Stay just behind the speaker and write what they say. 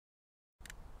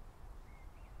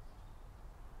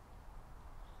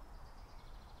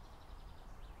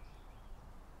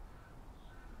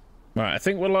Right, I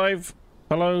think we're live.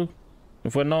 Hello?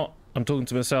 If we're not, I'm talking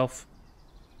to myself.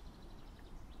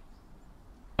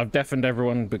 I've deafened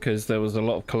everyone because there was a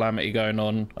lot of calamity going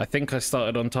on. I think I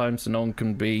started on time so no one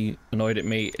can be annoyed at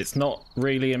me. It's not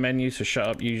really a menu, so shut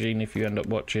up, Eugene, if you end up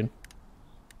watching.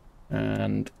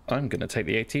 And I'm going to take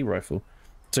the AT rifle.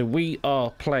 So we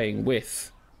are playing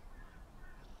with...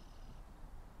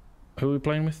 Who are we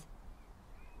playing with?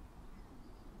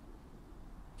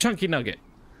 Chunky Nugget,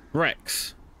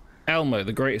 Rex, Elmo,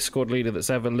 the greatest squad leader that's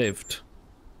ever lived,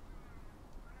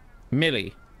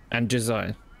 Millie, and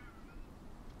Josiah.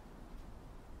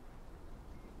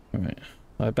 Right,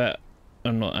 I bet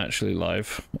I'm not actually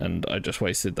live, and I just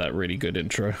wasted that really good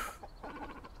intro.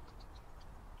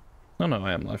 Oh no,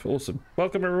 I am live. Awesome.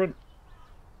 Welcome everyone.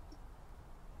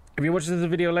 If you watch this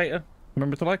video later,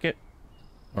 remember to like it,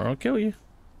 or I'll kill you.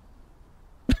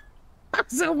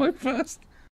 That's Elmo first.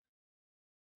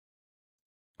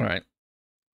 Alright.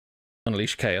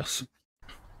 Unleash chaos.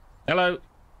 Hello.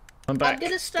 I'm back. I'm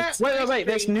gonna start. Wait.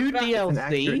 There's new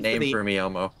DLC. Name for me,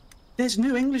 Elmo. There's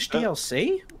new English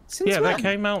DLC? Since Yeah, when? that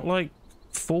came out like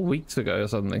 4 weeks ago or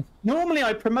something. Normally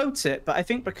I promote it, but I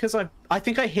think because I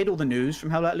think I hid all the news from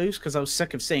Hell Let Loose because I was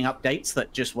sick of seeing updates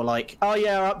that just were like, oh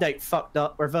yeah, our update fucked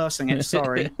up, reversing it,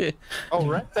 sorry. Oh,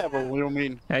 Red Devil, you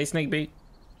mean? Hey, Sneak Beat.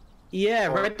 Yeah,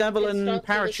 Red Devil It's and not to the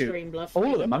Parachute. stream, Bluff.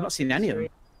 All of them, I've not seen any of them.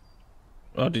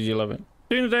 Oh, did you love it?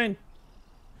 Dane.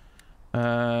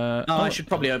 Oh, I should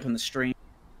probably open the stream.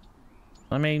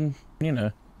 I mean, you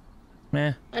know.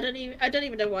 Meh. I don't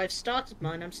even know why I've started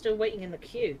mine. I'm still waiting in the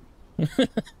queue.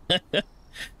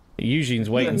 Eugene's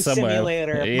waiting Sim somewhere.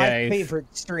 Simulator, my Yeah, favorite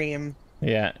stream.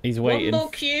 yeah, he's waiting. One more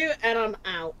queue and I'm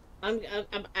out. I'm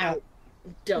out.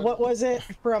 Done. What was it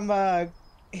from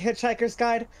Hitchhiker's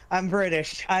Guide? I'm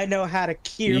British. I know how to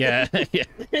queue. Yeah, yeah.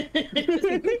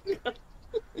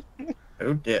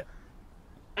 Oh dear.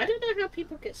 I don't know how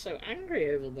people get so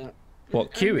angry over that. What,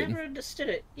 I queuing? never understood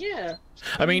it. Yeah.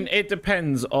 I mean, it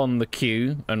depends on the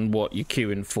queue and what you're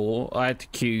queuing for. I had to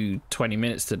queue 20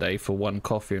 minutes today for 1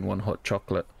 coffee and 1 hot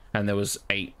chocolate. And there was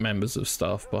 8 members of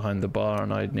staff behind the bar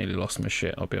and I nearly lost my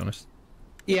shit, I'll be honest.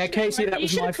 Yeah, Casey, that You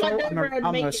was should my have climbed fault. over and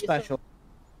I'm make a it special.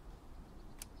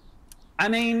 I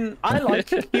mean, I like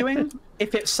queuing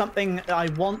if it's something I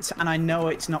want and I know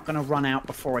it's not going to run out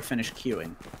before I finish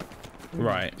queuing.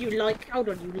 Right. You like? Hold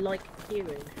on. You like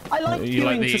queuing? I like You queuing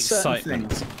like the for certain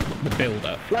excitement, things. the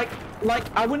build-up. Like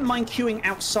I wouldn't mind queuing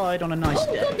outside on a nice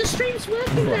Oh day. god, the stream's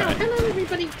working now. Right. Hello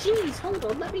everybody. Jeez, hold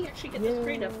on. Let me actually get the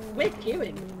screen up. We're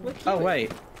queuing. We're queuing. Oh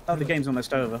wait. Oh, the game's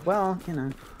almost over. Well, you know.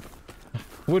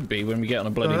 Would be when we get on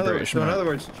a bloody British So in map. other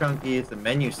words, Chunky is the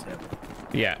menu sim.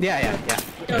 Yeah. Yeah.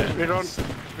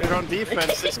 We're on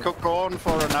defense. This could go on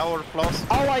for an hour plus.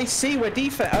 Oh, I see. We're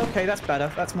defense. Okay, that's better.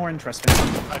 That's more interesting.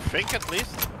 I think at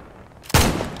least.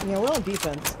 Yeah, we're on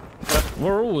defense.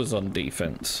 We're always on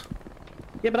defense.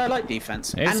 Yeah, but I like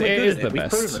defense. It's, and we're it good is at the it. We've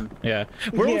best. proven. Yeah.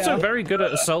 We're Yeah. also very good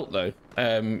at assault, though.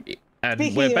 And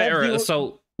Speaking we're of, better at you-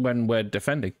 assault when we're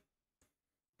defending.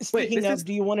 Speaking this of, is-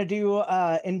 do you want to do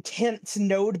intense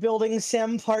node building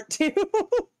sim part 2?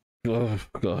 Oh,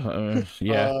 God.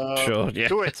 Yeah, sure. Yeah.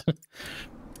 Do it.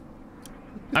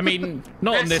 I mean,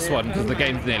 not on this one, because the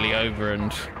game's nearly over,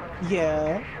 and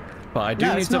Yeah. but I do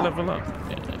No, need it's to not. level up.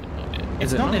 It's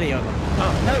Is it not nearly over.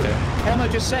 Oh, No, okay. Elmo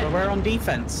just said we're on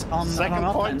defense. On Second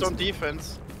on point offense. on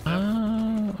defense.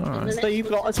 Ah, alright. So you've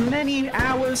got as many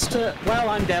hours to. Well,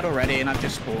 I'm dead already, and I've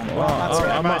just spawned. Well, That's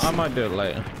right. I might do it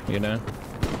later, you know?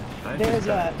 There's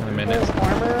a minute. there's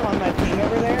armor on my thing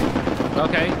over there.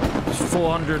 Okay,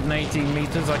 418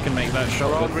 meters, I can make that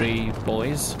shot with the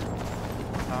boys.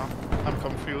 I'm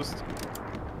confused.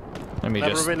 Let me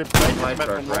Never just... really played My with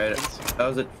metal truck, right? weapons. That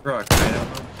was a truck, right,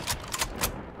 Elmo?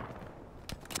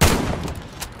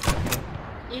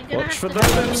 You're gonna Watch have for to the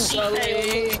have lens, some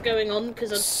detail on what's going on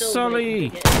because I'm still. Sully. waiting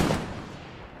to get-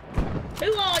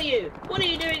 Who are you? What are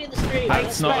you doing in the stream?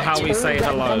 That's not how we say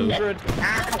hello. 100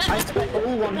 I expect all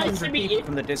Nice to 100 meet people you.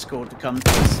 from the Discord to come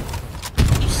to this.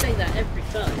 You say that every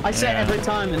time. I say it Yeah. every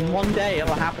time, and one day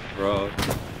it'll happen. Bro.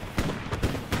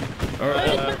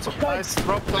 Nice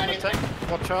drop on the tank.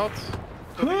 Watch out.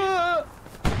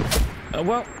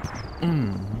 well...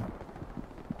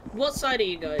 What side are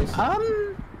you guys?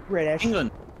 British.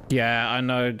 England. Yeah, I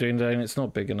know, Dane, it's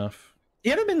not big enough.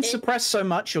 You ever been suppressed so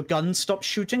much your gun stops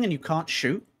shooting and you can't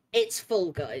shoot? It's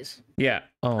full, guys. Yeah.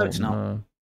 Oh, No, it's not. no.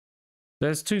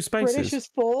 There's 2 spaces. British is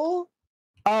full.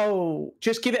 Oh,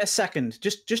 just give it a second.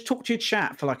 Just talk to your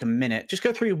chat for like a minute. Just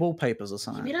go through your wallpapers or You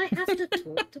something. mean I have to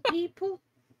talk to people?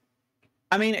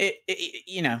 I mean,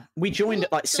 you know, we joined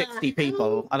at like What 60 the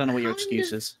people. hell I don't know what your kind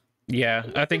excuse of- is. Yeah,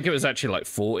 I think it was actually like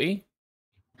 40.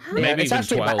 Maybe it's even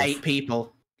actually 12. about 8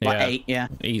 people. Like Yeah. 8, yeah.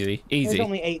 Easy, There's easy.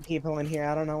 only 8 people in here.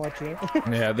 I don't know what you.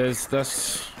 Yeah, that's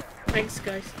Thanks,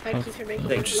 guys. Thank you for making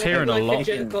They're me just hearing a lot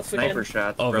jerk off again. Sniper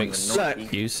shots of from the So,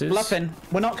 northeast. uses. Bluffin,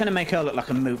 we're not going to make her look like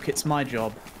a mook. It's my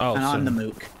job. Oh, and so- I'm the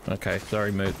mook. Okay,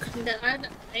 sorry, Mook. No, I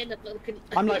end up looking.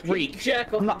 I'm like Reek.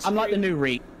 Jerk off. I'm like the new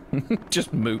Reek.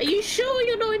 Just Mook. Are you sure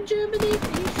you're not in Germany?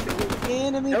 Are you sure?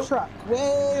 Enemy Nope. truck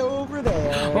way over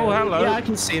there. Oh, hello. Yeah, I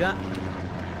can see that.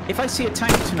 If I see a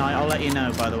tank tonight, I'll let you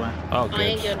know, by the way. Oh, I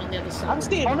ain't good. going on the other side. I'm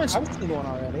seeing Honest- I'm seeing one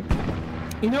already.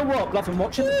 You know what, Bluffin,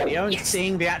 watching the video and Yes.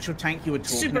 seeing the actual tank you were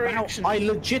talking Super about, action. I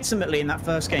legitimately, in that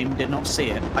first game, did not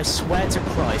see it. I swear to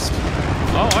Christ.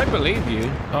 Oh, I believe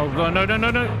you. Oh, God, no.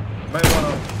 Might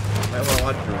wanna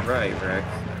watch your right, Rex.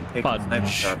 Take Fudge. some sniper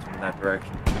shots from that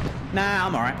direction. Nah,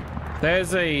 I'm alright.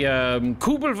 There's a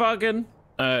Kubelwagen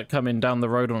coming down the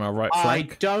road on our right I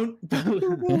flank. don't...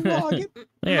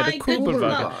 Yeah, My the good Kubelwagen.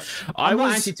 luck. I I'm not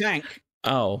was. anti-tank.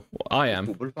 Oh, I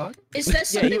am. Kubelwagen? Is there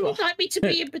something you you'd like me to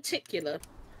be in particular?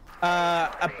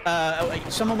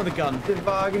 Someone with a gun.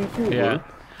 Kubelwagen, Kubel. Yeah.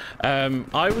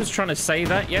 I was trying to say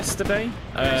that yesterday.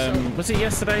 Was it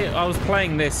yesterday? I was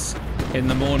playing this in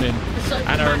the morning, So and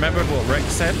I mad. remembered what Rick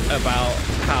said about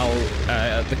how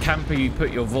the camper you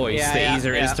put your voice, Yeah, the yeah,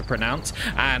 easier it is yeah. to pronounce.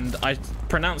 And I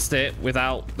pronounced it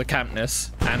without the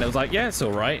campness, and it was like, yeah, it's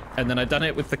all right. And then I done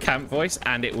it with the camp voice,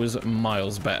 and it was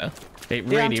miles better. It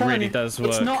Yeah, I'm really, telling really you, does work.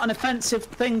 It's not an offensive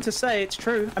thing to say, it's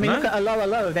true. I mean, No? look at Hello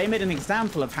Hello. They made an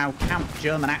example of how camp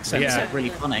German accents Yeah. are really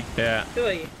funny. Yeah. Who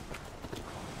are you?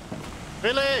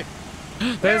 Billy,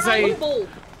 There's Where are you, a Ball?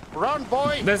 run,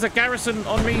 boy! there's a garrison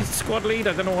on me, squad lead.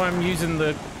 I don't know why I'm using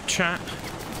the chat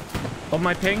on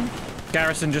my ping.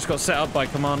 Garrison just got set up by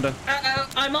commander. Uh-oh,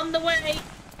 I'm on the way.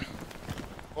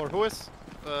 Or who is?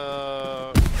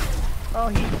 Oh,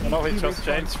 No, he just respawned.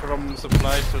 changed from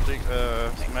supply to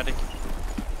the medic.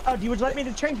 Oh, you would like me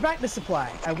to change back the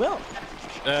supply? I will.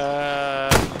 Yeah,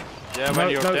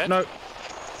 when you're dead. no.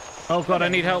 Oh god, I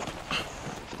need help.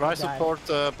 Try support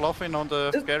bluffing on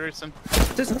the garrison.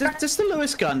 Does the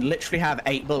Lewis gun literally have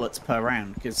 8 bullets per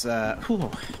round? Because,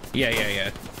 whew. Yeah.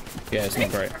 Yeah, it's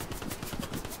not great.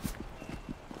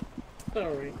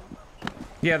 Sorry.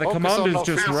 Yeah, the Focus on commander's those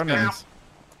just fields, running. guys.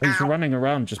 He's running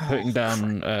around, just putting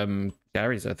down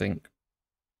Gary's, I think.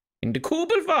 In the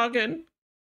Kubelwagen.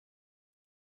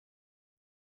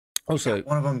 Also,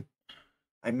 One of them.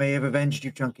 I may have avenged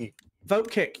you, Chunky.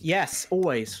 Vote kick, yes,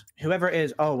 always. Whoever it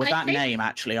is. Oh, with I that think- name,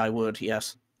 actually, I would,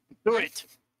 yes. Do it!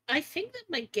 I think that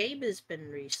my game has been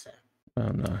reset. oh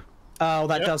no. Oh,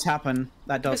 that Yep. does happen.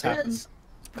 That does happen. Because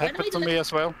when Happened I to me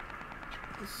as well.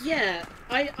 Yeah,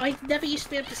 I never used to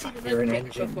be able to see the You're an vote kick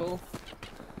engine. before.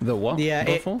 The what? Yeah,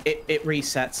 Before? it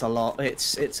resets a lot.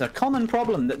 It's a common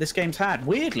problem that this game's had.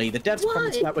 Weirdly, the devs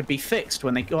promised Why? that would be fixed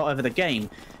when they got over the game.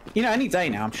 You know, any day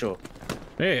now, I'm sure.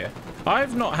 Yeah.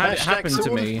 I've not had it Hashtag happen to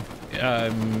soon. me.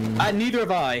 Neither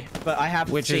have I, but I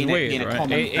have Which seen is it being weird, a right? common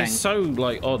thing. It's so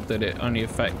like odd that it only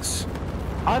affects.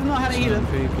 I've not had it either.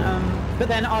 people. But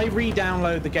then I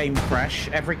re-download the game fresh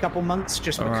every couple months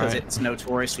just because Alright. it's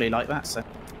notoriously like that. So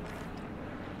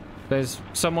There's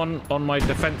someone on my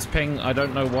defense ping. I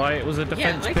don't know why it was a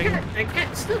Yeah, defense I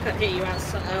ping. still can't hear you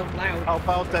outside loud. How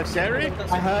about that, Gary?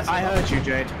 I heard you,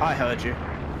 Jade. I heard you.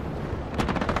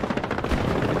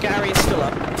 Gary is still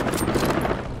up.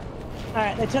 All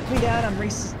right, they took me down. I'm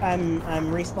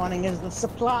respawning as the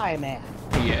supply man.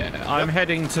 Yeah, I'm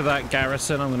heading to that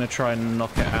garrison. I'm gonna try and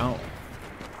knock it out.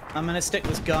 I'm gonna stick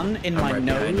this gun in my right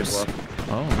behind you, nose. Bluff.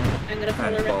 Oh. I'm gonna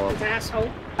follow Kind of around this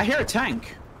asshole. I hear a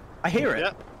tank. I hear it.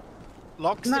 Yeah.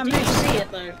 Locks. No, Do you see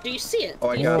it though? Do you see it? Oh,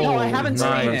 I Do you got see it. No, I haven't seen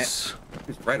it. nice.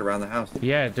 It's right around the house.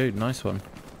 Yeah, dude, nice one.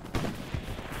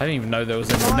 I didn't even know there was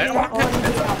anyone Fire there. on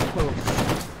the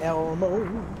outpost,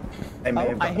 Elmo. I may Oh,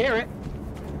 have I hear it.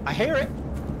 I hear it.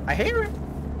 I hear it.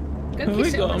 Go We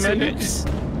kiss it got on a the minute. lips.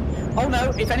 Oh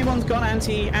no! If anyone's got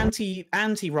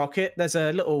anti-rocket, there's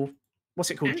a little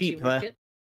what's it called Jeep there. Anti-rocket.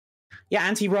 Yeah,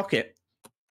 anti-rocket.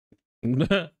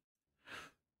 Dang,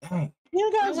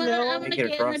 You guys I know. wanna make get it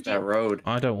in across the that Jeep. road.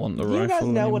 I don't want the Do you rifle. guys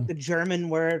know what the anymore. German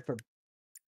word for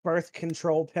birth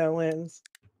control pill is?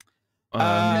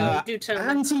 No, do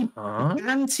tell me. Huh?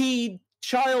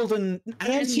 Anti-child and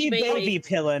Anti-baby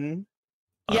pillin.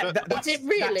 Yeah, that's, it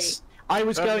really? that's- I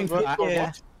was going for that.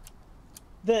 Yeah.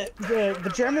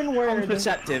 The German word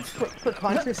Contraceptive. for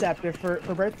contraceptive for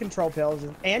birth control pills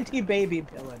is anti-baby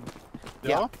pillin.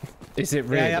 Yeah. Is it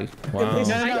really? Yeah, Wow. It's-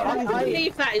 No, no, I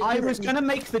believe that is I was true. gonna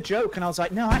make the joke, and I was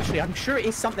like, no, actually, I'm sure it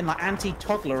is something like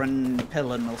anti-toddler and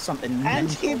pillin or something.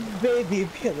 Anti-baby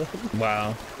pillin.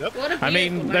 Wow. What a I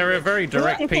mean, beautiful they're a language. very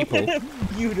direct people.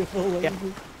 Beautiful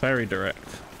language. Very direct.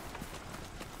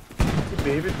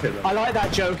 gave it to them. I like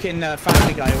that joke in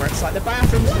Family Guy where it's like the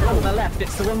bathroom's the one on the left.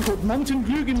 It's the one called Mountain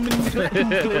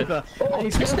Bugenmann. And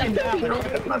he's looking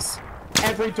down.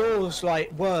 Every door's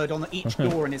like word on each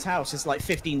door in his house is like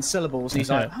 15 syllables, and he's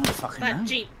like, oh fucking That hell.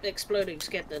 Jeep exploding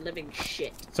scared the living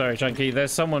shit. Sorry, Chunky.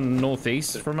 There's someone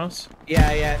northeast from us.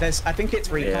 Yeah, there's. I think it's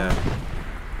recon. Yeah.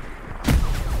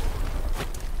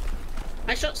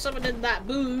 I shot someone in that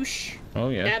bush. Oh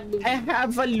yeah. That bush. I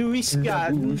have a Louis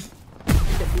gun.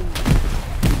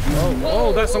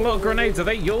 Oh, that's a lot of grenades. Are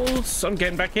they yours? I'm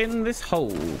getting back in this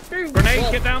hole.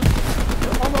 Grenade, get down.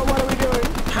 What are we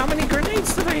doing? How many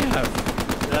grenades do they have?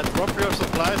 Yeah, drop your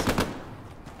supplies.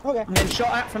 Okay. I'm getting shot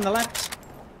at from the left.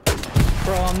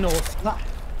 From north.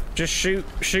 Just shoot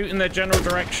in their general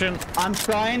direction. I'm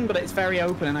trying, but it's very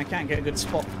open and I can't get a good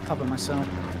spot to cover myself.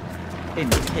 In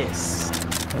piss.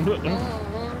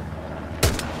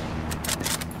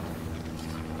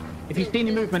 If you see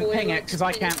any movement, ping it, because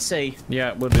I can't see.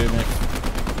 Yeah, we'll do, mate.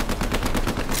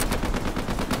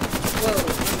 Whoa.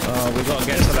 Oh, we gotta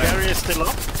get to that. Gary is still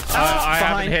up. I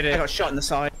haven't Behind. hit I it. got shot in the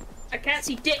side. I can't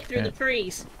see dick through Yeah. the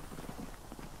trees.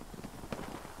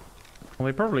 Well,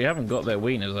 they probably haven't got their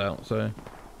wieners out, so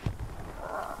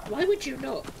Why would you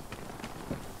not?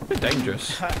 a bit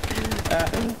dangerous.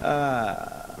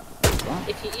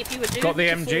 If you were doing Got the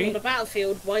to fall MG? on the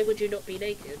battlefield, why would you not be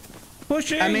naked?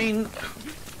 Pushing. I mean,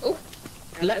 Oh.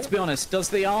 let's be honest. Does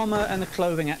the armor and the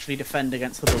clothing actually defend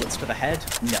against the bullets to the head?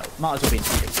 No. Might as well be in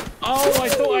street. Oh, I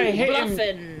thought I hit him.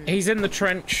 Bluffing. He's in the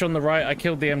trench on the right. I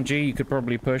killed the MG. You could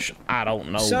probably push. I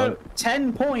don't know. So,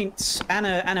 10 points and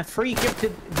a free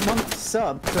gifted month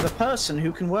sub to the person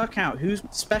who can work out whose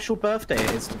special birthday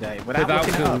it is today without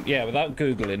looking it up. Yeah, without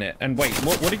googling it. And wait,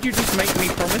 what did you just make me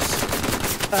promise?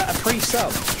 A free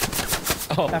sub.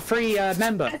 Oh, A free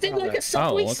member. I think like rather. a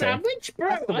Subway okay. sandwich, bro.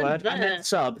 That's the I'm word. I there. meant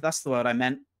sub. That's the word I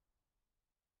meant.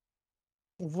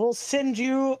 We'll send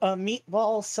you a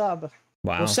meatball sub.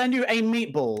 wow. We'll send you a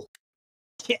meatball.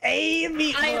 A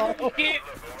meatball.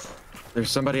 There's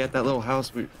somebody at that little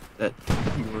house that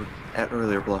you were at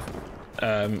earlier, Bluff.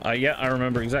 Yeah, I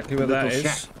remember exactly where that Little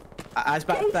is. shack. I was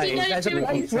about to say, there's a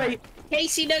place right.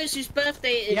 Casey knows whose birthday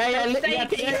it is. Yeah, Birthday,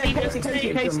 Casey,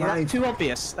 birthday. Casey, that's too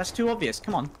obvious. That's too obvious.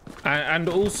 Come on. And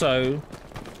also,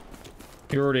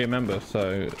 you're already a member,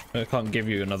 so I can't give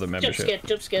you another Jump membership. scared,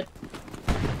 jump scared.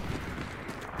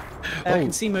 I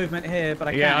can see movement here, but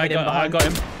I can't Yeah, hit him I behind. got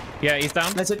him. Yeah, he's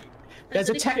down. There's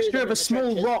a texture of a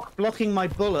small rock blocking my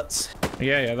bullets.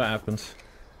 Yeah, that happens.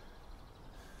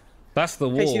 That's the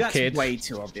wall, Casey, that's kid. way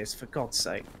too obvious, for God's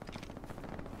sake.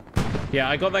 Yeah,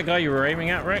 I got that guy you were aiming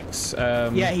at, Rex.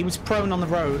 Yeah, he was prone on the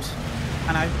road.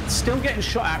 And I'm still getting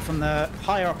shot at from the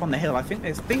higher up on the hill. I think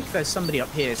there's somebody up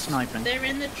here sniping. They're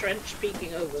in the trench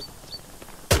peeking over.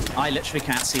 I literally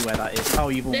can't see where that is. Oh,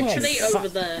 you've all Literally fuck. over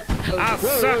there. Over. Ah, Whoa,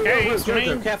 suck whoa, whoa, whoa, eggs, Jojo,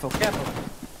 man. careful, careful.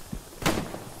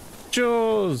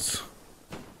 Jaws.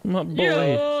 My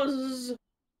boy.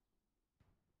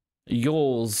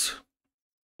 Yours.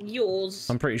 Yours.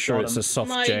 I'm pretty sure Got it's him. a soft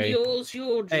My J. yours,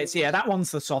 yours. It's, yeah, that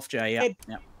one's the soft J, yeah. Hey.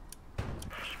 Yeah.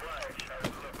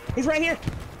 He's right here.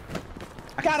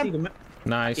 I Got can him. see the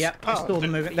Nice. Yep, I saw the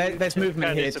movement. There's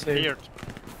movement here too. disappeared.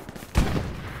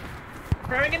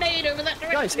 Throwing a grenade over that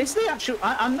direction. Guys, is the actual...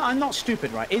 I'm not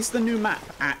stupid, right? Is the new map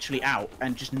actually out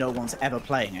and just no one's ever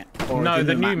playing it? Or No, is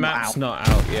the new map map's not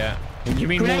out yet. You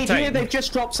mean Grenade here, Mortain? they've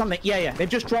just dropped something. Yeah, they've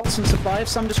just dropped some supply of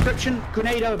some description.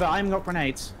 Grenade over, I haven't got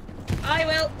grenades. I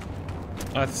will.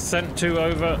 I sent 2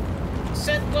 over.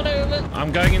 Send one over.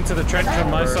 I'm going into the trench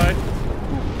on my side.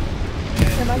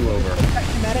 Am I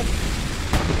medic?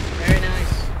 Very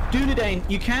nice. Dunedain,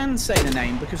 you can say the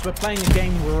name because we're playing a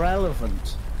game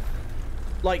relevant.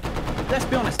 Like, let's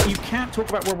be honest, you can't talk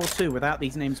about World War II without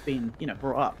these names being,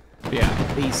 brought up. Yeah.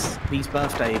 These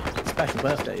special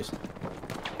birthdays.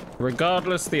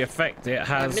 Regardless the effect it I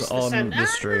has missed the on sound. the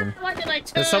stream. Why did I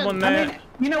turn? There's someone I there. mean,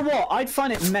 you know what? I'd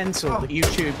find it mental that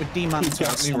YouTube would He demonetize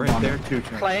got me someone right there too,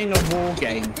 Trent. playing a war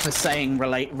game for saying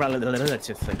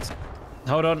relative things.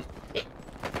 Hold on.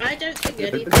 I don't think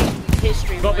anything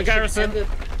history. Got the garrison.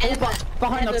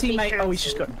 Behind our teammate. Oh, he's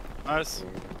just got. Nice.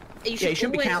 You Yeah, you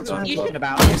should be cancelled. You Talking should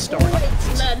about history.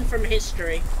 always learn from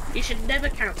history. You should never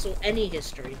cancel any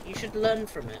history. You should learn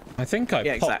from it. I think I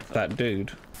Yeah, popped exactly. that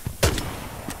dude.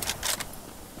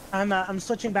 I'm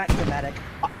switching back to medic.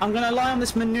 I'm gonna lie on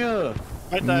this manure.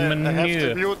 Wait, I have Manure.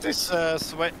 to mute this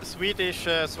Swedish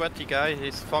sweaty guy.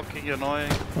 He's fucking annoying.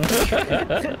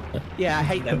 Yeah, I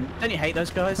hate them. Don't you hate those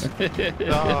guys?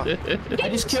 I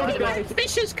just killed a guy.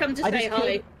 Fisher's come to say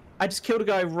hi. I just killed a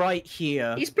guy right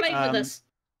here. He's playing with us.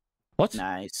 What?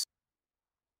 Nice.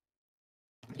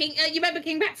 King, you remember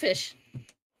King Backfish?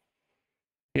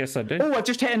 Yes, I do. Oh, I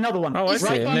just hit another one. Oh, I He's see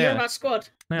right him, on yeah. your squad.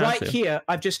 Yeah, I Right see him. here,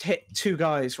 I've just hit 2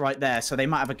 guys right there, so they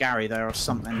might have a Gary there or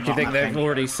something. Do you think they've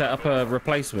already set up a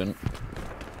replacement?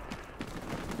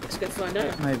 Let's go find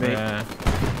out. Maybe. Yeah.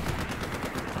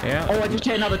 Yeah. Oh, I just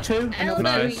hit another 2. Elmo,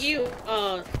 Nice. you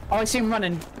are Oh, I see him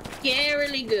running.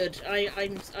 scarily good.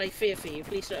 I fear for you.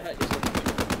 Please don't hurt yourself.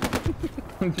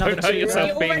 Don't Number hurt two, yourself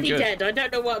You're being already good. dead. I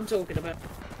don't know what I'm talking about.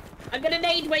 I'm gonna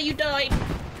nade where you died.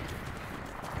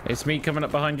 It's me coming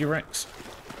up behind you, Rex.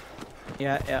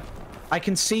 Yeah, yeah. I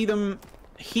can see them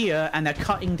here, and they're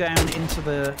cutting down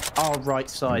into our right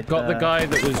side. Got the there. guy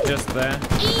that was just there.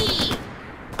 Eee!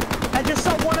 I just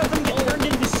saw one of them get turned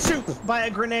into soup by a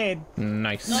grenade.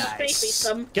 Nice. Not space me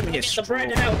some. Give me a Get the straw.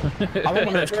 bread out. I want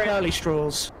one of those curly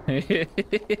straws. Give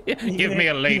me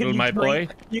a ladle, my boy.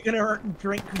 You're gonna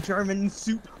drink German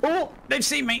soup. Oh, they've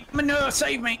seen me. Manure,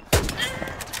 save me.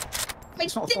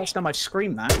 It's not the first time I've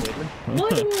screamed that, weirdly. Why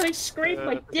do I scream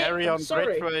my dick? Gary I'm on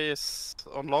sorry. Bridgeway is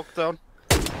on lockdown.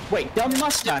 Wait, dumb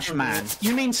mustache man.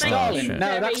 You mean Thank Stalin? you No,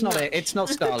 very that's not much. it. It's not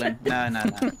Stalin. No, no,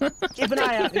 no. Keep an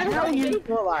eye out. How you?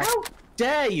 Relax. How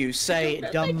dare you say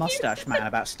Thank dumb you. mustache man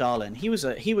about Stalin? He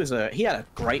had a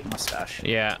great mustache.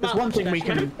 Yeah, There's one thing we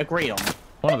can agree on.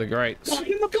 one of the greats. Oh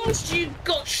my god, you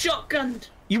got shotgunned.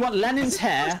 You want Lenin's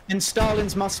hair and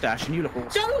Stalin's mustache, and you look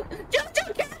awesome.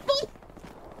 Don't careful.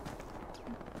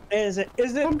 Is it?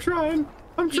 I'm trying.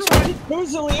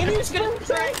 Mussolini? Who's gonna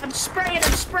spray? I'm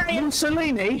spraying.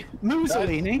 Mussolini,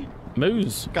 Mussolini.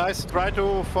 Moose. Guys, try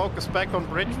to focus back on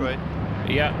Bridgeway.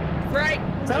 Yeah, Right.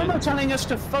 Thelma telling us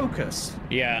to focus.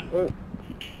 yeah.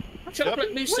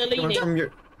 Chocolate Mussolini. From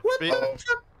your... What Be- the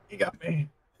fuck? You got me.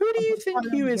 Who do you think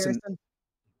you is?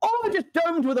 Oh, I just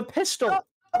domed with a pistol.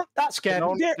 That scared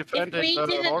Don't me. If defend we it,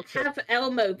 didn't orchard. have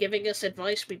Elmo giving us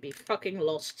advice, we'd be fucking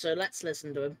lost. So let's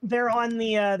listen to him. They're on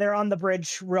the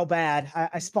bridge real bad.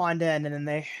 I spawned in and then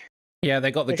they Yeah,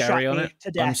 they got the They Gary shot on me it.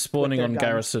 to death I'm with spawning their on guns.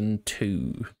 Garrison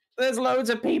 2. There's loads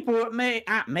of people in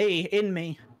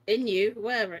me. In you?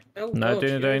 Where? Oh, No, God, Duna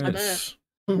you're Dane, over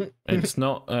there. it's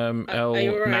not El are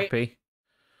you alright? Nappy.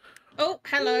 Oh,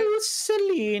 hello.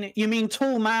 Mussolini. You mean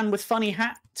tall man with funny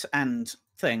hat and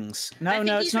things? I No, think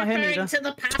no, he's it's not him referring either. to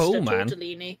the pastor, Tall man?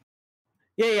 Tortellini.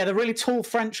 Yeah, the really tall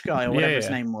French guy or whatever his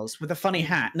yeah. name was with the funny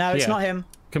hat. No, it's Yeah. not him.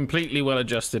 Completely well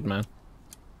adjusted, man.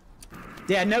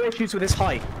 Yeah, no issues with his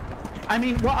height. I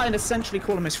mean, what I'd essentially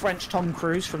call him is French Tom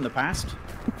Cruise from the past.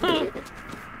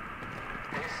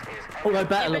 Although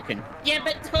better looking. Yeah,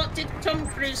 but did Tom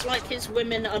Cruise like his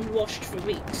women unwashed for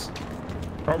weeks?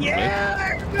 Probably. You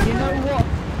know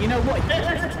what? You know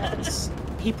what?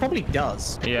 He probably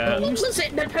does. Yeah. What was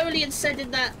it Napoleon said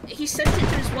in that? He sent it to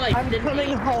his wife, I'm didn't coming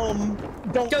he? home.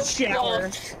 Don't Don't shower.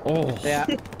 wash. Oh, Yeah.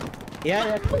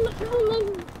 Yeah. How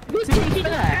long was To be he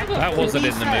fair, that wasn't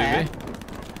in the fair,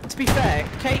 movie. To be fair,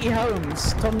 Katie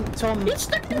Holmes, He's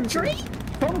stuck in a tree.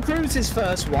 Tom Cruise's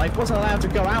first wife wasn't allowed to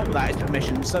go out without his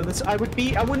permission, so I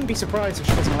wouldn't be surprised if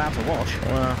she wasn't allowed to wash.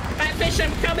 Batfish,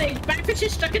 I'm coming. Batfish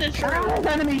is stuck in a tree.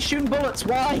 Enemies shooting bullets.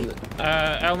 Why?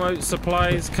 Elmo,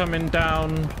 supplies coming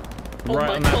down Oh right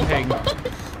my on that God.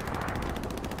 ping.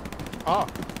 Oh,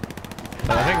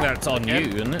 I think that's on you,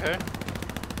 isn't it?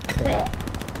 Okay.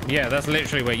 Yeah, that's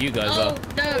literally where you guys Oh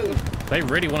are. no. They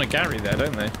really want to Gary there,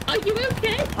 don't they? Are you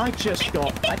okay? I just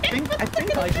got. I think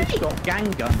I just got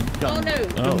gang gun. Oh no.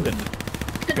 Oh. Gungan.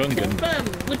 Gungan.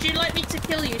 Confirm. Would you like me to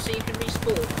kill you so you can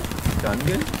respawn?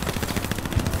 Gungan.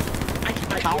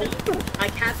 How? I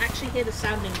can't actually hear the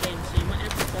sounding game, so you might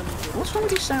have to tell me. What's wrong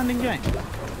with your sounding game?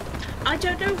 I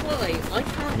don't know why. I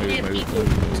can't hear people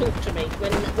talk to me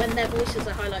when their voices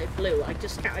are highlighted blue. I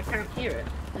can't hear it.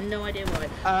 No idea why.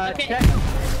 Okay. check.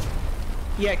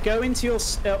 Yeah, go into your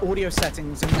audio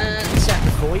settings and set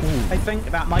VoIP. I think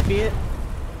that might be it.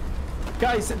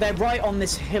 Guys, they're right on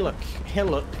this hillock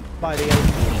by the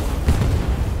ocean.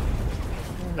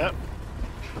 Yep.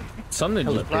 Something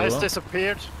just blew Lies up.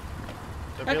 disappeared.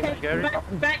 The building, Okay. Gary.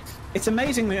 Back. It's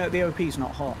amazing that the OP's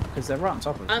not hot because they're right on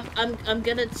top of it. I'm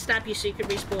gonna stab you so you can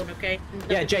respawn. Okay.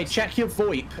 Yeah, Jade, check your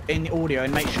VoIP in audio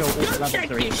and make sure all Don't level check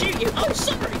 3. you. Shoot you. Oh,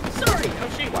 sorry. Oh,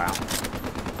 shoot. Wow.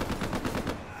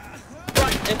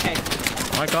 Right. Okay.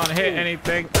 I can't hit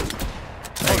anything.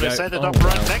 Oh, they go. set it Oh, up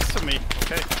right wow. next to me.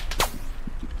 Okay.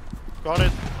 Got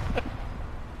it.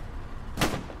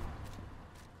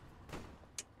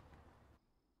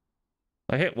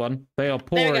 I hit one. They are There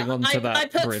we pouring go. onto that I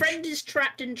put bridge. friend is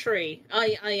trapped in tree.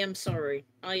 I am sorry.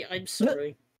 I'm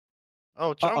sorry.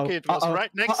 Oh, Chunky, it was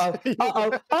right next to you.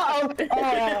 Uh-oh.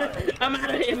 I'm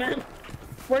out of here, man.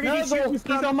 Where did No, he shoot you he's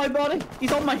from? on my body.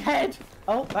 He's on my head.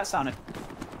 Oh, that sounded.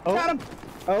 Oh. Got him.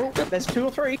 Oh, there's 2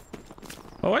 or 3.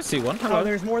 Oh, I see one. Oh, Hello.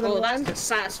 there's more than Oh, one. that's a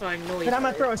satisfying noise. But I'm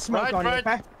gonna throw a smoke Right, on you, right.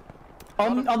 okay?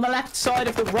 On the left side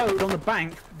of the road, on the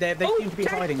bank, they seem to be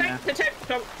hiding there.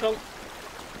 Tank.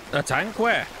 A tank?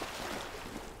 Where?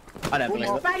 I don't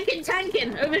believe it.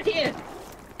 Tanking, over here.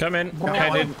 Come in.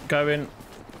 Headed. Go in.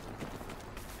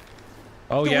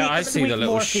 Oh yeah, I see the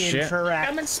little shit.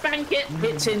 Come and spank it.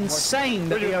 It's insane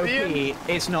that the OP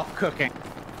is not cooking.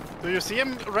 Do you see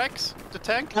him, Rex? The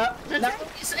tank? No,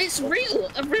 It's real.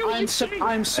 A real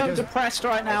I'm so depressed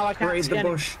right now. I can't Raid see the any-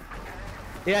 bush.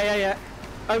 Yeah.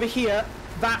 Over here,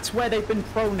 that's where they've been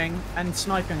proning and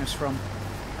sniping us from.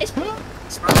 It's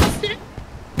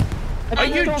Are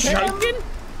you joking?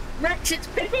 Rex, it's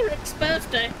Pickle Rick's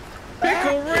birthday.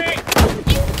 Pickle Rick!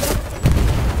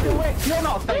 You're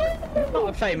not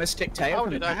a famous dictator How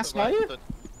from the did I past, are you? survive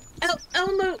that?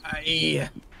 Elmo,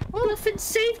 Muffin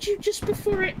saved you just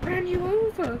before it ran you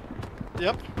over.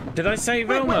 Yep. Did I save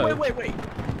Elmo? Wait.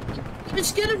 He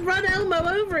was gonna run Elmo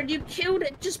over and you killed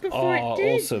it just before Oh, it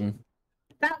did. awesome.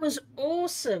 That was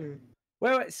awesome.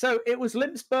 Wait, so it was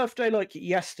Limp's birthday like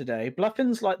yesterday,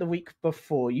 Bluffin's like the week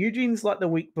before, Eugene's like the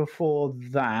week before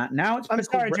that. Now it's I'm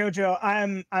sorry, Rick. Jojo.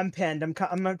 I'm pinned. I'm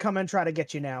gonna come and try to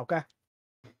get you now, okay?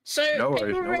 So No worries,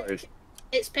 Pickle no Rick, worries.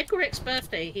 it's Pickle Rick's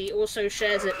birthday. He also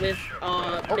shares it with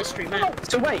our mystery man.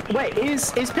 So wait,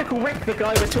 is Pickle Rick the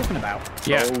guy we're talking about?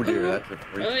 Yeah, Oh dear, that's a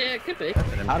freak. Oh yeah, it could be.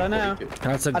 I don't know.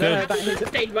 that's a I don't know good. about his,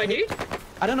 Birthday, my dude.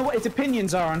 I don't know what his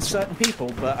opinions are on certain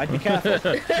people, but I'd be careful.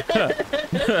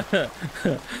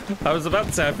 I was about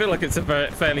to say, I feel like it's a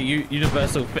fairly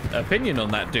universal opinion on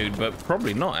that dude, but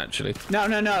probably not actually. No,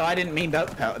 I didn't mean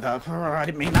that. I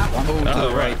didn't mean that one.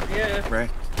 Oh, right. Yeah.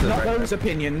 Rex. Not those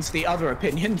opinions, the other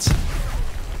opinions.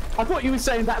 I thought you were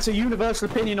saying that's a universal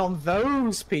opinion on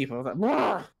those people.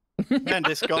 Man,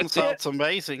 this gun sounds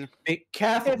amazing. Be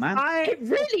careful, man. It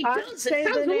really I does. say It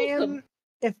sounds the name, awesome.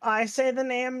 if I say the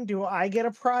name, do I get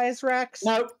a prize, Rex?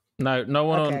 No, No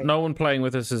one, Okay. no one playing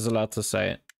with us is allowed to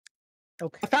say it.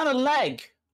 Okay. I found a leg.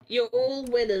 You're all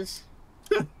winners.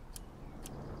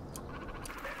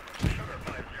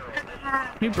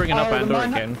 You bringing up Oh, the Andor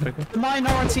minor- again? Pickle? The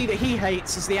minority that he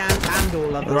hates is the Andor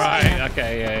lovers. Right.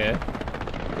 Okay. Yeah.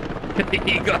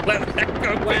 You got to let that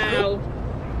go. Wow.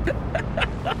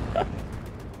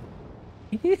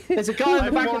 There's a guy in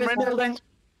the back of this 5 more building.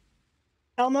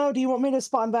 Elmo, do you want me to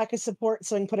spawn back as support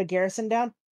so I can put a garrison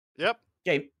down? Yep.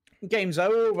 Game's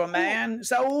over, man.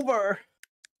 It's over.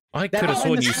 I could have Oh,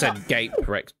 sworn and you the- said gape,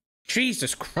 Rex.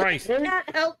 Jesus Christ!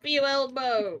 Can't help you,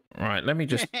 Elmo. Right, let me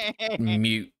just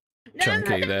mute No,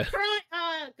 Chunky there. Cry.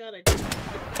 Oh, God, I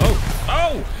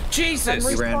Oh, Jesus!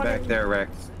 He ran back there,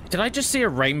 Rex. Did I just see a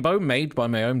rainbow made by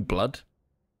my own blood?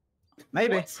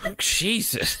 Maybe. What?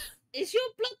 Jesus! Is your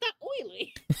blood that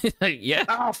oily? Yeah.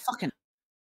 Oh, fucking.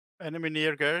 Enemy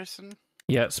near garrison.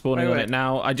 Yeah, spawning Wait, on wait. it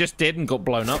now. I just did and got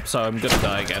blown up, so I'm gonna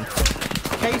die again.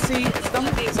 Casey,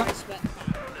 That'd be a nice sweat.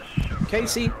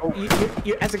 Casey,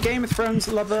 you, as a Game of Thrones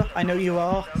lover, I know you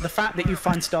are. The fact that you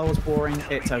find Star Wars boring,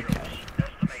 it's okay.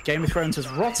 Game of Thrones has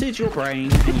rotted your brain,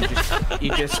 and you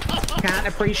just can't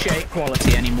appreciate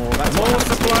quality anymore. That's what More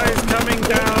happens. supplies coming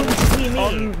down See me.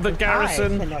 on the I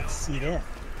garrison. cannot see them.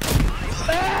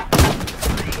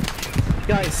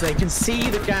 Guys, they can see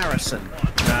the garrison.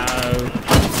 No.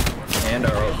 And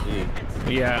our OP.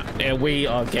 Yeah, we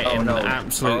are getting Oh, no.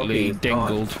 absolutely RP 's gone.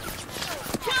 dingled.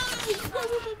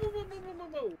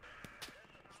 Whoa.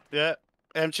 Yeah.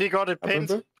 MG got it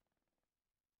pinned.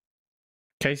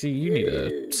 Casey, you need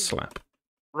a slap.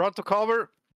 Run to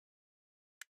cover.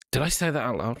 Did I say that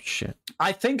out loud? Shit.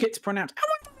 I think it's pronounced.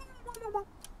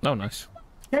 Oh, nice.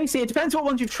 Casey, it depends what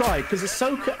ones you've tried, because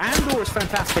Ahsoka Andor is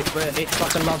fantastic, but it's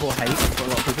like a love or hate for a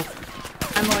lot of people.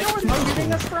 And like Where are you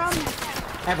shooting us from?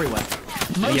 everywhere.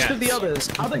 Most Yes. of the others,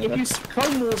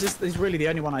 Clone Wars is really the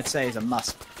only one I'd say is a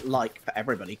must like for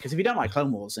everybody. Because if you don't like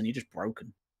Clone Wars, then you're just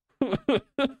broken.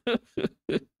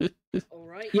 All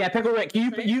right. Yeah, Pickle Rick,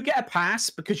 you get a pass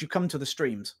because you come to the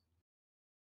streams.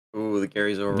 Ooh, the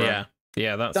Gary's over. Yeah.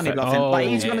 Yeah, that's Sonny fair. Bluffin. Oh, Like,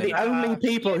 he's yeah. one of the only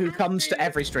people who comes to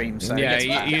every stream. So he Yeah,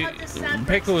 gets a pass.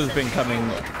 Pickle has been coming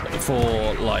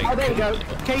for like. Oh, there you go.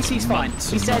 Casey's fine. months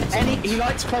He and said months and he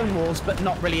likes Clone Wars, but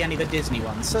not really any of the Disney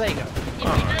ones. So there you go. If you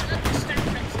don't understand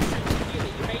Rex's sense of humour,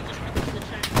 you may just come to the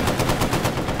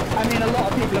chat. I mean, a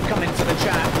lot of people have come into the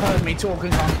chat, heard me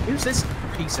talking on, who's this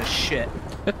piece of shit?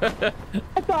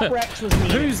 I thought Rex was mean.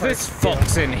 Who's at this first,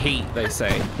 fox in heat? They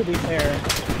say. To be fair.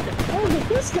 Oh, look,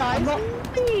 this guy's I'm not-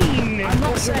 mean. I'm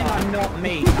not saying I'm not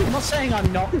mean. I'm not saying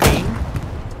I'm not mean.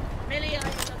 Millie,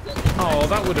 Oh,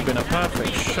 that would have been a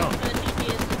perfect shot.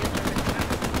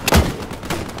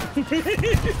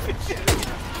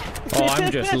 Oh,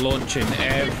 I'm just launching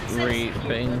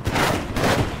everything.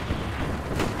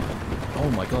 Oh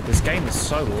my god, this game is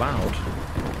so loud.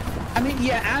 I mean,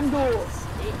 yeah, Andor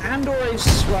is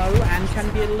slow and can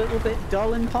be a little bit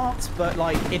dull in parts, but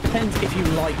like it depends if you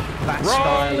like that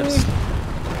style of.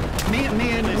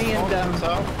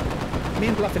 Me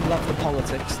and Bluffin love the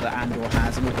politics that Andor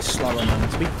has and all the slower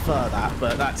moments. We prefer that,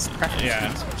 but that's preference.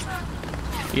 Yeah.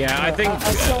 Yeah, I think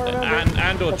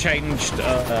Andor changed.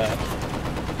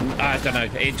 I don't know.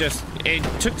 It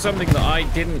took something that I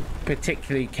didn't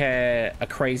particularly care a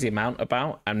crazy amount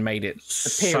about and made it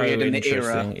so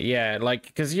interesting. Yeah, like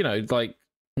because you know, like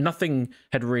nothing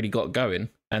had really got going,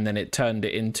 and then it turned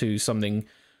it into something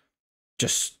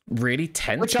just really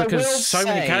tense because so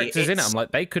many characters in it. I'm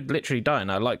like, they could literally die,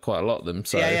 and I like quite a lot of them.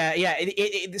 So yeah.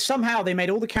 Somehow they made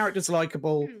all the characters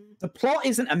likable. The plot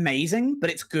isn't amazing,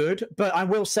 but it's good. But I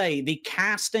will say the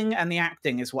casting and the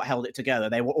acting is what held it together.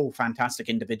 They were all fantastic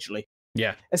individually.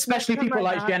 Yeah, especially people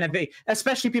like Genevieve,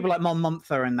 especially people like Mon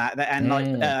Mothma and like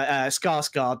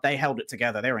Skarsgård. They held it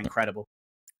together. They were incredible.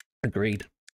 Agreed.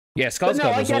 Yeah,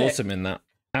 Skarsgård was awesome in that.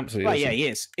 Absolutely. Right, awesome. yeah, he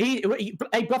is. Hey,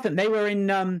 Bluffin, they were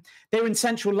in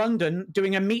central London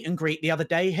doing a meet and greet the other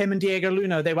day. Him and Diego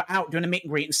Luna, they were out doing a meet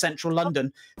and greet in central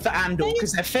London for Andor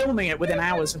because they're filming it within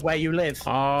hours of where you live.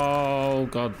 Oh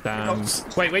god damn!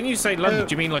 Wait, when you say London,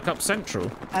 do you mean like up central?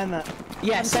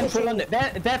 Yeah, central London.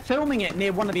 They're filming it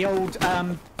near one of the old.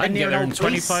 I can get there in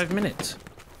 25 minutes.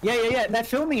 Yeah. They're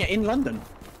filming it in London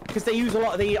because they use a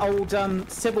lot of the old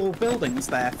civil buildings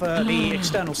there for the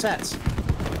external sets.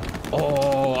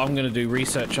 Oh, I'm gonna do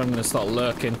research. I'm gonna start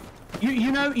lurking. You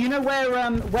know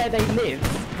where they live,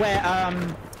 where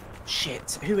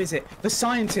shit, who is it? The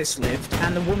scientist lived,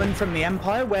 and the woman from the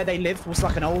Empire where they lived was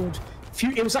like an old,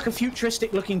 it was like a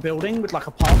futuristic looking building with like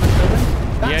apartment building.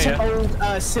 That's an old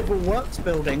civil works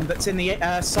building that's in the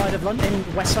side of London,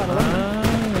 in west side of London.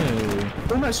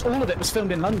 Oh. Almost all of it was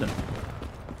filmed in London.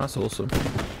 That's awesome.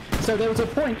 So there was a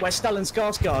point where Stellan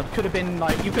Skarsgård could have been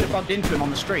like, you could have bumped into him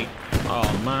on the street.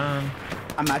 Oh man.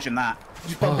 Imagine that.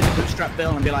 Just bump into Bootstrap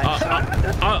Bill and be like...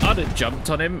 I'd have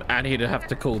jumped on him and he'd have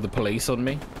to call the police on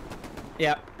me.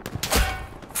 Yeah.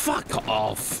 Fuck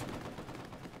off.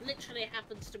 Literally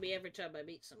happens to me every time I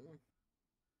meet someone.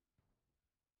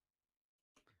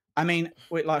 I mean,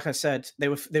 like I said, they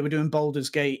were doing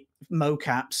Baldur's Gate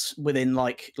mocaps within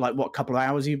like what, a couple of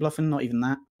hours, you Bluffing? Not even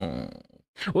that.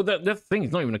 Well, the thing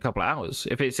is, not even a couple of hours.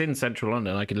 If it's in central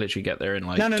London, I could literally get there in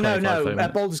like No.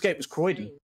 Baldur's Gate was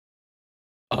Croydon.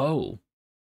 Oh.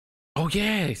 Oh,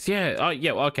 yes, yeah.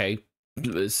 Yeah, well, okay.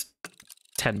 It was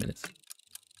 10 minutes.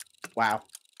 Wow.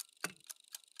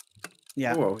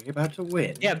 Yeah. Whoa, you're about to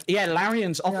win. Yeah,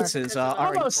 Larian's offices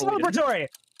are in celebratory!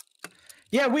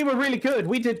 Yeah, we were really good.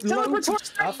 We did loads of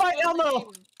stuff. Fight,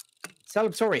 Elmo!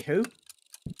 Celebratory who?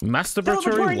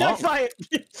 Masturbatory what?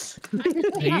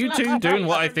 Are you two doing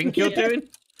what I think you're doing?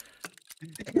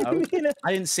 No,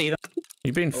 I didn't see them.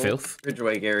 You've been filth.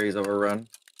 Ridgeway Gary's overrun.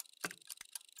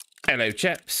 Hello,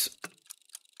 chaps.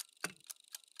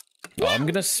 Oh, I'm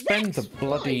gonna spend the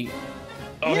bloody...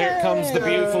 Oh, here it comes, the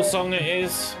beautiful song it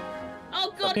is.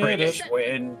 Oh god, British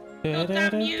win.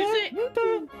 Goddamn music!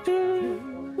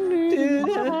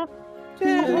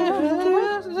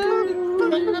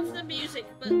 I love the music,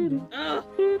 but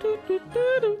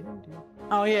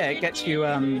oh yeah, it gets you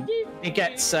it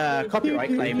gets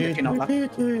copyright claim if you're not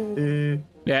that.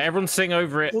 Yeah, everyone sing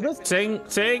over it. Sing,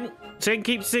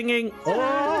 keep singing.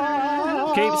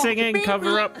 Oh! Keep singing,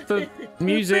 cover up the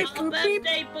music.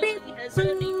 Birthday boy has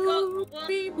only got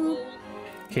one ball.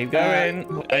 Keep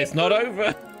going. It's not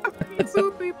over.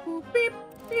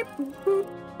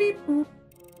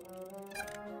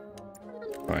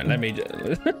 Alright, let me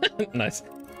nice.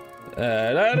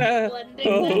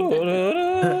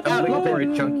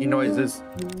 Very chunky noises.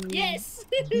 Yes.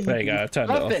 There you go. I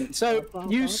turned it off. So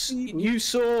you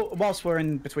saw, whilst we're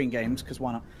in between games, because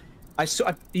why not?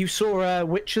 You saw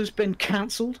Witcher's been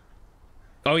cancelled.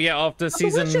 Oh yeah, after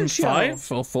season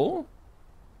 5 or 4.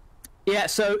 Yeah,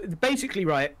 so basically,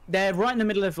 right, they're right in the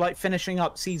middle of like finishing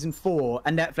up season 4,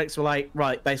 and Netflix were like,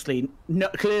 right, basically,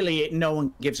 clearly no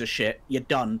one gives a shit. You're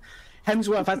done.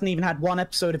 Hemsworth hasn't even had one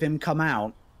episode of him come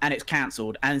out, and it's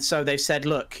cancelled. And so they've said,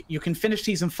 look, you can finish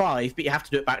season 5, but you have to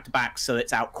do it back to back so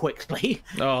it's out quickly.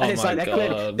 Oh and it's my like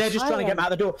God. they're just trying to get him out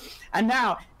the door. And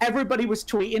now everybody was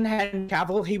tweeting Henry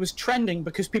Cavill. He was trending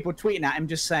because people were tweeting at him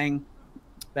just saying,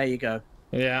 there you go.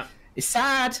 Yeah. It's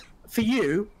sad for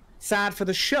you, sad for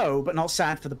the show, but not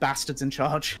sad for the bastards in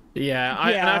charge. Yeah,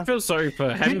 and I feel sorry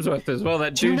for Hemsworth as well.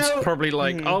 That dude's probably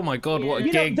like, oh my God, what a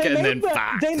gig, and then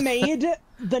they made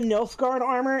the Nilfgaard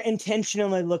armor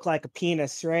intentionally look like a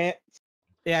penis, right?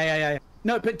 Yeah.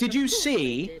 No, but did you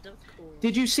see?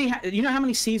 Did you see? You know how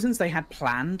many seasons they had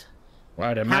planned?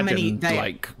 I'd How many imagine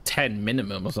like 10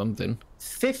 minimum or something.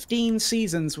 15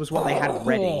 seasons was what they had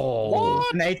ready. Oh.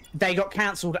 And they got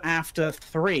cancelled after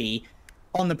 3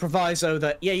 on the proviso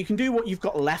that, yeah, you can do what you've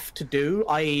got left to do,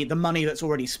 i.e. the money that's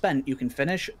already spent you can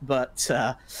finish, but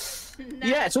yeah,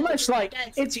 it's almost like,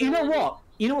 it's, you know what?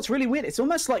 You know what's really weird? It's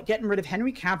almost like getting rid of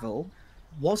Henry Cavill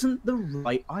wasn't the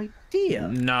right idea.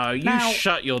 No, you Now-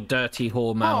 shut your dirty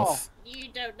whore mouth. You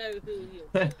don't know who you're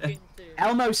talking to.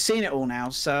 Elmo's seen it all now,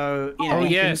 so, you know... Oh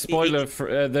he yeah, can- spoiler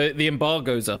for the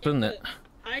embargo's up, isn't it?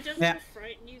 I don't Yeah. want to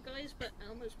frighten you guys, but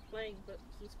Elmo's playing, but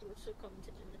he's also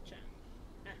commented in the chat.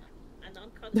 And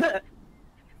I'm kind of...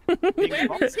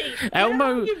 Where is he? Elmo-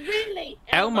 Where are you really?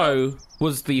 Elmo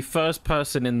was the first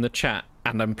person in the chat,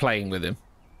 and I'm playing with him.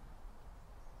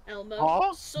 Elmo, Huh?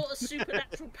 what sort of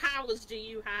supernatural powers do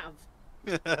you have?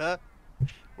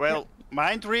 Well,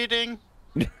 mind reading,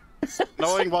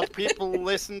 knowing what people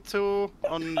listen to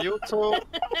on YouTube.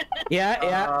 Yeah.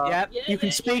 Yeah, You can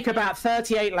yeah, speak yeah. about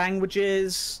 38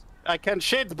 languages. I can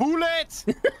shed bullets.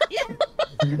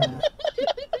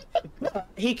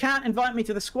 He can't invite me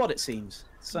to the squad, it seems.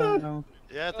 So...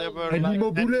 Yeah, they were I need like,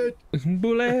 more bullet.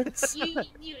 Bullets. You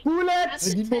Bullets! had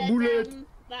to I need more tear bullet. down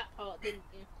that part, didn't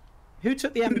you? Who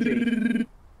took the MG?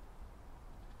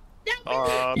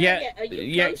 Yeah, Are you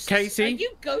yeah, ghosts? Casey? Are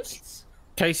you ghosts?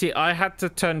 Casey, I had to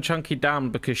turn Chunky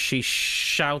down because she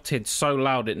shouted so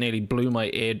loud it nearly blew my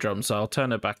eardrum, so I'll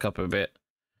turn her back up a bit.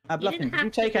 You Bluffing, didn't did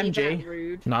you have take to be that MG?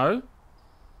 rude. No?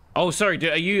 Oh, sorry.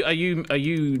 Are you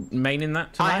maining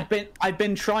that tonight? I've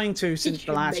been trying to since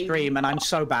the last Maybe. stream, and I'm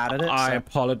so bad at it. I So.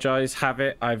 apologize. Have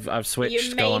it. I've switched.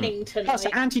 You're Go on. maining tonight. Plus,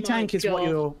 anti-tank my is what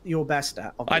God. you're best at.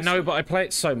 I Obviously. know, but I play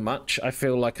it so much. I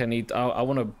feel like I need. I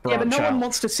want to branch Yeah, but no out. one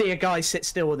wants to see a guy sit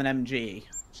still with an MG.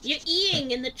 You're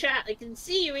eating in the chat. I can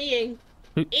see you eating.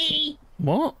 Who- E.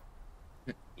 What?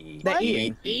 They're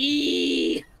eating.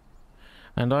 E.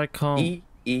 And I can't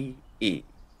E.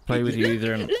 play with you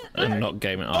either, and not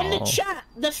gaming. On the Oh. chat,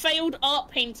 the failed art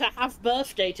painter have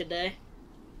birthday today.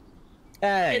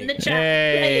 Hey. In the chat.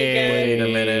 There you Wait a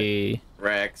go. minute.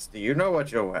 Rex, do you know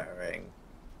what you're wearing?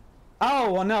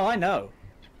 Oh, well, no, I know.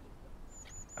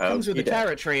 Comes with the Okey doke.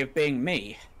 territory of being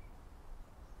me.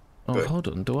 Oh, Good. hold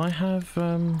on. Do I have?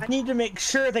 I need to make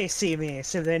sure they see me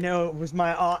so they know it was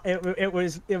my it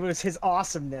was his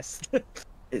awesomeness.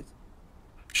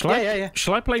 Shall I? Yeah.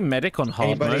 Shall I play medic on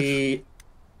hard mode? Anybody?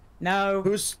 No.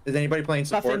 Is anybody playing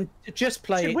support? Nothing. Just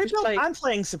play. Should we Just build, play. I'm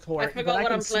playing support. I forgot but I what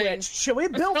can I'm playing. switch. Should we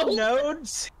build Oh.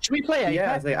 nodes? Should we play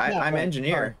Yeah, Apex? I'm No,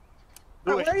 engineer.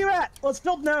 Oh, where are you at? Let's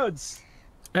build nodes.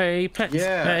 Apex.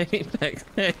 Yeah. Apex.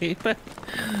 Apex.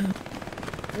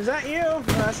 Is that you? No,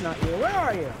 that's not you. Where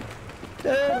are you?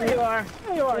 There you are.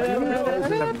 There you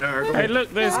are. Hey,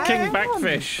 look, there's I King am.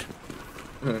 Backfish.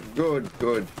 Good.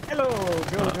 Hello,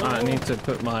 Jojo. I need to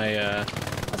put my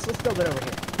Let's build it over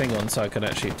here. thing on so I can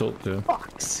actually talk to him.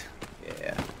 Box.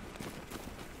 Yeah.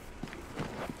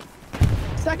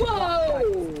 Second box.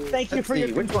 Whoa! Thank you Let's for see,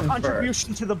 your which one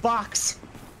contribution to the box.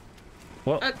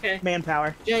 What? Okay.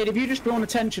 Manpower. Jade, have you just drawn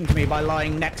attention to me by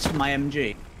lying next to my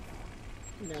MG?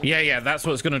 No. Yeah, that's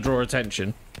what's going to draw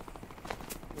attention.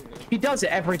 He does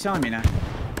it every time, you know.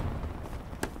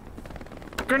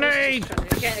 Grenade! Trying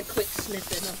to get a quick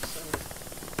sniff in.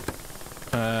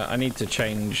 I'm sorry. I need to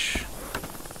change.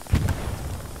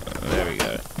 There we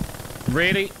go.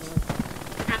 Really?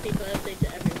 Happy birthday to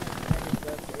everyone. Happy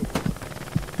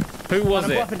birthday. Who was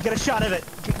I'm it? bluffing. Get a shot of it.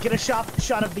 Get a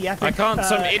shot of the epic. I can't.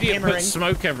 Some idiot hammering. put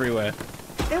smoke everywhere.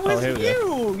 It was here we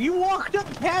go. you. You walked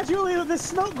up casually with a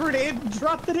smoke grenade and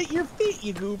dropped it at your feet,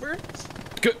 you goober.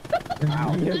 Good.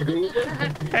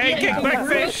 Hey, King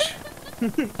Backfish!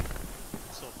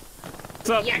 What's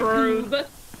up, bro? Yakub.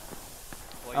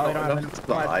 Oh, I don't have enough enough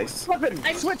supplies. supplies. Weapon.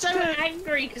 I'm Switch so to.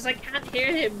 angry because I can't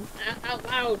hear him out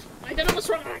loud. I don't know what's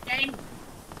wrong with that game.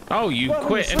 Oh, you Weapon,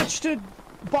 quit. Switch to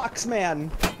Boxman.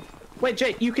 Wait,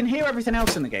 Jade, you can hear everything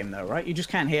else in the game, though, right? You just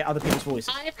can't hear other people's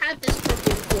voices. I've had this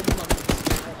problem for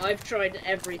months now. I've tried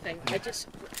everything. I just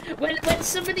when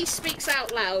somebody speaks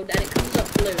out loud and it comes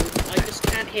up blue, I just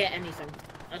can't hear anything.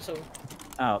 That's all.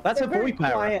 Oh, that's They're a very boy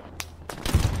power. quiet.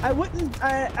 I wouldn't.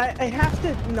 I have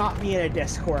to not be in a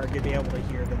Discord to be able to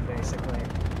hear them, basically.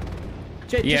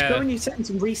 Jade, Yeah. just go in your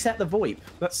settings and reset the VoIP.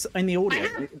 That's in the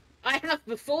audio. I have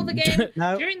before the game,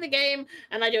 No. during the game,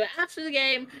 and I do it after the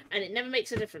game, and it never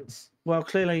makes a difference. Well,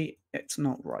 clearly, it's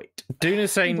not right.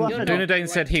 Dunedane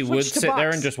said he would Switch to sit there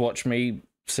box. and just watch me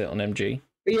sit on MG.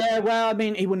 Yeah, well, I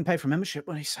mean, he wouldn't pay for membership,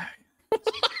 would he? So,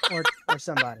 or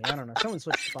somebody. I don't know. Someone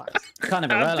switch to Box. kind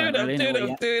of irrelevant, really. in a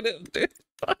way,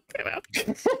 yeah.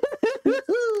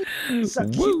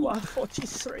 Sakura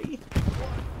 43.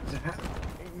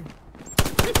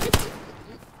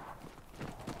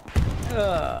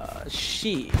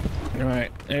 Shit.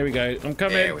 Right, here we go. I'm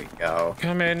coming. There we go.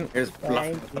 Come in. Here's Bluff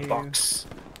Thank with the you. box.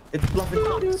 It's Bluff in the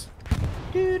box.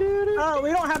 Oh, we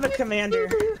don't have a commander.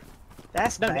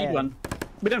 That's Don't bad. need one.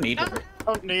 We don't need one.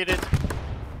 Don't need it.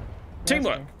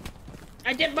 Teamwork.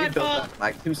 I did my We built part. that in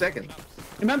like 2 seconds.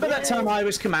 Remember that time I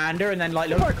was commander and then like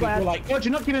loads of people lad. were like, God,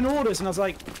 you're not giving orders, and I was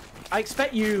like, I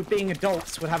expect you, being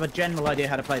adults, would have a general idea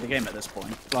how to play the game at this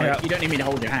point. Like, Yeah. you don't need me to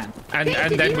hold your hand. And Hey, and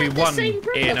did then you we have the won same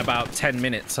problem? in about 10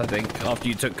 minutes, I think, after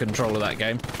you took control of that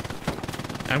game.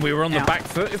 And we were on the Yeah. back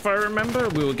foot, if I remember.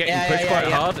 We were getting Yeah, pushed yeah, quite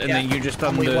yeah, hard, and yeah. then you just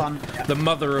done And we won. the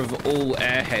mother of all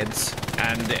airheads,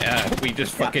 and we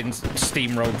just Yeah. fucking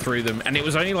steamrolled through them. And it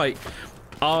was only like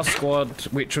our squad,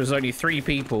 which was only 3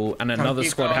 people, and another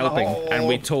keep squad going. helping, and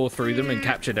we Oh. tore through them and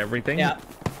captured everything. Yeah.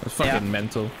 It was fucking Yeah.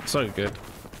 mental. So good.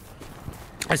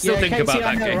 I still Yeah, think Casey, about I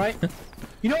that know, game. right?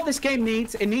 You know what this game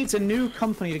needs? It needs a new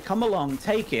company to come along,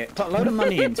 take it, put a load of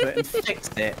money into it, and fix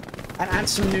it, and add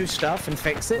some new stuff and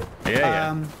fix it. Yeah,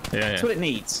 yeah. That's Yeah, what it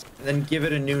needs. And then give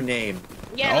it a new name.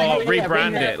 Yeah, Oh, like,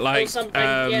 rebrand yeah, it, like, or something,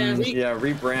 yeah. Yeah,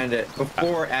 rebrand it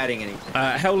before adding anything.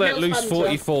 Hell Let Mills Loose Hunter.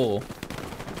 44.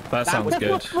 That sounds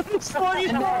good.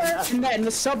 And then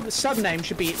the sub name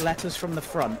should be Letters from the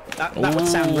Front. That would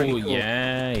sound really Ooh, cool.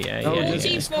 yeah, yeah, Oh, yeah. yeah.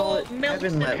 yeah. T4 milk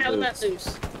Heaven and let hell loose. let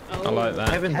loose. Oh. I like that.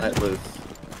 Heaven let loose.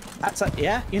 That's a,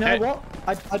 yeah. You know Hey. what?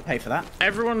 I'd pay for that.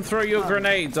 Everyone throw your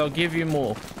grenades, I'll give you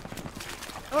more.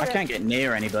 I can't get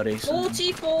near anybody. So.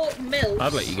 44 mils.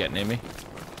 I'd let you get near me.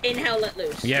 In hell let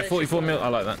loose. Yeah, There 44 should be. mil, I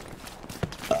like that.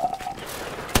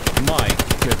 My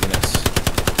goodness.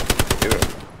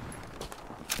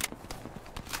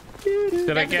 Did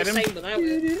I Never get the him? same without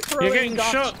it. You're getting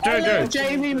shot, Hello, Jojo.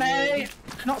 Jamie May.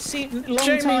 Not seen long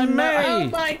Jamie time. May. Oh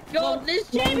my god, this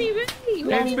Jamie Ray!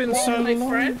 It's been so my long.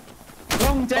 friend.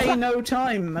 Long day, no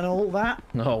time, and all that.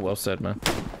 Oh, well said, man.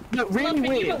 No, really Look,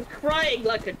 you weird. were crying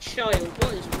like a child.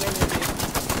 What is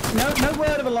wrong with No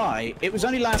word of a lie. It was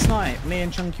only last night. Me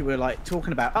and Chunky were like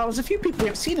talking about. Oh, there's a few people we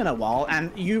haven't seen in a while,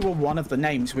 and you were one of the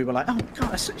names. We were like, oh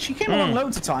god, she came along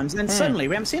loads of times, and then suddenly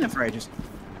we haven't seen her for ages.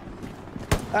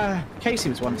 Casey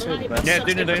was one you? too. But... Yeah, Such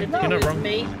do you know, a you're not with wrong.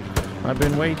 Me. I've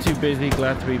been way too busy,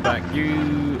 glad to be back.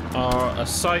 You are a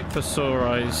sight for sore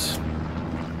eyes.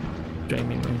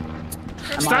 Jamie.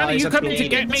 Stanley, eyes you are coming to bleeding.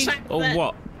 get me? The fact Or that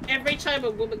what? Every time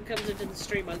a woman comes into the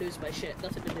stream, I lose my shit.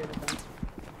 Nothing to do with that.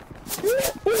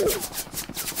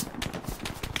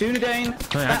 Dunedain, I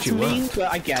that's actually mean, work.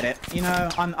 but I get it. You know,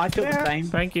 I feel the Yeah. same.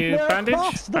 Thank you. We're Bandage?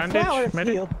 across the flower Bandage?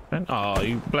 Medic? field. Oh,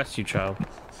 you bless you, child.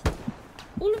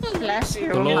 All of our Bless ladies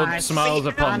you, The are Lord my smiles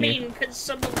sweet upon How you. mean can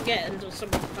someone get until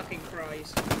someone fucking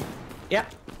cries?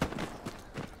 Yep.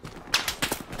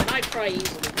 And I cry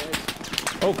easily,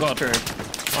 guys. Oh god. True.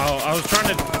 Oh, I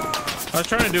was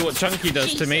trying to do what Chunky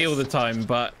does to me Jesus. all the time,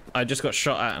 but I just got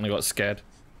shot at and I got scared.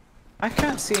 I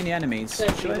can't see any enemies.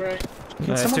 Serves you Should I- right. Can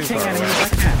No, it's someone too ping far enemies? away. I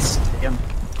can't see them.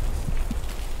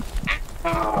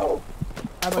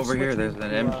 I'm Over here, there's an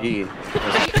MG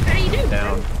How you doing?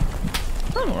 down.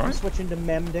 Oh, alright. switching to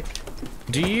Memdic.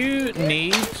 Do you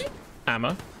need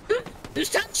ammo? Who's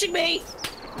touching me?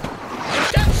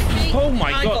 Who's touching me? Oh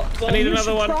my I god, got I need bombed.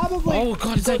 another one. Probably Oh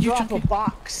god, is that you, drop a Chunky?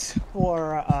 box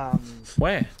for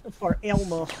Where?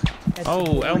 Elmo. at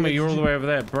Oh, the Elmer, bridge. you're all the way over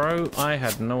there. Bro, I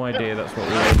had no idea that's what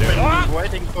we were doing. I'm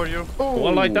waiting for you.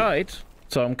 Well, I died,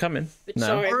 so I'm coming. No,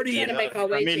 Sorry, we're Already, trying to make our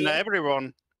way I to mean, you.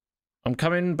 everyone. I'm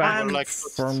coming back We're like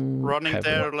from running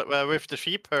heaven. there with the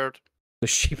sheep herd. The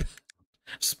sheep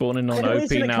spawning on And at OP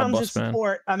least when it now, comes to boss man.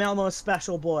 support, I'm Elmo's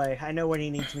special boy. I know what he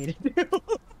needs me to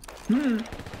do.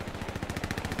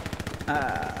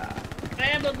 I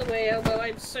am on the way, Elmo.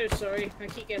 I'm so sorry. I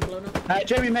keep getting blown up.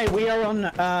 Jamie May, we are on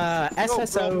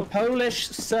SSO problem. Polish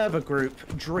server group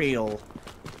Drill.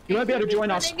 You won't be able to join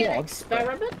our Running an squad. but-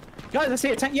 Experiment? Guys, let's see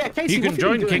it. Yeah, Casey, You what can have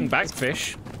join been King doing?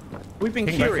 Backfish. We've been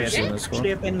King curious. Backfish in We the squad. actually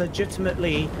have been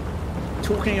legitimately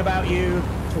talking about you,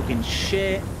 talking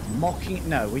shit, mocking.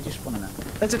 No, we just want to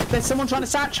know. There's someone trying to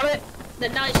satchel it. The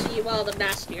nicer you are, the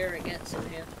nastier it gets in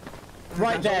here.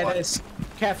 Right there. There's.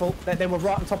 Careful. They were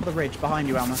right on top of the ridge behind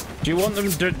you, Alma. Do you want them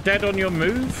dead on your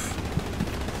move,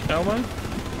 Elmo?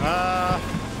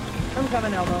 I'm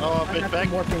coming, Elmo. Oh, a I'm bit not back.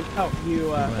 Working. Oh,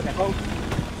 you. Okay. Oh,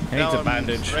 He needs a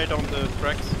bandage. Right on the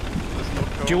tracks.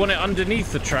 There's no Do you want it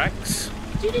underneath the tracks?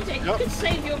 Dude, you Yep. could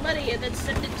save your money and then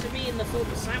send it to me in the form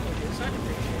of sandwiches. I'd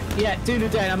appreciate it. Yeah,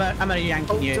 Dunedain, I'm gonna yank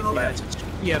you.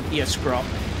 You scrop.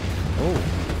 Oh,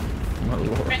 my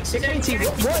lord. Rex, Katie, don't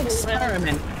what react.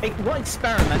 experiment? What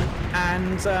experiment?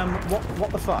 And what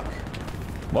the fuck?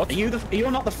 What?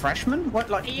 You're not the freshman?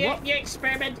 What Are you, what? you're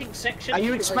experimenting section? Are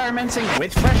you experimenting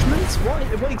with freshmen?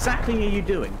 What exactly are you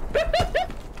doing?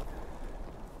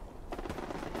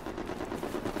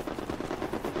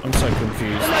 I'm so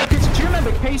confused. No, because do you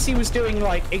remember Casey was doing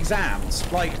like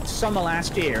exams like summer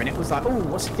last year, and it was like, oh,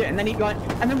 what's he doing? And then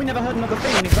and then we never heard another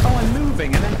thing. And he's like, oh, I'm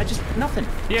moving, and then I just nothing.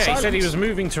 Yeah, Silence. he said he was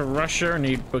moving to Russia and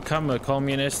he'd become a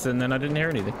communist, and then I didn't hear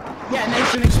anything. Yeah, and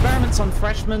he's doing experiments on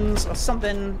freshmen or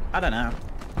something. I don't know.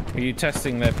 Are you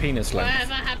testing their penis length?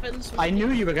 Whatever happens. I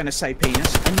knew you were going to say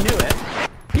penis. I knew it.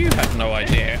 You had no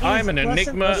idea. I'm an Listen,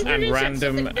 enigma listen. and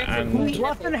random and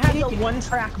Bluffin has a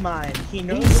one-track mind. He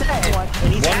knows said- what,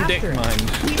 and he's one after dick it. mind.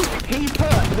 He put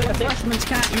that the freshmen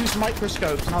can't use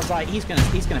microscopes, and I was like, he's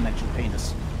gonna mention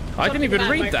penis. I didn't even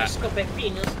read that. Microscopic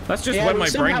penis. That's just Yeah, where but my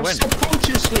brain somehow went.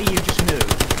 Subconsciously, you just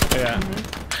knew. Yeah.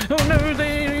 Oh no,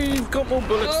 they've got more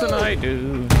bullets than I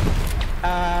do.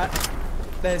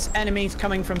 There's enemies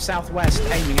coming from southwest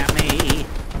aiming at me.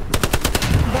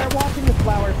 They're watching the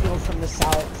flower field from the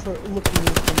south, looking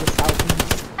from the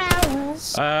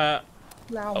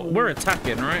southeast. We're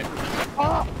attacking, right?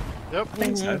 Yep. I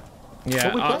think so.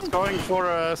 Yeah. we It's going for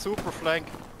a super flank.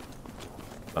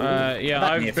 Yeah, That'd be a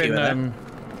I've few been of them.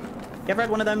 You ever had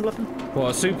one of them, Bluffin? Well,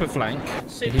 a super flank.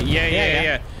 Super-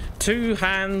 Yeah. 2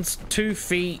 hands, 2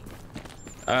 feet,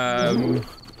 2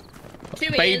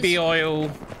 baby ears.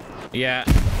 oil. Yeah.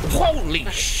 Holy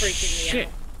That's freaking me shit.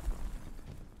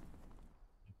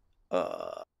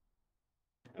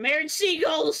 I'm hearing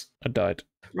seagulls. I died.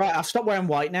 Right, I've stopped wearing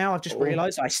white now. I've just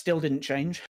realised I still didn't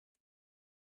change.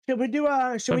 Should we do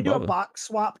a Don't bother. box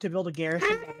swap to build a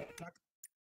garrison?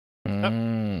 All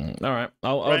right.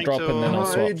 I'll Trying drop and then I'll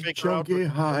swap. Hide, Chunky,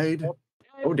 hide.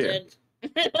 Oh dear.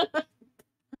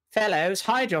 Fellows,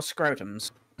 hide your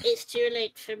scrotums. It's too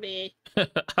late for me.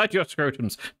 Hide your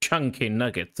scrotum's chunky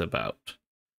nuggets about.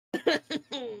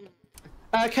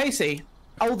 Casey,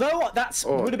 although that's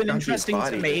Oh, would have been chunky interesting to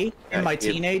body. me in my Yeah.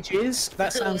 teenage years,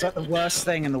 that sounds like the worst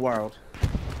thing in the world.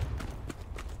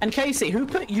 And Casey, who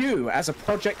put you as a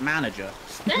project manager?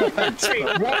 No offense,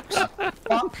 but what the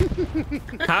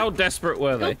fuck? How desperate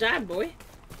were they? God damn, boy.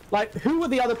 Like, who were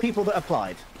the other people that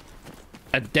applied?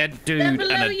 A dead They're dude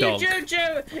below and a you, dog.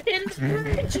 Jojo. In the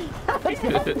bridge.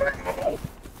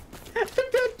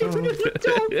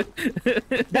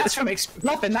 That's from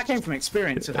Muffin, that came from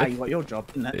experience of how you got your job,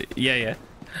 didn't it? Yeah.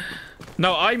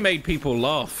 No, I made people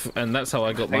laugh, and that's how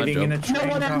I got my Hiding in a job. No one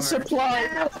train had car.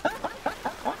 supply.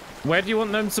 Where do you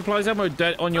want them supplies ammo?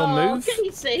 On your Oh, move?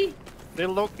 Casey.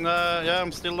 Still look. Yeah,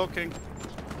 I'm still looking.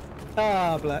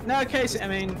 Oh, blood. No, Casey, I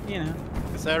mean, you know.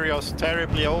 This area's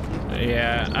terribly open.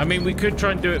 Yeah, I mean, we could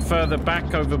try and do it further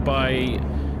back over by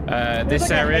this There's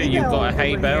like a area. hay You've bale got a over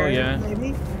hay bale, here, yeah.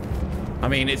 Maybe. I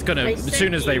mean, it's gonna, I as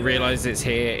soon as sent they you, realise it's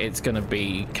here, it's gonna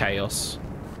be chaos.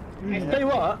 Tell you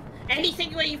what,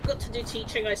 Anything where you've got to do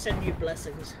teaching, I send you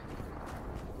blessings.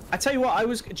 I tell you what, I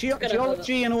was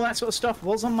geology and all that sort of stuff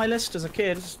was on my list as a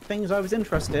kid. Things I was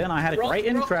interested in. I had a great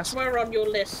interest. Rocks were on your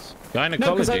list. No,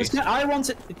 because Gynecology. I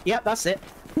wanted. Yep, that's it.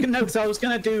 No, because I was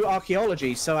going to do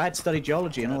archaeology, so I had studied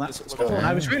geology and all that sort of stuff. And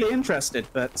I was really interested,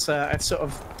 but I sort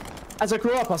of, as I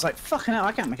grew up, I was like, "Fucking hell,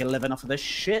 I can't make a living off of this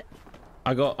shit."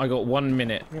 I got 1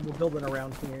 minute. Yeah, we're building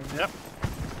around here. Yep.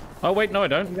 Oh wait, no, I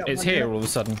don't. You got It's 1 here minute? all of a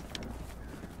sudden.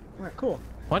 Alright, cool.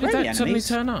 Why did Where are that the suddenly enemies?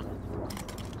 turn up?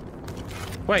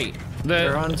 Wait,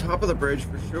 They're the on top of the bridge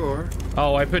for sure.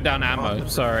 oh, I put down ammo.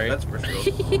 Sorry. That's for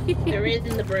sure. They're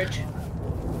in the bridge.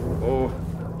 Oh,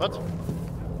 What?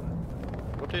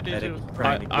 What did he medic do?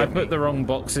 trying to I get put me. the wrong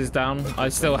boxes down. I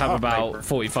still have Oh, about sniper.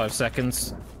 45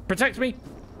 seconds. Protect me.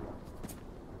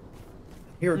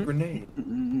 Here, a grenade.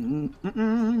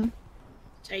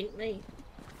 Taint me.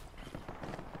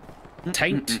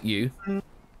 Taint you.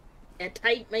 Yeah,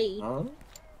 taint me. Huh?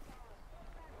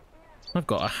 I've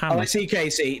got a Oh, hammer. I see,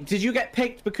 Casey. Did you get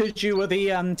picked because you were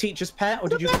the teacher's pet, or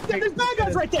did you get There's picked? bad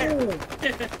guys right there!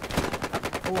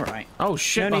 All right. Oh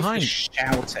shit! No need Behind. for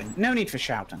shouting. No need for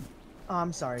shouting. Oh,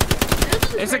 I'm sorry.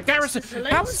 It's a garrison.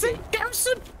 How is it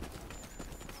garrison?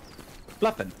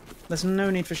 Bluffing. There's no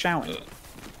need for shouting.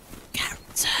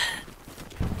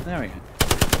 There we go.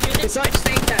 It's like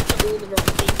saying that to all the wrong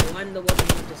people. I'm the one who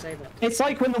needs to say that. It's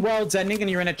like when the world's ending and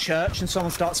you're in a church and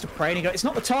someone starts to pray and you go, "It's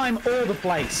not the time or the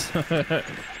place." You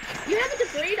have a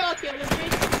degree in archaeology.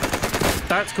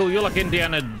 That's cool. You're like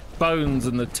Indiana Bones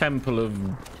and the Temple of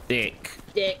Dick.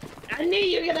 Dick. I knew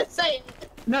you were gonna say it.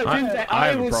 No, I dude,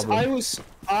 have a problem.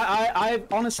 I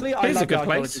honestly, I Here's a loved good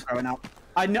archaeology place. growing up.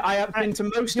 I have been to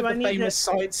most Do of I the need to- famous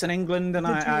sites in England, and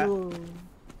I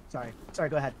Sorry,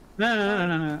 go ahead. no.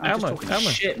 I'm Elmo, just talking Elmo.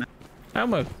 shit, man.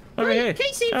 Elmo, over Right, here.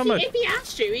 Casey, Elmo. if he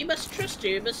asked you, he must trust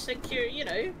you, he must secure, you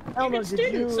know, you're a Elmo, good did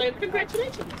student, you- so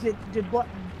congratulations. Did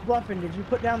Bluffin, did you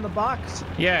put down the box?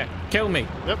 Yeah, kill me.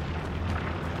 Yep.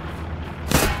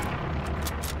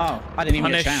 Oh, I didn't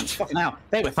even get a Punished. chance. Fucking hell.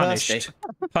 They were Punished. thirsty.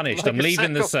 Punished. Like I'm a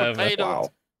leaving the sack of server. potatoes. Wow.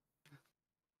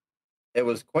 It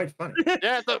was quite funny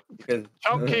Yeah, the because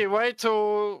chunky way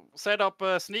to set up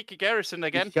a sneaky garrison you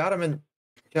again. shot him in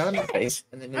the face,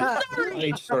 and then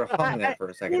he just sort of hung there for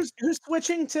a second. Who's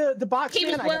switching to the box? He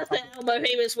was man? worth it, Elmo.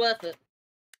 He was worth it.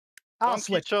 I'll Donkey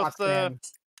switch just, box man.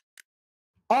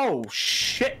 Oh,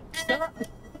 shit.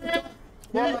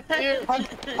 Well, here,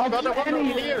 I'll got do a one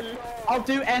any- here. I'll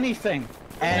do anything.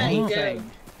 There you go.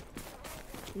 Anything.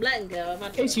 I'm letting go. I'm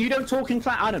Okay, so you don't talk in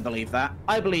class? I don't believe that.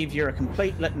 I believe you're a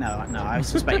complete... No, I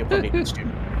suspect you're probably a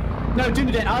student. No,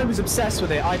 Dunedin, I was obsessed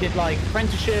with it. I did, like,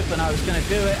 apprenticeship, and I was going to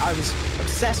do it. I was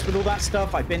obsessed with all that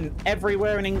stuff. I've been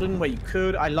everywhere in England where you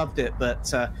could. I loved it,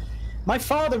 but my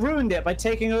father ruined it by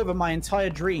taking over my entire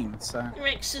dream, so...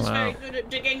 Rex is Wow. very good at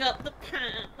digging up the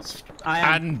past. I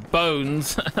am... And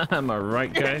bones. Am I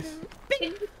right, guys?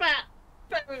 Big fat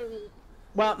bone.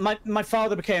 Well, my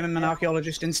father became an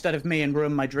archaeologist instead of me and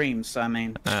ruined my dreams, so I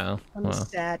mean... Oh, I'm well.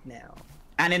 sad now.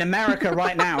 And in America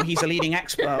right now, he's a leading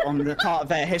expert on the part of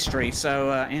their history, so,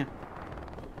 yeah.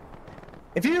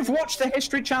 If you've watched the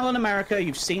History Channel in America,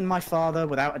 you've seen my father,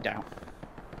 without a doubt.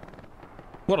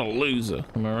 What a loser.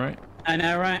 Am I right? I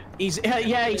know, right?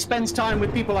 Yeah, he spends time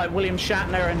with people like William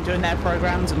Shatner and doing their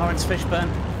programs and Lawrence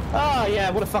Fishburne. Oh, yeah,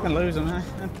 what a fucking loser, man.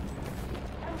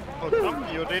 Oh,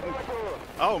 chunky, you didn't.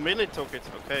 Oh, Millie took it.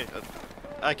 Okay.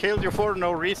 I killed you for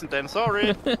no reason then.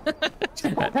 Sorry.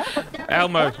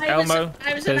 Elmo, I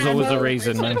was there's an always a Elmo.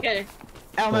 reason, It's man. okay.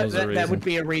 Elmo, There's a there reason. would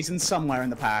be a reason somewhere in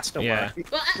the past, don't Yeah. worry.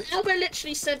 Well, Elmo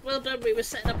literally said, "Well done." We were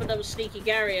setting up another sneaky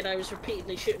Gary, and I was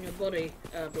repeatedly shooting your body,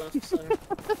 Bluff. So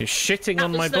You're shitting That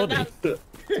on was my the- body.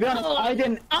 To be honest, Oh, I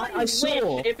didn't... I I wish.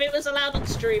 saw... If it was allowed on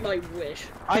stream, I wish.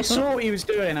 I saw what he was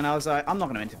doing, and I was like, I'm not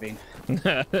going to intervene.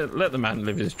 Let the man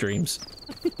live his dreams.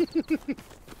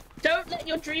 Don't let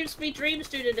your dreams be dreams,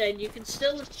 Dunedin. You can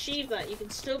still achieve that. You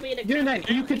can still be an You know,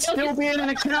 accountant. you could still be an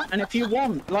accountant if you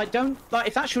want. Like, don't... Like,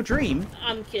 if that's your dream...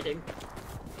 I'm kidding.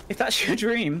 If that's your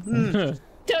dream...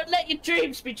 Don't let your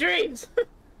dreams be dreams.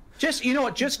 Just, you know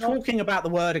what, just talking about the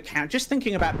word account, just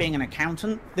thinking about being an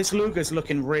accountant, this Luger's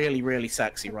looking really, really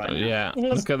sexy right now. Yeah, He's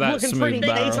look at that looking smooth pretty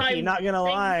barrel. tasty, not gonna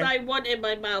Things lie. I want in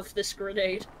my mouth. This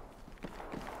grenade.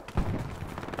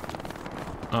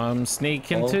 I'm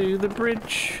sneaking to the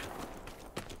bridge.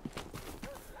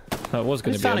 That was I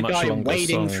going just to be found a a much guy longer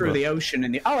wading song. through but- the ocean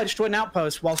in the... Oh, I just went an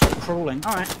outpost whilst crawling.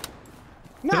 Alright.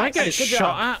 Did I get good shot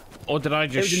job. at, or did I It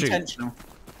just was shoot? intentional.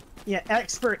 Yeah,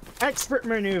 expert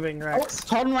maneuvering, Oh, Rex.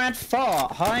 Conrad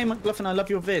Fart. Hi, McGluffin, I love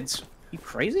your vids. You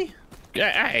crazy?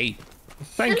 Yeah, hey,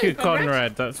 thank you, Hello, Conrad.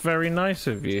 Conrad. That's very nice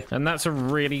of you, and that's a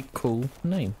really cool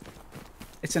name.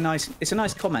 It's a nice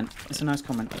comment. It's a nice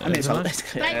comment. I mean, it's Isn't not... it?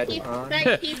 Thank you.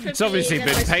 Thank you for It's obviously being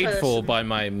a been nice paid for person. by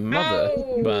my mother,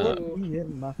 but Oh.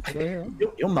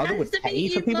 Your mother would Nice to pay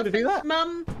meet for you, people to do Muffin's that?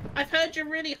 Mum, I've heard you're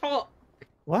really hot.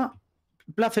 What?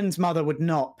 Bluffin's mother would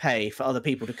not pay for other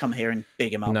people to come here and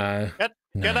big him up. no.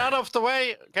 Get out of the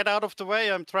way! Get out of the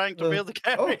way! I'm trying to build a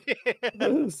carry.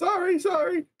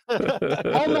 Sorry.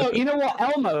 Elmo, you know what?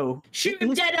 Elmo. Shoot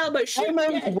him dead, Elmo. Shoot him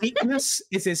Elmo's dead. weakness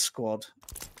is his squad.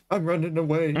 I'm running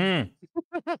away. Mm.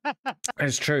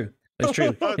 It's true. It's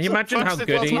true. Can you imagine how First it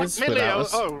good was he like is Millie. without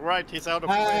us? Oh, right, he's out of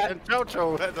the way. And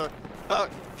Jojo had a.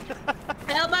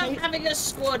 Elmo having a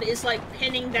squad is like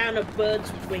pinning down a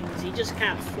bird's wings. He just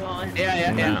can't fly.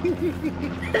 Yeah.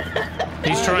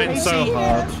 He's trying so Casey,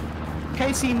 hard.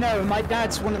 Casey, no, my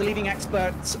dad's one of the leading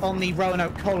experts on the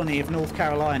Roanoke colony of North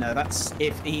Carolina. That's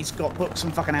if he's got books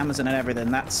on fucking Amazon and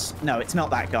everything. That's no, it's not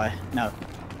that guy. No.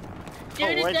 Oh,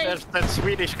 wait, there's that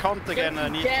Swedish cunt again. I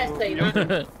need Dare say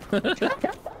that.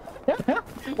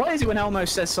 What is it when Elmo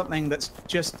says something that's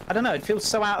just I don't know? It feels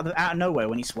so out of nowhere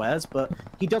when he swears, but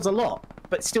he does a lot,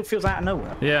 but it still feels out of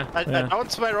nowhere. Yeah. I yeah.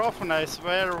 don't swear often. I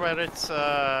swear where it's.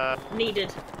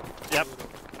 Needed. Yep.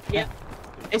 Yep.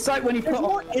 It's like when he put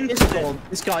on Discord,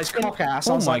 this guy's cock ass.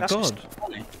 I Oh was my like, that's just God.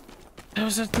 funny. There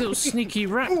was a little sneaky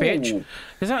rat bitch. Ooh.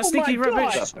 Is that a sneaky rat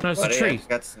bitch? No, it's a Buddy, I tree. just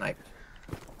got sniped.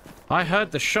 I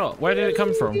heard the shot. Where did it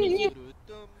come from?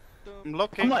 I'm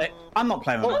looking. I'm not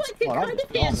playing with Oh, I that can squad. kind of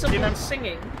hear someone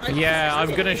singing. I can Yeah, I'm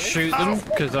hear gonna it. shoot them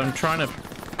because I'm trying to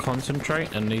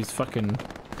concentrate, and these fucking.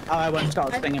 Oh, I won't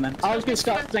start singing then. I was gonna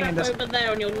start singing this. Over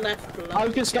there on your left. I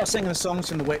was gonna start singing the songs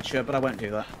from The Witcher, but I won't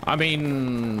do that. I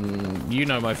mean, you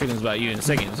know my feelings about you and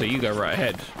singing, so you go right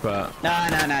ahead. But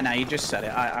No. You just said it.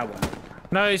 I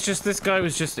won't. no, it's just this guy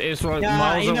was just it's like Yeah,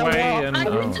 miles you know away, what? and I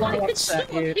oh. could upset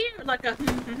sort of you. hear like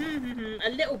a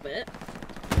little bit.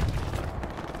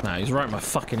 Nah, he's right in my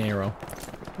fucking ear roll.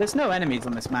 There's no enemies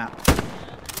on this map.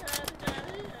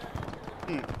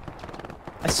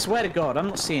 I swear to God, I'm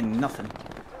not seeing nothing.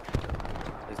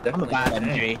 I'm a bad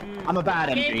MG. I'm a bad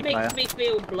MG It player. makes me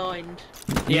feel blind.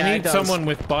 You Yeah, it need does. someone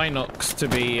with binocs to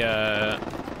be,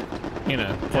 you know,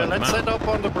 Yeah, point them let's set out. up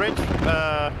on the bridge.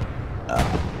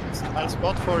 I'll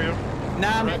spot for you.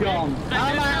 Now I'm gone. I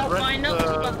I'm don't have out.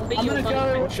 binocs, but be I'm your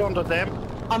gonna go. Push on the dam.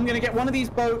 I'm gonna get one of these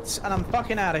boats and I'm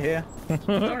fucking out of here.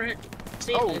 Alright.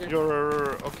 See you Oh, later.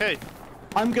 you're okay.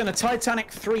 I'm gonna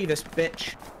Titanic 3 this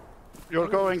bitch. You're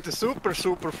going the super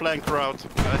flank route.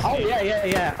 Oh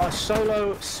yeah. A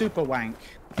solo super wank.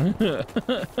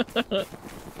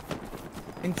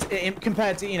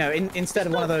 Compared to, you know, instead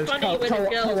of one of those Funny when a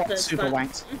girl co-op says super that.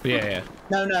 wanks. Yeah.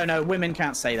 No, women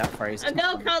can't say that phrase. A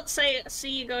girl can't say,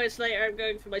 see you guys later, I'm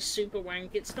going for my super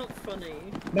wank. It's not funny.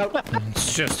 Nope.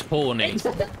 It's just horny. It's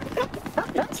not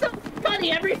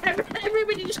funny.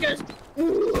 Everybody just goes,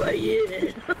 ooh,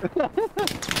 yeah.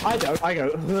 I don't. I go.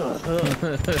 Ugh, ugh.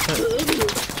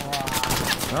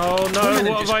 Oh no, Women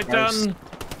are what have I just gross. done?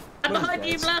 I'm behind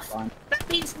you, It's Bluff. fine. That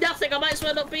means nothing. I might as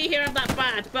well not be here. I'm that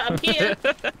bad, but I'm here.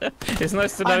 It's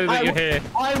nice to know that you're here.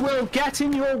 I will get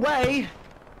in your way.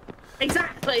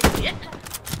 Exactly. Yeah.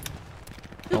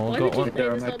 Oh, Why got would you one say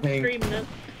there on this my on ping. stream now?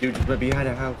 Dude, we're behind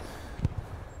a house.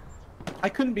 I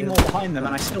couldn't be more behind them,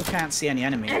 and I still can't see any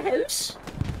enemy. A house?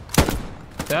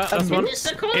 Yeah, that's one. It's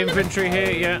the corner. Infantry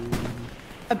here, yeah.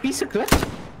 A bicyclette?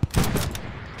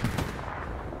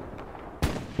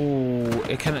 Ooh,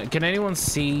 can anyone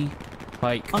see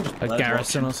like I'm just a bird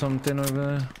garrison watching. or something over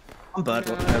there? I'm bird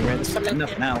watching over it. There's fucking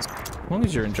nothing else. As long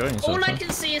as you're enjoying yourself. All I huh? can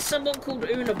see is someone called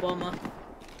Unabomber.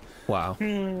 Wow.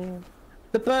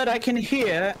 The bird I can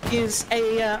hear is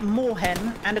a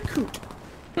moorhen and a coot.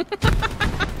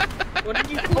 What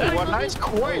did you call it? What nice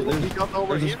coil we got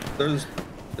over here. There's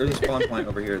a spawn point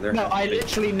over here. There. No, I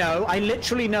literally know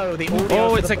the audio. Oh,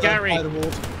 for it's the a bird Gary. by the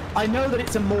wall. I know that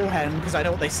it's a moorhen because I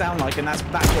know what they sound like, and that's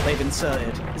what they've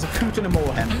inserted. It's a coot and a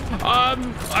moorhen.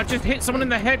 I just hit someone in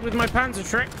the head with my Panzer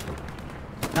trick.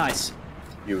 Nice.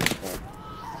 Beautiful.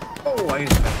 Oh, I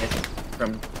used my hit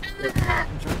from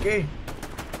Turkey.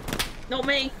 Not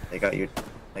me. They got you.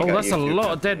 Oh, that's a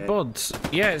lot of dead bods.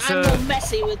 Yeah, it's I'm more a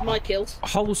messy with my kills.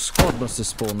 whole squad must have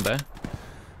spawned there.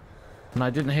 And I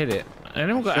didn't hit it.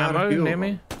 Anyone got Shot a ammo few near of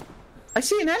me? I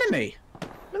see an enemy.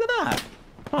 Look at that.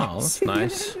 Oh, that's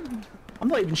nice. I'm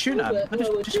not even shooting at him. I'm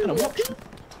just gonna watch him.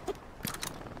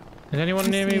 Is anyone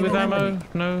near me with ammo?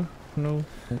 No? No?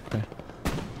 Okay.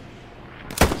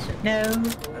 No.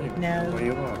 What No. do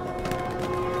you want?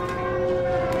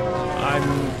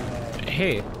 I'm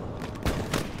here.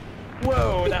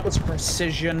 Whoa, that was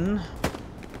precision.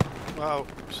 Wow.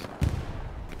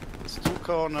 Stuck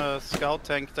on a scout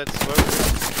tank that's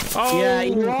slow. Oh! Yeah,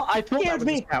 you know what? I thought that was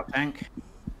me. a scout tank.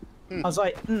 I was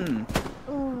like,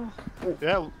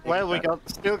 Yeah, well, we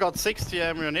still got 60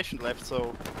 ammunition left,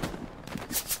 so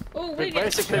Oh, we we get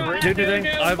basically shot read- at Dude,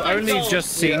 I've only Michael.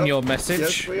 just seen Yep. your Yes,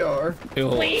 message. we are.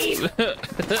 Oh. Weave.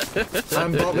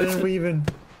 I'm bobbing and weaving.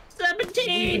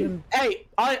 17. hey,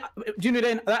 do you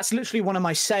know, that's literally one of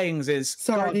my sayings is,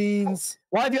 Sardines.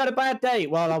 why have you had a bad day?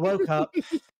 Well, I woke up.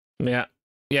 Yeah.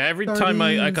 Yeah, every time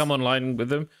I Sardines. come online with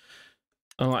them,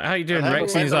 I'm like, how you doing, I have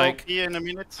Rex? a And he's wet like, OP in a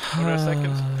minute or a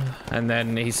second. and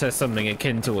then he says something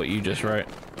akin to what you just wrote.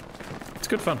 It's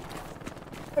good fun.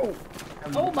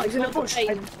 Oh my He's in a god, bush.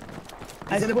 Aiden.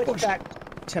 I He's in a switched bush.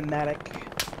 back to medic.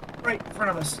 Right in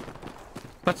front of us.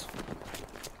 What?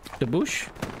 The bush?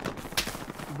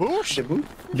 Bush? The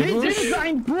They bush? did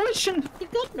grind bush, and The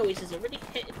gun noises are really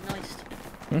hitting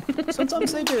nice.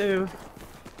 sometimes they do.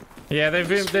 Yeah, they've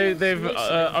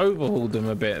overhauled them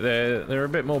a bit. They're a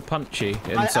bit more punchy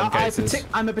in some cases.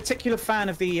 I'm a particular fan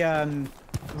of the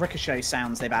ricochet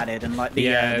sounds they've added, and like the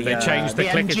They changed the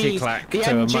clickety MG clack the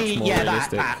to a MG, much more yeah,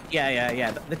 realistic. that.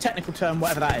 Yeah. The technical term,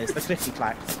 whatever that is, the clickety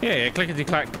clack. Yeah, clickety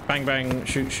clack, bang bang,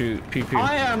 shoot shoot, pew pew.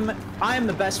 I am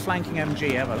the best flanking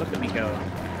MG ever. Look at me go.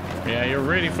 Yeah, you're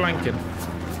really flanking.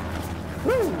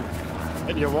 Woo!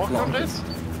 Can you walk on this?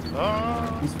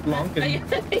 Oh, He's Are flunking. you,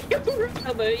 you're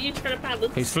right, are you trying to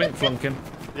balance? He's flunking.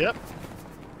 yep.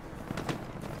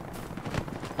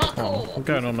 Parkour. I'm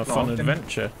going on a fun Flunking.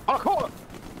 adventure. Parkour!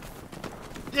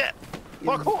 Yeah!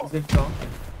 Parkour! He's flunking.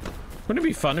 Wouldn't it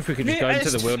be fun if we could just go into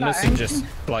the It's wilderness and fine. just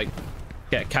like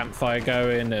get a campfire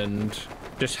going and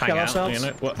just hang Kill out? ourselves? You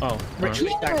know? What? Oh,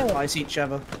 Ritually Yeah. sacrifice each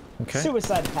other. okay.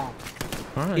 Suicide pack.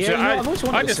 All right. Yeah, So you know, I've always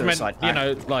wanted I a just meant, suicide you pack.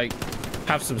 know, like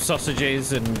have some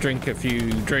sausages and drink a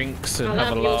few drinks and I'll have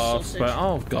a have your laugh. sausage. But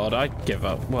oh god, I give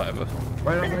up. Whatever.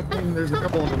 Right on my thing, there's a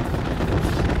couple of them.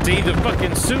 It's either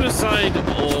fucking suicide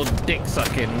or dick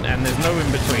sucking, and there's no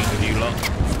in between with you lot.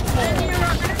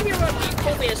 You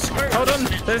call me a skirt. Hold on,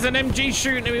 there's an MG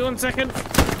shooting at me. 1 second.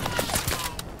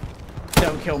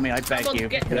 Don't kill me, I beg Someone you.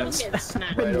 get because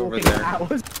snapped. I've been Right over walking there.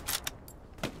 hours.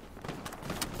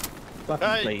 Fucking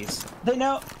Hey. please. They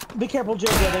know. Be careful,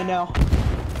 JJ. They know.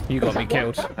 You got me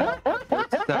killed.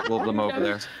 That wolf them over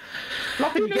there.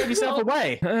 Fluffy, you gave yourself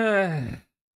away.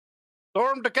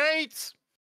 Storm the gates!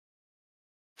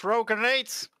 Throw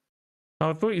grenades!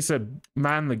 I thought you said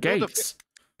man the gates.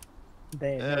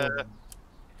 They know.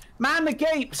 Man the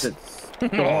gapes!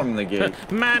 Storm the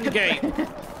gate. Man gate.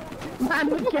 Man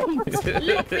the gapes!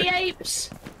 Look the apes!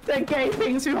 They're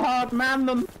gaping too hard, man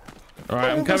them! All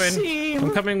right, I'm Over coming. seam.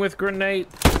 I'm coming with grenade.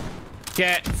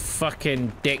 Get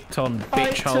fucking dicked on,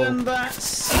 bitch Tighten hole. that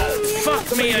seam.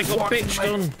 Fuck me, I got bitch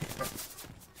gun.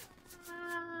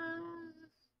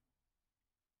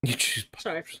 You choose.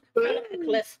 Sorry, fell off a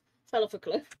cliff. Fell off a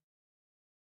cliff.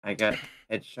 I got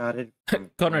headshotted. from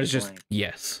Connor's point just blank.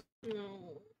 yes.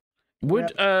 No.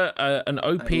 Would an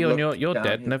OP I on your looked you're down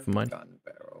dead? his Never mind. gun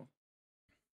barrel.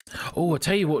 Oh, I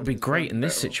tell you what would be His great gun in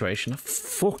this barrel. situation: a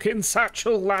fucking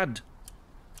satchel lad.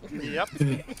 Yep.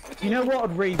 You know what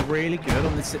would read really good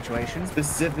on this situation?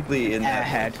 Specifically in that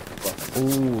Airhead.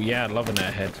 Oh yeah, love an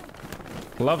airhead.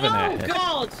 Love an Oh airhead.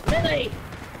 God, Millie!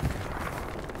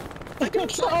 I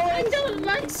don't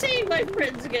like seeing my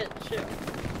friends get shot.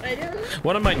 I do.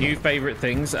 One of my new favorite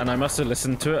things, and I must have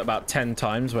listened to it about 10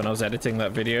 times when I was editing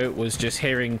that video, was just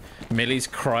hearing Millie's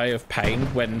cry of pain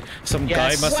when some Yes.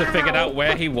 guy must have figured out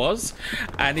where he was,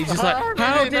 and he's just like,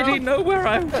 "How did he know where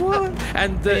I was?"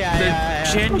 And the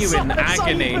genuine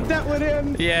agony. Put that one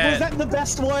in. Yeah. Was that the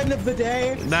best one of the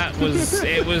day? That was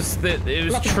it. Was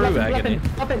true agony.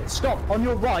 Bluffin, stop. On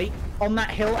your right, on that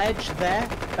hill edge there.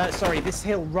 Sorry, this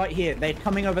hill right here. They're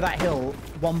coming over that hill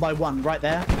one by one, right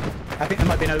there. I think there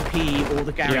might be an OP or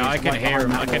the garage. Yeah, I can right hear him.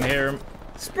 behind I that can wall. hear him.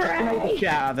 Spray!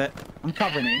 Get out of it. I'm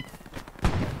covering you.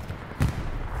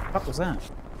 What was that?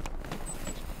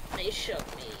 They shot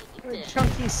me. dead.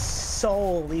 Chunky's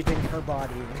soul leaving her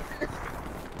body.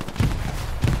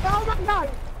 Oh my God!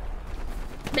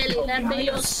 Millie, lend me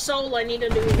your soul. I need a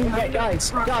new Hey, one.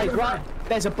 guys, right.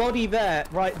 There's a body there,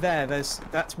 right there.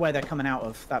 That's where they're coming out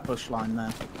of, that bush line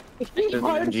there. There's an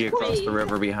MG across the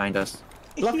river behind us.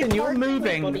 Bluffin, you're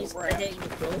moving. Everybody's dead.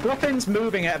 Bluffin's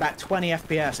moving at about 20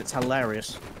 FPS. It's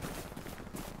hilarious.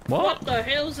 What the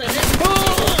hell's in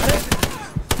it?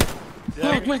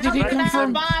 Yeah. Where did he come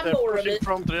from? They're More of pushing it.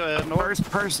 from the north. First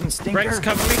person stinker. Rex,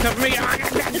 cover me, cover me.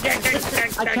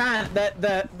 I can't.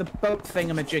 The boat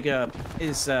thingamajigger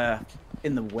is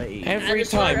in the way. Every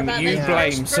just worry time about you this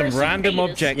blame first some person random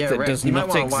penis. object Yeah, that Rex, does you might not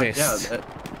wanna watch exist. out.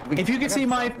 If you could see if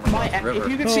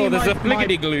you could see Oh, there's a my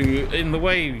fliggity glue in the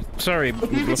way. Sorry.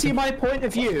 if you could see my point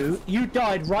of view, you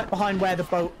died right behind where the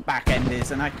boat back end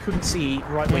is, and I couldn't see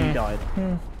right where you died.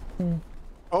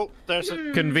 Oh, there's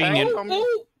a Convenient.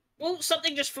 Oh,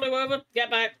 something just flew over.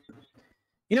 Get back.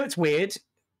 You know, it's weird.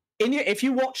 If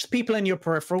you watch people in your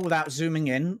peripheral without zooming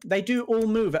in, they do all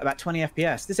move at about 20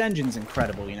 FPS. This engine's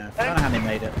incredible, you know. I don't know how they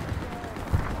made it.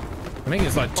 I think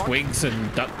it's like twigs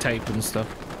and duct tape and stuff.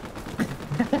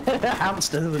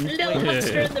 Hamsters and Little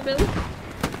monster in the middle.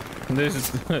 This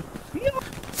is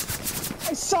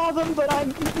I saw them, but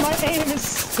my aim is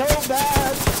so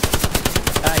bad.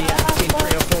 yeah, I've seen 3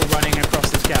 or 4 running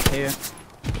across this gap here.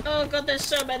 Oh God, there's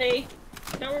so many.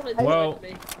 Don't really Well,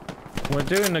 me. we're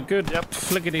doing a good Yep.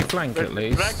 fliggity flank at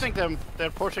least. Directing them.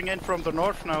 They're pushing in from the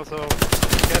north now, so I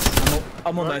guess.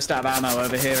 I'm almost out of ammo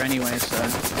over here anyway, so.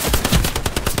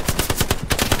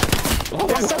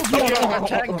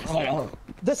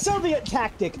 The Soviet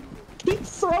tactic. Keep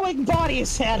throwing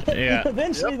bodies at it. Yeah.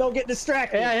 Eventually they'll get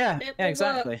distracted. Yeah, It yeah, will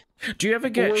exactly. Do you ever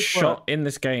get Always shot in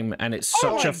this game and it's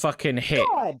such my a fucking hit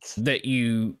God. that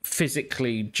you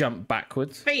physically jump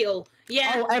backwards? Feel.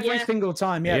 Yeah. Oh, every yeah. single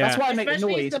time, yeah. Yeah. That's why I make the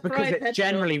Especially if noise, the because pride it's headshot.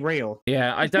 generally real.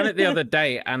 Yeah, I done it the other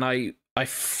day and I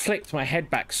flicked my head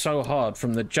back so hard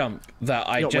from the jump that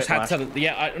I Got just had to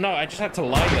whiplash. I just had to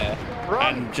lie there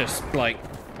Run. and just like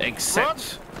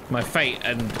accept my fate,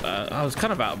 and I was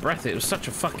kind of out of breath. It was such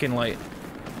a fucking like,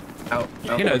 Out.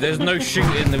 you know, there's no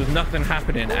shooting, there was nothing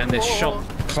happening, and this shot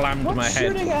clammed my What's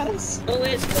head. shooting at us? Oh,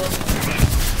 it's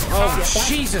good. Oh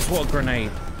Jesus, what a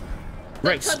grenade!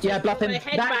 Rex, Yeah, My Bluffin,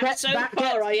 head that back so gets-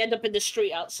 far, I end up in the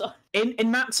street outside.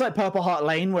 in maps like Purple Heart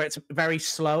Lane, where it's very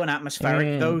slow and atmospheric,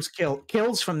 Mm. those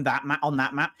kills from that map on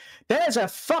that map. There's a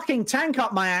fucking tank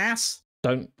up my ass.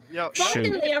 don't Yeah. shoot.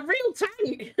 Finally, a real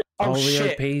tank. Oh, Oh, the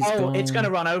shit! OP's Oh, it's gone.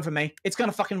 gonna run over me. It's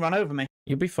gonna fucking run over me.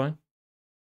 You'll be fine.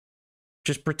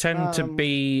 Just pretend to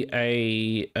be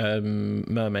a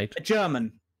mermaid. A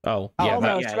German. Oh, Oh, yeah, no,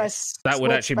 that, yeah, should I that would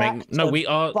switch actually back make. No, to we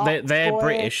are. They're Bob Boy?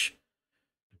 British.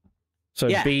 So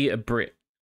Yeah. be a Brit.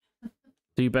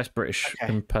 Do your best British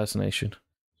Okay. impersonation.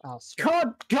 Oh, sweet.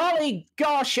 God, golly,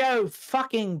 gosh, oh,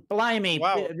 fucking blimey.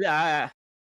 Wow.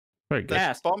 Very good.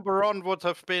 Yes. Bomberon would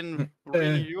have been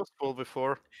really useful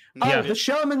before. Oh, Yeah. the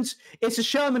Sherman's. It's a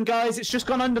Sherman, guys. It's just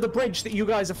gone under the bridge that you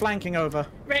guys are flanking over.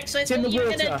 Rex, I It's in thought the you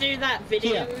were gonna water. do that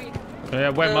video. Yeah,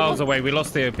 we're miles away. We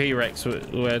lost the OP Rex.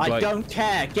 We're I like, don't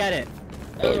care. Get it.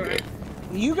 Alright.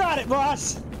 You got it,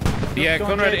 boss. yeah, Go on,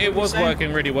 Conrad. Jake, It what were was you saying?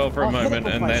 working really well for a I'll hit it moment,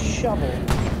 with and my then shovel.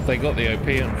 they got the OP,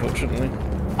 unfortunately.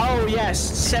 Oh yes,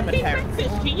 cemetery.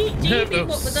 Do you think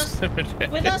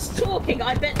what with us talking?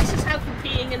 I bet this is how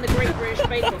competing in the Great British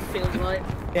Bake Off feels like.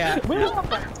 Yeah.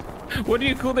 What do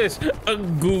you call this? A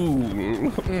ghoul.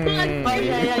 Oh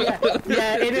yeah.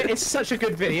 Yeah, it's such a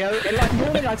good video. Like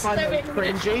normally I find it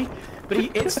cringy, but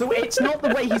it's not the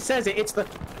way he says it. It's the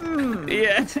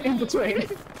Yeah. in between.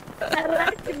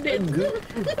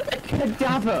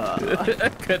 Cadaver.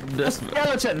 A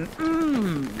skeleton.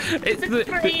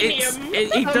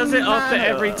 He does it after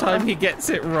every time he gets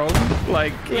it wrong.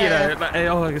 Like, Yeah. you know, like,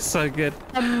 oh, it's so good.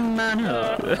 A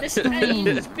manor. This is how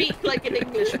you speak like an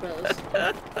English person.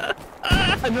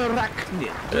 An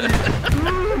arachnid.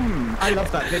 I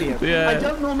love that video. Yeah. I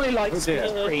don't normally like dear.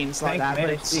 screens like that, but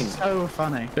it's so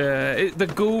funny.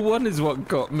 The ghoul one is what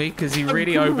got me because he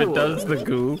really ghoul. overdoes the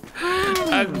ghoul.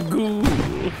 A ghoul.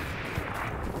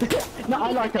 No,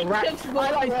 I like I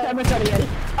like cemetery.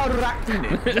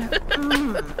 Arachnid.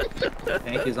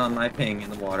 Tank is on my ping in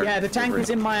the water. Yeah, the tank is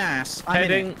in my ass. I'm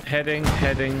in it. Heading.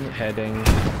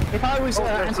 If I was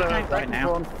there's a anti-tank right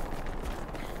now,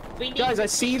 We need Guys, to I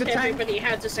see the teach tank. everybody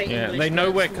how to say Yeah, English they know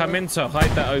words we're more. coming, so hide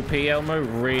that OP, Elmo.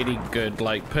 Really good.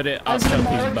 Like, put it up as an Chucky's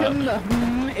American, butt.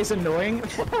 the is annoying.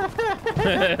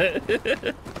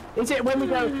 Is it when we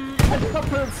go a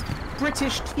cup of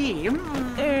British tea? We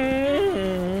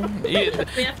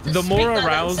have to The speak more that and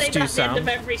aroused say you that at the end sound. of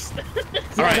every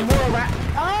All right, The more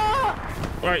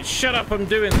Ah! all right, shut up. I'm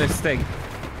doing this thing.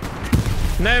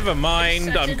 Never mind.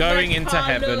 Such I'm a going nice into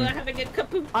parlour, heaven. having a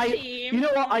cup of You tea. know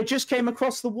what? I just came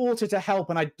across the water to help,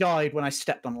 and I died when I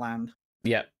stepped on land.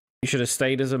 Yep. You should have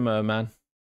stayed as a merman.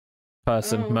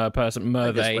 Person, Oh. merperson,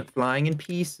 I just mervey. went flying in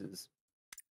pieces.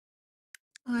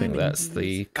 I think that's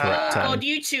the correct Oh term. god,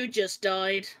 you two just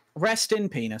died. Rest in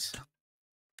penis,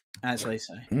 as they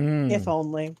say. Mm. If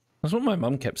only. That's what my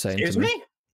mum kept saying Excuse to me. me?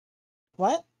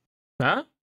 What? Huh?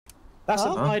 That's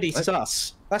Huh? a mighty What?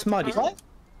 sus. That's mighty. What?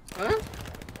 Huh?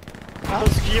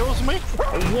 Excuse me?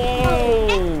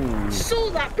 Whoa! Saw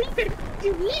that bleeping.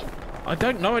 You leave. I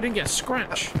don't know. I didn't get a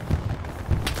scratch.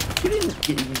 You didn't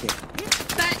even get.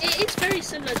 That it is very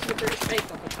similar to the British Bake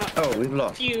Off. Apart Oh, from we've a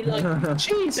lost. few like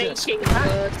Jesus. baking That's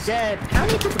words. dead. How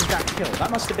many people did that kill?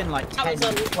 That must have been like That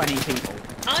 10, was 20 people.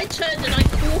 I turned and I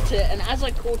caught it, and as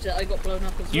I caught it, I got blown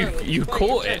up as You- well. which you is quite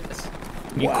caught it? intense.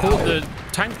 You caught the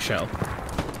tank shell.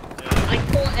 I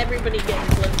caught everybody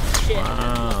getting blown to shit.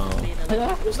 Wow.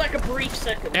 It was like a brief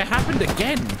second. It happened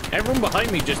again. Everyone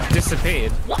behind me just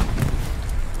disappeared. What? I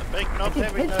think not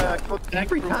having a good tank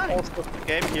Every through time. most of the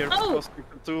game here Oh. because you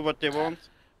can do what they want.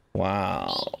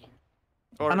 Wow.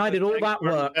 Or And I the did all tanks that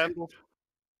weren't work. handled.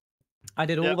 I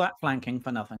did all Yeah. that flanking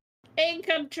for nothing. Ink,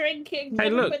 I'm drinking. Hey,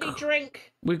 look. Everybody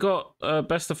drink. We got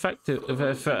best offensive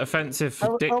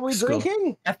dick Are we score.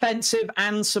 drinking? Offensive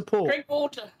and support. Drink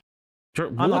water.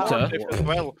 Drink I'm not water. If as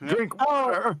well. yeah. Drink Oh,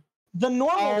 water. the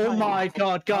normal. Oh kind. my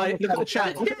god, guys, look at the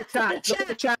chat. Look at the chat. Look at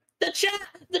the chat. The chat.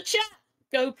 The chat.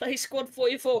 Go play Squad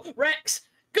 44. Rex.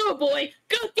 Go boy.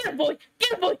 Go get him, boy.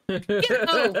 Get him,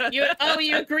 boy.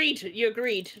 You agreed. You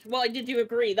agreed. Why did you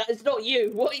agree? That is not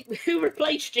you. What? Who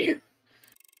replaced you?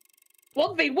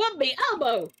 1v1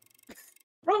 Elmo.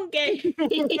 Wrong game.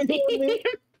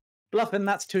 Bluffing,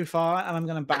 that's too far, and I'm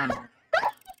going to ban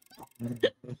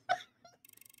it.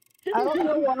 I don't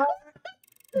know why,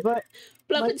 but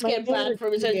Bluffing's My getting banned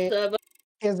from his own favorite server.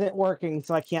 isn't working,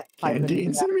 so I can't type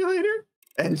Canteen it. simulator,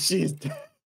 and she's dead.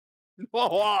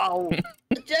 Wow.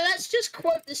 Let's just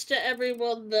quote this to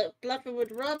everyone that Bluffer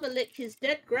would rather lick his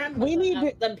dead grandmother We need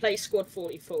to- than play Squad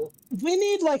 44. We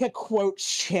need like a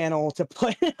quotes channel to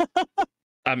play.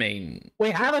 I mean,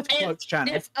 We have a quotes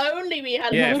channel. If only we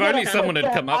had. Yeah, a if only someone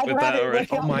had come up I'd with that rather already.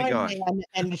 look Oh up my gosh. man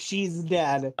And she's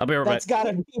dead. I'll be right back. That's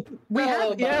gotta be. We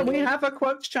have, yeah, we my have a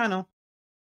quotes channel.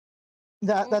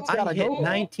 That's I gotta I hit go.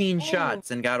 19 shots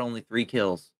and got only 3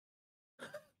 kills.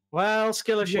 Well,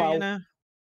 Skillisher, Wow. you know.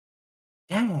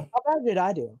 Dang. How bad did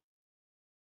I do?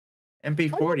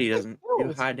 MP40 doesn't do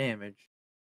kills. high damage.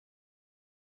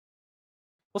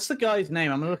 What's the guy's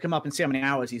name? I'm going to look him up and see how many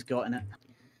hours he's got in it.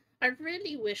 I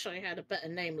really wish I had a better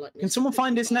name like this. Can someone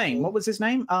find his name? What was his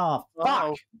name? Ah, Oh.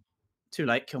 fuck. Too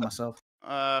late, kill myself.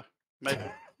 Maybe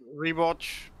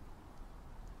rewatch.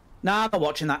 Nah, I'm not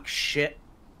watching that shit.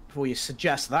 before you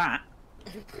suggest that.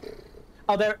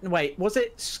 Oh, there. Wait, was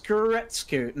it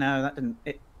Skretsku? No, that didn't.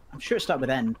 I'm sure it started with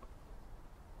N.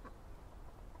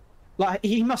 Like,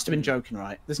 he must have been joking,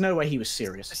 right? There's no way he was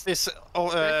serious. Is this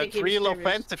I think he was real serious.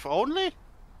 offensive only?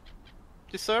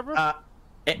 The server?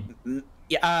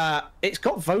 It's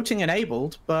got voting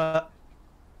enabled, but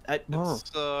It's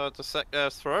the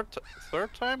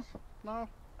third time now.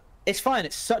 it's fine.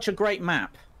 It's such a great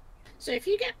map. So if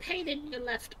you get pain in your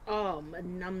left arm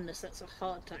and numbness, that's a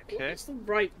heart attack. Okay. What's the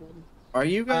right one? Are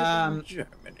you guys in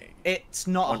Germany? It's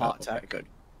not Oh, a no, heart okay, attack. good.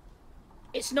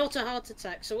 It's not a heart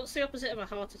attack. So what's the opposite of a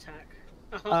heart attack?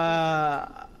 A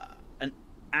heart An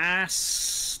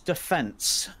ass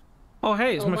defense. Oh,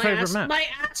 hey, it's Oh, my favorite ass, map. my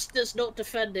ass does not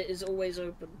defend it. Is always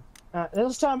open.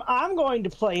 This time I'm going to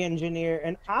play engineer,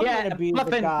 and I'm Yeah, gonna be the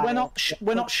Bluffin, guy.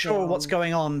 we're not sure what's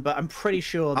going on, but I'm pretty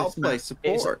sure I'll this play map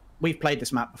support. we've played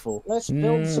this map before. Let's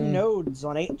build some nodes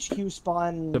on HQ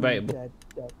spawn. Debatable.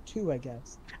 2, I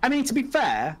guess. I mean, to be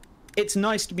fair, it's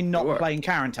nice to be not Sure. playing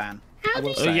Carentan. How do will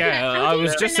you? say. Yeah, how I do you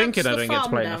was just thinking I pronounce don't the get to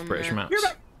play farm enough down British there? maps. You're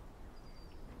right.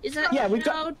 Is that Yeah, we've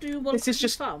got- how do this is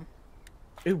just- farm?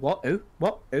 Ooh, what? Ooh,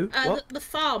 what? Ooh, what? The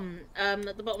farm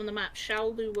at the bottom of the map,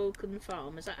 Shaldu Woken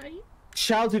Farm. Is that how you?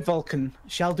 Shaldu Vulcan.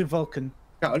 Shaldu Vulcan.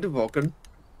 Got a Vulcan.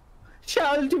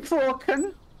 Shaldu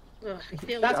Vulcan. Ugh, I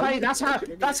feel That's like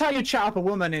that's how you chat up a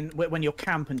woman when you're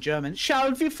camp in German.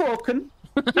 Shaldu Vulcan.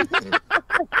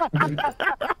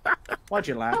 Why'd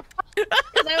you laugh?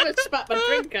 Because I would spat my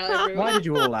drink out everywhere. Why did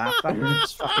you all laugh? That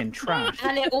was fucking trash.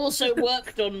 And it also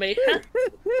worked on me.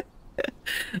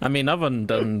 I mean, I've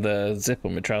undone the zip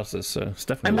on my trousers, so it's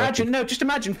definitely Just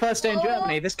imagine first day in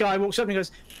Germany, this guy walks up and he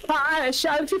goes, "Hi,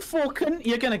 Shaldu Vulcan."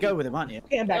 You're gonna go with him, aren't you?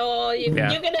 Stand back. Oh,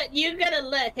 Yeah. you're gonna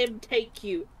let him take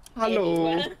you Hello.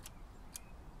 anywhere.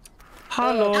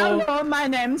 Hello. Hello, my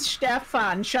name's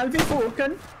Stefan. Shaldu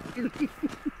Vulcan.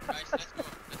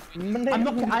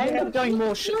 I end up going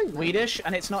more Swedish,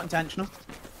 and it's not intentional.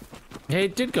 Yeah,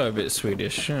 it did go a bit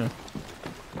Swedish. Yeah.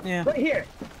 Yeah. Right here.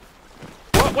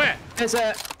 What? Where? There's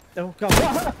a. Oh god.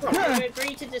 I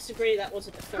agree to disagree. That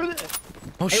wasn't effective.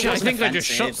 Oh shit! I wasn't think I just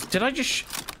offensive. shot. Did I just?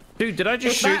 Dude, did I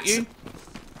just If shoot that's- you?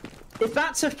 If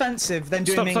that's offensive, then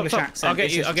doing Stop, an stop, English stop. accent I'll get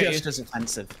is you, I'll get just you. as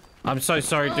offensive. I'm so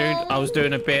sorry, dude. I was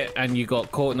doing a bit and you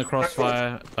got caught in the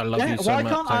crossfire. I love Yeah, you so why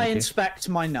much. can't I Thank you. inspect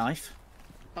my knife?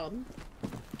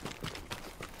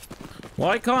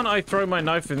 Why can't I throw my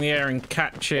knife in the air and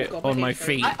catch it God, on my my hair's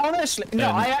feet? I honestly, no,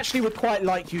 Um, I actually would quite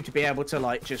like you to be able to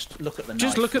like just look at the knife.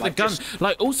 Just look at like, the gun. just-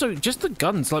 Like, also, just the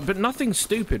guns. Like, but nothing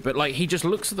stupid. But, like, he just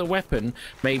looks at the weapon,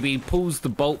 maybe pulls the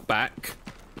bolt back,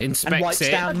 and inspects wipes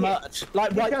it, down mud,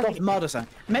 like wipes off mud or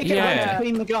something. Make it Yeah. like to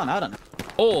clean the gun. I don't know.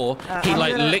 or he, I'm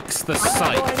like, gonna- licks the I'm going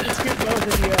sight. to scoot both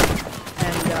of you,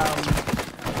 and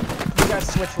you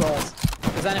guys switch roles.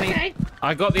 There's enemy. Okay.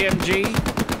 I got the MG.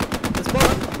 There's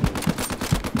bullet.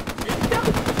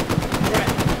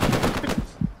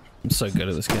 I'm so good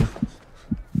at this game.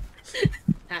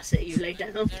 That's it. You lay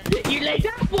down. You lay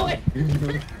down, boy.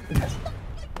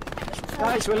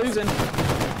 Guys, we're losing.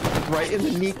 Right in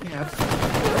the kneecap.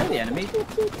 Where are the enemy?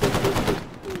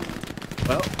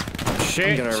 Well, I'm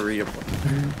Shit. gonna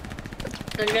reapply.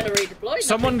 I'm gonna redeploy. Nothing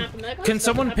Someone, happened there, guys. can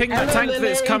someone Nothing ping that happened tank Hello,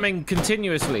 that's Lily. coming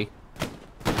continuously?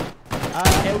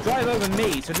 It'll drive over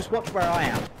me, so just watch where I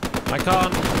am. I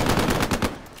can't.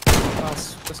 Well,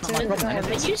 that's not my problem. there.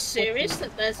 then, is Are it? you serious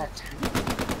that there's a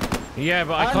tank? Yeah,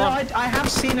 but I No, can't. I have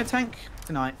seen a tank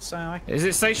tonight, so I. Is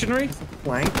it stationary?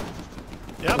 Flank.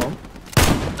 Yep.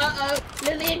 Uh-oh.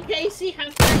 Lily and Casey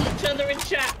have found each other in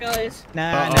chat, guys. No,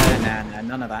 Uh-oh. no,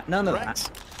 none of that. None of Rex.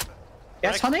 that.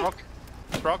 Yes, Rex, honey?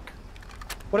 Rock.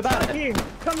 What about it? Here,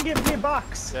 come give me a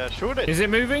box. Yeah, shoot it. Is it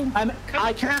moving?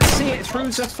 I can't see it through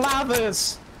the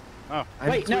flowers. Oh.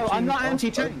 Wait, no, I'm not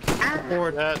anti-tank.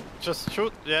 Yeah, just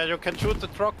shoot. Yeah, you can shoot the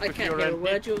truck I if can't you're hear a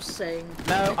empty. word you're saying.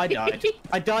 No, I died.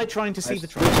 I died trying to see I the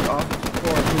switched truck. off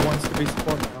before who wants to be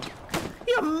support now.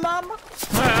 Your mum.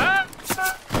 Ah!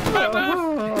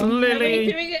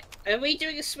 Lily. Are we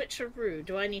doing a switcheroo?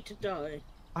 Do I need to die?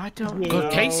 I don't. Yeah.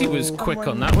 God, Casey was quick on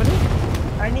Someone- that, wasn't he?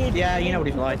 I need. Yeah, you know what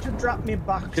he's like. To drop me a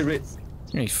box.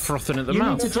 He's frothing at the You need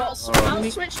mouth. to drop. I'll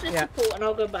switch to Yeah. support and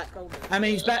I'll go back. Hold on. I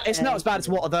mean, it's not as bad as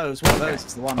what are those? What are those?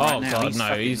 It's the one right Oh now. god, no,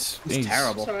 fucking- he's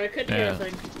terrible. Sorry, I couldn't hear Yeah. a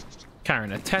thing.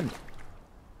 carrying a tent.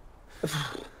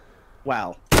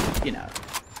 Well, you know.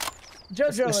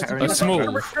 Jojo, A it's small-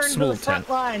 return small to the front tent.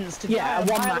 lines to Yeah,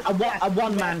 die a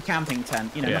one-man camping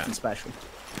tent. You know, Yeah. nothing special.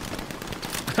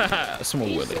 Small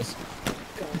Willie. Jesus.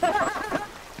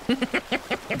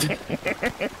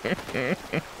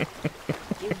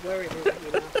 You worry me when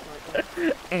you laugh like that.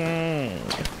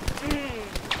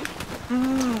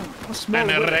 A small An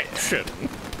Willie. erection.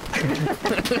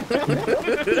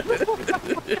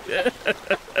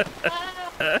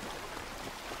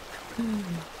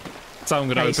 So I'm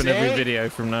gonna open every video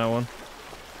from now on.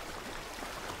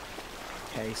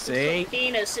 Casey.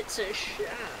 Penis, it's a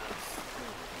shaft.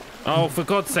 Oh, for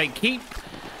God's sake, keep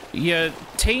your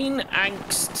teen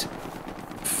angst,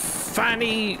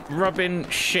 fanny rubbing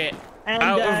shit And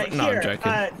out of... No, here, I'm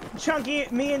joking. Chunky,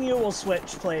 me and you will switch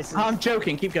places. I'm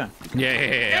joking. Keep going.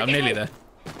 Yeah, I'm nearly there.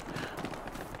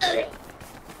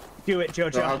 Do it,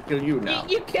 Jojo. So I'll kill you now.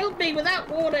 You killed me without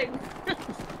warning.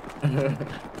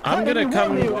 I'm gonna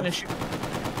come next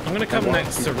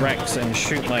to you. Rex and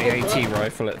shoot my AT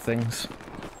rifle at things.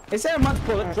 Is there a much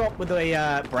bullet drop with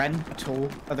a Bren at all?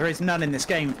 Oh, there is none in this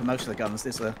game for most of the guns,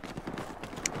 is there?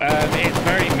 It's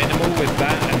very minimal with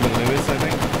that and the Lewis, I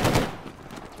think.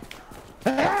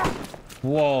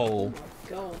 Whoa.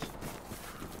 God.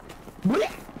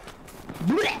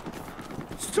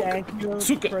 Thank you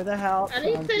Suka. for the help. At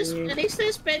least Chunky.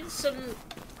 there's been some. I'm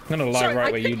gonna lie Sorry, right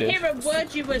I where you couldn't did. hear a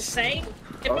word you were saying.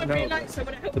 If Oh, I no. realised I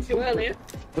would have helped you earlier.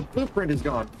 The blueprint is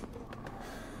gone.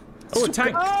 Oh, a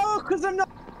tank. Oh, because I'm not.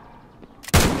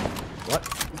 What?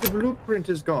 The blueprint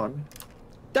is gone.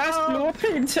 Das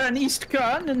Blueprint an East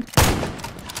Gun and...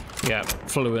 Yeah,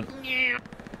 fluent. Yeah.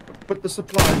 Put the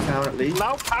supply down at least.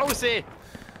 Now pause. Alright,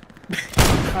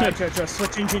 Jojo,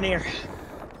 switch engineer.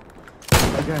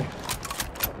 Okay.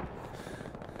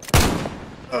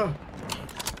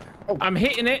 I'm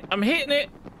hitting it. I'm hitting it.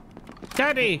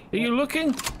 Daddy, are you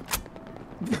looking?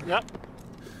 Yep.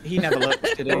 He never looked,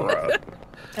 did he? And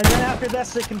then after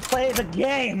this, we can play the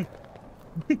game.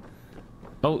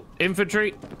 Oh,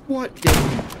 infantry. What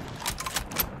game?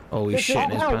 Oh, he's This is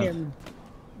shitting his our pants. game.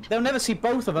 They'll never see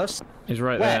both of us. He's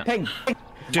right Where? there. Ping.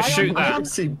 Just I shoot am- I that. can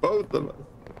see both of us.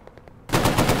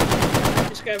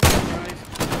 Just go for a drive.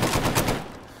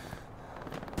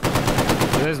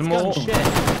 There's more. Gun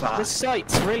shit. This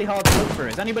site's really hard to look through.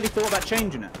 Has anybody thought about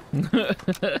changing it?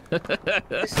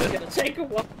 This is gonna take a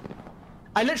while.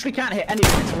 I literally can't hit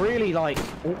anything. It's really, like,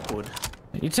 awkward.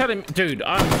 You tell him, dude,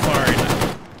 I'm firing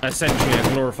essentially a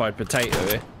glorified potato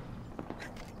here.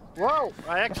 Whoa!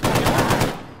 I actually.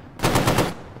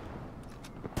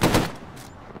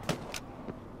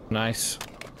 Nice.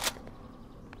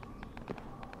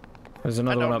 There's I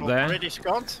another don't one up know there. British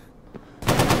guns.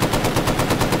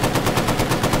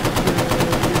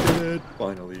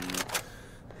 Finally.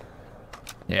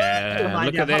 Yeah, mine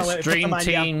look down, at hold on, this put the dream mine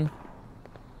down. team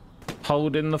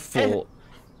holding the fort.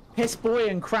 Piss boy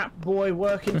and crap boy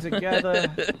working together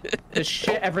to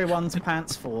shit everyone's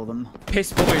pants for them.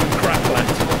 Piss boy and crap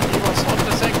lad. He was on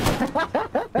the second.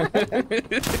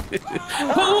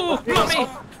 Oh, mummy!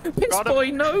 Piss Got him. boy,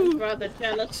 no! Rather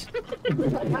jealous.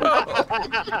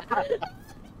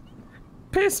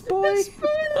 Piss boy!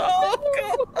 Oh,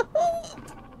 God!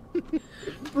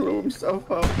 Blew himself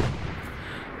up.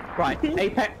 Right,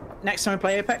 Apex. Next time we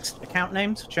play Apex, account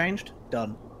names changed.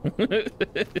 Done.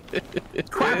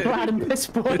 Crap lad and piss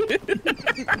boy.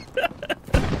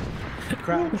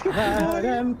 Crap lad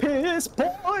and piss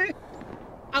boy.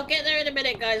 I'll get there in a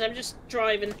minute, guys. I'm just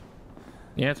driving.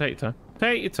 Yeah, take your time.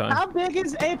 Take your time. How big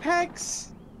is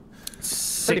Apex?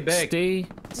 Pretty big. 60.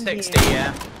 60,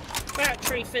 yeah. About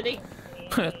 350.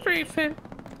 350.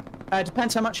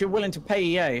 Depends how much you're willing to pay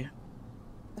EA.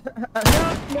 No,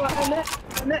 I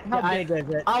meant how I- big is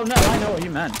it? Oh no, I know what you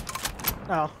meant.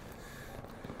 Oh.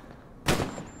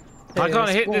 I can't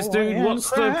hit this Piss boy dude. and What's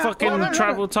the crap. fucking Oh, no, no, no.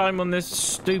 travel time on this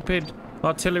stupid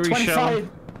artillery shell?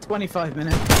 25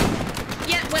 minutes.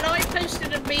 Yeah, when I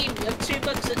posted a meme of 2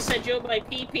 bucks that said you're my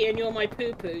pee-pee and you're my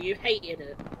poo-poo, you hated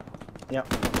it. Yep.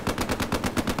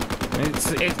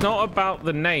 It's not about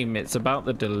the name, it's about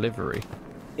the delivery.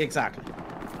 Exactly.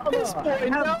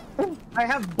 I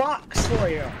have box for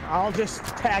you. I'll just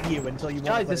tag you until you want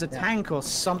Guys, to there's a put it down. tank or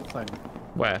something.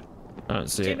 Where? I don't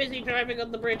see Too it. busy driving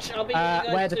on the bridge. I'll be with you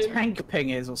guys Where the soon. tank ping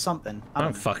is or something. I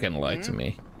Don't don't know. fucking lie to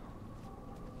me.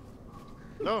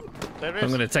 No, there is. I'm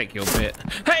gonna take your bit.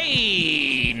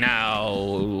 Hey,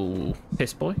 now,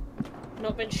 piss boy.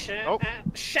 Not been shot Oh.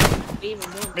 at. Shot even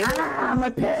once. Ah, my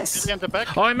piss! In the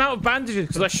back. Oh, I'm out of bandages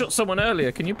because I shot someone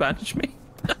earlier. Can you bandage me?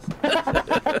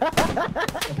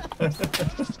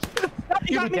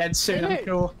 You'll be dead soon, I'm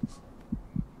sure.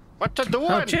 What you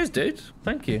doing? Oh, cheers, dude.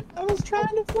 Thank you. I was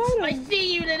trying to find I him.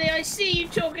 see you, Lily. I see you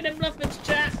talking in Bluffman's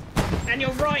chat. And you're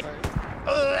right.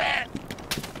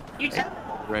 You tell.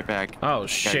 Right back. Oh, Gotta go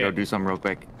shit. do something real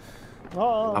quick.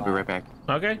 Oh, I'll be right back.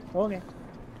 Okay. okay.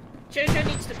 Jojo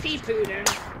needs to pee-poo now.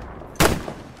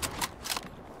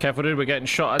 Careful, dude. We're getting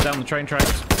shot at down the train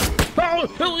tracks. Oh!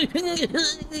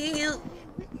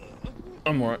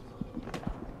 I'm alright.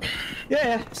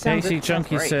 Yeah, sounds Casey it. Sounds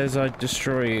Chunky great. says I'd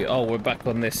destroy you. Oh, we're back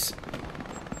on this.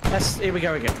 Here we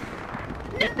go again.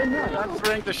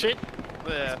 Answering the shit.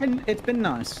 Yeah. It's been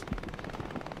nice.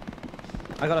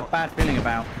 I got a bad feeling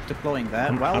about deploying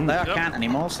there. Well, I'm- there I Yep. can't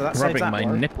anymore, so that saves Rubbing that my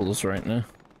worry. nipples right now.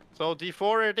 So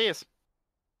D4 it is.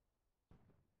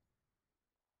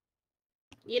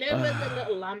 You know when the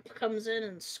little lamp comes in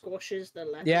and squashes the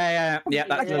left? Yeah, I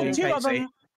that's killed Lily 2 of Casey. them.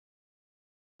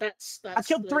 That's I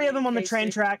killed 3 of them on the train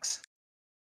Casey. tracks.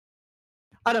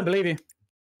 I don't believe you.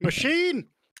 Machine!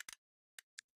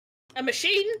 A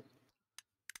machine?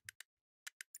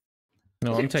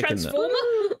 No, Is I'm it taking Transformer?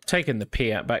 taking the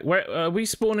P at back. Where are we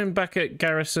spawning back at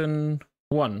Garrison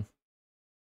 1?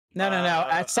 No. I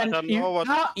don't know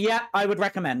what- Yeah, I would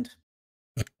recommend.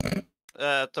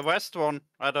 The west one.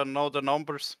 I don't know the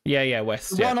numbers. Yeah,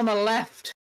 west. The Yeah. one on the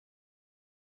left.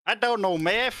 I don't know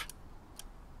math.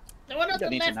 The one on don't the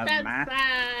need to know left hand math.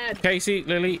 side. Casey,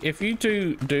 Lily, if you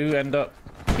do end up,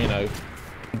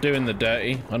 doing the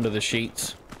dirty under the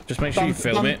sheets, just make sure you Bump-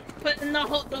 film bump- it. Putting the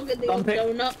hot dog in the Bump it.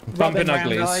 donut. Bumping Rubbing round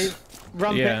uglies. eyes.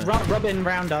 Yeah. Rubbing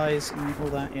round eyes and all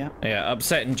that, yeah. Yeah,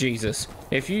 upsetting Jesus.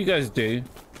 If you guys do,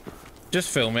 just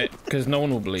film it, because no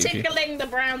one will believe you. Tickling the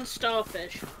brown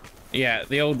starfish. Yeah,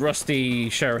 the old rusty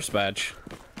sheriff's badge.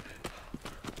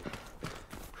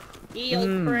 Ye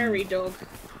old prairie dog.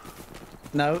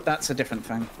 No, that's a different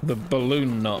thing. The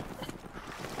balloon knot.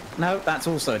 No, that's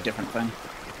also a different thing.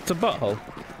 It's a butthole.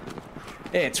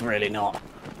 It's really not.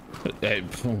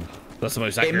 That's the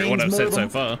most accurate one means I've said more so than-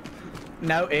 far.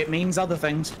 No, it means other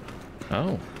things.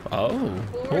 Oh, I'm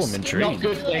Not intrigued.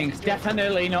 good things.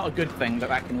 Definitely not a good thing, but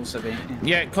that can also be. Yeah.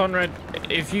 Yeah, Conrad,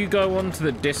 if you go onto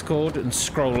the Discord and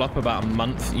scroll up about a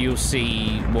month, you'll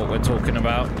see what we're talking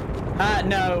about.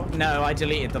 No, I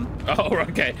deleted them. Oh,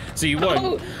 okay. So you won't.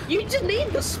 Oh, you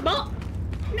delete the smut.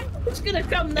 No, it's gonna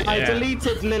come there. I Yeah.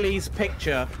 deleted Lily's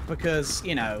picture because,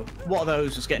 one of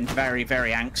those was getting very,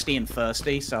 very angsty and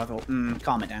thirsty, so I thought,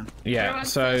 calm it down. Yeah,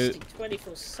 so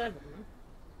 24/7.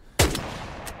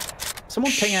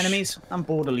 Someone ping enemies. I'm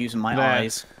bored of losing my There.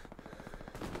 eyes.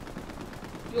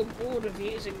 You're bored of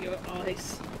using your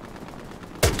eyes.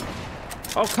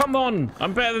 oh, come on.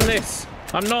 I'm better than this.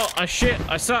 I'm not. I shit.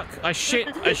 I suck. I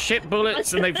shit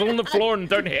bullets and they fall on the floor and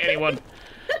don't hit anyone.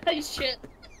 Hey shit.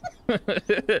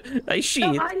 I shit.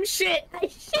 Oh, I'm shit. I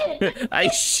shit. I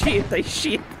shit. I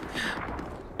shit.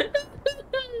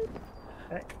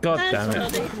 God damn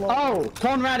That's it. funny. Oh,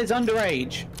 Conrad is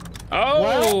underage.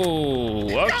 Oh,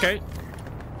 okay.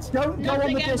 Don't go on the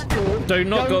Nothing ever- Discord. Do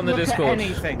not Don't go on the look at Discord.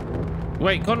 anything.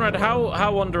 Wait, Conrad, how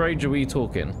underage are we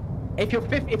talking? If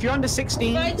you're under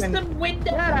 16, Finds then the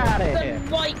window, Get outta here.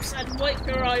 the wipes, and wipe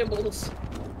your eyeballs.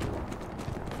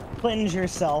 Cleanse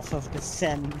yourself of the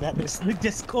sin that is the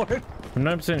Discord. I'm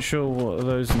 9% sure what of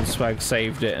those in Swag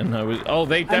saved it, and I was. Oh,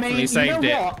 they definitely saved you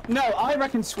it. know what? No, I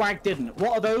reckon Swag didn't.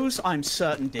 What are those? I'm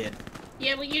certain did.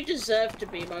 Yeah, well, you deserve to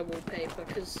be my wallpaper,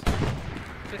 because.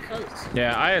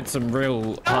 Yeah, I had some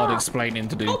real hard explaining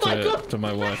to do Oh my to, God. to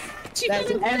my wife.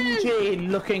 There's an MG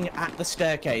looking at the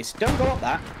staircase. Don't go up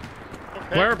that.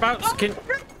 Whereabouts can?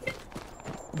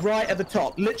 Right at the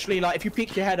top. Literally, like, if you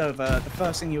peek your head over, the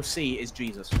first thing you'll see is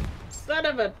Jesus. Son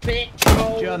of a bitch.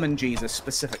 Oh. German Jesus,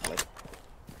 specifically.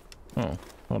 Oh,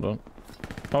 hold on.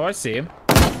 Oh, I see him.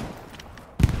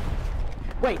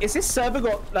 Wait, is this server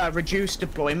got reduced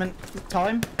deployment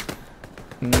time?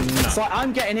 No. It's like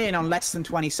I'm getting in on less than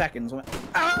 20 seconds.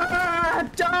 Ah!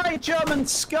 Die, German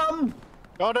scum!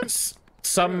 Got it.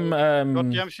 Some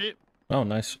Goddamn shit. Oh,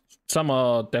 nice. Some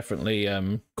are definitely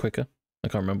quicker. I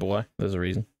can't remember why. There's a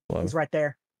reason. Why. He's right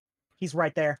there. He's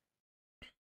right there.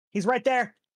 He's right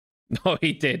there. Oh,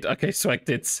 he did. Okay, so I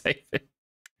did save it.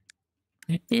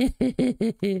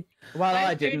 Well, I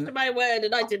I changed didn't. my word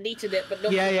and I deleted it, but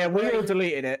not. Yeah, from my we all brain.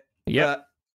 deleted it. Yep,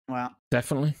 But, well,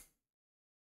 definitely.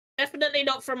 Definitely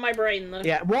not from my brain though.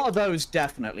 yeah, one of those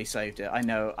definitely saved it. I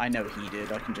know he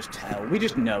did. I can just tell. We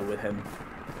just know with him.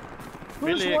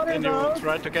 Who's Really, one of can you those?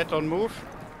 try to get on move?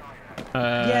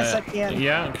 Yes, I can.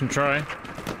 Yeah, I can try.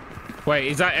 Wait,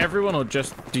 is that everyone or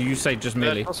just? Do you say just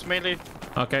Millie? Just melee.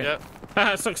 Okay. Yeah.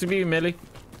 Haha, sucks to be you, Millie.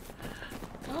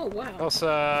 Oh wow. Because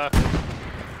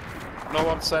no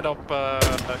one set up.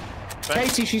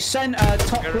 Katie, she sent a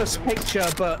topless picture,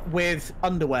 but with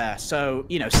underwear. So,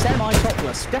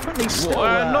 semi-topless. Definitely still.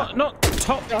 Not just as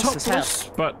hell.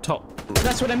 topless, but top.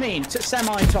 That's what I mean.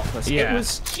 Semi-topless. Yeah. It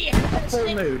was. She had a Full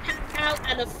slim mood. pack out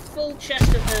and a full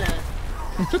chest of hair.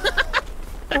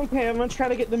 Okay, I'm gonna try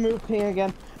to get the move ping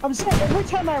again. I'm saying every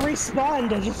time I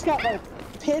respawned, I just got like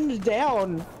pinned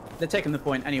down. They're taking the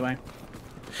point anyway.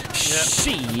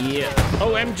 Shit.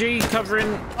 OMG covering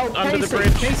Oh, under Casey, the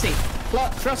bridge. Casey,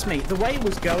 Trust me, the way it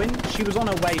was going, she was on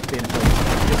her way to being a villain.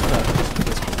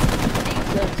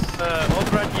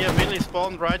 Alright, yeah, Millie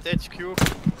spawned right HQ.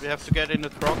 We have to get in the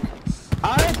truck.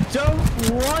 I don't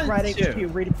want Right to. HQ,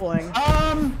 redeploying.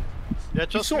 Yeah, You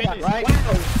just saw Millie. that, right?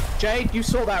 Wow. Jade, you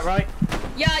saw that, right?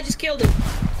 Yeah, I just killed him.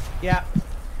 Yeah.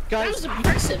 That Guys, was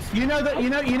impressive. you know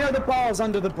the bars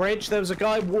under the bridge? There was a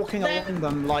guy walking They're- along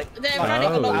them like They're a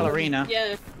running along. ballerina.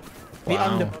 Yeah. The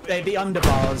Wow. the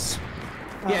underbars.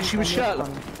 Yeah, she was Funny, shirtless.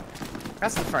 funny.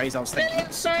 That's the phrase I was thinking. Billy,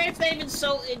 I'm sorry if they've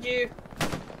insulted you.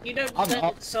 You don't I'm deserve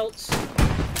not. insults.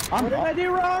 I'm What did I not. do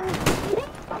wrong?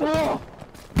 Oh,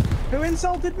 Who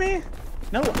insulted me?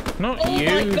 no. Not Oh you,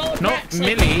 my God, not Rex, I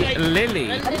Millie, think I- Lily.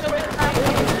 A little bit.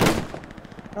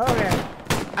 Okay.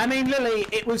 I mean, Lily,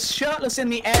 it was shirtless in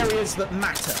the areas that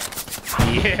matter.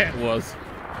 Yeah, it was.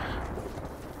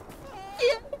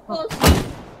 Yeah, it was.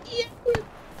 Yeah.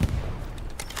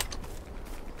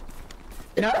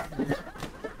 No.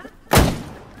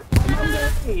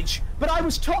 Underage, but I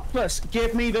was topless.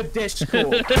 Give me the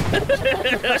Discord.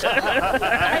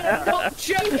 I am not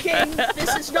joking.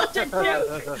 This is not a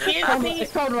joke. Give me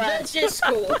Conrad. the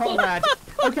Discord. Conrad.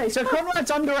 Okay, so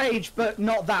Conrad's underage, but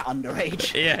not that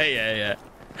underage. Yeah.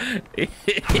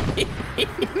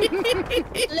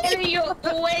 Larry, you're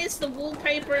always the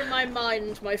wallpaper in my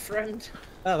mind, my friend.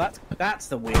 Oh, that's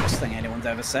the weirdest thing anyone's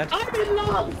ever said. I'm in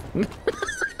love.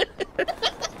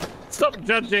 Stop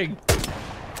judging.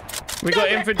 We got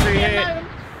Don't infantry let me here. alone.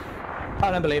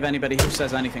 I don't believe anybody who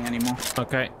says anything anymore.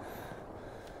 Okay.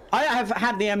 I have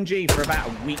had the MG for about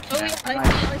a week Oh, now. yeah, and I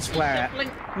I swear, see that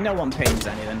blink. no one pings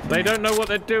anything. for They me. don't know what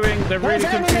they're doing. They're really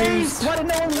There's enemies! confused. Why did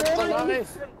no one warn me?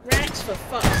 Rex, for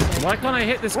fuck's sake. Why can't I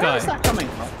hit this Where is guy? that coming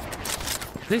from?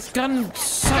 This gun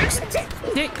sucks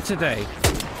dick today.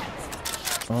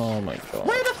 Oh my god.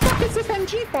 Where the fuck is this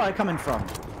MG fire coming from?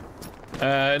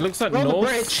 It looks like We're on the north.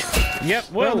 bridge.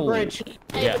 Yep, We're on well. the bridge.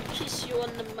 I Yeah. would kiss you on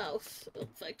the mouth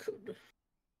if I could.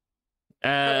 I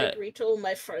Uh, agree to all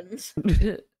my friends.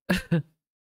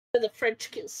 For the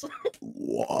French kiss.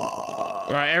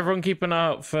 right, everyone keep an eye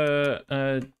out for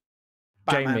Batman.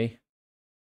 Jamie.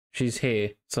 She's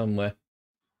here somewhere.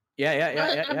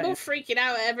 Yeah. I'm all freaking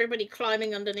out at everybody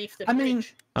climbing underneath the I mean,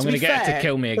 bridge. I'm to gonna be get her to fair,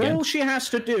 kill me again. All she has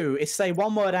to do is say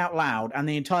one word out loud, and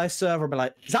the entire server will be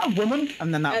like, "Is that a woman?"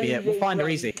 And then that'll be And it. We'll find her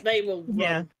run. easy. They will run.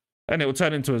 Yeah. And it will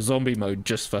turn into a zombie mode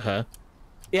just for her.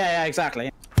 Yeah,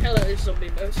 exactly. Hello, zombie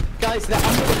mode. Guys, they're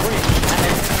under the bridge. And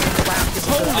then wow, this is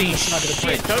the Holy other side of the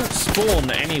shit, bridge. don't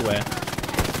spawn anywhere.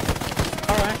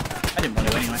 Alright. I didn't want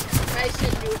to anyway. I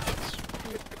said you were kids.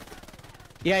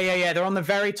 Yeah. They're on the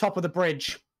very top of the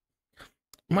bridge.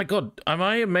 Oh my god, am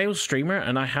I a male streamer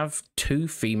and I have 2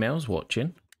 females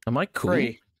watching? Am I cool?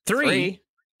 Three. Three?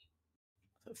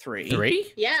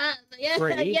 Yeah,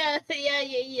 Three.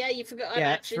 yeah. You forgot. I'm Yeah,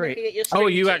 actually three. looking at your Oh, stream are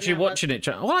you chat actually now, watching it?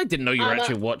 Oh, I didn't know you were I'm a-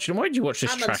 actually watching. Why did you watch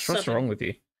this I'm a trash? What's sucker. wrong with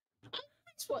you?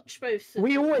 Let's watch both.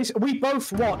 We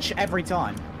both watch every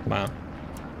time. Wow.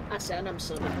 I said I'm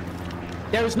sorry.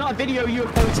 There is not a video you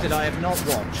have posted I have not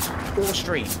watched or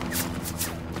streamed.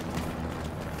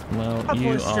 Well, Couple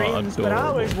you of are streams, but I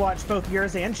always adorable. watch both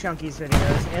yours and Chunky's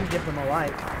videos and give them a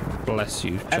like. Bless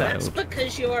you, And That's child.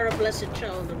 because you are a blessed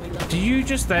child and we love Do you. you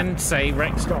just then say,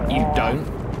 Rex, you Aw.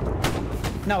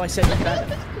 don't? No, I said that.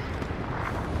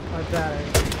 Like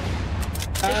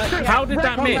that. How did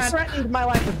that I miss? threatened my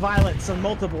life with violence on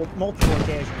multiple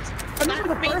occasions. I remember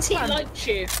That the first BT time. liked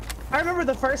you. I remember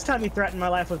the first time he threatened my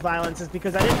life with violence is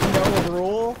because I didn't know a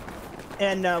rule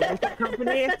in with the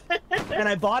company, and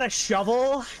I bought a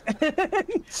shovel.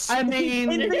 I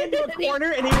mean, Into a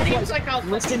corner, and he he was was like, I'll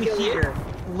 "Listen fucking kill you." here,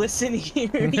 listen here,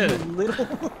 you little."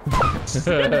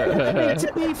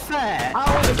 to be fair,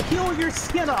 I will peel your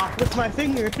skin off with my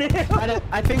fingernail.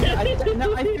 I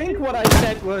think what I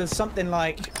said was something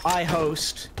like, I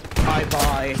host, I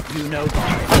buy, you know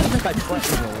buy. I don't think I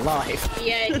threatened your life.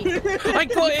 Yeah, he I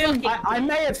got him! I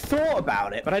may have thought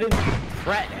about it, but I didn't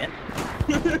threaten it.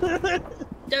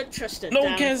 don't trust it. No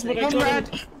one cares what I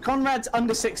got. Conrad's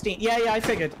under 16. Yeah, I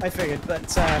figured, but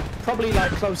probably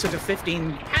like closer to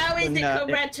 15. How is than, it,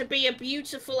 Conrad, to be a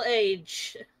beautiful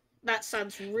age? That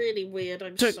sounds really weird.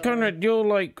 I'm So, sorry. Conrad, you're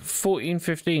like 14,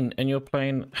 15, and you're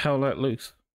playing Hell Let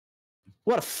Loose.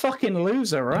 What a fucking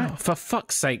loser, right? Oh, for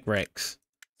fuck's sake, Rex.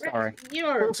 Sorry.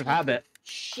 You're Force of habit.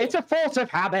 shit. It's a force of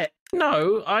habit.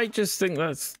 No, I just think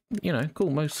that's, you know,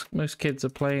 cool. Most kids are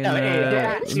playing No, it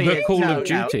actually the is. Call No, of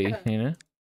no. Duty, you know?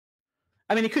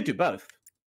 I mean, he could do both.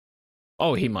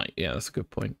 Oh, he might. Yeah, that's a good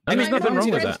point. I And mean, there's nothing wrong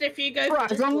with Friends, that. If you go for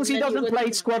As long as he Discord, then doesn't you play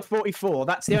wouldn't. Squad 44,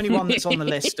 that's the only one that's on the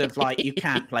list of like you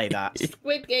can't play that.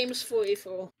 Squid Games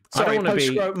 44. I don't Sorry, wanna post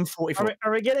be- Scrotum 44.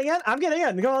 Are we getting in? I'm getting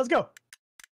in. Go, let's go.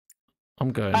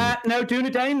 I'm going. No,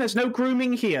 Dunedain, there's no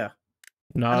grooming here.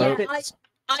 No. Look, Yeah, it's,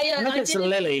 I look, it's didn't,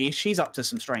 Lily. She's up to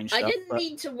some strange I stuff. didn't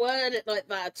mean to word it like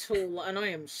that at all, and I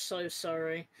am so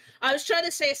sorry. I was trying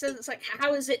to say so it's like,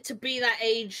 how is it to be that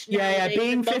age nowadays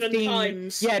being in modern 15.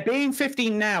 times? Yeah, being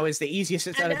 15 now is the easiest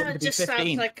it's And ever now been it to be just 15.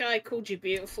 sounds like I called you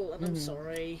beautiful, and I'm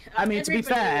sorry. I mean, to be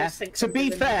Everybody fair, always thinks I'm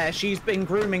doing she's been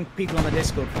grooming people on the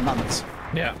Discord for months.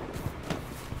 Yeah.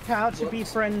 How to be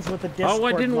friends with a Discord Oh,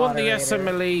 I didn't want the moderator.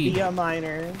 SMLE. Be a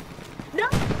minor. No,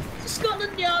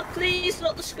 Scotland Yard, please,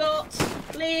 not the Scots,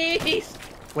 please.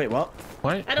 Wait, what?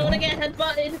 Wait. I don't want to get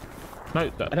headbutted. No.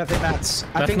 I don't think that's.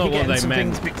 I That's think not you're what getting they some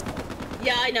meant. things mixed.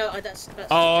 Yeah, I know. That's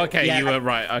Oh, okay. Yeah. You were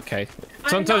right. Okay. I'm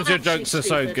Sometimes not your actually jokes are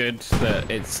so stupid. good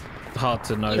that it's hard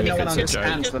to know You if no one it's a joke.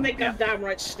 understands. just think I'm Yeah.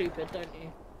 downright stupid, don't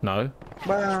you? No.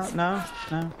 Well, no.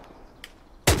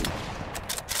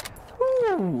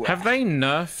 Ooh. Have they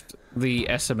nerfed the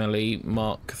SMLE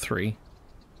Mark III?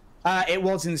 It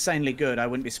was insanely good. I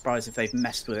wouldn't be surprised if they've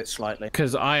messed with it slightly.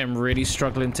 Because I am really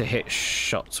struggling to hit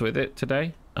shots with it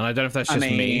today. And I don't know if that's I just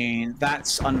me. mean,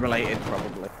 that's unrelated,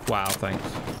 probably. Wow, thanks.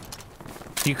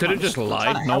 You could have I'm just just lied.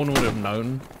 trying to No help. one would have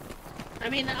known. I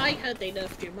mean, I heard they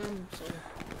nerfed your mum, so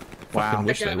Fucking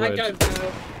wish they I would. don't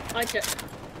know. I don't.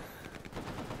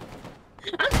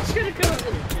 I'm just gonna go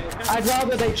over the joke. I'd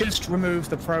rather they just remove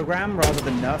the program rather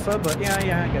than nerf her, but yeah,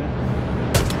 I get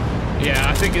it. Yeah,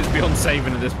 I think it's beyond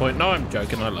saving at this point. No, I'm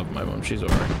joking. I love my mum. She's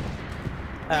alright.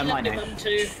 I My love your name. mum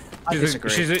too. I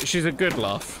disagree. She's a good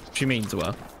laugh. She means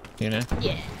well, you know?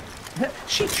 Yeah.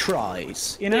 She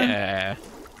tries, you know? Yeah,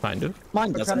 kind of.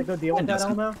 Mine We're trying to doesn't. go deal Mine with that,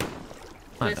 doesn't. Elmo.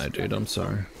 I know, dude. I'm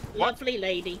sorry. Lovely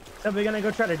lady. Are we gonna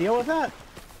go try to deal with that?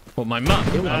 Well, my mum.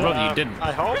 I'd rather you didn't.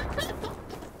 I hope.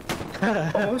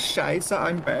 Oh, scheiße,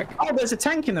 I'm back. Oh, there's a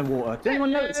tank in the water. Did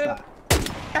anyone notice that?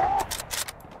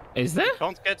 Is there?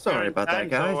 Don't get Sorry very about that,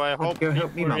 tank, guys. So I hope Go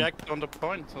help me, people Mum. react on the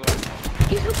point. So.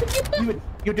 He's helping you.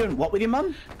 You're doing what with your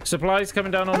mum? Supplies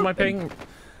coming down on my ping.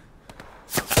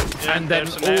 Yeah, And then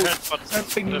there's an all- airhead, but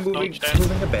there's no chance.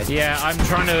 Moving a bed. Yeah, I'm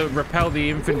trying to repel the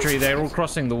infantry. They're all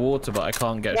crossing the water, but I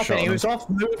can't get a shot. He on was them. off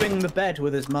moving the bed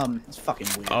with his mum. It's fucking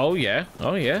weird. Oh yeah.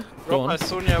 Oh yeah. Go Drop on. as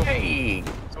soon as, Hey!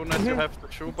 soon as you have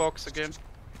the shoebox again.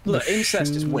 Look,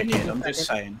 incest is wicked, I'm just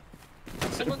saying.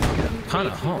 Someone come to me Kind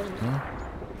of if you hot. want. Huh?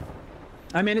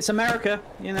 I mean, it's America,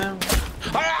 you know.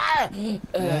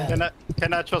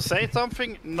 Can I just say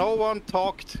something? No one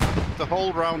talked the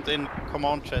whole round in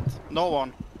command chat. No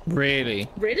one. Really?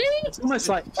 Really? It's almost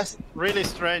like Really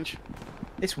strange.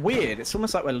 it's weird. It's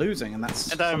almost like we're losing, and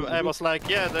that's. And I was like,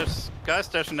 yeah, there's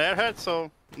an airhead,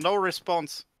 so no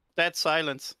response. Dead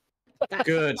silence.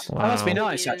 good. That must be Wow.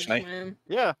 nice, Weird, actually. man.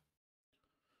 Yeah.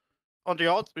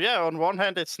 On one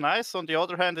hand it's nice. On the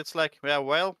other hand, it's like, yeah,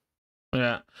 well,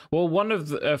 Yeah. Well, one of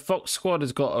the Fox squad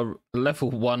has got a level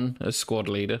 1 as squad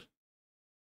leader,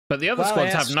 but the other Well,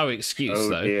 squads yes. have no excuse Oh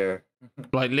though. dear.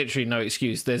 Like literally no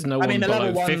excuse. There's no I one mean, the below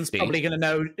level one's 50. probably going to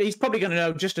know. He's probably going to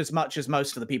know just as much as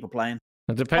most of the people playing.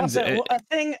 It depends. Also,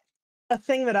 a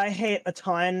thing that I hate a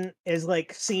ton is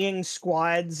like seeing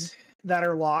squads that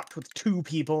are locked with 2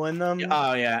 people in them,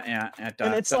 Oh yeah.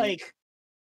 and it's like,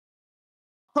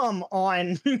 come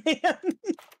on, man.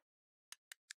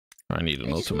 I need an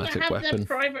They just wanna automatic have weapon. their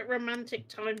private romantic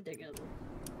time together.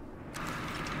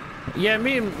 Yeah,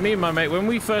 me and my mate, when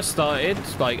we first started,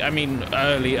 like, I mean,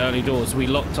 early doors, we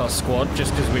locked our squad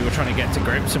just because we were trying to get to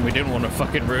grips and we didn't want to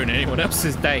fucking ruin anyone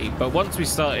else's day. But once we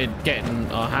started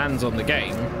getting our hands on the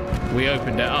game, we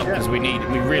opened it up because we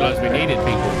realized we needed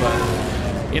people.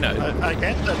 But, you know, I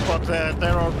get that, but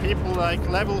there are people like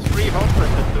level 300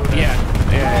 that do that. yeah.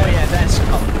 Oh yeah,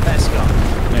 that's gone.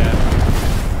 Yeah.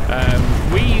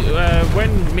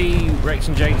 When me, Rex,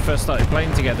 and Jade first started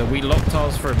playing together, we locked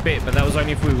ours for a bit, but that was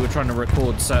only if we were trying to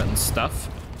record certain stuff,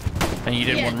 and you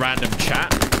didn't want random chat.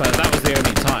 But that was the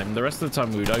only time. The rest of the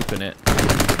time, we would open it.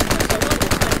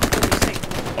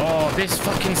 Oh, this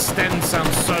fucking sten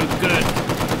sounds so good.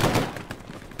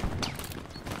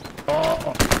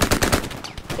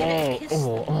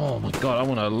 Oh my god! I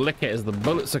want to lick it as the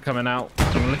bullets are coming out,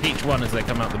 and lick each one as they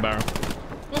come out the barrel.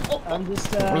 I'm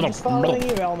just following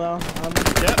you, Elmo.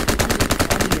 Yeah,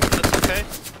 that's okay.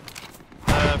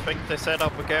 I think they set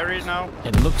up a Gary now.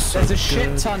 It looks so There's a shit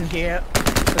good. ton here.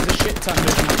 There's a shit ton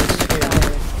moving up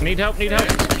the sphere. Need help? Need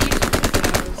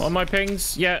help? On my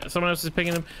pings? Yeah, someone else is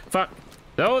pinging them. Fuck.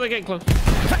 Oh, they're getting close.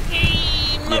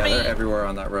 Yeah, they're everywhere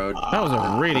on that road. That was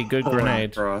a really good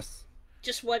grenade. Across.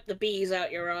 Just wipe the bees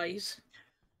out your eyes.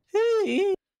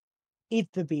 Eat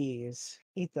the bees.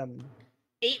 Eat them.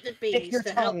 Eat the Stick bees your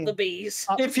to help tongue the bees.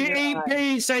 up If you your eat eye.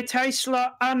 bees, they taste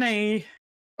like honey.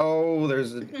 Oh,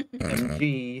 there's an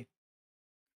MG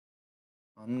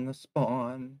On the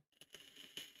spawn.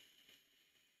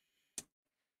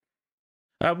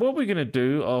 What are we gonna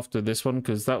do after this one?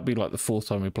 Because that'll be like the 4th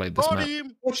time we played this Got map.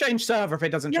 him! We'll change server if it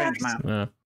doesn't change Yes. map. Yeah.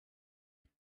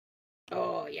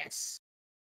 Oh yes.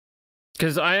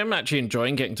 Because I am actually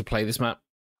enjoying getting to play this map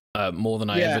more than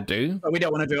I Yeah. ever do. But we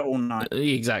don't want to do it all night.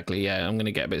 Exactly, yeah. I'm going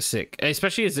to get a bit sick.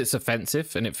 Especially as it's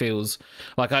offensive and it feels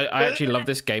like I actually love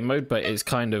this game mode, but it's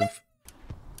kind of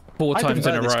 4 I times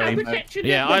in a prefer this row. game mode.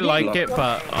 Yeah, I like it,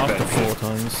 but after 4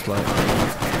 times, like...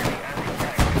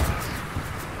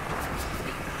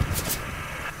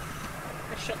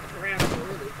 I shot the ground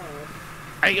really hard.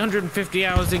 850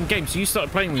 hours in game, so you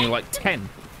started playing when you were like 10.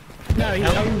 No, he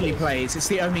only plays. It's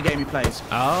the only game he plays.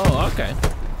 Oh, okay.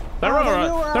 There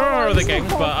are other games,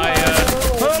 but I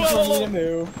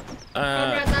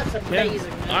That's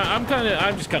amazing. I'm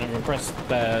just kind of impressed.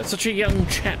 Such a young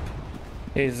chap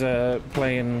is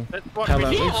playing That's what Hell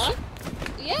we Out.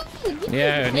 Yeah.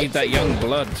 Yeah, I need that young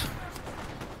blood.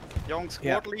 Young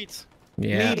squad leads.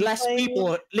 Yeah. Need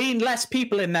less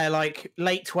people in their like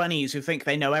late 20s who think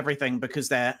they know everything because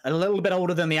they're a little bit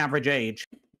older than the average age.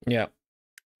 Yeah.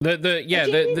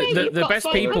 The best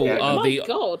people are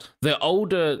the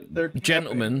older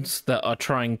gentlemen that are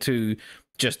trying to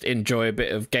just enjoy a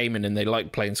bit of gaming and they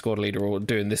like playing squad leader or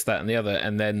doing this, that, and the other,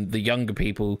 and then the younger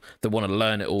people that want to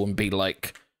learn it all and be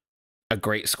like a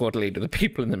great squad leader. The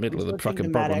people in the middle of the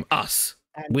fucking problem. Us.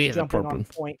 And We're the jumping on problem.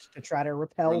 point to try to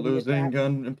repel We're the losing attack.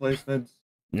 gun emplacements.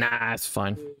 Nah, it's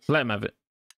fine. Let him have it.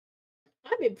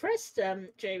 I'm impressed,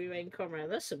 Jamie Wayne Conrad.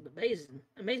 That's an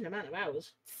amazing amount of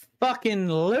hours.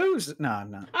 Fucking lose. No.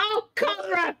 Oh,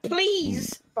 Conrad,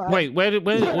 please! Wait, where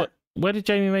did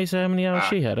Jamie May say how many hours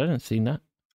she had? I didn't see that.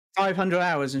 500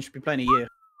 hours and should be playing a year.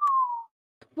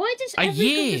 Why does A every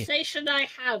year? conversation I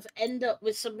have end up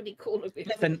with somebody calling me?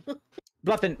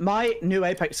 Bluffin, my new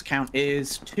Apex account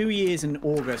is 2 years in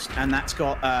August, and that's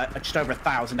got just over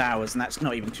 1,000 hours, and that's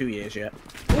not even 2 years yet.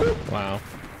 Wow.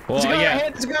 There's a Well, guy yeah. right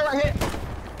here. There's a guy right here.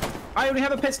 I only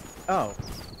have a piss. Oh.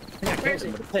 Yeah, I Where is killed him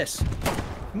he? with a piss.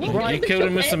 You killed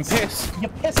him with some piss. You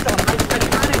pissed on him. I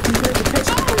panicked and killed the piss.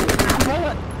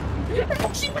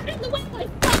 Oh, she went in the way.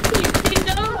 Fuck you,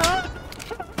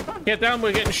 Tinder! Get down,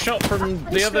 we're getting shot from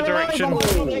the other direction.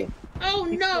 Oh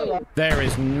no! There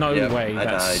is no Yep, way I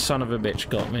that died. son of a bitch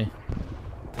got me.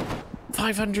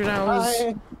 500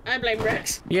 hours. I blame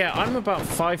Rex. Yeah, I'm about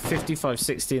 550,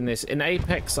 560 in this. In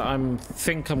Apex, I'm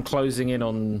closing in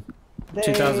on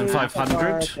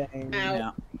 2,500.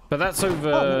 Yeah. But that's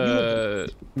over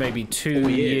maybe 2 4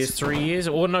 years, years. 3 years.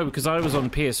 Or no, because I was on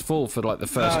PS4 for like the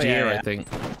first Oh, yeah, year, yeah. I think.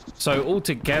 So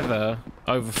altogether,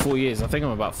 over 4 years, I think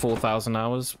I'm about 4,000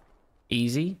 hours.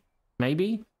 Easy,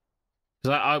 maybe?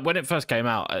 Because when it first came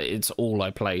out, it's all I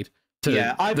played. To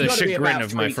Yeah, I've the got to be chagrin about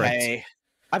of my 3K. friends.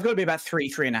 I've got to be about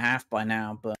 3.5 by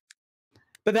now, but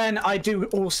then I do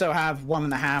also have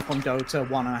 1.5 on Dota,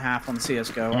 1.5 on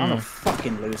CS:GO. I'm a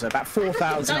fucking loser. About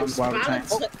 4,000 on Nice World of balance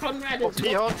Tanks. that Conrad has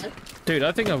He got. hot. Dude,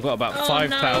 I think I've got about Oh,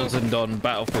 5,000 on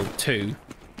Battlefield 2.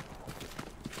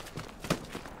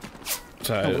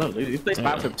 So, Oh, well, he plays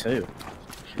Battlefield 2.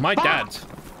 my dad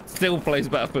still plays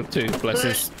Battlefield 2, bless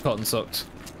his cotton socks.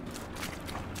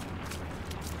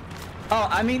 Oh,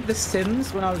 I mean, The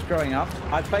Sims, when I was growing up,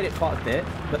 I played it quite a bit,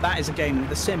 but that is a game,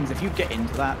 The Sims, if you get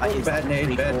into that, that is Bad nade,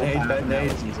 3,000, bad nade, 4,000 bad nade.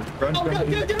 hours easy. Run, Oh no, run.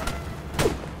 no, no!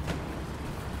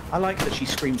 I like that she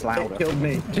screams louder. It killed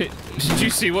me. Did you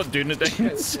see what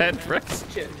Dunedain said, Rex?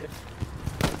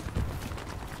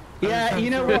 Yeah, you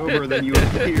know what? Over, then you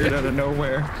appeared out of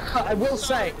nowhere. I will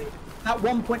say, that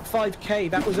 1.5k,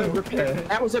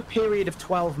 that was a period of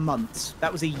 12 months.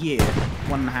 That was a year,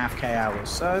 1.5k hours.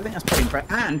 So I think that's pretty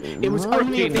impressive. And it was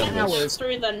only the hours.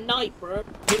 Through the night, bro.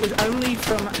 It was only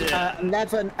from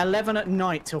 11 at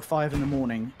night till 5 in the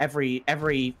morning. Every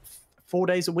 4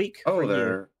 days a week. Oh, for a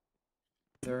year.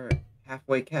 they're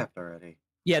halfway capped already.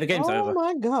 Yeah, the game's Oh over.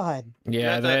 my god.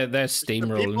 Yeah, they're The people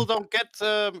steamrolling. don't get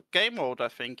game mode, I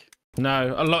think.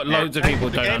 No, loads of people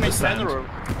The don't game in understand. general.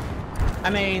 I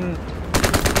mean,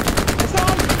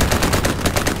 Hassan!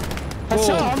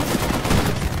 Hassan.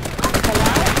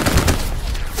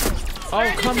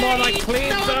 Oh, come on, I cleared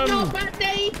No, them! not bad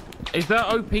day. Is that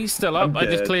OP still up? I'm I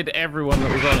just dead. cleared everyone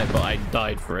that was on it, but I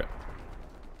died for it.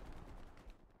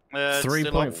 It's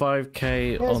still on.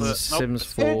 3.5k on Nope. Sims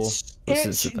 4.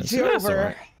 It's That's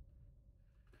Jover.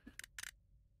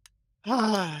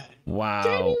 alright. Wow.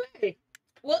 Jamie Ray,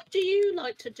 what do you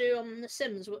like to do on The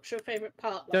Sims? What's your favourite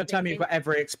part? Like Don't tell me you've got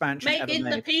every expansion making ever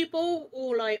the made. people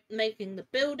or like making the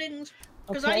buildings?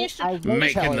 Because I Okay, used to I will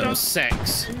Making tell them you.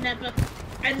 sex. never.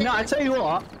 No, I tell you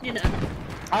what. You know.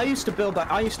 I used to build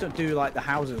that. I used to do like the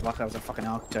houses like I was a fucking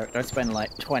architect. I'd spend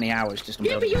like 20 hours just on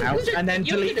Yeah, but building a you're house good at- and then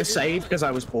you're delete good the at save because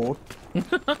I was bored.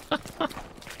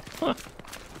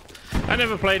 I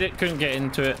never played it, couldn't get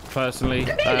into it personally.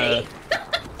 Really?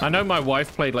 I know my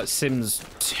wife played like Sims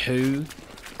 2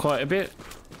 quite a bit.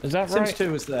 Is that right? Sims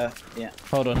 2 was there. Yeah.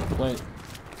 Hold on, wait.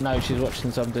 No, she's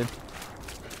watching something.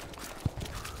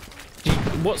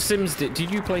 What Sims did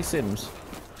you play Sims?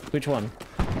 Which one?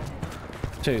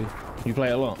 2. You play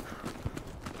a lot?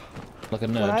 Like a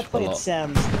nerd. When I a played lot.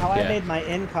 Sims, how I Yeah. made my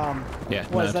income Yeah,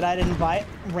 was nerd. that I'd invite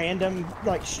random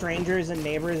like strangers and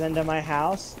neighbors into my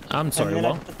house. I'm sorry, and then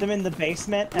what? I'd put them in the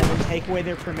basement and then take away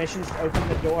their permissions to open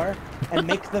the door and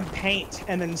make them paint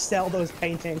and then sell those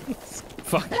paintings.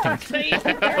 Fucking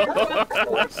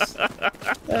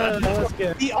That was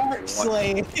good. The art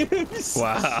slaves.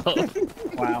 wow.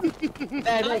 Wow.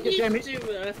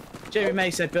 Jamie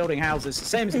May said building houses.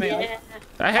 Same as me. Yeah.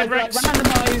 I had I'd like Rex.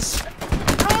 randomize.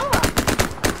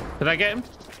 Did I get him?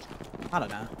 I don't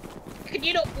know. Can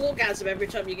you not orgasm every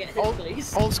time you get hit,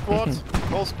 please? All squad.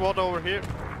 All squad over here.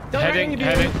 Don't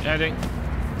Heading.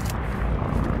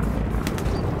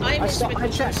 I I miss saw- when I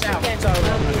you checked used to out get so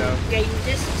long ago. game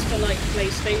discs for like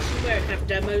PlayStation where it had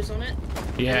demos on it.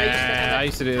 Yeah, I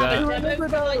used to do Have a that. demo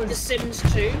for like The Sims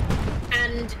 2,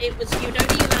 and it was you'd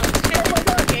only allow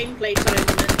 10 gameplay time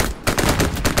on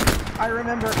it. I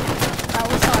remember that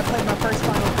was how I played my first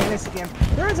Final Fantasy game.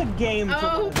 There is a game for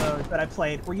one of those that I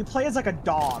played where you play as like a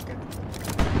dog.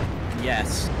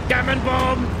 Yes. Gammon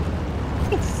bomb!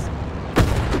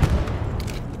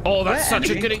 Oh, that's such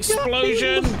a good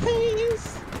explosion!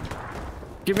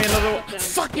 Give me another one.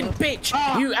 Fucking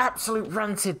bitch! You absolute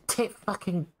rancid tit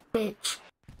fucking bitch.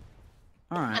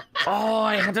 Alright. Oh,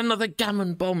 I had another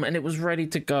gammon bomb and it was ready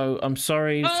to go. I'm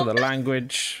sorry for the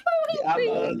language.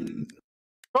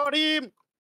 Got him!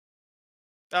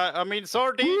 I mean,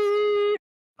 sardine!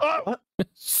 Oh!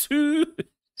 Sue.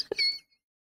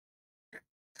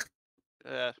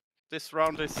 This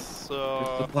round is...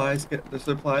 The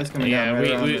supplies coming Yeah, down.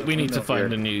 right around we the need to window find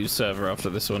here. a new server after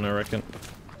this one, I reckon.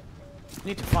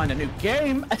 Need to find a new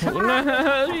game. So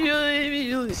that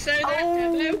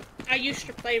demo, I used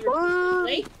to play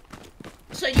repeatedly,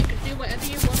 so you could do whatever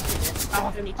you wanted. It's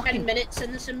only 10 minutes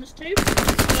in The Sims 2. So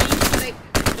I used to make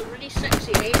a really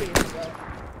sexy alien world,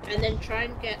 and then try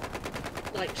and get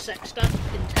like sex stuff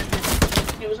in 10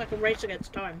 minutes. It was like a race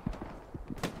against time.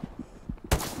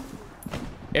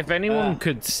 If anyone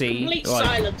could see Complete like,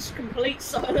 silence. Complete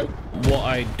silence. what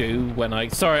I do when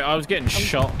sorry, I was getting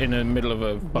shot in the middle of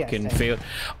a fucking same. field.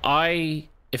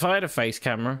 If I had a face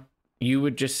camera, you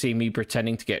would just see me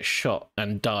pretending to get shot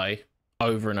and die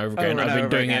over and over again. Over and I've been over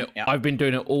doing again, it. yeah. I've been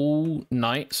doing it all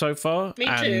night so far, Me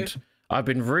and too. I've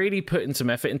been really putting some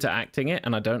effort into acting it,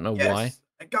 and I don't know why. Yes,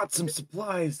 I got some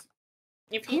supplies.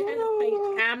 If you had a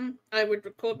face cam, I would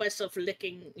record myself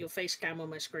licking your face cam on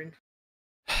my screen.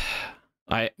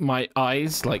 My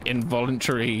eyes like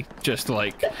involuntarily just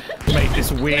like made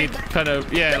this weird kind of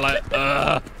like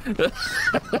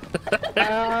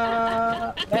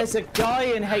There's a guy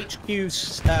in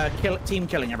HQ's team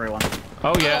killing everyone.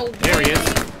 Oh yeah, Oh, here he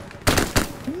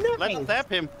is. Let's tap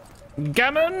him.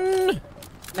 Gammon!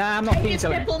 Nah, I'm not Take being his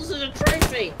silly. nipples as a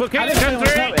trophy. Look I here, don't know if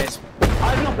anyone's country! noticed.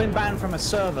 I've not been banned from a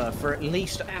server for at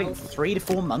least, I think, Ow. 3 to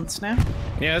 4 months now.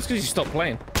 Yeah, that's because you stopped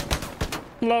playing.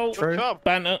 Lol. True. Job.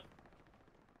 Banter.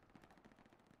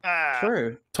 Ah.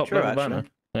 True. Top True, level actually. banner.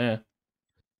 Yeah.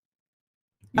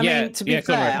 I yeah, mean, to be yeah,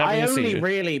 fair, Conrad, having I a only seizure.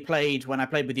 really played when I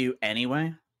played with you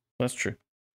anyway. That's true.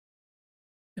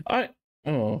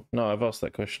 Oh, no, I've asked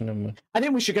that question, haven't I? I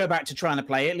think we should go back to trying to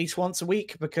play at least once a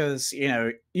week because, you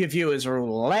know, your viewers are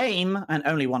all lame and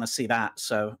only want to see that.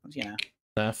 So, you know.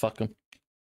 Nah, fuck them.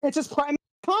 It's just prime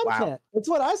content. It's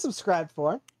what I subscribed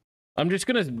for. I'm just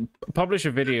going to publish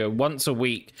a video once a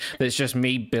week that's just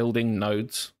me building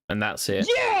nodes, and that's it.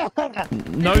 Yeah.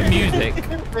 No music,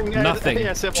 nothing.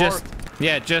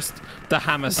 ASMR. Just the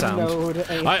hammer sound. Node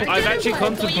I've actually I thought you were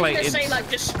contemplated. gonna say like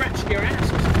just scratching your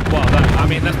ass. Well, I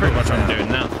mean, that's pretty much what I'm doing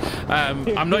now.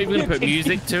 I'm not even going to put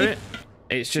music to it.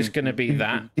 It's just going to be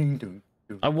that. Ding, ding,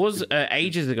 ding. I was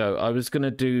ages ago. I was going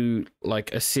to do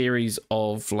like a series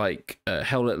of like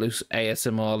Hell Let Loose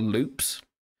ASMR loops.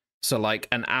 So like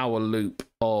an hour loop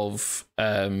of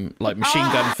like machine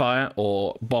gun fire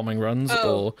or bombing runs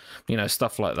or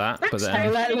stuff like that. That's But then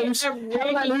Hell let actually loose, a hell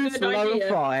let really loose, good low idea.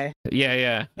 fry.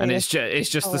 yeah, and it's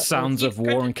just the sounds of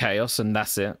war and chaos, and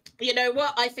that's it. You know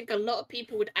what? I think a lot of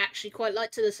people would actually quite like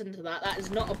to listen to that. That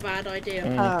is not a bad idea.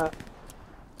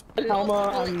 A lot Elma,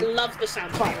 of people love the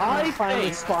sound. I find a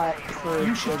think spot for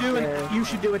you should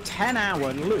do a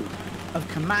 10-hour loop of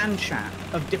command chat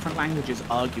of different languages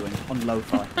arguing on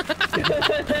lo-fi.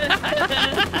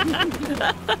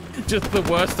 Just the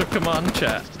worst of command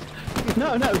chat.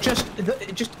 No, just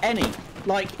any.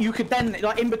 Like, you could then,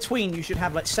 like, in between, you should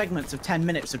have, like, segments of 10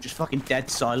 minutes of just fucking dead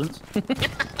silence.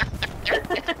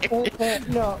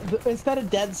 No, instead of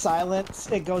dead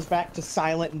silence, it goes back to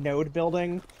silent node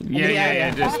building.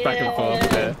 Yeah, just back and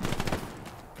forth.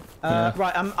 Yeah.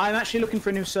 Right, I'm actually looking for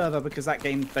a new server because that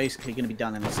game's basically going to be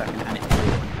done in a second, and it's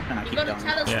and I You keep gotta going.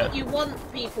 tell us Yeah. what you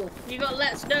want, people. You gotta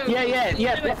let us know. Yeah, We'll do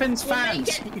it. Muffins We'll make fans,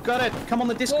 it- you gotta come on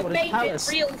the Discord We'll and make tell it us.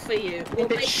 real for you. We'll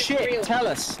If it's make shit, it real. tell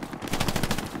us.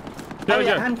 Jojo. Oh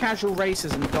yeah, and casual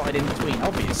racism dotted in between,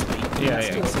 obviously. Yeah.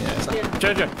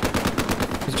 Jojo.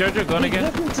 Is Jojo gone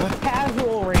again?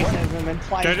 Casual racism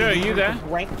implies Jojo, are you there?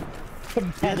 rank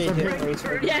competitive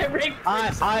racism. Yeah, Rick.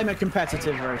 I'm a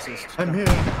competitive racist. I'm here.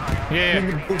 Yeah. I'm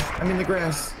in the bush. I'm in the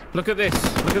grass. Look at this.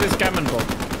 Look at this gammon ball.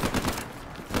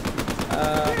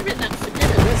 We're in that for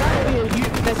dinner. There's actually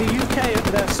there's a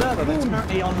UK server that's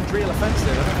apparently on Real Offensive.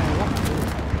 I don't know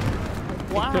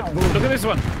what. Wow. Look at this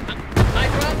one.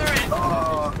 I'd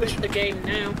rather push the game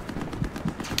now.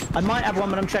 I might have one,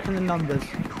 but I'm checking the numbers.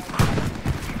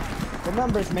 The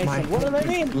numbers, Mason. What do they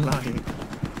mean? Lying.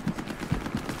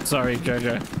 Sorry,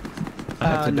 Jojo. I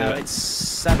had to do No, it. it's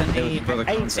 70, for the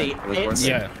 80. content, for the It's,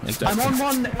 Yeah, it I'm does. on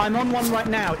one. I'm on one right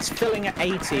now. It's filling at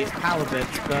 80. It's power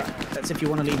bits, but that's if you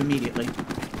want to leave immediately.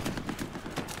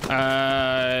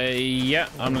 Yeah,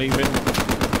 I'm leaving.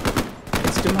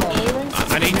 It's demoralizing.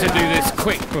 I need to do this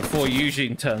quick before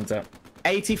Eugene turns up.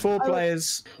 84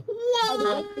 players.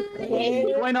 Whoa!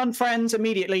 Join on friends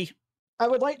immediately. I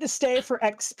would like to stay for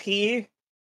XP,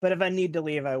 but if I need to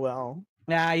leave, I will.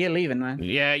 Nah, you're leaving, man.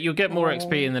 Yeah, you'll get more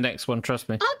XP in the next one, trust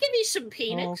me. I'll give you some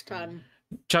P next time.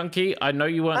 Chunky, I know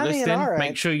you weren't I mean, listening. alright.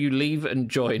 Make sure you leave and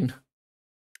join.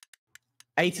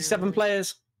 87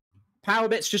 players. Power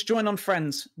bits. Just join on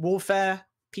friends. Warfare.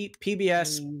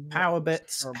 PBS. Power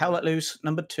bits. Hell Let Loose.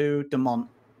 Number 2. Demont.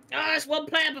 Oh, there's one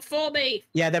player before me.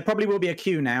 Yeah, there probably will be a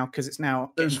queue now because it's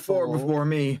now. There's getting 4 full. before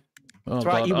me. Oh That's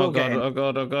right, god, you oh will get god, in. oh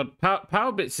god, oh god.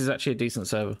 Power Bits is actually a decent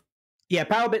server. Yeah,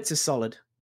 Power bits is solid.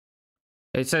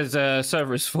 It says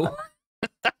server is full.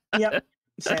 Yep.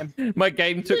 Same. My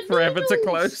game took forever to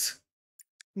close.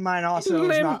 Mine also is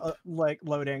Limp. not like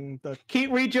loading the.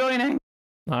 Keep rejoining.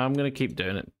 I'm gonna keep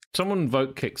doing it. Someone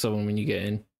vote kick someone when you get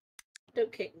in.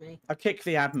 Don't kick me. I'll kick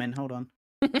the admin. Hold on.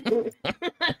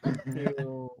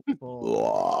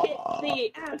 Beautiful. Kick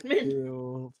the admin.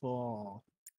 Beautiful.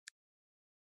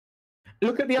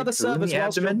 Look at the other Kick through in servers the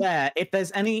whilst you're abdomen. there. If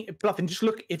there's any bluffing, just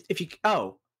look. If you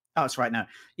it's right now.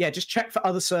 Yeah, just check for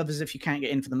other servers if you can't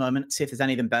get in for the moment. See if there's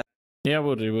anything better. Yeah,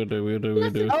 we'll do.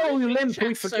 Oh, you limp.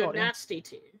 We Chat's so forgot. nasty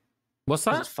to you. What's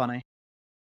That's that? funny.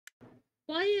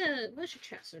 Why's your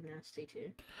chat so nasty to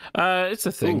you? It's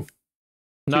a thing. Ooh.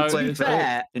 No, Two players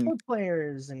fair, in- Two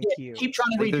players in queue. Keep trying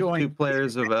to I think there's 2 rejoin.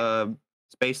 players of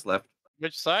space left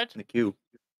Which side? in the queue.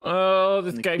 oh,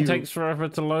 this In the game queue. takes forever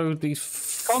to load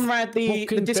these. Conrad, the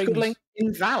fucking Discord things. link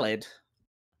invalid.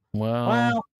 Wow.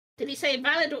 Well, Did he say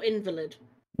invalid or invalid?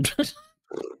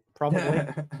 probably.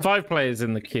 5 players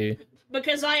in the queue.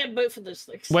 Because I am both of those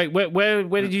things. Wait, where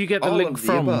did you get the All link of the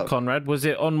from, above. Conrad? Was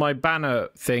it on my banner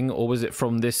thing or was it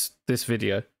from this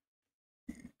video?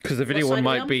 Because the video What one side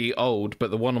are you might on? be old, but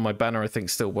the one on my banner I think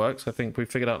still works. I think we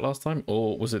figured out last time,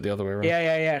 or was it the other way around?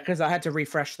 Yeah, because I had to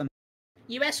refresh them.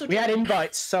 US or We had Germany?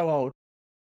 invites so old.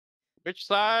 Which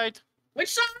side? Which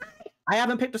side? I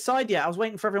haven't picked a side yet. I was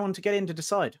waiting for everyone to get in to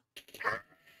decide.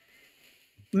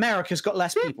 America's got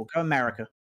less people. Go America.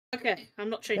 Okay, I'm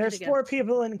not changing There's again. 4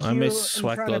 people in queue. I miss in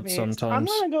front Swagglot of me. So I'm sometimes.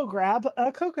 gonna go grab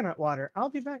a coconut water. I'll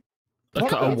be back.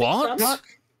 A what? What?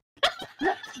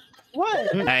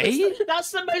 What? Hey?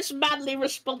 That's the most manly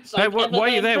response. Hey, I've ever why are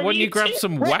you heard there? from Why don't you grab two.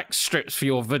 some wax strips for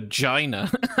your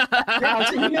vagina?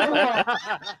 You know what?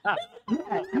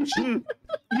 Yeah,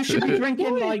 you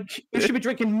should be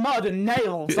drinking mud and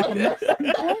nails.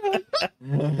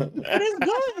 It is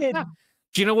good.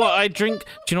 Do you know what I drink?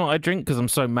 Do you know what I drink? Because I'm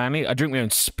so manly. I drink my own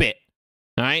spit.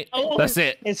 All right, Oh. that's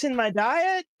it. It's in my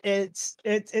diet. It's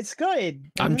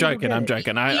good. I'm joking. I'm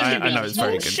joking. I know it's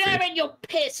very All good for you. sharing your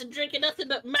piss and drinking nothing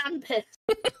but man piss.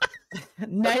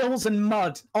 Nails and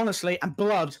mud, honestly, and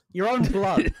blood. Your own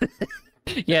blood.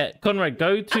 Yeah, Conrad,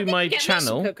 go to my Get me some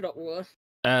channel, coconut water.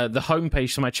 the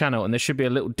homepage to my channel, and there should be a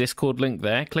little Discord link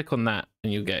there. Click on that,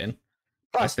 and you'll get in.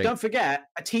 Plus, think. don't forget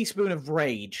a teaspoon of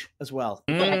rage as well.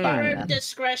 Mm. Got a bang Your there. own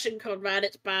discretion, Conrad.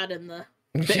 It's bad in there.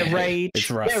 Bit of rage, It's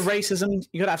rough. bit of racism.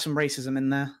 You gotta have some racism in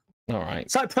there. All right.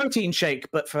 It's like protein shake,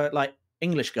 but for like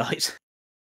English guys.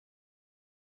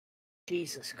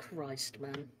 Jesus Christ,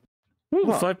 man. Ooh,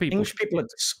 What? 5 people. English people are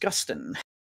disgusting.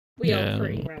 We Yeah, are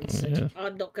pretty rancid. yeah.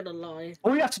 I'm not gonna lie.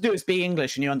 All you have to do is be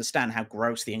English, and you understand how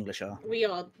gross the English are. We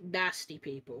are nasty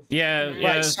people. Yeah, Right,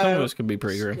 yeah. Some of so- us can be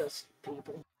pretty grim. Disgusting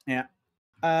people. Who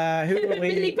are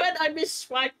Really, we? but I miss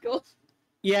Swaggle.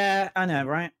 Yeah, I know,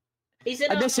 right? He's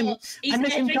in I our miss him- hearts. He's I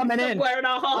miss him every coming in. somewhere in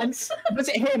our hearts. Was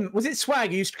it him? Was it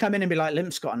Swag who used to come in and be like,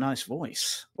 "Limp's got a nice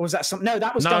voice," or was that something? No,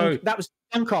 that was No. that was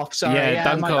Dunkoff. Sorry,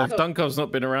 Yeah, my Dunkov. bad. Dunkov's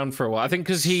not been around for a while. I think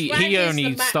because he Swag is only the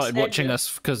Max started watching Edger.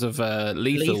 us because of Lethal.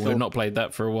 Lethal. We've not played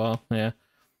that for a while. Yeah,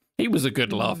 he was a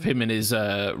good laugh. Him and his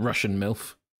Russian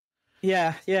milf.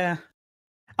 Yeah, yeah.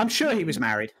 I'm sure he was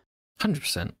married.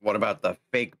 100%. What about the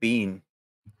fake bean?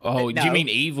 Oh, do you No. mean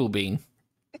Evil Bean?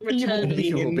 Return of the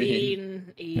Evil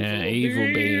Bean. Yeah,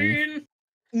 Evil Bean.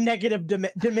 Negative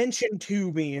dimension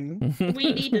 2 bean.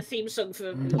 We need a theme song for.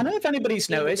 I don't know if anybody's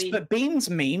Evil noticed, Bean. but Bean's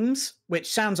memes,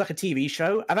 which sounds like a TV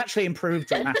show, have actually improved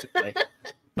dramatically.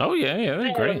 Oh yeah, yeah, they're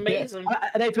They're great. amazing.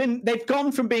 They've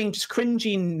gone from being just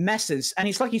cringy messes, and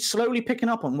he's slowly picking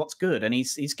up on what's good, and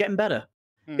he's getting better.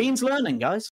 Hmm. Bean's learning,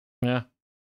 guys. Yeah.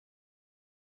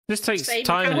 This takes Same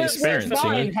time and works experience. with You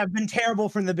mine. know? Mine have been terrible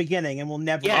from the beginning and will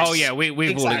never. Yes. Oh yeah, we've all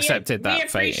Exactly. accepted we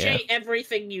that fate. Yeah. appreciate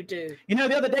everything you do. You know,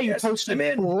 the other day you Yes, posted I'm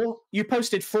in. 4. You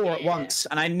posted 4 at Yeah. once,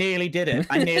 and I nearly did it.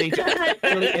 I nearly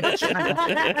deleted the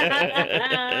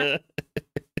channel.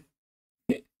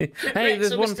 Hey,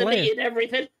 there's Wrexham one has player. deleted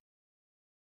everything.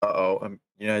 Uh-oh,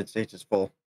 United States is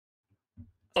full.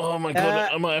 Oh my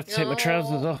god, Uh, I might have to take my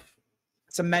trousers off.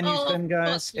 It's a menu Oh, thing,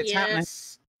 guys. fuck It's happening.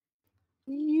 yes.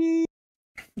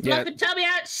 Yeah, Love it, tell me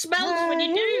how it smells when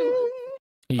you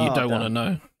do. you Oh, don't want to damn.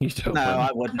 know. You don't. No, wanna-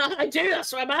 I wouldn't. I do,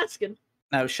 that's what I'm asking.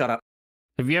 No, shut up.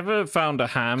 Have you ever found a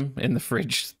ham in the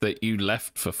fridge that you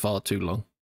left for far too long?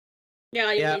 Yeah,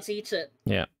 I Yeah. always eat it.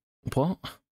 What?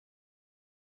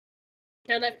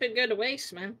 Can't let it go to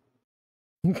waste, man.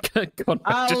 God,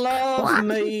 I just- love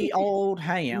me old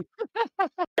ham.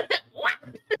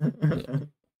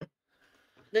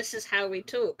 This is how we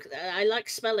talk. I like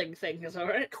spelling things,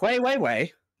 alright? Quay way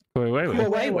way. Wait.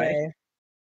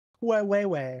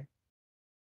 Way.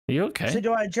 Are you okay? So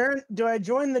do I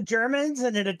join the Germans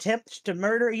in an attempt to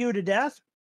murder you to death?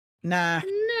 Nah.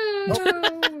 No.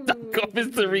 God,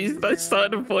 is the reason I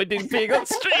started avoiding being on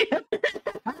stream.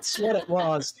 That's what it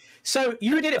was. So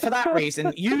you did it for that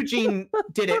reason. Eugene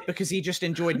did it because he just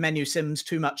enjoyed Menu Sims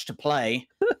too much to play.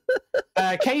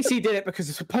 Casey did it because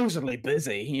it's supposedly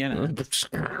busy, you know.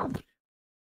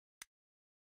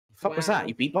 Fuck was that? Wow.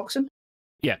 You beatboxing?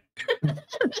 Yeah.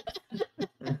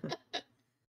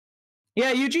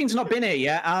 Yeah, Eugene's not been here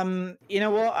yet. You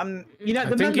know what? You know, I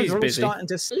the think members he's are all busy. starting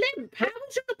to. Limp, how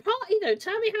was your party though?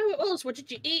 Tell me how it was. What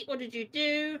did you eat? What did you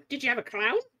do? Did you have a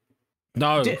clown?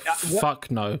 No, Did- what-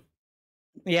 fuck no.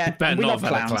 Yeah, Better we not love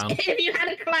have had a clowns. clown. If you had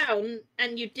a clown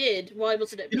and you did, why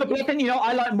wasn't it? You know, but I think, you know,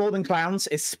 I like more than clowns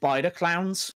is spider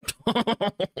clowns.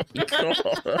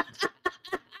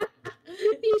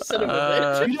 You son of a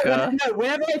bitch. You know,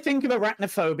 whenever I think of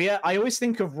arachnophobia, I always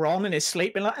think of Ron in his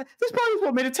sleep and like, this spiders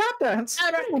want me to tap dance.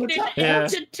 I wanna tap Yeah.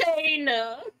 dance."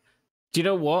 Entertainer. Do you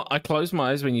know what? I closed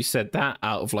my eyes when you said that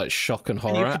out of like shock and you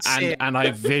horror, could see it. and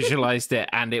I visualized it,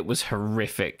 and it was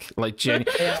horrific. Like,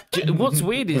 what's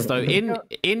weird is though in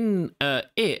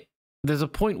it, there's a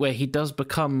point where he does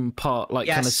become part like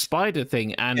kind of Yes. spider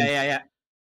thing, and Yeah.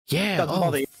 yeah, Doesn't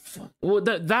bother you. well,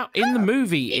 that in the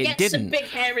movie He it gets some didn't. big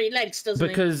hairy legs, doesn't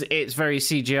Because it's very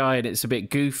CGI and it's a bit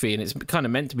goofy and it's kind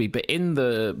of meant to be, but in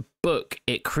the book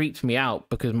it creeped me out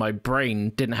because my brain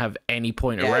didn't have any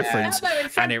point of Yeah. reference, he? No, in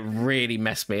fact, and it really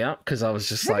messed me up because I was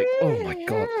just like, oh my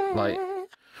god, like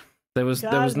there was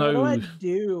God, no What do I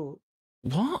do?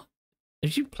 what?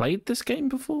 Have you played this game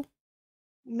before?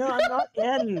 No, I'm not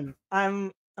in.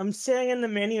 I'm sitting in the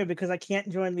menu because I can't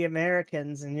join the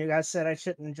Americans, and you guys said I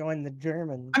shouldn't join the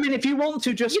Germans. I mean, if you want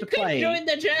to just you to could play, join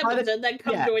the Germans and then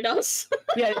come yeah. join us.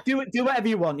 yeah, do whatever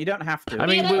you want. You don't have to. I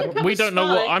mean, know, become we a don't know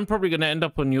what. spy. I'm probably going to end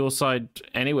up on your side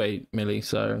anyway, Millie.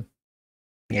 So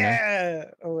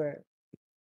Yeah. Oh, wait.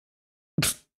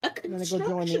 A gonna go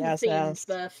join the construction themed SS.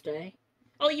 birthday.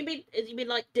 Oh, you mean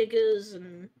like diggers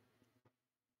and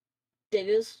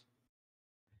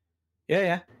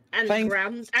yeah. and Playing-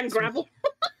 grounds and gravel?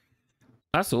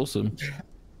 that's awesome.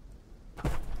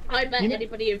 I bet You know-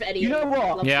 anybody of any. You know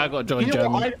what? loves Yeah, I that. got to join You know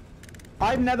German. what?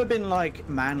 I've never been like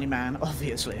manly man,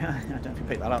 obviously. I don't know if you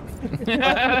picked that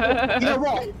up. You know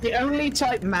what? The only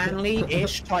type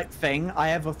manly-ish type thing I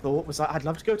ever thought was like, I'd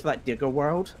love to go to that digger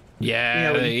world.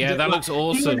 Yeah, You know, you yeah, can that do, looks like,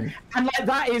 awesome. And like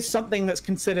that is something that's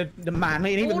considered the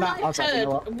manly, and even All that I I was like, you know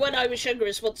what? heard when I was younger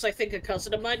is once I think a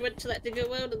cousin of mine went to that digger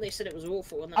world and they said it was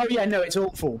awful. And Oh yeah, no, it's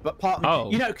awful. But part of me,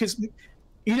 Oh. you know, because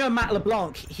You know Matt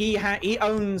LeBlanc. He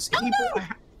owns.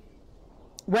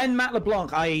 When Matt LeBlanc,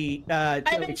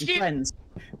 friends,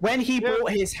 when he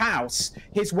bought his house,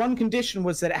 his one condition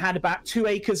was that it had about 2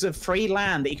 acres of free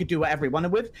land that he could do whatever he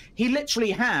wanted with. He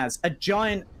literally has a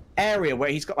giant area where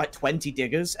he's got like 20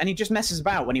 diggers, and he just messes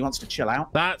about when he wants to chill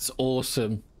out. That's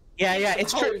awesome. Yeah,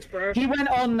 it's true. Bro. He went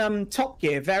on Top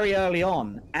Gear very early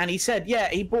on, and he said, yeah,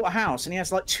 he bought a house, and he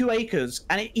has like 2 acres,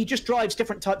 and he just drives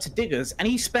different types of diggers, and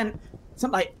he spent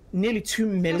something like nearly $2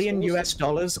 million US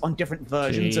dollars on different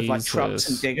versions of like trucks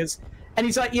and diggers. And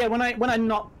he's like, yeah, when I'm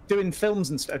not doing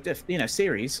films and stuff, you know,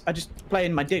 series, I just play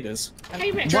in my diggers.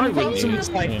 Hey, Rex, Jen Clarkson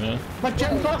was like,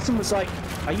 Jen Clarkson was like,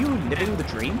 are you living the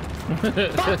dream?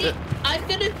 I'm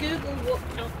gonna Google what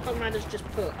Conrad has just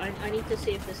put. I need to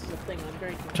see if this is a thing. I'm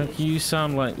very confused. Chunky, you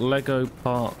sound like Lego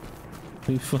Park.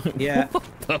 Yeah. What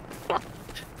the fuck?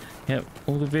 Yep,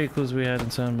 all the vehicles we had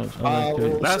in Sandbox. Oh,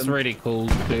 awesome. That's really cool,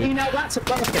 dude. You know, that's a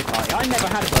birthday party. I never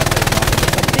had a birthday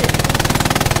party. I did.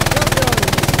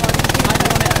 I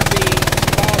want it to be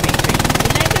Barbie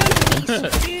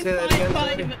themed. Lego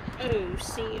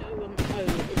Piece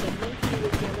 2550CO10 is a monkey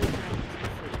with yellow hands.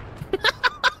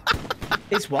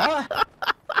 Is what?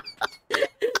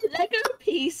 Lego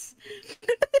Piece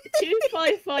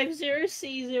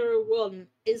 2550C01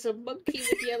 is a monkey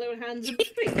with yellow hands and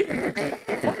feet.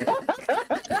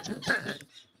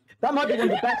 That might be one of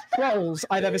the best trolls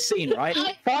I've ever seen, right?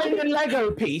 Find a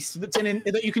Lego piece that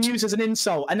you can use as an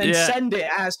insult, and then send it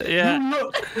as you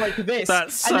look like this.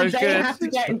 That's so and then they good. have to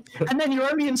get and then you're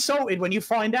only insulted when you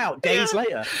find out days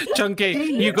later. Chunky,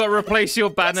 you got to replace your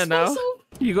banner now.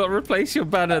 You got to replace your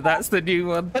banner. That's the new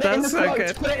one. That's so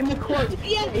good. Put it in the quote.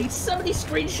 Yeah, somebody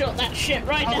screenshot that shit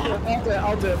right now.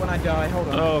 I'll do it when I die. Hold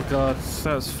on. Oh god,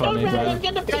 that's funny, I'm man.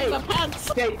 gonna pick my pants.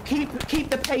 Okay,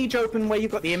 keep the page open where you've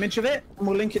got the image of it, and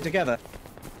we'll link it together.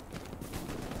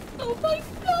 Oh my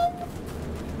god!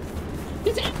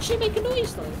 Does it actually make a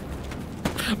noise though?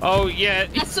 Oh yeah.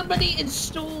 Has somebody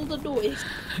installed the noise?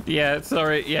 Yeah,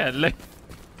 sorry. Yeah.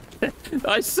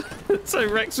 So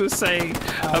Rex was saying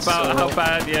about how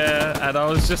bad, and I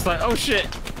was just like, oh shit,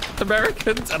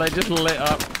 Americans, and I just lit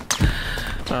up.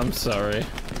 I'm sorry.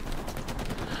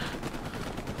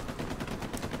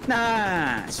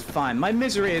 Nah, it's fine. My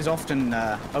misery is often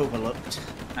overlooked.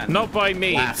 Not by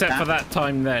me, except for that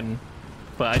time then.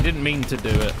 But I didn't mean to do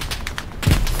it.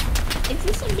 Is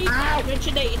this a meme that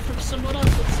originated from someone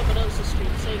else on someone else's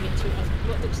stream saying it to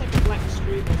what looks like a black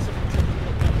screen or something?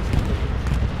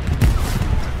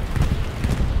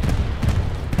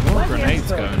 More grenades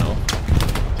going off.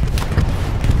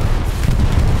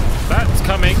 That's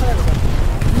coming.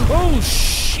 Oh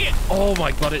shit! Oh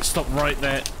my god, it stopped right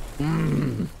there.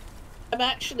 I've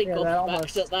actually got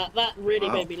back at that. That really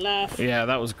made me laugh. Yeah,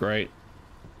 that was great.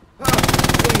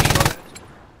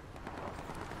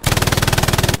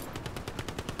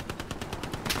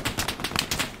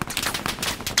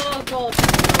 Oh god,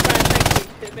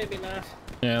 thank you. It made me laugh.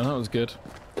 Yeah, that was good.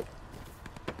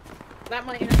 That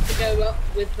might have to go up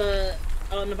with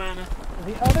on the banner.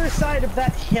 The other side of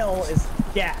that hill is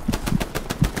death.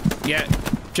 Yeah,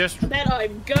 just. Then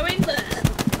I'm going there.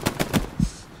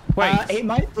 Wait. It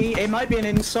might be an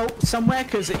insult somewhere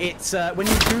because it's when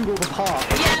you Google the park.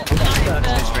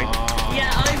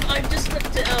 I've just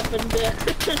looked it up and.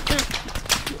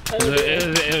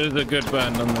 It was a good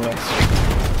burn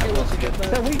nonetheless. It was a good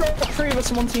burn. So we got the 3 of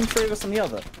us on one team, 3 of us on the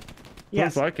other.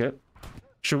 Yes. Looks like it.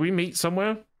 Should we meet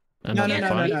somewhere?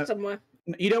 No. Somewhere.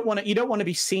 You don't want to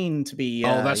be seen to be.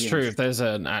 Oh, that's true. If there's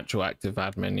an actual active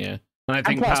admin, yeah. And I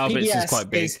think Powerbits is quite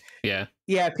big. Yeah.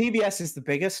 Yeah, PBS is the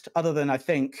biggest. Other than I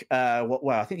think, well,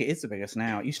 I think it is the biggest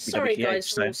now. It used to be. Sorry, WPH, guys,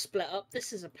 so. we're all split up.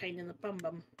 This is a pain in the bum.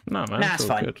 No, man, Nah, it's it's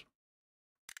all fine. good.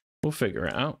 We'll figure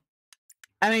it out.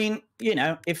 I mean, you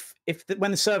know,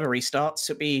 when the server restarts,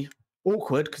 it'll be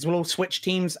awkward because we'll all switch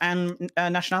teams and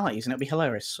nationalities, and it'll be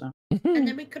hilarious. So. And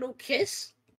then we could all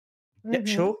kiss. Yep,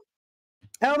 sure.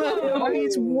 Oh no,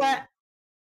 it's wet.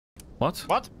 What?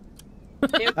 What?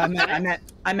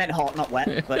 I meant hot, not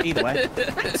wet. But either way.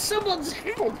 That's someone's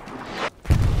head.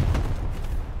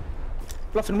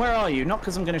 Bluffin, where are you? Not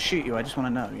because I'm going to shoot you. I just want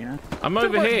to know. You know. I'm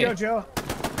over here. Jojo.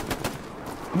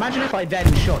 Imagine if I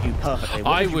then shot you perfectly.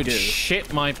 What I would you would do?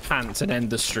 shit my pants and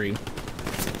end the stream.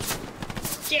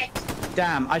 Shit.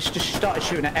 Damn, I just started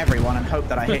shooting at everyone and hope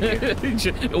that I hit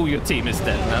you. All your team is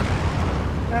dead now.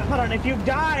 Hold on, if you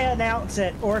die, announce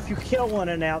it, or if you kill one,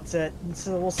 announce it. And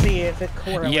so we'll see if it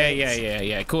correlates.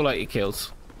 Yeah. Call out your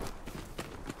kills.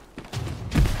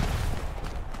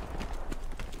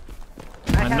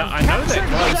 I know they're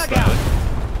close though.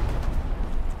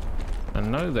 I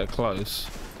know they're close.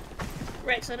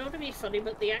 Rex, I don't want to be funny,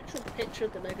 but the actual picture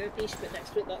of the Lego piece bit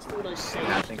next to it, that's the one I saved.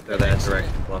 I think they're that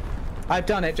direction, Bluff. I've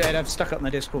done it, Jade. I've stuck it on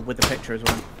the Discord with the picture as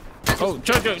well. Oh,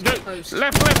 Jojo, Post.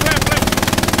 left.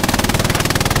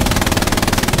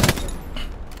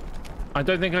 I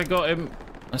don't think I got him.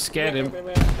 I scared him.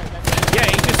 Yeah,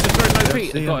 he just destroyed no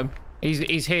feet. I got him.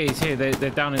 He's here. They're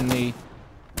down in the.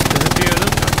 There's a few of them.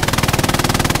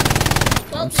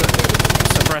 Well,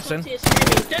 suppressing.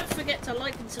 Don't forget to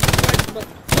like and subscribe.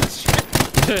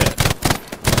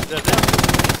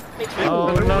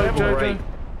 Oh no, Jojo.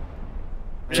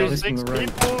 We have 6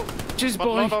 people, Just but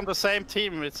boy. not on the same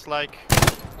team. It's like...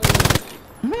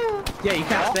 Yeah, you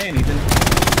can't say anything.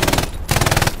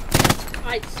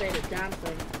 I'd say the damn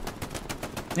thing.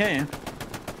 Yeah.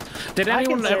 Did I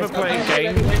can anyone say ever it's play a not-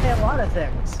 game I say a lot of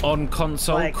things. on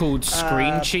console Like, called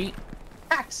Screen Cheat?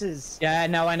 Taxes. Yeah,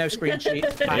 no, I know screen sheet.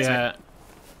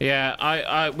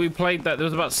 Yeah, we played that. There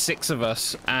was about 6 of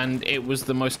us, and it was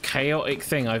the most chaotic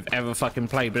thing I've ever fucking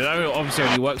played. But it obviously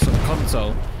only works on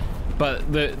console.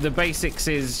 But the basics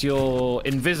is you're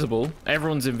invisible.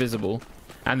 Everyone's invisible,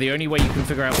 and the only way you can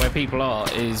figure out where people are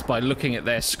is by looking at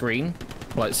their screen,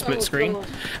 like split screen, God.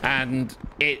 and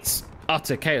it's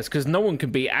utter chaos because no one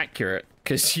can be accurate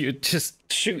because you're just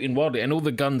shooting wildly, and all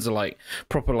the guns are like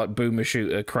proper like boomer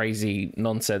shooter crazy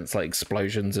nonsense, like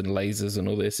explosions and lasers and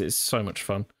all this. It's so much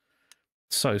fun,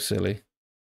 so silly.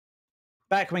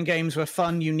 Back when games were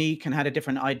fun, unique, and had a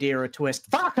different idea or twist.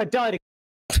 Fuck, I died.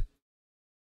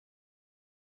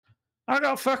 I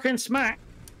got fucking smacked.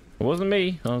 It wasn't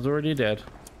me. I was already dead.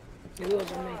 It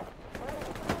wasn't me.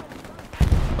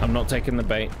 I'm not taking the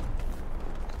bait.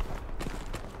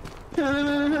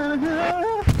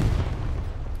 I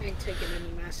ain't taking any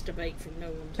masturbate from no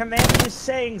one. Commander is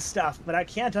saying stuff, but I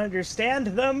can't understand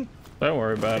them. Don't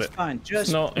worry about It's it. fine.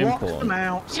 Just not block important. them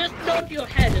out. Just nod your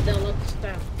head and they'll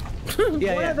understand.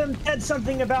 Yeah, One yeah. of them said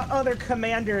something about other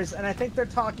commanders, and I think they're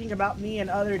talking about me and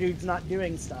other dudes not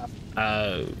doing stuff.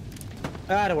 Oh.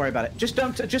 Don't worry about it. Just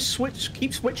don't. Just switch.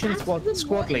 Keep switching Ask them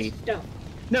squad what lead. stuff.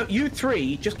 No, you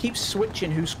 3 just keep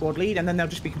switching who's squad lead, and then they'll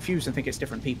just be confused and think it's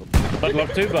different people. I'd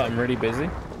love to, but I'm really busy.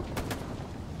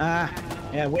 Yeah,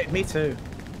 me too.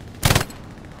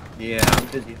 Yeah, I'm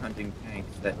busy hunting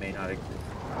tanks that may not exist.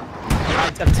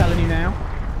 I'm telling you now,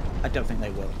 I don't think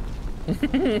they will.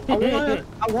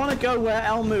 I want to go where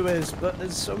Elmu is, but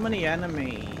there's so many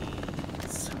enemies.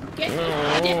 Get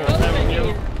over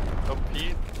here. Oh,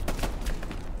 Pete.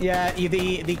 Yeah,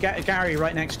 the Gary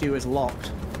right next to you is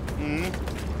locked, Mm.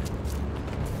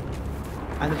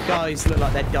 and the guys look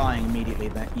like they're dying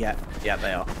immediately. Yeah,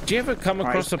 they are. Do you ever come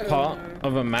across a Right. part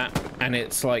of a map and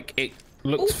it's like it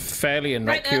looks fairly right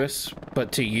there. innocuous,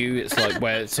 but to you it's like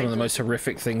where some of the most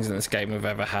horrific things in this game have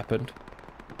ever happened?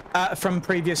 From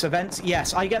previous events,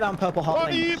 yes, I get that on Purple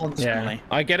Heartland constantly. Yeah,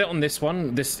 I get it on this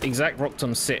one. This exact rock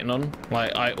I'm sitting on.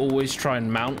 Like I always try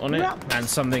and mount on it, Yeah. and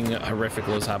something horrific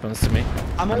always happens to me.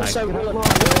 I'm And also. I I will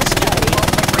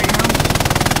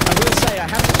say I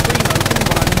have the screen open,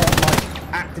 but I'm not like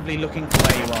actively looking for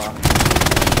where you are.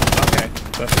 Okay,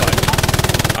 that's fine.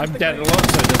 I'm dead a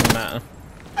lot, so it doesn't matter.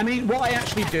 I mean, what I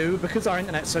actually do, because our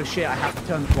internet's so shit, I have to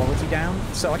turn the quality down,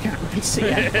 so I can't really see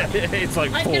it. It's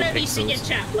like I 4 can only see your pixels.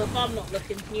 chat, look, I'm not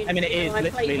looking. You, I mean, it is I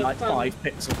play literally for like fun. 5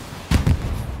 pixels.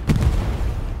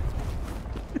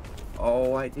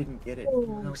 Oh, I didn't get it.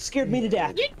 Oh, scared me to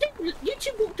death. You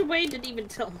two walked away and didn't even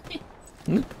tell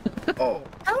me. Oh,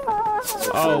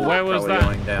 Oh, where was Probably that?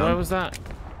 lying down. Where was that?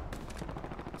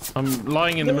 I'm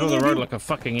lying in the middle of the road like a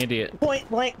fucking idiot. Point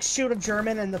blank, shoot a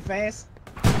German in the face.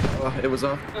 it was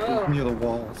off Oh. near the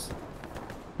walls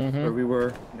where we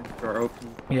were next to our OP.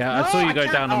 Yeah, I No, saw you I go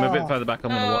can't- down. I'm a bit oh. further back. I'm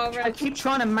gonna watch. I keep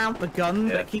trying to mount the gun,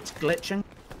 but Yeah. it keeps glitching.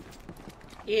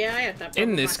 Yeah, I had that. In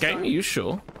problem this last game, time. are you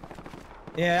sure?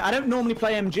 Yeah, I don't normally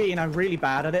play MG, and I'm really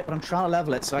bad at it, but I'm trying to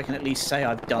level it so I can at least say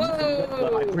I've done it.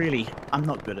 But I'm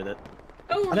not good at it.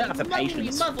 Oh, I don't have the mother,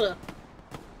 patience. Your mother.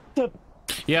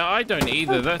 Yeah, I don't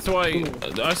either. That's why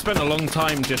I spent a long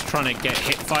time just trying to get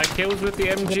hit-fire kills with the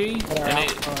MG,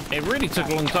 and it really took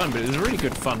a long time, but it was really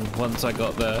good fun once I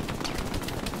got the,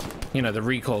 you know, the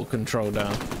recoil control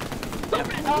down.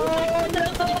 Oh,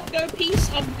 no, go piece.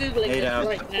 I'm googling Eight it out.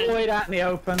 right now. Avoid out in the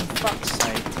open. Fuck's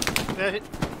sake. Yeah,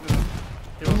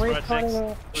 he was right next to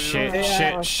you. Shit,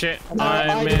 Yeah. shit. No,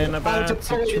 I'm in a I bad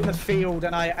deployed in situation. the field,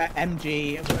 and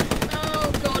MG.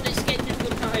 Oh god, it's getting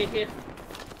difficult to hide here.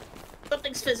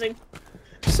 Something's fizzing.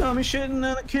 Saw me shitting on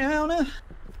the counter.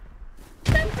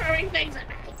 They're throwing things at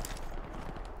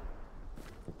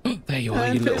me. There you are,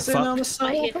 And you little pissing on fuck. the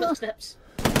I hear sofa. footsteps.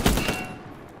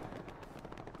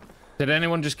 Did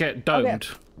anyone just get domed?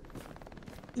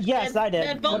 Yes, I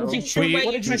They're did. What did bolting you from shoot, where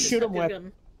what did you tried to shoot him stick a with?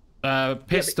 gun.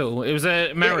 Pistol. It was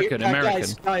an American.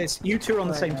 American. Guys, you two are on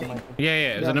the same team.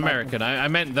 Yeah, it was an American. I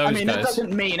meant those I mean, that guys.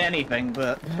 doesn't mean anything,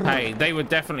 but... Hey, they were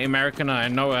definitely American. I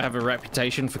know I have a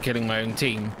reputation for killing my own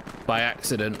team by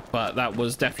accident, but that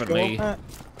was definitely...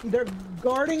 They're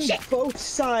guarding both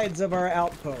sides of our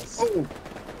outpost. Oh!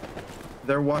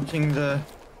 They're watching the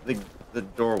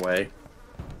doorway.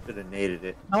 Should have naded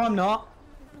it. No, I'm not.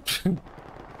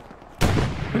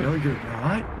 No, you're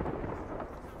not.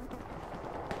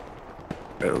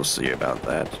 We'll see about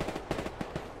that.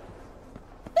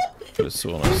 Just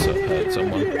want to hurt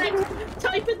someone. Rex,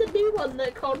 type in the new one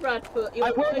that Conrad put.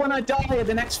 I will when I die in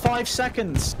the next 5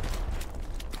 seconds.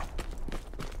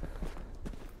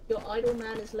 Your idle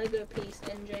man is Lego piece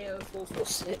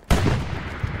NJ0446.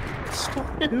 Stop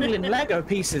googling Lego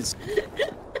pieces.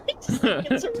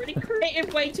 It's a really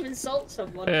creative way to insult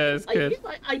someone. Yeah, it's good.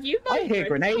 Are you my I hear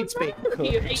friend, grenades being Conrad?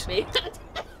 cooked. You hate me.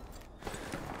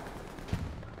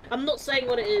 I'm not saying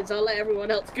what it is. I'll let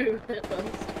everyone else Google it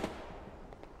first.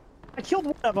 I killed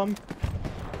one of them.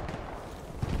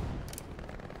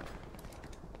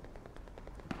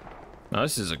 Now,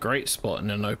 this is a great spot in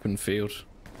an open field.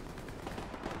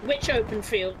 Which open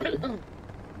field? Is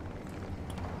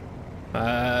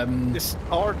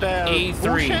are there E3.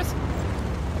 bushes?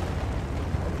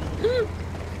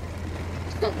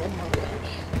 I'm on my way.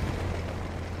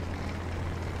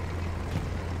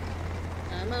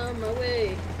 I'm on my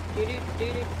way.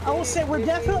 I will say we're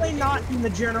definitely not in the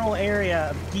general area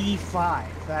of D5.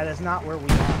 That is not where we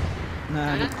are.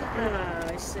 No. Ah,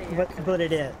 I see. But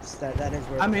it is. That is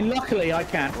where. I mean, luckily I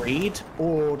can't read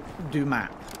or do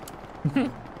map.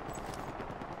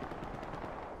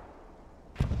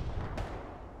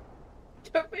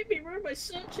 Don't make me ruin my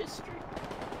search history.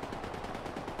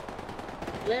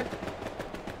 Lib,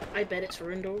 I bet it's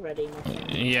ruined already.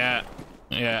 Yeah.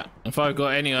 Yeah. If I've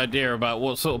got any idea about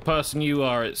what sort of person you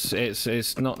are, it's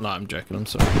not. No, I'm joking. I'm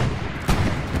sorry.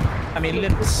 I mean,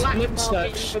 Black limp market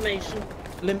search. information.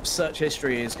 Limp's search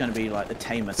history is going to be like the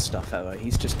tamest stuff ever.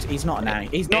 He's not he's not nice.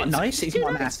 He's not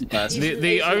a nasty person.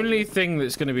 The only thing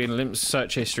that's going to be in Limp's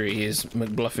search history is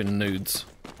McBluffin nudes.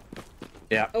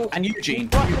 Yeah. Oh. And Eugene.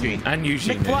 And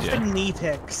Eugene nudes, McBluffin knee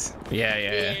pics. yeah.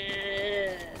 Yeah.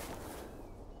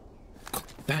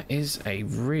 That is a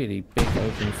really big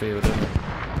open field, isn't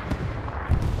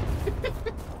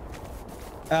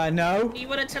it? No. Do you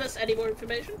want to tell us any more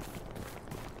information?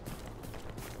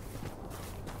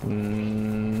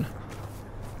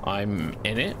 I'm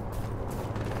in it.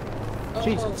 Oh,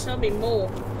 Jesus. tell me more.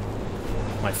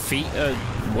 My feet are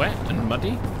wet and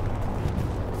muddy.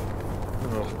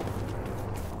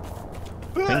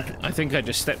 I think I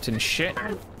just stepped in shit.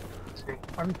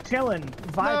 I'm chilling,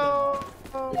 vibing.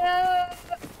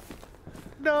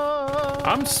 No.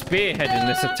 I'm spearheading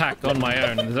this attack on my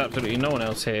own, and there's absolutely no one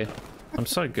else here. I'm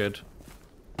so good.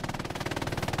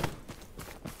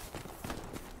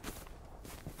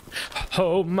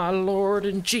 Oh my Lord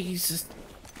and Jesus.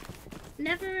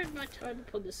 Never in my time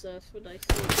upon this earth would I see.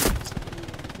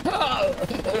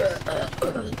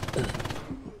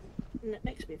 And it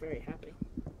makes me very happy.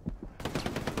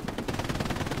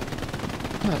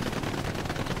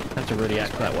 Had to really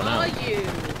act that one Where are out. you? Where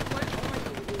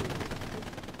are you?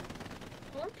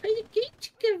 I want to play the game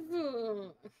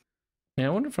together. Yeah, I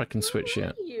wonder if I can switch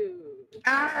yet. Where are you?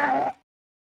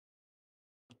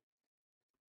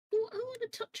 Oh, I want to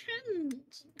touch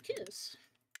hands and kiss.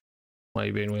 Why are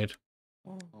you being weird?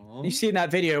 You've seen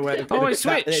that video where? Oh, I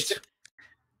switched.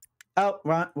 Oh,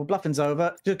 right. Well, bluffing's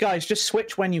over. Guys, just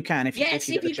switch when you can. If you, Yeah, if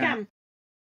see you if get you the chance.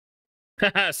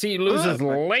 can. See you losers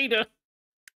later.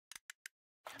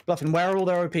 Bluffing, where are all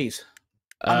their OPs?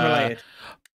 Unrelated.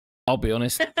 I'll be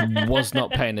honest, was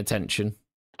not paying attention.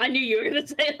 I knew you were going to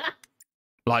say that.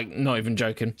 Like, not even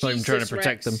joking. Not even trying to Jesus,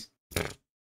 protect Rex. them.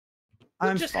 What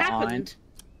I'm just fine. happened?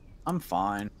 I'm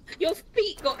fine. Your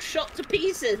feet got shot to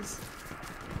pieces.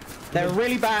 They're a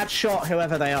really bad shot,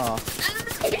 whoever they are.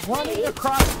 Running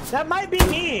across. That might be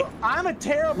me. I'm a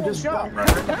terrible shot.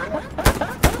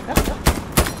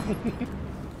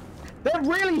 They're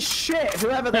really shit,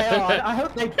 whoever they are. I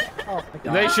hope they. Oh my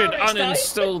God. They should it's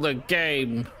nice. uninstall the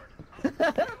game.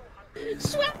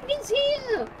 Swag is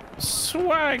here.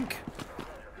 Swag.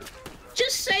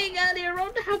 Just saying earlier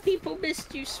on how people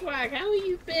missed you, Swag. How have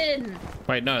you been?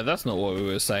 Wait, no, that's not what we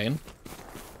were saying.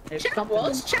 It's Chat something-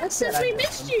 was. Chat says we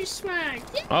missed you, Swag.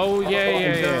 Yeah. Oh,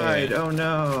 yeah. Died. Oh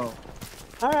no.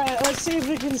 All right, let's see if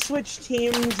we can switch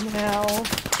teams now.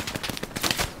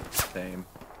 Same.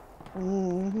 A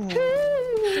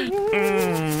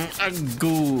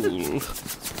ghoul.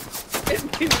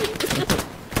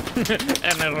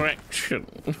 An erection.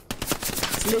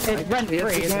 It's rent free,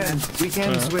 isn't it? We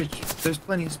can switch. There's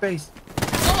plenty of space.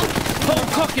 Oh,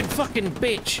 cocking fucking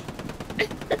bitch!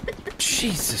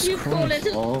 Jesus You Christ. call it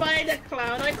a Oh. spider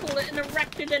clown, I call it an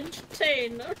erected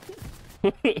entertainer.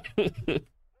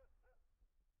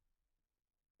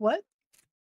 What?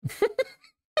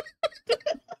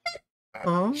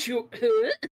 Oh. Sure.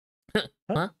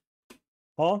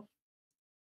 Oh,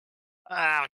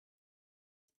 Ah,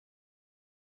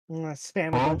 I'm gonna spam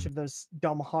a bunch of those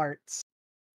dumb hearts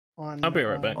on. I'll be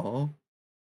right back. Oh.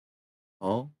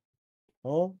 Oh.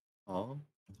 Oh, Oh.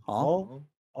 oh, Oh.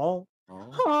 oh.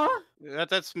 Oh. yeah,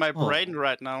 that's my Oh. brain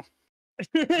right now.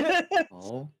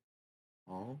 Oh.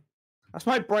 Oh. That's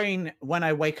my brain when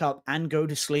I wake up and go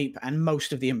to sleep and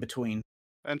most of the in between.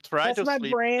 And try That's to my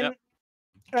sleep. brain. Yep.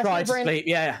 That's Try my to brain sleep,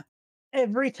 yeah.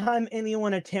 every time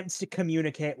anyone attempts to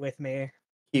communicate with me.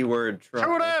 Keyword try.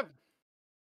 Shoot him!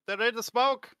 They're in the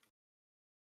smoke!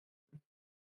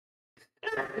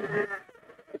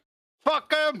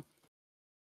 Fuck him!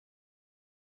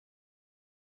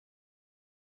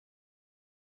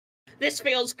 This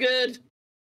feels good.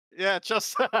 Yeah,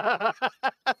 just.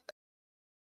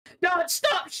 Don't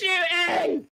stop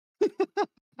shooting!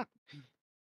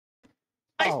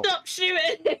 I Oh. stopped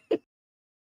shooting!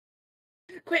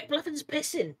 Quick, Bluffin's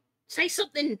pissing. Say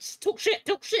something. Talk shit,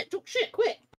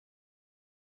 quick.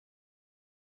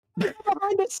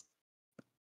 Behind us.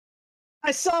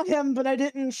 I saw him, but I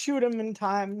didn't shoot him in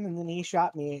time, and then he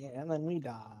shot me, and then we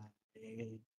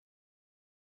died.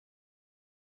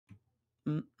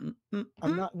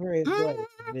 I'm not very good at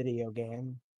the video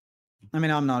game. I mean,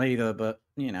 I'm not either, but,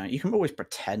 you know, you can always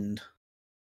pretend.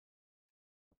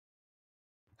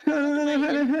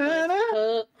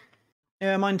 Uh,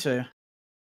 Yeah, mine too.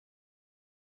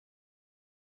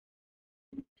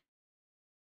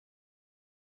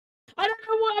 I don't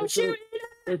know what I'm It's a- shooting.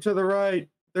 They're to the right.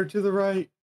 They're to the right.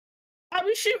 I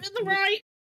was shooting the right.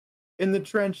 In the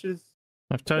trenches.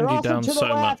 I've They're toned you off and down to the so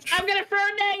left. much. I'm gonna throw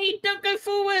a nade. Don't go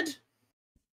forward.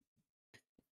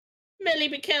 Millie,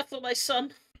 be careful, my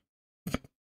son.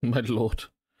 My lord.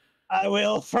 I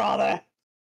will, father.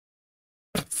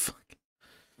 Fuck.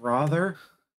 Rather.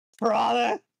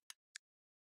 Father.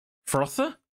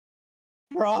 Frother?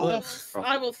 Father.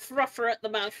 I will throw her at the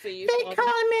mouth for you. They father.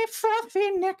 call me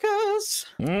Frothy Knickers.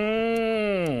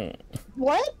 Mmm.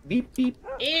 What? Beep beep.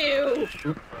 Ew.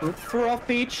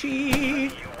 Frothy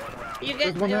cheese. You get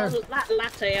There's one there. that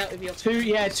latte out of your.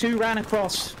 Two ran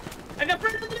across. I got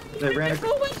rid of They the ran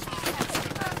forward.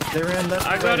 They ran that.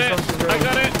 I got it. across the I road.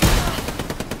 got it.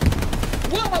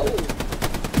 Whoa!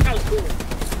 That was cool.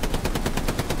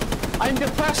 I'm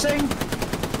depressing.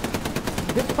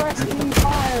 Depressing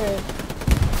fire.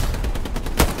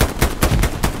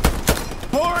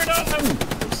 Pour it on them.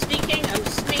 I'm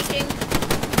sneaking.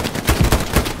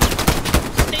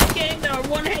 They're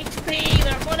 1 HP.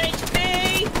 They're 1 HP.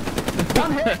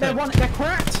 One hit. They're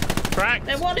cracked. Cracked.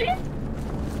 They're 1 hit.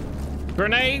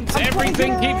 Grenades. I'm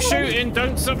Everything. pointing Keep around. shooting.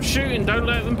 Don't stop shooting. Don't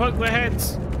let them poke their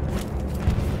heads.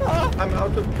 I'm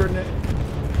out of grenade.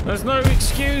 There's no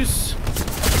excuse.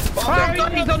 Oh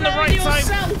God, he's on the right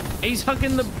side. He's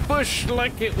hugging the bush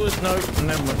like it was no.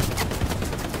 Never mind.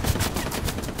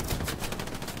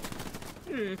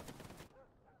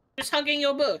 Just hugging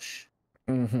your bush.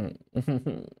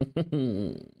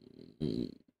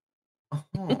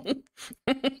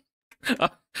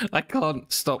 I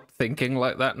can't stop thinking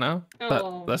like that now.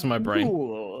 Oh. That's my brain.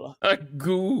 Cool. A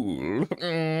ghoul.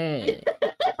 Mm.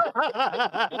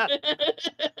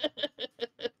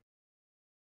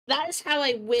 That's how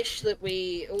I wish that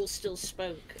we all still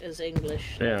spoke as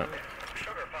English. Yeah.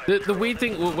 The weird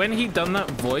thing, when he done that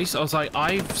voice, I was like,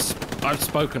 I've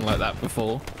spoken like that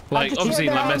before. Like, obviously,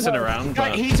 like messing around.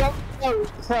 Right, But... he's on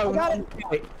pro. got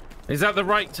it. Is that the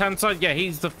right hand side? Yeah,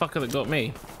 he's the fucker that got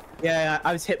me. Yeah,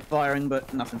 I was hip firing,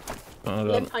 but nothing.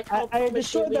 Hold on. I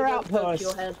destroyed their outpost.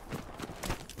 Your head.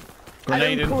 I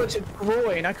Grenade don't in. call it a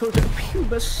groin. I call it a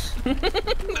pubis.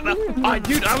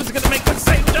 Dude, I was gonna make the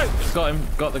same joke. Got him.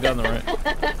 Got the gun right.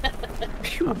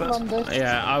 Pubis.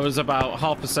 Yeah, I was about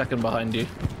half a second behind you.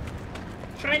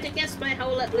 Trying to guess my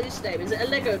whole let loose name. Is it a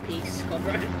Lego piece,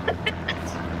 Conrad?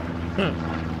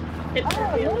 It Oh,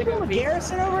 might be you a want to Lego go with piece.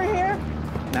 Garrison over here?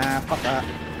 Nah, fuck that.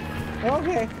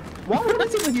 Okay. What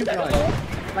was it with you guys?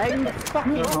 Playing the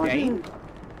fucking game?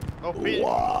 Oh, be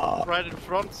right in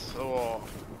front. Oh.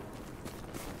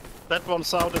 That one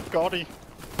sounded gaudy.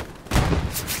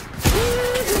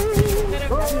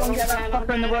 Anyone get that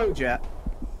fucker in the road yet?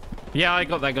 Yeah, I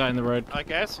got that guy in the road. I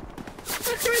guess.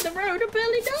 Fucker in the road, I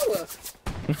barely know her.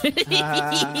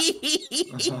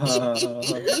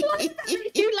 Why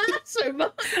did you laugh so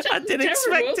much? I didn't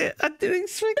expect it. I didn't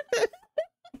expect it.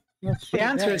 The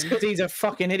answer is because he's a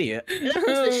fucking idiot. That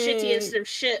was the shittiest of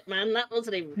shit, man. That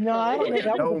wasn't even. No, I don't think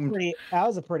that was a Domed. pretty. That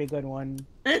was a pretty good one.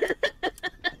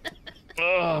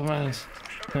 Oh man.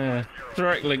 Yeah.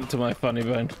 Direct link to my funny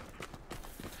bone.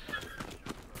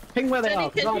 Ping where they are,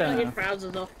 Teddy, 'cause I take don't your know.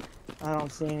 trousers off. I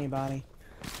don't see anybody.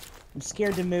 I'm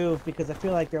scared to move because I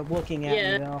feel like they're looking at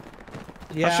Yeah. me though.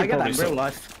 Yeah, should I get that probably in stop. real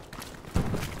life.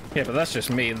 Yeah, but that's just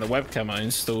me and the webcam I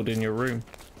installed in your room.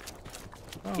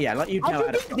 Yeah, like you I'll know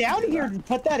how put to it down here and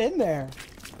put that in there.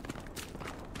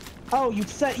 Oh, you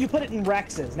put it in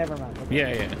Rex's. Never mind. Okay. Yeah,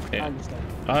 yeah, I yeah. understand.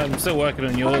 I'm still working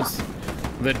on yours.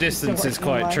 The distance is Still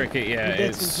quite working on tricky. Yeah, the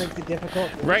distance it's. makes it difficult.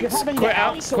 Rex, You're having quit to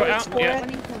out, outsource quit out, for yeah.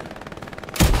 it?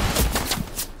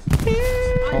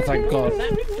 Oh, thank God.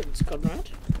 That reference, Conrad.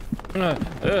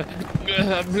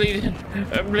 I'm bleeding.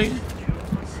 I'm bleeding.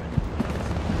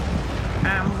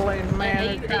 Ambling Are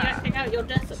man. you acting out your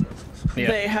death? Yeah.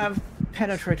 They have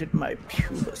penetrated my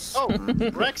pubis. Oh,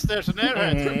 Rex, there's an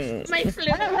airhead. My flu.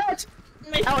 Airhead!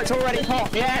 My Oh, it's already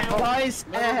hot. Yeah, Ow. guys,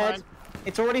 Never airhead. mind.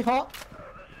 It's already hot.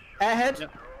 Airhead.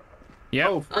 Yep. Yep.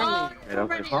 Oh, friendly. Oh, Right,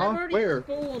 already, huh? I've already Where?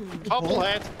 spawned.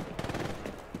 Hobblehead.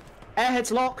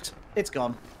 Airhead's locked. It's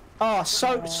gone. Oh,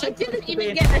 so I didn't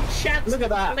even get a chance Look at to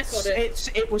that. click on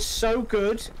it. It was so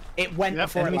good. It went Yep,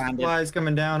 before it Enemy landed. supplies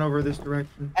coming down over this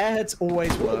direction. Airheads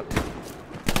always work.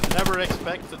 Never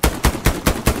expected.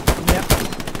 Yep.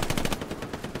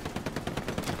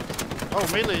 Oh,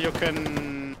 Millie, you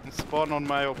can spawn on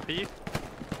my OP.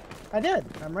 I did.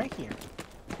 I'm right here.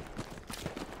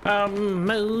 I'm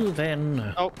moving.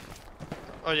 Oh.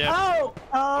 Oh, yeah.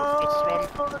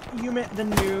 Oh, you meant the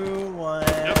new one.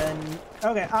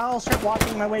 Okay, I'll start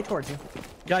walking my way towards you.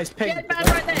 Guys, ping. Dead man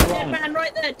right there, dead man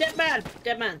right there, dead man,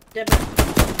 dead man, dead man.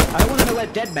 I don't want to know where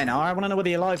dead men are. I want to know where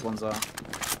the alive ones are.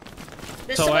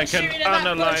 There's So someone I can shooting at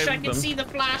that bush, I unalive can them. see the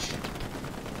flash.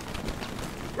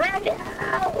 Right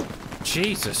now!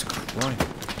 Jesus Christ.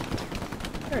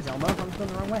 There's Elmo. I'm going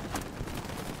the wrong way.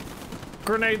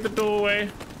 Grenade the doorway.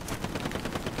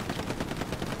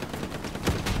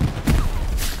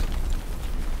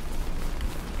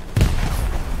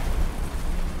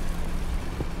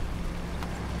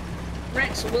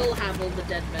 Rex will have all the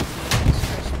dead men.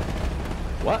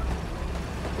 What?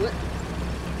 What?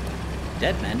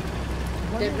 Dead men?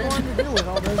 What are you Dead going men. to do with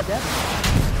all those dead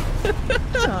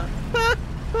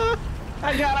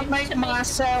I gotta make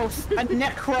myself a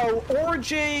necro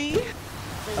orgy.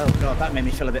 Oh god, that made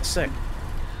me feel a bit sick.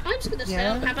 I was gonna say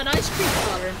Yeah. I'll have an ice cream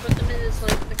parlor and put them in as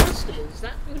like the customers.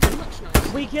 That would be much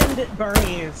nicer. Weekend at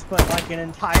Bernie's, but like an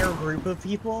entire group of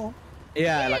people.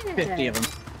 Yeah, like 50 of them.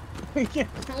 Yeah.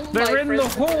 All my They're in the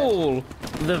friends- hall.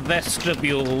 The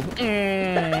vestibule.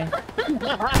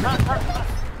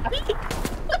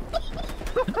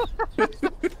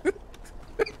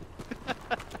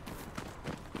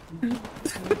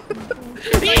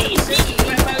 Easy!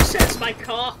 Memo says my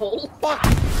car hole. Fuck!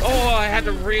 Oh, I had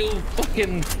a real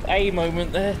fucking A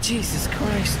moment there. Jesus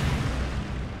Christ.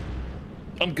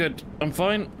 I'm good. I'm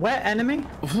fine. Where enemy?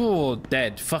 Oh,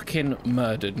 dead. Fucking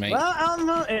murdered me. Well,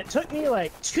 Elmo, it took me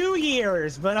like 2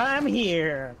 years, but I'm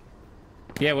here.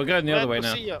 Yeah, we're going the other way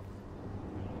Glad to now. see ya.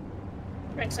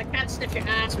 Rex, I can't sniff your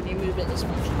ass when you move it this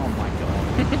much. Oh my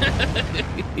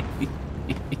god.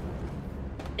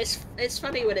 It's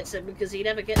funny when it's him because he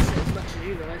never gets it as much as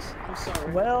you guys. I'm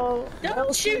sorry. Well, Don't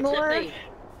well, shoot Seymour, at me!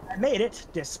 I made it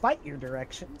despite your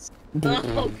directions.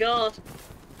 Oh god.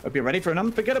 Hope you're ready for an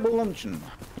unforgettable luncheon.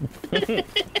 Rex,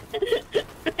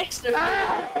 no.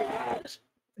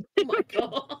 Oh my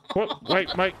god. What?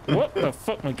 Wait, mate. What the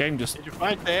fuck? My game just. Did you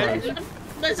find the air?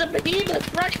 There's a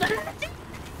behemoth right there!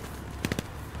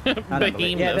 I don't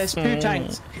believe- Yeah, there's two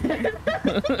tanks. The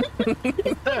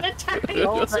tank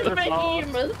Oh, is a thank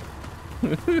God. behemoth!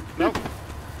 Nope.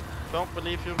 Don't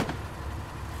believe you.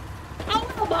 Oh,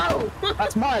 Elmo!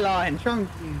 That's my line.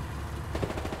 Chunky.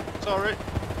 Sorry.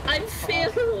 I'm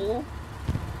fearful.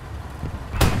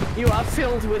 You are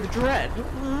filled with dread.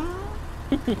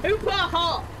 Who put a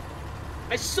heart?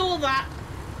 I saw that.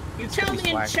 You tell me in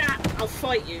swag. chat, I'll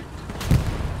fight you.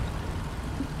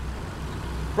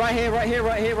 Right here, right here,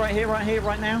 right here, right here, right here,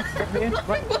 right now. Right here,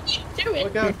 right. What are you doing?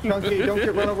 Look out, Chunky. Don't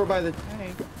get run over by the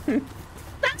tank.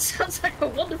 That sounds like a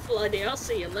wonderful idea. I'll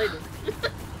see you later.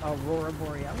 Aurora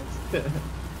Borealis.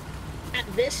 At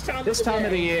this time This of the time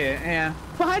of the day. year, yeah.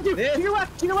 Behind you! This- To your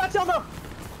left! To your left, Elmo!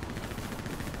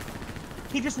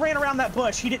 He just ran around that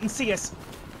bush. He didn't see us.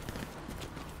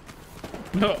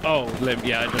 No. Oh, limp.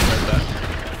 Yeah, I just read that.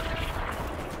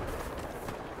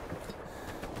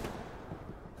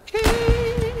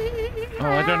 Oh,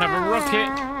 I don't have a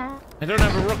rocket. I don't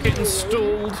have a rocket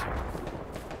installed.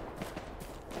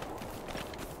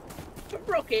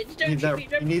 Rocket rockets. Don't shoot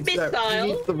me. He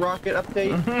needs the rocket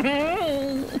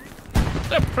update.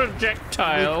 The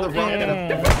projectile. The rocket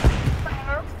update.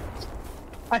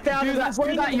 I found Do that.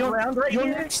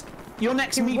 Your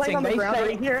next meeting. They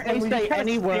say here, and we say just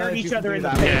any stared word. each other in the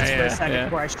that. face for Yeah, a second yeah.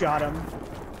 before I shot him.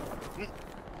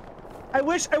 I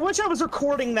wish I was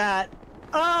recording that.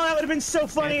 Oh, that would have been so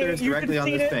funny. Panther is You directly could on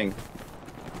see this it. ping.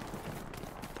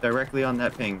 Directly on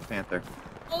that ping, Panther.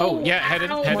 Oh, yeah, head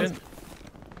in, ow. head in.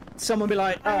 Someone be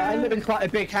like, I live in quite a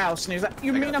big house, and he's like,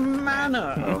 you mean a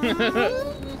manor? And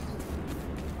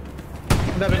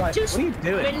they'll be I like, just what are you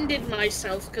doing? winded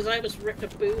myself because I was ripped a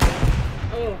boob.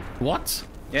 Oh. What?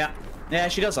 Yeah. Yeah,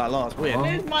 she does that a lot. It's weird.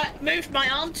 Moved my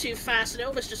arm too fast and it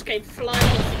almost just came flying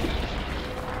off.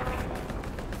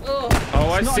 Oh.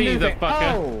 Oh, I Not a see new the thing.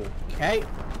 fucker. Oh, okay.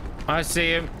 I see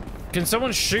him. Can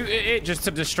someone shoot at it just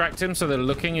to distract him so they're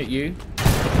looking at you?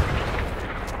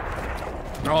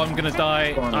 Oh, I'm gonna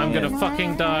die. I'm gonna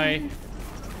fucking die.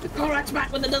 Conrad's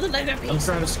back with another Lego piece. I'm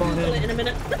trying to spawn Google in. it in a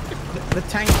minute. The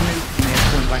tank moved me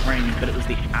at point blank range, but it was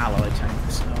the alloy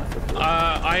tank. So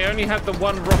I only had the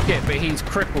one rocket, but he's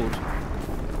crippled.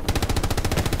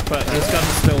 But his gun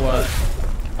still works.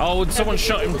 Oh, and someone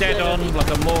shot him dead on like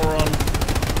a moron.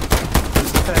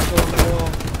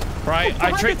 Right,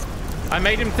 I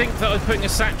made him think that I was putting a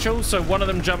satchel, so one of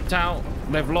them jumped out.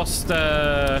 They've lost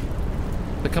the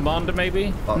commander,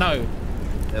 maybe? Oh. No,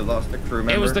 They lost the crew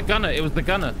member. it was the gunner. It was the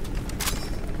gunner.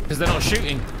 Because they're not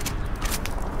shooting.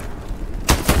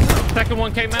 Second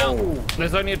one came out.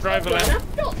 There's only a driver Well, left.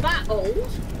 I'm not that old.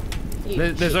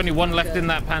 There's only one left in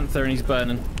that Panther, and he's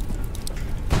burning.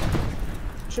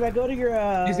 Should I go to your?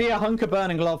 Is he a hunk of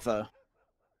burning glove though?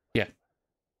 Yeah.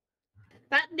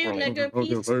 That new Lego okay,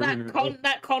 piece okay.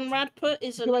 that Conrad put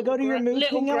is a Do I go to your new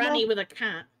little thing, Emma? granny with a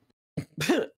cat.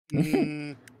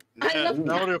 Mm, I yeah, love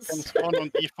now you cats. can spawn on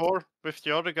D4 with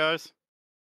the other guys.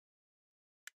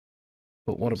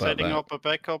 But what about Setting that? up a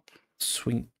backup.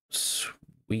 Sweet half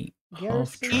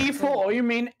Garrison. track. E4, you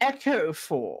mean Echo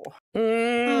 4?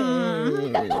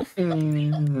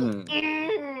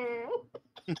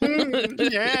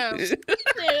 Yes.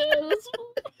 Yes.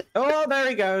 Oh, there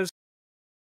he goes.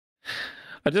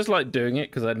 I just like doing it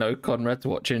because I know Conrad's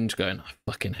watching, just going, I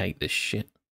fucking hate this shit.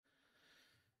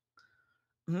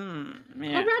 Yeah.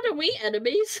 Conrad, are we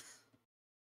enemies?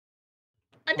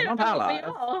 I We're don't not know what we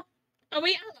allies. are. Are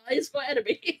we allies or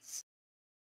enemies?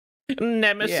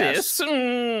 Nemesis. Yes.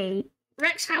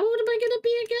 Rex, how old am I gonna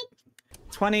be again?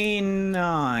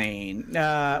 29.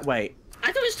 Wait.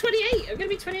 I thought it was 28. I'm gonna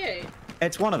be 28.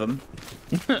 It's one of them.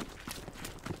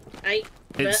 8.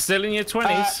 It's still in your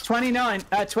 20s. 29.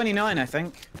 29, I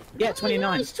think. Yeah,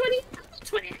 29. It's 20.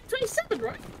 27,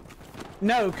 right?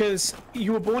 No, because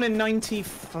you were born in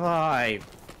 95.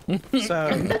 So,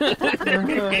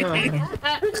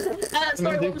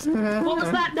 Sorry, what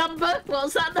was that number? What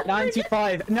was that number?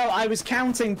 95. No, I was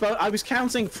counting, but I was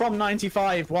counting from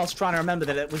 95 whilst trying to remember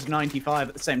that it was 95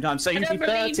 at the same time. So I you'll be don't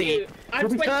believe 30. you. I'm You'll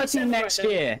be 30 27 next right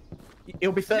now. year.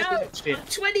 You'll be 30 No, next year. I'm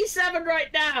 27 right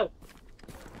now.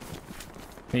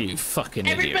 You fucking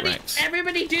idiot, Rex.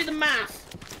 Everybody do the math.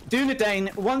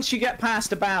 Dunedain, once you get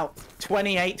past about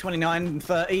 28, 29,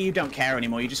 30, you don't care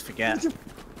anymore. You just forget.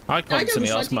 I constantly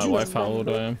I don't ask my decide to wife choose how one. old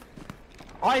I am.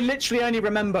 I literally only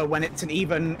remember when it's an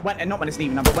even, not when it's an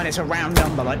even number, when it's a round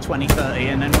number like 20, 30,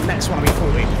 and then the next one will be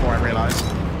 40 before I realise.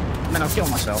 And then I'll kill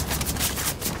myself.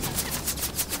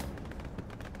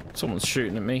 Someone's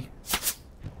shooting at me.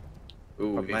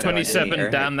 Ooh, we might have 27,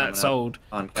 enemy damn, airhead that's coming up old.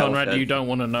 on Conrad, Calstead. you don't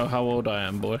want to know how old I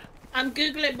am, boy. I'm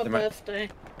googling my There might- birthday.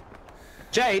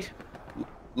 Jade,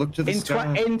 Look to the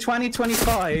sky. in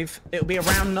 2025, it'll be a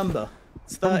round number.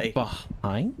 It's 30.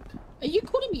 Behind? Are you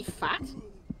calling me fat?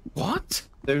 What?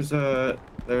 There's Round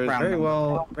very number.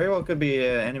 well could be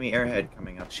an enemy airhead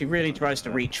coming up. She really tries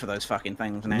to reach for those fucking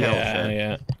things now. Yeah, sure.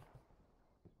 yeah.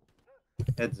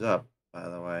 Heads up, by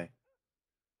the way.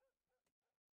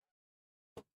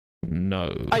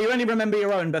 No. Oh, you only remember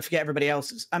your own, but forget everybody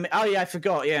else's. I mean, oh yeah, I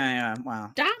forgot. Yeah.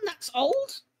 Wow. Damn, that's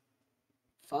old.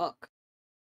 Fuck.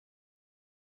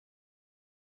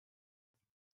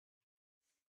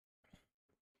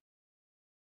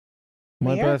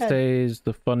 My Yeah. birthday is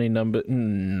the funny number.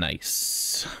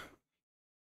 Nice.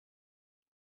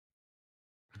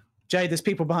 Jade, there's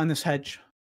people behind this hedge.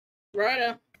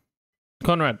 Right.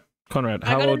 Conrad, I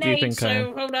how got a old do you name, think I am?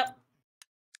 so hold up.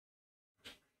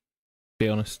 Be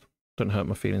honest. Don't hurt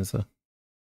my feelings though.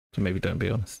 So maybe don't be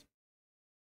honest.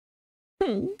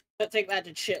 Don't think that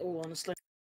did shit all, honestly.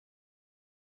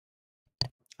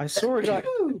 I saw a guy.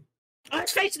 I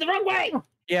was facing the wrong way!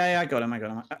 Yeah, I got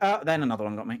him. Then another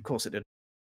one got me. Of course it did.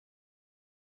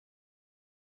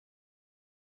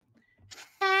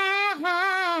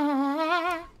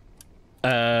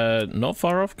 Not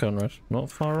far off, Conrad. Not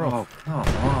far Oh, off. come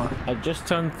on. I just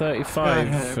turned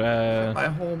 35. My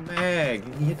whole mag.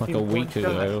 He hit Like me a with week one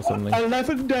ago shot. or something.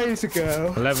 11 days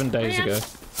ago. 11 days Man. ago.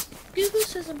 Google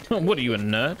says I'm 20. What are you, a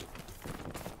nerd?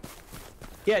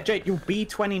 Yeah, Jake, you'll be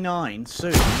 29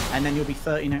 soon, and then you'll be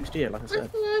 30 next year, like I I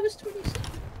said. thought I was 26.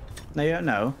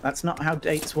 No, that's not how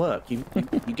dates work. You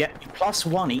get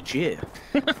 +1 each year.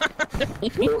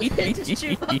 It is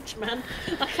too much, man.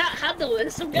 I can't handle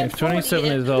this. I'm getting If 27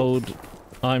 40 is old,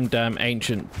 I'm damn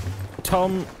ancient.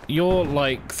 Tom, you're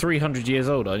like 300 years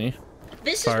old, aren't you?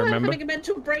 This is I why I'm remember. having a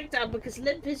mental breakdown because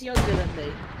Limp is younger than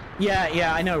me.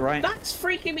 Yeah, I know, right? That's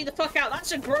freaking me the fuck out.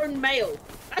 That's a grown male.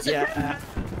 That's a grown Yeah. man.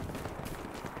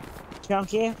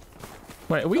 Chunky.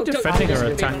 Wait, are we Oh, don't- defending or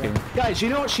I'm attacking? Guys, you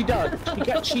know what she does?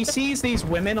 She sees these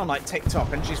women on like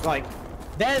TikTok, and she's like,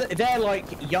 they're like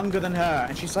younger than her,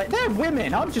 and she's like, they're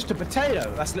women. I'm just a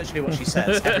potato. That's literally what she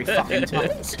says every fucking time.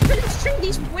 But it's true.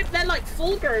 These women, they're like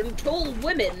full-grown, tall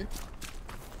women.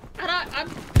 And I'm I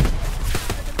don't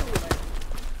know,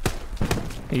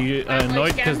 like, Are you Like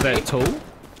annoyed because they're tall?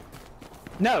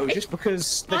 No, just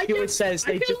because the I keyword don't- says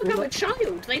I they feel just like I'm a look.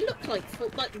 child. They look like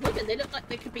women. They look like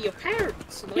they could be your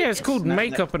parents. and Yeah, like it's this. called No,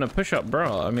 makeup and a push-up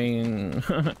bra. I mean,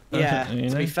 Yeah, you to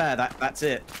know? be fair, that's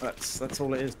it. That's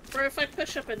all it is. Or if I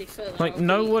push up any further, Like, I'll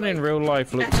no be, one in like, real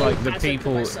life looks hell like the hazard to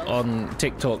people myself. on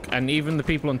TikTok, and even the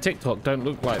people on TikTok don't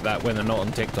look like that when they're not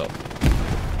on TikTok.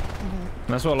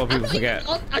 That's what a lot of I'm people not even forget.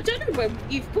 on- I don't know where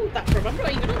you've pulled that from. I'm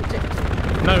not even on TikTok.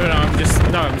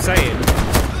 No, I'm saying,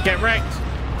 get wrecked,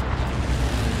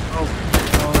 Oh,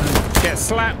 get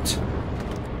slapped.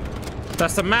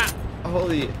 That's the map. God. All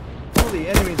the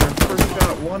enemies are first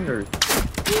shot wonders.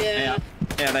 Yeah.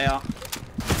 Yeah, they are.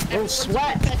 Oh,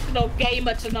 sweat. Professional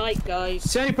gamer tonight, guys.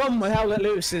 The only problem with How Let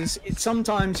Loose is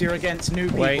sometimes you're against new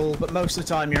people, Wait. but most of the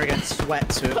time you're against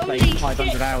sweats who have Holy played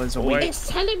 500 shit. hours a week. Wait. It's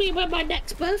telling me when my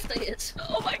next birthday is.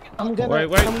 Oh my god. I'm gonna. Wait,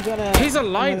 wait. I'm gonna. He's I'm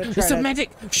alive. gonna It's try a to- medic.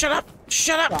 Shut up.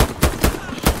 Shut up.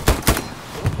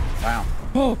 Wow.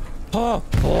 Oh, oh,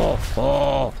 oh,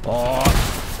 oh, oh.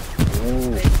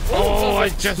 Oh, I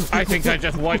think I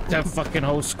just wiped that fucking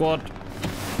whole squad.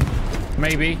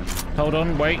 Maybe. Hold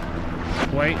on, wait.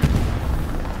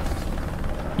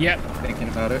 Yep, Thinking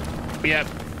about it. yep.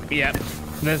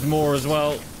 There's more as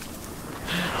well.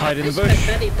 Hide in I the spent bush.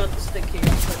 many months thinking of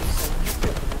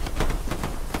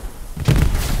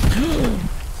 27.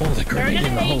 Oh, they're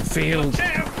grenading the whole field.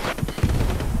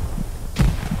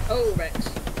 Oh, Rex.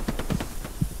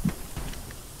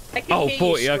 I can Oh, hear you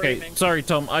 40, okay. screaming. Sorry,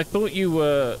 Tom. I thought you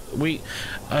were...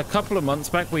 A couple of months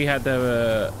back, we had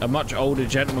a much older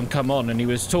gentleman come on, and he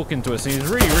was talking to us, and he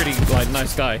was really, like,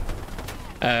 nice guy.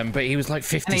 But he was like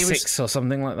 56 or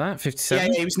something like that,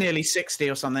 57. Yeah, he was nearly 60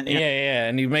 or something. Yeah,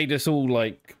 and he made us all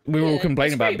like we were all Yeah,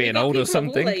 complaining it's about great. being We've got old or people of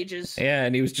all something. ages. Yeah,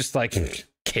 and he was just like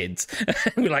kids.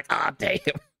 We're like, ah,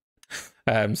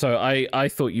 damn. So I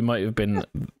thought you might have been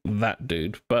that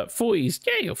dude, but 40s,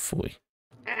 yeah, you're 40.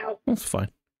 Ow. That's fine.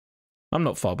 I'm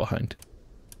not far behind.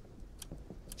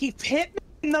 He hit me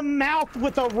in the mouth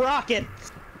with a rocket.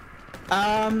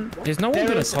 Is no one There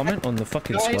gonna is- comment on the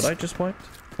fucking guys- squad I just wiped?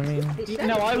 I mean,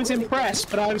 No, I was impressed,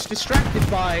 but I was distracted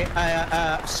by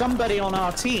somebody on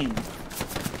our team.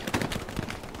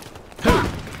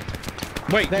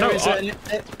 wait,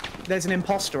 There's an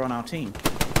imposter on our team.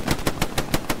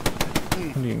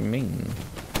 what do you mean?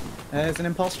 There's an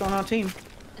imposter on our team.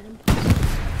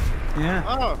 Yeah.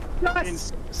 Oh,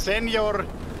 Yes. Senor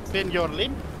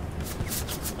Lim.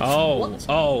 Oh, What?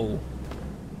 oh,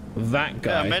 that Yeah,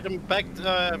 guy. I met him back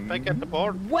at the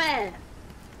bar. Where?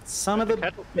 Son of a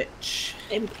Kettle. bitch.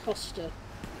 Imposter.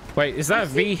 Wait, is that a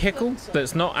think vehicle so.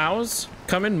 that's not ours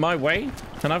coming my way?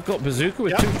 And I've got bazooka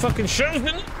with Yep. 2 fucking shells in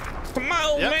it? Come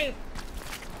on, Yep. mate!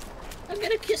 I'm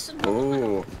gonna kiss him.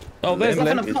 Oh, Oh, there's Lim.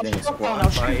 Limp. gonna is pop in a the fuck squad down, I'll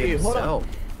by shoot you, hold on. himself.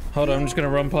 Hold on, I'm just gonna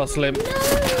run past Limp.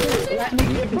 Let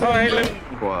me give him Oh, hey, money. Limp.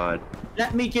 Squad.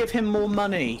 Let me give him more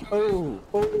money. Oh,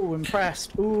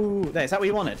 impressed. Ooh, there. Is that what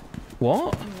you wanted?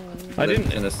 What? I Limp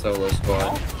didn't. in a solo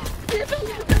squad.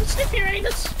 Don't stick your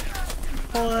anus.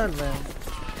 Hold on, man.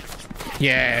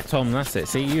 Yeah, Tom, that's it.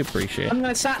 See, you appreciate it. I'm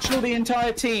gonna satchel the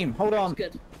entire team. Hold on.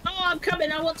 Good. Oh, I'm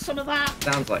coming. I want some of that.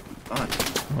 Sounds like fun.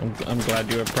 I'm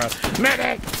glad you were proud.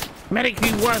 Medic! Medic,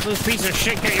 you worthless piece of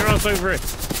shit, get your ass over it!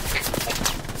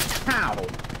 How?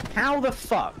 How the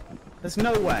fuck? There's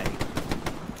no way.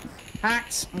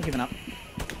 Hacked. I'm giving up.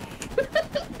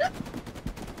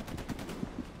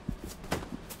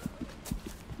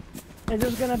 Is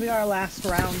this gonna be our last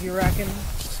round, you reckon?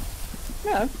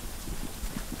 No.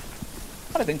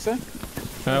 I don't think so.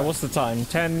 What's the time?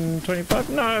 10:25?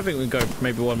 No, I think we go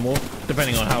maybe one more,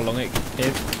 depending on how long it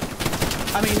is.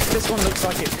 I mean, this one looks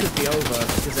like it could be over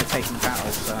because they're taking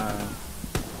battles. So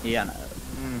yeah, no.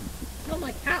 Not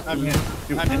my cat. I mean,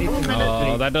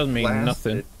 Oh, that doesn't mean Blasted.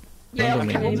 nothing. Yeah, Doesn't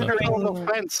mean nothing. on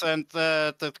the fence, and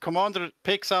the commander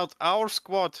picks out our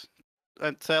squad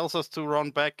and tells us to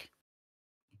run back.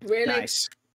 really? Nice.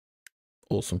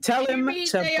 Awesome. Tell You him mean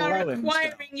to they are blow him.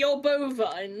 acquiring your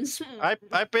bovines?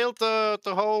 I built the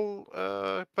whole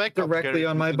backup Directly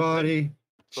on my body.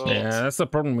 So, Yeah, that's the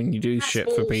problem when you do shit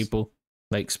for Assholes. people.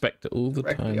 They expect it all the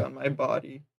Directly time. on my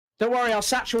body. Don't worry, I'll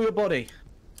satchel your body.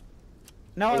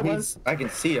 No, I won't. I can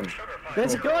see him.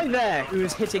 There's a guy there who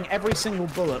is hitting every single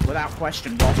bullet without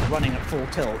question whilst running at full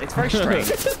tilt. It's very strange.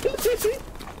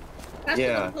 That's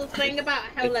Yeah. the wonderful thing about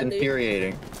It's Hell Let Loose.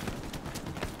 infuriating.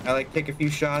 I like take a few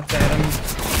shots at him,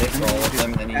 hit all of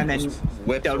them, And then then he just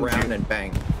whips don't around shoot. and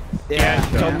bang. Yeah,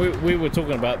 Tom, we were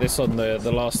talking about this on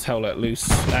the last Hell Let Loose.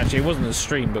 Actually, it wasn't a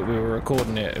stream, but we were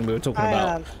recording it, and we were talking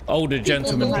about older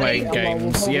gentlemen People playing like-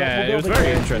 games. Yeah, it was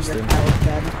very interesting.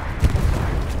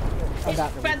 It's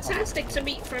fantastic to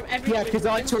meet from every Yeah, 'cause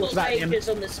I talked about him. ages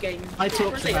on this game. I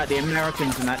talked about the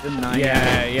Americans and that, didn't I?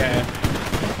 Yeah.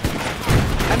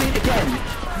 I mean,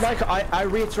 again, like I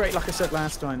reiterate, like I said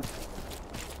last time,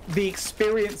 the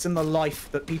experience and the life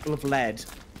that people have led,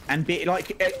 and be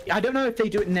like, I don't know if they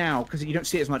do it now because you don't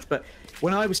see it as much, but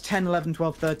when I was 10, 11,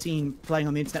 12, 13, playing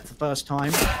on the internet for the first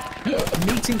time,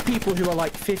 meeting people who are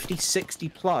like 50, 60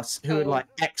 plus, who are like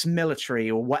ex-military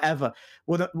or whatever,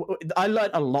 well, I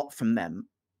learned a lot from them.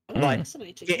 Like,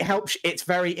 Fascinating. it helps. It's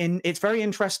very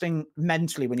interesting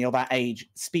mentally when you're that age,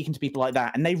 speaking to people like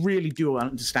that, and they really do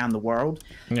understand the world.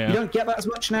 Yeah. You don't get that as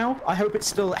much now. I hope it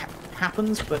still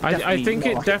happens, but I think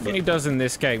not it like definitely did. does in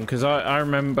this game, because I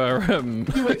remember...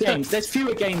 Fewer games. There's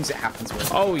fewer games it happens with.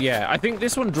 Oh, yeah. I think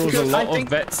this one draws a Because I lot of think-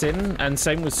 vets in, and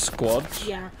same with squad.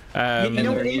 Yeah. You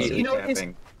know what it is? Immediately You know what it is?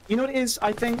 tapping. You know what it is?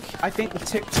 I think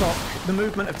the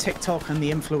movement of TikTok and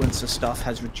the influencer stuff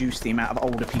has reduced the amount of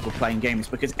older people playing games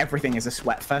because everything is a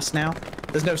sweat fest now.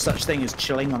 There's no such thing as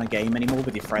chilling on a game anymore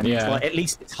with your friends. Yeah. Like, at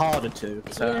least it's harder to.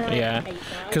 So. Yeah,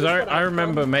 because I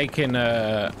remember making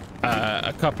a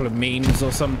couple of memes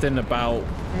or something about...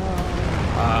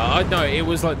 I know it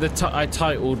was like I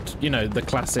titled, you know, the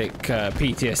classic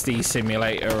PTSD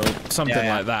simulator or something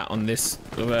Yeah. like that on this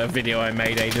video I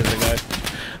made ages ago,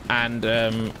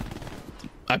 and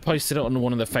I posted it on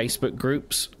one of the Facebook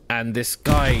groups, and this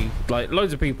guy, like,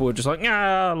 loads of people were just like,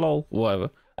 yeah, lol, whatever,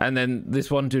 and then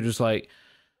this one dude was like,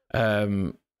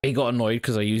 he got annoyed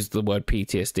because I used the word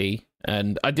PTSD,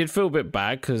 and I did feel a bit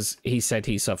bad because he said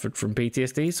he suffered from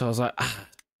PTSD, so I was like,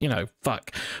 you know,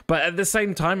 fuck. But at the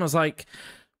same time, I was like,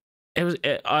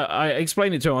 I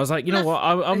explained it to him. I was like, you know what,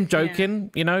 I'm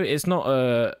joking. You know, it's not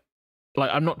like,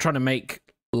 I'm not trying to make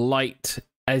light,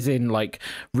 as in like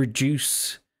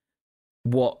reduce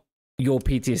what your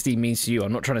PTSD means to you.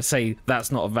 I'm not trying to say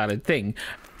that's not a valid thing,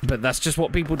 but that's just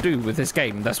what people do with this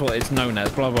game. That's what it's known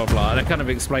as, blah, blah, blah. And I kind of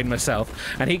explained myself,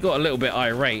 and he got a little bit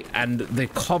irate, and the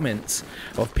comments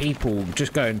of people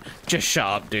just going, just shut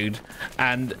up, dude.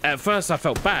 And at first I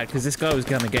felt bad because this guy was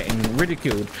kind of getting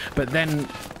ridiculed, but then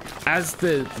as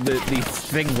the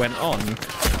thing went on,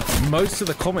 most of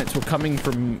the comments were coming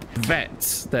from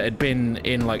vets that had been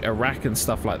in like Iraq and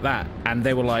stuff like that, and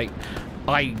they were like,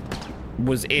 I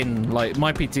was in, like,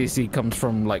 my PTSD comes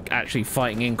from like actually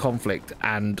fighting in conflict,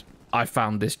 and I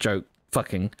found this joke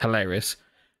fucking hilarious.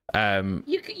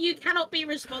 You cannot be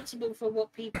responsible for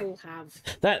what people have.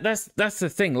 That's the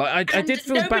thing. Like, I did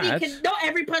feel bad. Not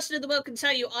every person in the world can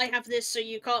tell you I have this, so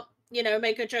you can't, you know,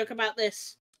 make a joke about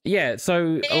this. Yeah,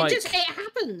 so It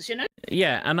happens, you know.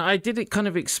 Yeah, and I did kind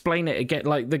of explain it again.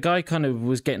 Like, the guy kind of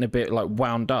was getting a bit like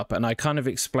wound up, and I kind of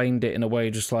explained it in a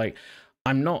way just like,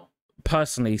 I'm not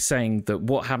personally saying that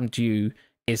what happened to you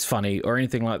is funny or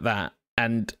anything like that,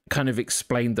 and kind of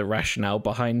explained the rationale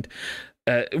behind,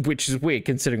 which is weird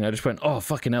considering I just went, oh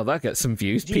fucking hell, that gets some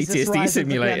views. Jesus PTSD rises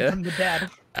simulator again from the dead.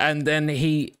 And then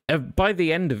he by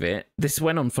the end of it, this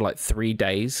went on for like 3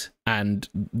 days, and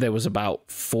there was about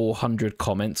 400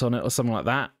 comments on it or something like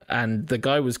that, and the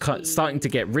guy was starting to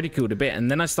get ridiculed a bit, and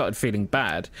then I started feeling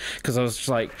bad because I was just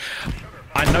like,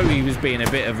 I know he was being a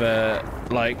bit of a,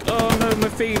 like, oh no, my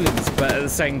feelings, but at the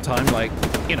same time, like,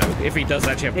 you know, if he does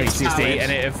actually have PTSD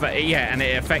and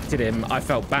it affected him, I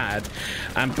felt bad.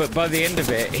 But by the end of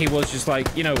it, he was just like,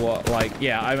 you know what, like,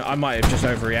 yeah, I might have just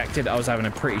overreacted. I was having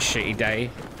a pretty shitty day.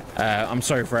 I'm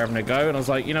sorry for having a go. And I was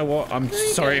like, you know what, I'm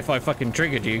sorry if I fucking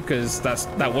triggered you, because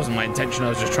that wasn't my intention. I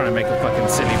was just trying to make a fucking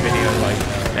silly video like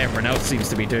everyone else seems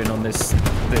to be doing on this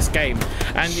game.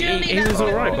 And he was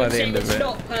alright by the end of It's it.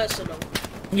 not personal.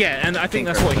 Yeah, and I think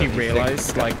that's what he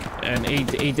realized. Like, and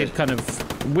he did kind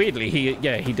of weirdly. He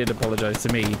did apologize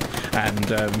to me, and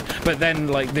but then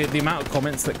like the amount of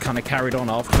comments that kind of carried on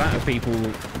after that of people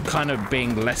kind of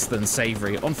being less than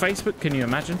savory on Facebook. Can you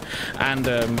imagine? And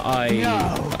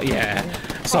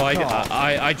so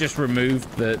I just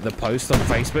removed the post on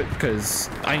Facebook because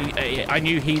I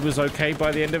knew he was okay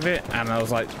by the end of it, and I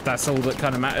was like, that's all that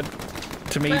kind of mattered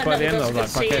to me by the end. I was like,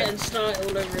 fuck it. And start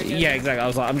all over again. Yeah, exactly. I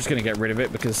was like, I'm just gonna get rid of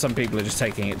it because some people are just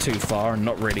taking it too far and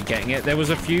not really getting it. There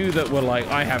was a few that were like,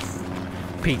 I have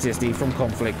PTSD from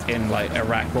conflict in like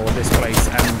Iraq or this place,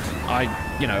 and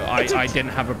I didn't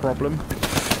have a problem.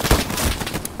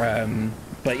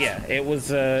 But yeah, it was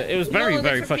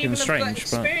very fucking strange.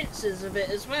 Experiences of it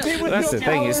as well. That's the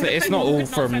thing. It's not all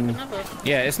from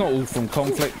it's not all from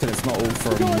conflict, and it's not all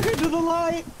from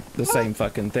the same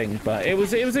fucking thing. But it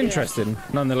was interesting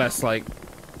nonetheless. Like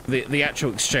the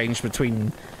actual exchange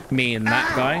between me and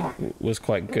that guy was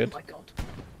quite good. Oh my god!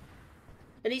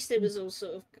 At least it was all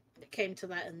sort of came to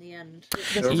that in the end.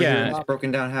 Yeah,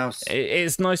 broken down house.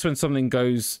 It's nice when something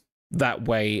goes that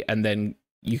way and then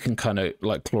you can kind of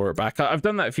like claw it back. I've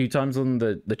done that a few times on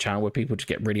the channel where people just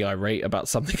get really irate about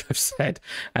something I've said,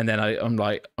 and then I'm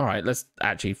like, all right, let's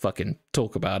actually fucking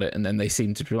talk about it, and then they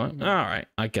seem to be like, all right,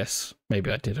 I guess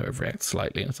maybe I did overreact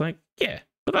slightly. And it's like, yeah,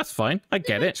 but that's fine, I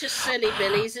get it. Just silly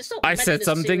billies. It's not. I said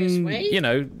something, you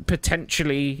know,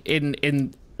 potentially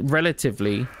in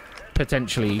relatively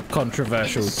potentially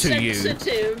controversial to you.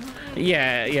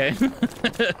 Yeah.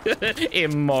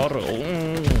 Immoral.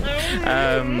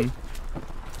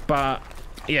 But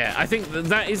yeah, I think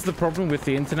that is the problem with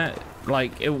the internet.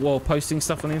 Like, while posting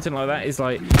stuff on the internet like that is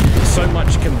like so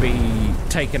much can be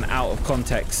taken out of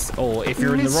context, or if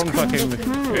you're in the wrong fucking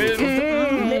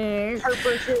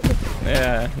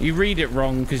yeah, you read it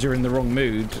wrong because you're in the wrong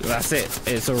mood. That's it.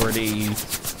 It's already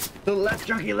the left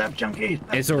junkie.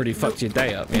 It's already fucked your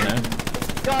day up, you know.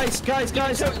 Guys. You're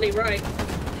totally right.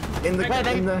 In the Yeah.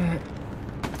 in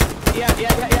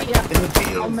the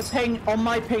fields. On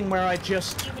my ping where I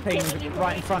just pinged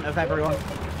right in front of everyone.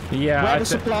 Yeah. Where the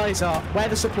supplies are,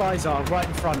 right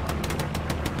in front.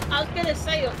 I was gonna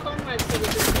say your comrades said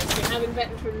you're having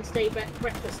veterans day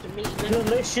breakfast and meeting them.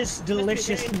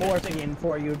 Delicious morphine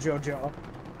for you, Jojo.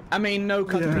 I mean, no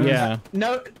country. Yeah.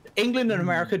 No, England and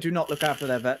America do not look after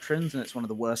their veterans, and it's one of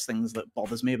the worst things that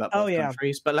bothers me about both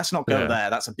countries. But let's not go there.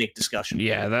 That's a big discussion.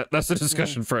 Yeah, that's a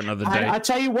discussion for another day. I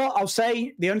tell you what,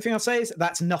 the only thing I'll say is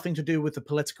that's nothing to do with the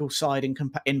political side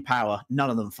in power. None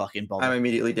of them fucking bother. I'm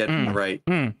immediately dead from the right.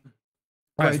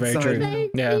 That's very true.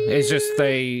 Yeah, it's just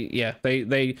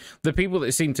the people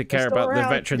that seem to care about the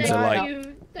veterans are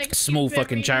like small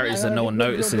fucking charities that no one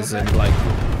notices, and like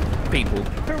people.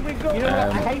 Here we go. You know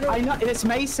what? I know this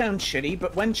may sound shitty,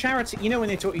 but when charity, you know, when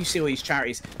you see all these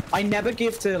charities, I never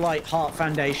give to like Heart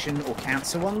Foundation or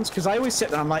cancer ones because I always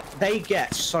sit there and I'm like, they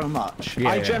get so much.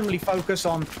 I generally focus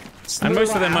on. And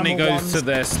most of their money goes to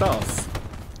their staff.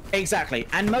 Exactly,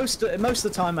 and most of the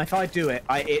time, if I do it,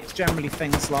 it's generally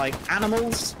things like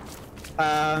animals,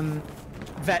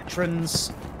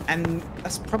 veterans, and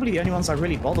that's probably the only ones I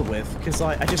really bother with because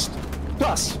I just.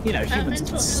 Plus, you know, humans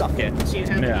suck it.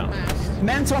 Yeah.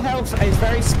 Mental health is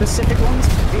very specific ones.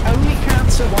 The only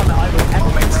cancer one that I would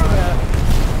ever consider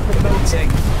promoting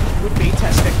would be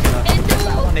testicular.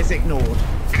 That one is ignored.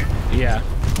 Yeah.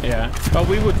 Well,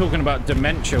 we were talking about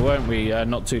dementia, weren't we?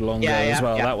 Not too long ago as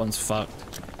well. That one's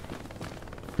fucked.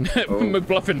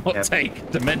 McBluffin hot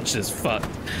take. Dementia's fucked.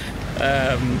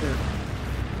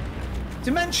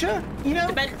 Dementia, you know,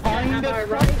 kind of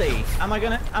friendly. Am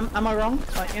I wrong?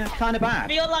 Like, you know, kind of bad. I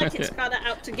feel like it's kind of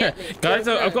out to get me. Guys,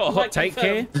 I've got a hot take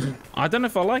here. I don't know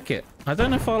if I like it. I don't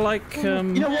know if I like. You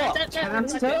know what?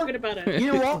 Cancer.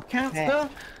 You know what? Cancer.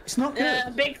 It's not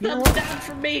good. Big thumbs down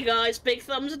from me, guys. Big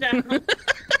thumbs down.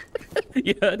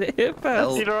 You heard it here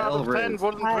first. 0 out of 10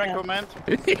 wouldn't recommend.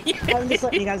 I'm just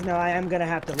letting you guys know I am gonna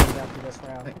have to leave after this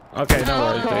round. Okay, no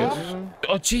worries, dude.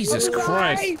 Oh, Jesus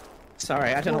Christ.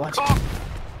 Sorry, I don't know what.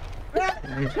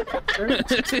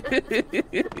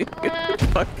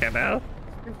 Fucking hell.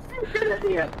 You're an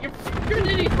idiot. You're an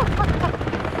idiot.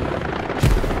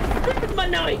 My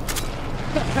night.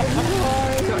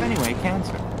 So anyway,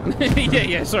 cancer.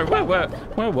 yeah. Sorry.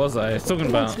 Where was I? I was talking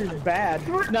about. This is bad.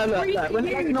 No, look.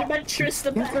 Dementia is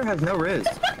the Cancer has no riz.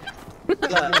 Look.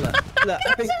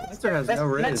 Cancer has no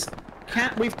riz.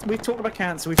 We've talked about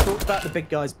cancer. We've talked about the big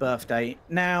guy's birthday.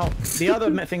 Now, the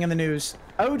other thing in the news: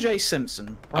 O.J.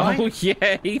 Simpson. Right? Oh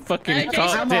yeah, he fucking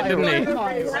cocked it,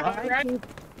 didn't he?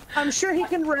 I'm sure he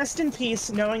can rest in peace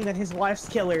knowing that his wife's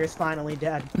killer is finally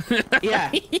dead.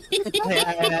 Yeah.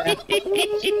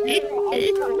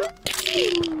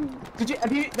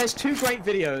 There's two great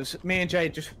videos me and Jay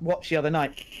just watched the other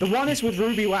night. The one is with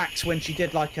Ruby Wax when she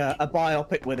did like a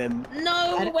biopic with him.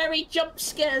 No, And- where he jump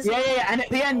scares. Yeah, and at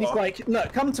the end he's like,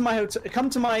 look, come to my hotel, come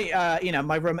to my,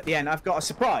 my room at the end. I've got a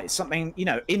surprise, something,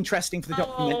 interesting for the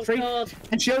documentary. Oh, God.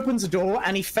 And she opens the door,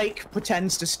 and he fake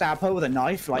pretends to stab her with a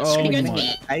knife, like Oh screaming in my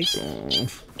her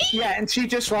face. Yeah, and she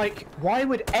just like, why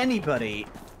would anybody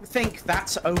think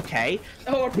that's okay?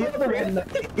 Oh,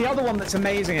 The other one that's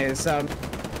amazing is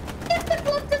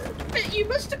What doesn't fit? You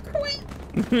must have quit.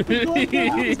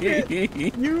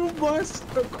 You must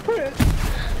quit.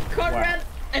 Conrad,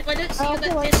 if I don't see you in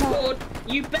that Discord,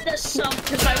 you better sub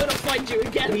because I want to find you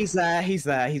again. he's there, he's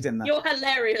in there. You're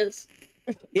hilarious.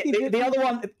 Yeah,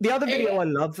 the other video I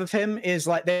love of him is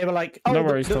like they were like, oh, No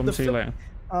worries, Tom. See you later.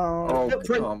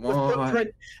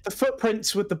 The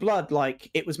footprints with the blood, like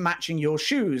it was matching your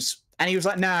shoes, and he was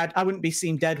like, "Nah, I wouldn't be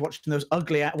seen dead watching those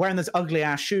wearing those ugly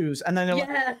ass shoes." And then they're like,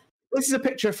 Yeah, this is a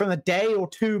picture from a day or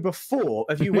two before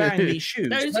of you wearing these shoes.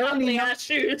 those ugly ass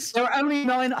shoes. There were only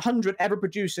 900 ever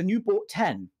produced, and you bought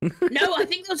 10. No, I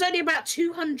think there was only about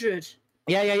 200.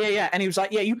 Yeah. And he was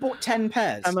like, "Yeah, you bought 10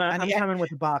 pairs." I'm and, coming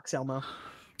with the box, Elmo.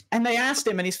 and they asked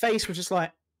him, and his face was just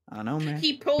like, "I don't know, man."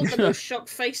 He pulled the most shocked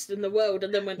face in the world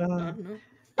and then went, I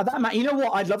don't know. You know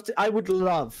what? I would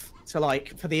love to,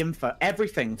 like, for the info,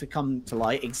 everything to come to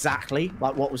light exactly,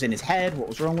 like what was in his head, what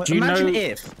was wrong with.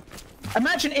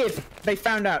 Imagine if they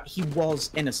found out he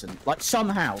was innocent, like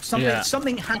somehow,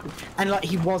 something happened, and like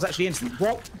he was actually innocent.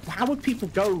 How would people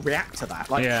react to that?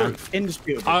 Like, proof,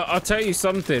 indisputable. I'll tell you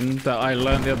something that I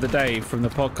learned the other day from the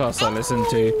podcast I listened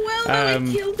to. Well,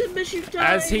 I killed him as you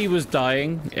died. As he was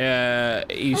dying,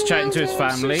 he was chatting to his I'm so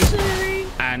family, sorry.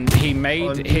 and he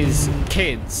made his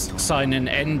kids sign an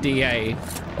NDA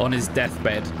on his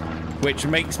deathbed, which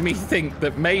makes me think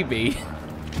that maybe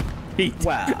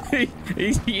Wow.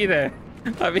 he's,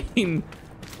 I mean,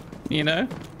 Yeah,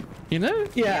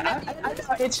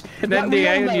 it's An like, we NDA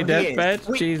all on know your he is. deathbed?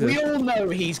 Jesus. We all know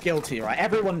he's guilty, right?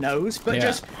 Everyone knows, but Yeah.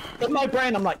 just in my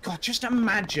brain, I'm like, God, just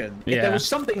imagine if Yeah. there was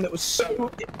something that was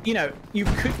so, you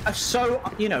could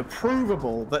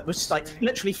provable that was like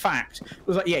literally fact. It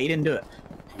was like, yeah, he didn't do it.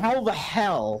 How the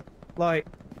hell, like?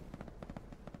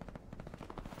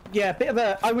 Yeah, bit of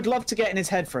a. I would love to get in his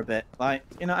head for a bit, like,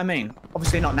 you know what I mean?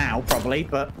 Obviously not now, probably,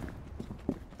 but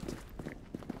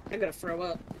I'm gonna throw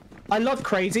up. I love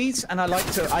crazies, and I'd like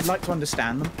to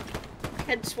understand them.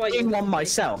 Hence why Being you one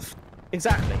myself,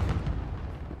 exactly.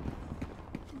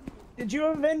 Did you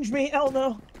avenge me,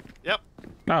 Elmo? Yep.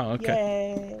 oh,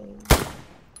 okay. Yay.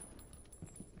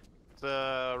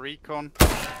 The recon.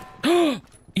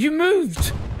 You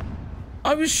moved.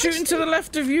 I was shooting to the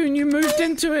left of you, and you moved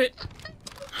into it.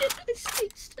 I stay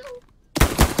still.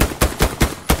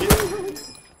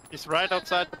 He's right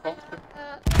outside the box.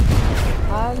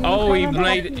 Oh, he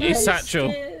made his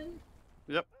satchel.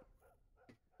 Yep.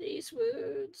 These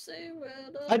words, they were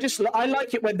not. I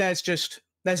like it when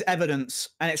there's evidence,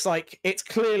 and it's like, it's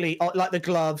clearly like the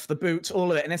glove, the boots,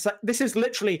 all of it, and it's like, this is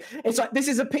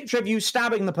a picture of you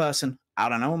stabbing the person. I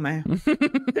don't know, man.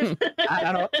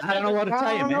 I don't know what to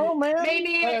tell you, man.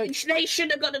 Maybe they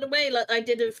shouldn't have gotten away like I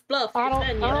did with Bluff. I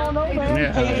don't know, man.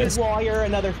 Yeah. Pay his lawyer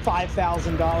another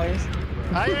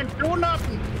 $5,000. I ain't do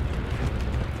nothing.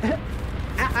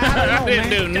 I didn't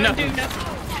do nothing.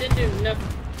 Didn't do nothing.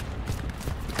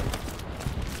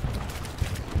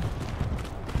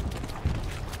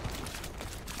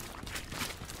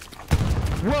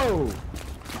 Whoa.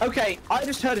 Okay, I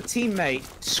just heard a teammate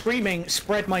screaming,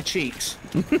 "Spread my cheeks."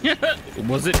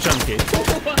 Was it Chunky?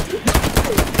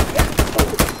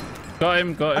 Got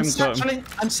him. I'm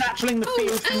satcheling the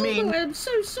field for me. Elmo, I'm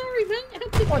so sorry, man. How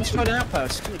could Oh, I just heard an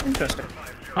outpost. Interesting.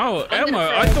 Oh, I'm Elmo,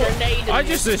 gonna I throw a grenade thought at I you.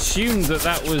 just assumed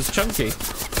that was Chunky.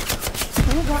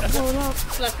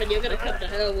 Fluffin', you're gonna come to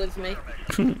hell with me.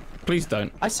 Please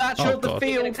don't. I satcheled the God.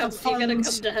 field You're for gonna come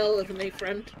funds. to hell with me,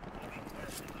 friend.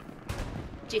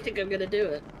 Do you think I'm gonna do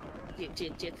it? Do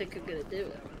you think I'm gonna do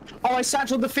it? Oh, I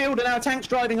satcheled the field and our tank's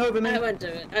driving over me. I won't do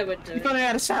it. I won't do You've it. only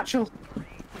had a satchel.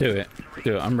 Do it.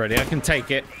 I'm ready. I can take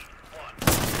it.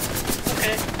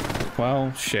 Okay.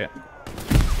 Well, shit.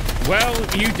 Well,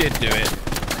 you did do it.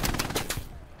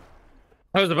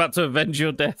 I was about to avenge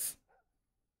your death.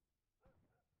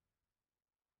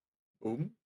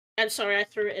 Boom. I'm sorry, I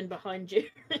threw it in behind you.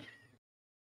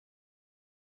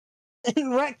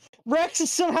 And Rex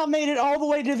has somehow made it all the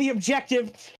way to the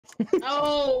objective.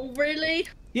 Oh, really?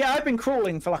 Yeah, I've been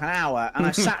crawling for like an hour, and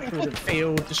I satcheled the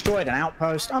field, destroyed an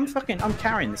outpost. I'm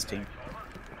carrying this team.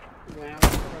 Wow.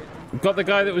 Got the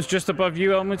guy that was just above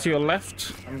you, Elmo, to your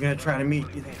left. I'm gonna try to meet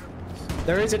you there.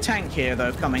 There is a tank here,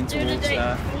 though, coming towards...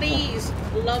 Please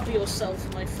love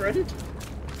yourself, my friend.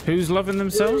 Who's loving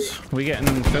themselves? We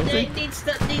getting filthy? He needs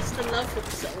to love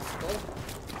himself, boy.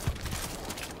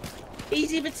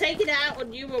 He's either taking it out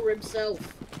on you or himself.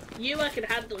 You I can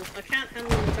handle. I can't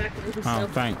handle an attack on himself.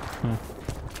 Oh, thanks. Oh.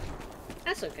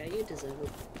 That's okay, you deserve it.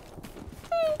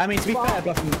 I mean, to be fair,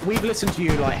 Bluffin, we've listened to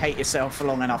you, like, hate yourself for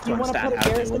long enough to You want to understand put a how to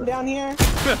deal garrison with it. down here?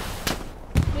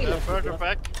 We love Further you,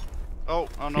 back. Oh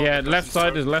no. Yeah, this left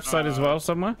side is left side as well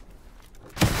somewhere.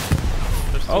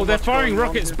 Oh, they're firing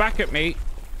rockets back at me.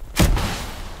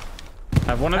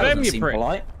 Have one of That them, doesn't you seem prick.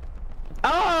 polite.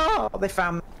 Oh, they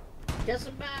found me.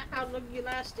 Doesn't matter how long you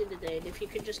lasted today, and if you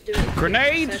could just do it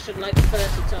Grenade! session like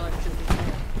 30 times, you'll be fine.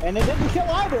 And it didn't kill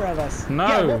either of us. No.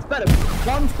 Yeah, what's better,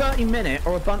 one 30-minute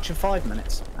or a bunch of 5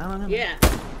 minutes? I don't know. Yeah,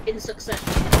 in succession.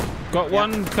 Got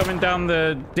one coming down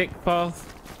the dick path.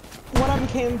 One of them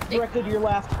came directly to your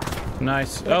left.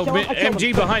 Nice. Yeah, Oh, kill him, I killed MG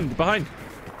him. behind.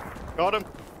 Got him.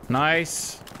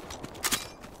 Nice.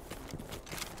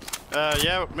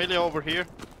 Yeah, Millie over here.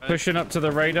 Pushing up to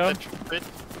the radar. Bit.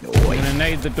 I'm gonna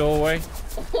nade the doorway.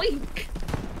 Oink!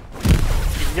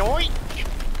 Yoink!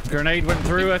 Grenade went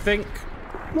through, I think.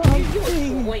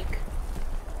 Oink!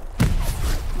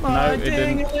 My it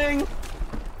didn't. ding-a-ling.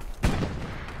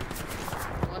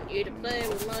 Want you to play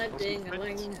with my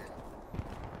ding-a-ling.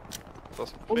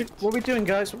 What are we doing,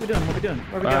 guys? What are we doing?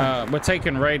 Where are we going? We're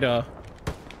taking radar.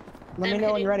 Let me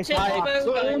know when you're ready for Take Fox.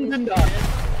 the bow Spawned guns. and died.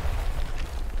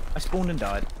 I spawned and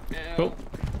died. Cool.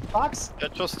 Fox? Yeah,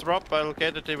 just drop. I'll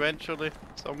get it eventually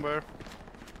somewhere.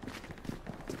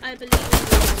 I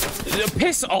believe in you.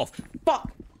 Piss off!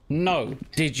 Fuck! No.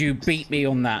 Did you beat me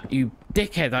on that, you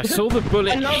dickhead? I saw the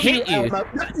bullet hit you. Elmo.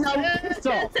 No,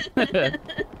 stop.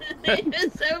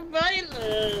 It's so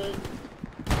violent.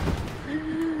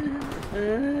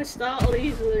 Startle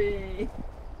easily.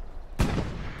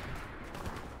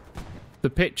 The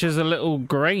picture's a little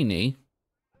grainy.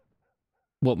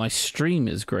 What, my stream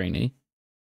is grainy?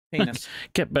 Penis.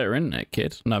 Get better internet,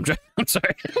 kid. No, I'm joking. I'm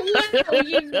sorry. Wow,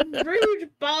 you rude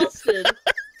bastard.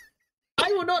 I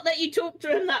will not let you talk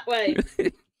to him that way.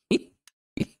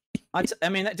 I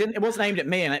mean, it wasn't aimed at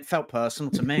me, and it felt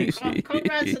personal to me. So.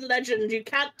 Conrad's a legend. You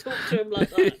can't talk to him like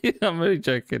that. I'm really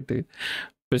joking, dude.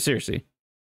 But seriously,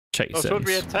 check your So should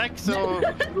we settings. attack so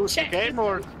lose the Check. game,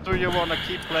 or do you want to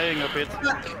keep playing a bit?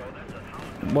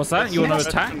 What's that? You want to Let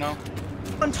attack? me know.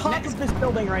 On top of this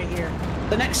building right here.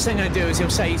 The next thing I do is he'll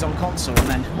say he's on console,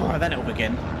 and then it'll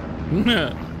begin.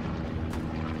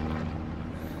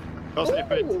 Because if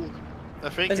it, Ooh. I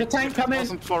think There's a tank if it coming.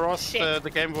 wasn't for us, Shit. the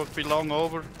game would be long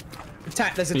over.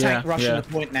 There's a Yeah, tank rushing yeah. the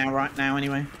point now, right now,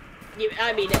 anyway.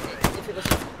 I mean, if it was...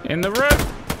 In the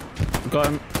room. Got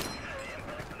him.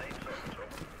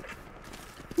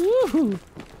 Woohoo!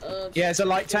 Yeah, there's a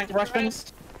light tank rushing.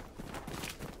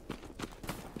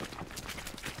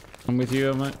 I'm with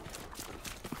you, mate.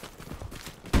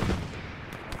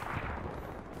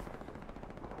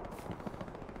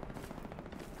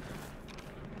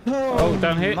 Oh,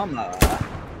 down here. Mama.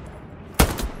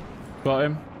 Got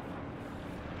him.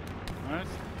 Nice.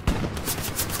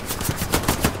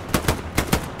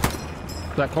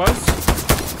 Is that close?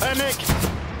 Panic!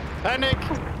 Panic!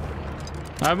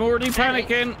 I'm already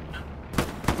panicking.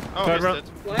 Oh, Go missed run. it.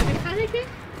 Why are you panicking?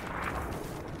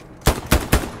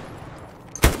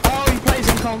 Oh, he plays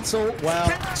on console. Well,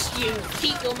 That's you.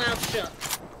 Keep your mouth shut.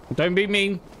 Don't be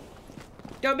mean.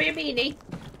 Don't be a meanie.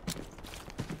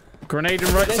 Grenade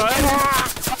in right side.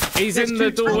 He's in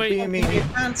the doorway. Be a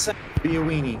meanie. answer. Be a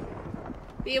weenie.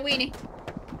 Be a weenie.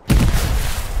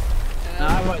 No,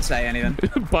 I won't say anything.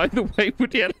 By the way,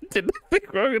 Woody Allen did nothing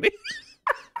wrong. Did he?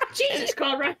 Jesus,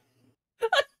 Conrad.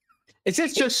 Is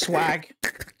this just swag?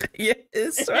 Yeah,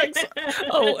 it's right.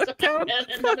 Oh, I can't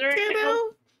Another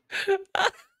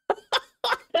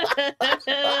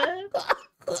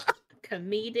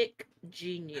comedic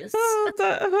genius. Oh,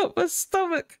 that hurt my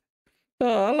stomach.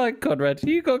 Oh, I like Conrad.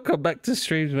 You gotta come back to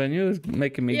streams, man. You're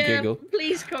making me Yeah, giggle.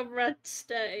 please, Conrad,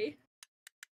 stay.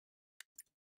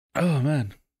 Oh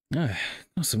man, got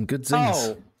some good zings.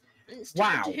 Oh, It's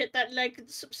time Wow. to hit that like and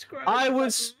subscribe. I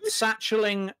was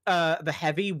satcheling the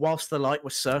heavy whilst the light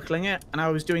was circling it, and I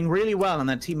was doing really well, and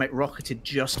then teammate rocketed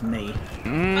just me.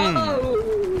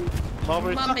 Oh, Love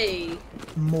it. mummy.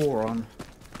 Moron.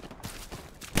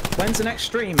 When's the next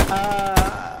stream?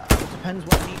 Depends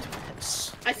what I need to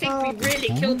piss. I think we really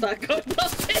killed that guy.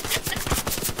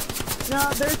 No,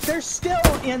 they're still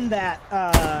in that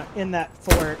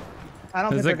fort. I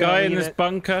don't There's a think they're guy gonna in leave this it.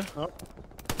 bunker.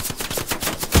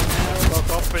 Lock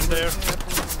up in there.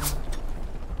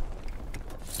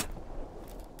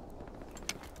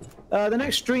 The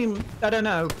next stream, I don't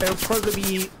know. There'll either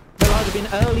be an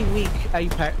early week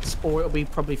Apex or it'll be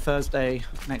probably Thursday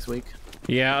next week.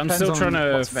 Yeah, I'm Depends still trying on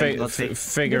to what's availability.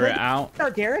 figure it out.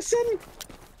 Our Garrison?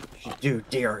 Do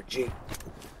DRG.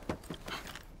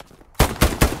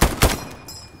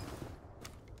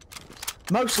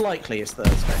 Most likely it's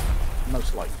Thursday.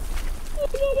 Most likely.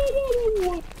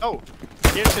 Oh,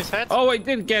 here's his head. Oh, I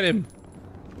did get him.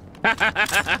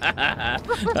 I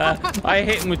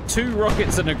hit him with 2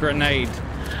 rockets and a grenade.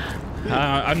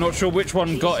 I'm not sure which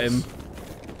one got him.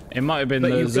 It might have been But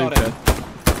the you got Zuka.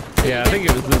 Yeah, I think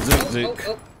it was the Zook.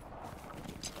 Oh.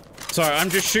 Sorry, I'm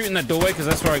just shooting that doorway because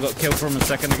that's where I got killed from a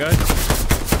second ago.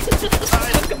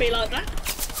 Look at me like that.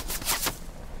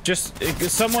 Just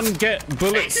someone get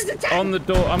bullets on the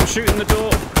door. I'm shooting the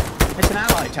door. It's an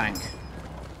ally tank.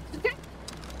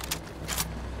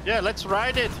 Yeah, let's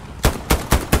ride it.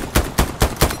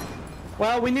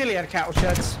 Well, we nearly had cattle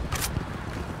sheds.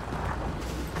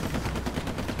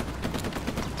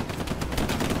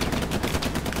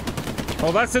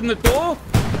 Oh, that's in the door?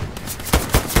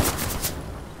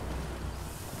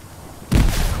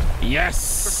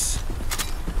 Yes!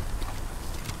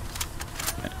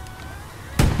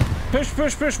 Push,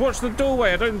 push, push, watch the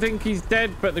doorway. I don't think he's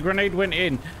dead, but the grenade went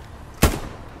in.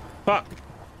 Fuck.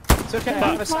 It's okay.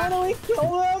 I have a Finally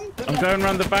kill him! I'm going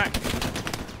around the back.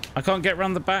 I can't get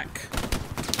around the back.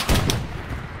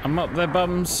 I'm up their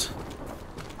bums.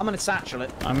 I'm gonna satchel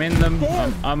it. I'm in them.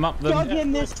 Damn. I'm up Dug them.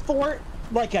 in this fort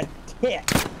like a tick.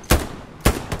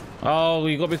 Oh,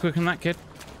 you gotta be quick on that, kid.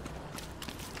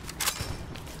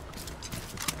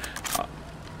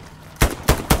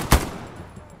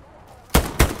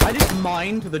 I just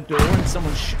mined the door and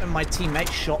and my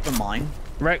teammate shot the mine.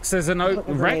 Rex, there's an O.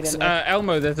 Rex,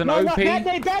 Elmo, there's an No, OP. not bad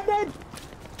nade, bad nade!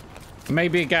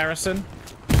 Maybe a garrison.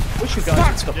 Wish you guys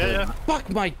had stopped doing Yeah. that. Fuck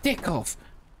my dick off.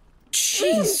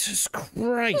 Jesus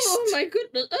Christ. Oh my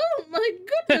goodness! Oh my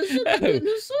goodness! Oh my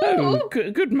goodness! Oh,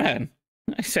 Good man.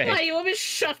 I say. Why, you almost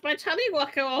shot my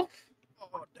tallywhacker off.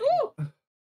 Oh.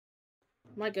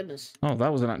 My goodness! Oh,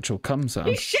 that was an actual cum sound.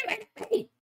 You shooting me!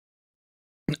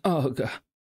 Oh god.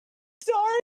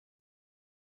 Sorry!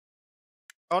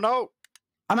 Oh no!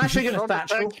 I'm actually gonna Throw the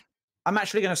satchel. tank. I'm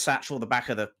actually gonna satchel the back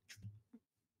of the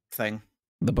thing.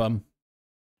 The bum.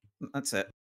 That's it.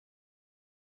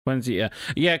 When's it?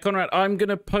 Yeah, Conrad, I'm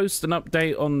gonna post an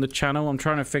update on the channel. I'm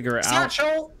trying to figure it out.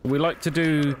 Satchel! We like to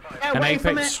do Get an away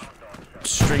from Apex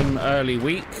stream early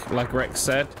week, like Rex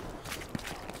said.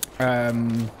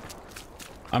 I'm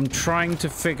trying to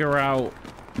figure out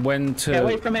when Get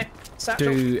away to from it.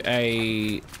 Satchel. do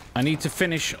a. I need to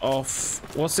finish off.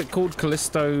 What's it called?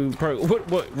 Callisto Pro. What?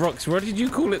 Rox? What did you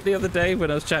call it the other day when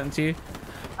I was chatting to you?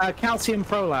 Calcium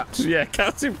prolapse. Yeah,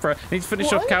 Calcium Pro. I need to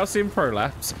finish off Calcium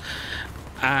Prolapse.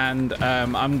 And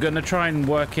I'm going to try and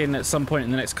work in at some point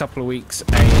in the next couple of weeks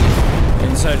a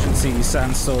Insurgency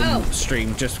Sandstorm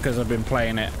stream just because I've been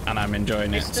playing it and I'm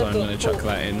enjoying it. So I'm going to chuck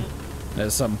that in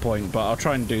at some point. But I'll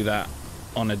try and do that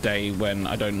on a day when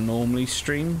I don't normally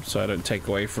stream, so I don't take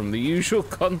away from the usual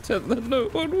content that no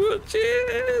one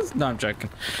watches. No, I'm joking.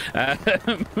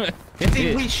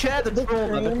 Indeed, we share the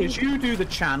trauma because you do the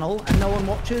channel and no one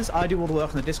watches. I do all the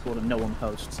work on the Discord and no one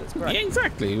posts. It's great. Yeah,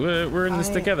 exactly. We're in this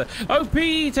together. OP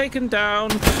taken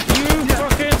down. You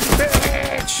fucking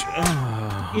bitch. Oh.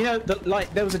 You know,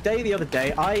 there was a day the other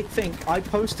day, I think I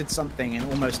posted something in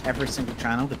almost every single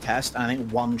channel to test, and I think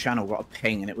one channel got a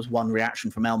ping, and it was one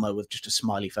reaction from Elmo with just a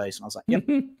smiley face, and I was like, yep.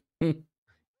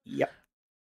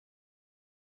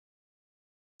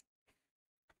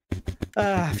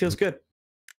 Yep. Feels good.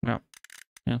 Yeah,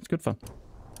 it's good fun.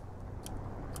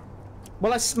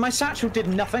 Well, my satchel did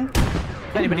nothing,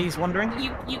 if anybody's wondering.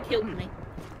 You killed me.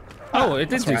 Oh, it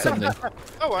did do right. something.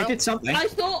 Oh well. It did something. I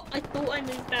thought I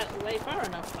moved out of the way far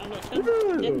enough. I'm not sure.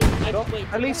 Ooh, I just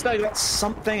waited. At least I got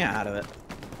something out of it.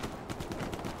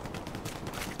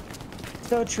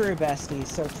 So true, bestie,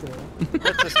 so true.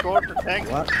 Let's escort the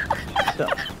tank. What? The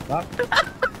fuck?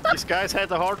 These guys had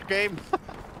a hard game.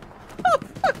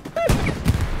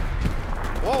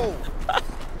 Whoa!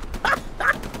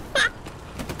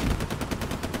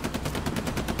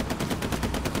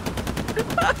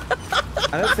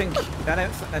 I don't think. That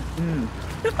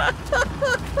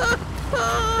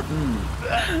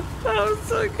was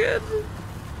so good.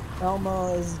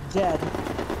 Elmo is dead.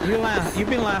 You've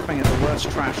been laughing at the worst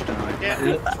trash tonight. Yeah.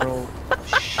 Literal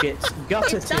shit.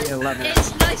 Gutter tier level.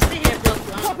 It's nice to hear blood What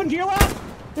laugh. happened to you, Al?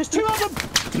 There's 2 of them!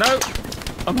 No,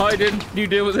 I'm hiding. You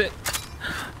deal with it.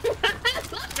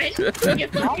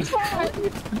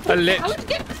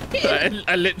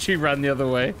 I literally ran the other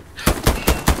way.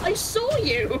 I saw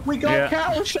you. We got Yeah.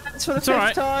 cattle sheds for the It's 5th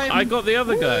alright. time. I got the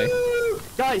other guy. Woo!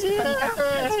 Guys,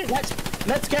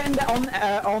 let's get in there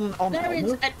on. There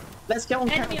is a Let's get on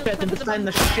enemy Captain on Shed and top of the defend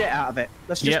the mountain. shit out of it.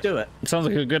 Let's just Yep. do it. Sounds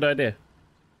like a good idea.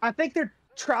 I think they're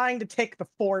trying to take the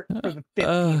fort for the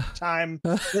 15th time.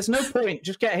 There's no point.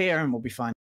 Just get here and we'll be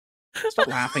fine. Stop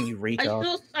laughing, you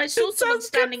retard. I saw someone sounds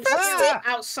standing confusing.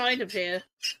 outside of here.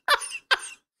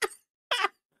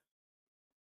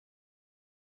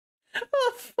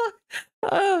 Oh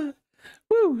fuck!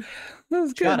 Woo! That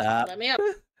was good. Shut up. Let me up.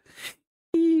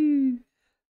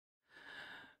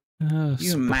 Oh,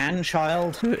 You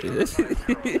man-child.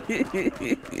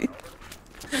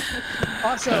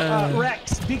 Also,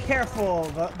 Rex, be careful.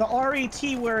 The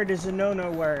RET word is a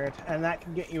no-no word, and that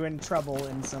can get you in trouble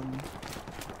in some...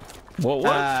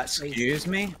 What? Excuse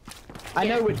me? I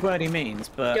know which word he means,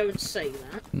 but... Don't say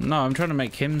that. No, I'm trying to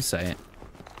make him say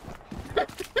it.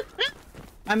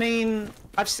 I mean...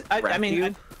 I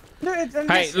mean... No, it's,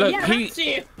 Hey, look, Yeah, that's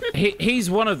you. he's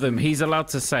one of them. He's allowed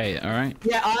to say it. All right.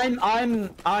 Yeah, I'm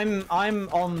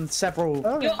on several...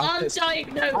 Oh, You're others.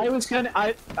 undiagnosed. I was gonna...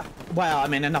 well, I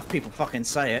mean, enough people fucking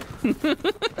say it.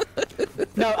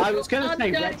 No, I was gonna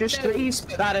say registries,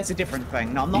 but that is a different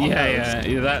thing. No, I'm not on those.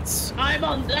 Yeah. That's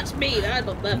That's me. I'm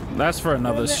on them. that's for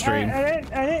another stream. I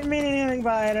didn't mean anything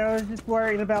by it. I was just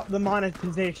worried about the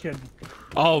monetization.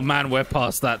 Oh man, we're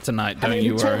past that tonight. I Don't mean,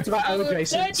 you we worry. talked about Oh, OJ don't you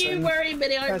Simpson. worry,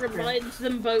 Minnie. I That's remind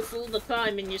them both all the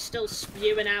time, and you're still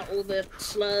spewing out all the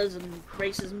slurs and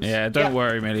racism. Yeah, don't Yeah.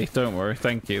 worry, Millie. Don't worry.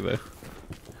 Thank you, though.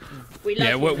 We love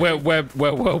Yeah, you, man.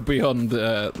 we're well beyond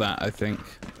that, I think.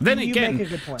 Then You again, make a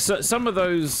good point. so some of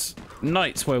those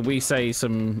nights where we say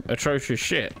some atrocious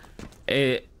shit,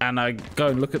 and I go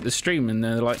and look at the stream, and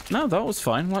they're like, "No, that was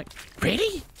fine." I'm like,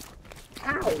 really?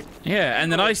 Ow. Yeah,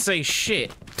 and then I say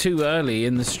shit too early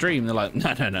in the stream. They're like,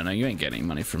 "No, you ain't getting any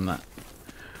money from that."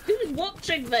 Who's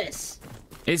watching this?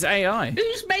 It's AI.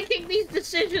 Who's making these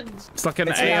decisions? It's like an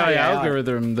It's AI AI.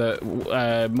 algorithm that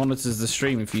monitors the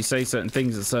stream. If you say certain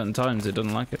things at certain times, it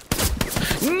doesn't like it.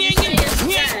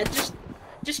 Yeah,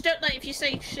 just don't like if you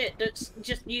say shit.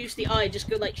 Just use the I. Just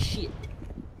go like shit.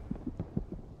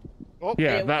 Oh,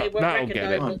 Yeah, They won't that'll get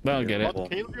recognize it. That'll get it.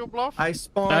 What killed you, Bluff? I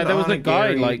spawned There was on a guy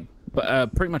Gary.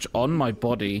 like pretty much on my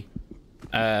body,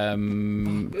 to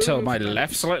my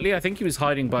left slightly. I think he was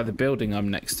hiding by the building I'm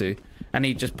next to, and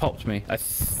he just popped me. I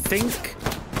think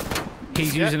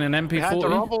he's using an We had the MP40.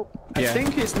 rubble. I Yeah.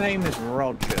 think his name is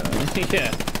Roger.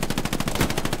 Yeah.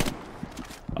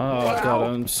 Oh god,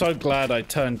 I'm so glad I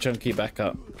turned Chunky back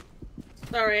up.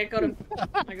 Sorry, I got him.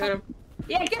 I got him.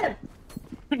 Yeah, get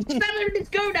him. Stab him in his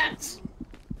gonads.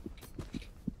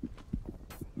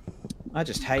 I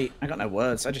just hate. I got no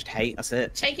words. I just hate. That's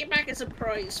it. Take it back as a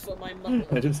prize for my mother.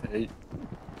 I just hate.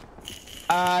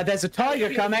 There's a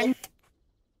tiger coming.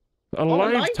 A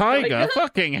live live tiger? tiger?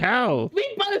 Fucking hell! We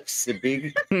both. The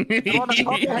big,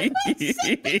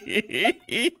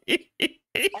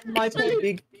 My the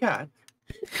big cat.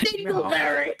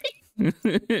 Dingleberry.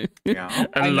 Yeah.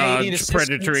 A I may need large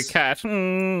predatory assistance. cat.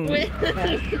 Mm.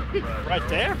 Right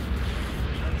there?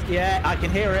 Yeah, I can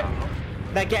hear it.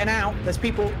 They're getting out. There's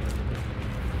people.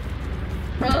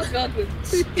 Oh god, we're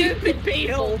stupid Kill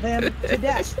people. them to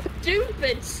death.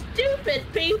 Stupid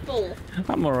people.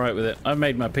 I'm alright with it. I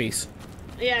made my peace.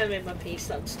 Yeah, I made my peace.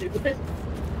 That's stupid.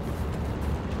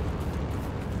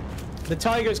 The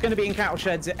tiger's going to be in cattle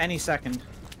sheds at any second.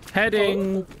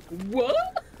 Heading. What?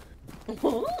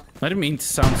 What? I didn't mean to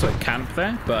sound so camp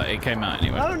there, but it came out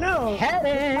anyway. Oh no!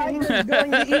 Heading. Tiger's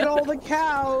going to eat all the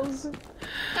cows.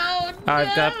 Oh no!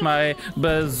 I've got my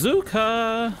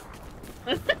bazooka.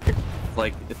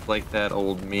 It's like that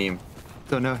old meme.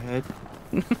 So no head.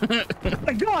 Oh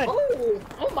my god!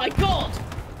 Oh my god!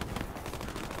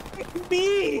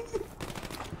 Me!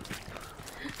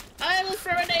 I will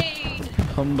throw an aid.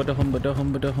 I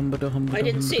I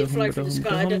didn't see it fly from the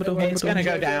sky, I don't know where It's going to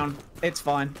go down. It's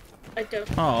fine. I don't.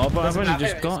 Oh, but I've only Doesn't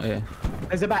just matter. got here.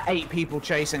 There's about 8 people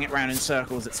chasing it round in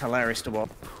circles. It's hilarious to watch.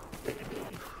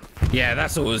 Yeah,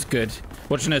 that's always good.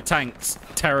 Watching a tank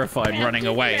terrified Yeah, running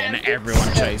away yeah, and it's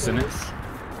everyone chasing it.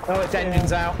 Oh, its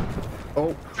engines out.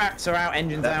 Oh, Tracks are out,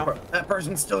 engines out. that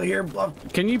person's still here. Bluff.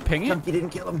 Can you ping it? Chunky didn't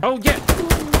kill him. Oh, yeah.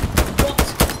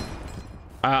 What?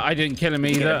 I didn't kill him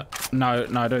either. No,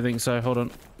 I don't think so. Hold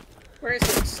on. Where is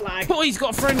it? Slag. Oh, he's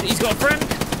got a friend. He's got a friend.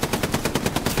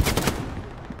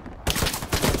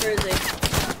 Where is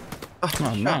it? Oh,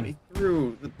 Shot man. me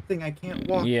through the thing I can't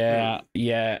walk Yeah.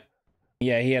 He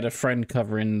had a friend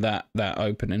covering that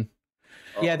opening.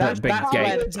 Yeah, That big that's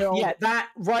gate. where, yeah, that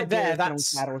right there.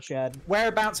 That's cattle shed.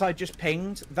 whereabouts I just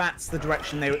pinged. That's the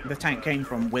direction the tank came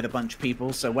from with a bunch of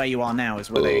people. So where you are now is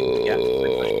where they. Yeah.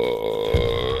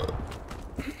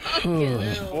 Fucking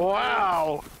hell.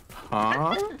 Wow.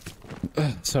 Huh?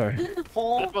 Sorry.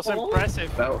 That was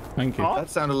impressive. Thank you. That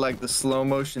sounded like the slow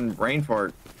motion brain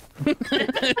fart. Yeah.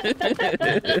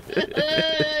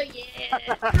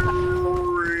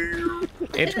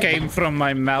 It came from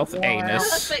my mouth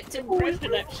anus. Perfect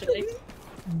impression, actually.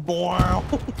 Wow.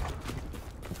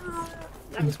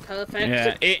 That was perfect.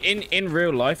 Yeah, in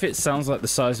real life, it sounds like the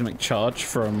seismic charge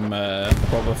from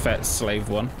Boba Fett's Slave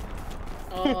One.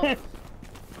 Oh,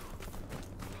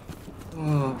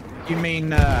 You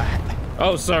mean,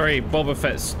 Oh, sorry, Boba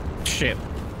Fett's ship.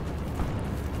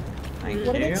 thank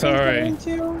What did you. it Sorry. turn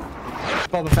into?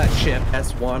 Boba Fett ship.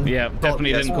 S1. Yeah,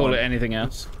 definitely didn't call it anything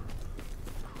else.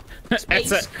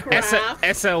 Spacecraft.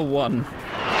 SL1.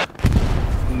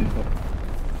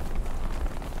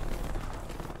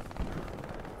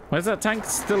 Where's that tank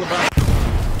still about?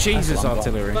 Jesus,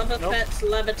 artillery. Boba Fett's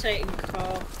levitating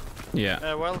car.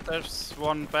 Yeah. Well, there's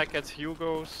one back at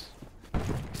Hugo's.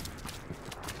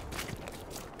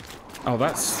 Oh,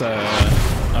 that's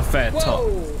a fair top.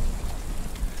 Whoa!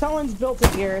 Someone's built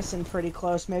a garrison pretty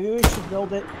close. Maybe we should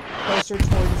build it closer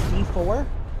towards D4.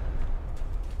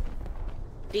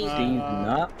 These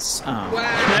nuts. Oh.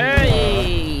 Wow.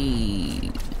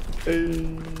 Hey!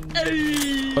 Oh.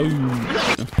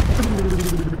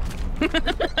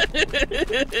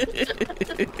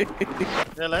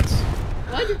 Yeah, let's.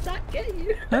 Why did that get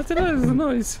you? I don't know, it's a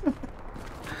noise.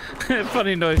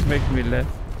 Funny noise makes me laugh.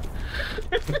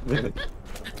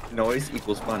 Noise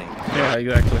equals funny. Yeah,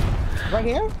 exactly. Right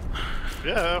here?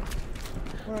 Yeah.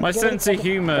 My sense of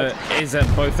humor is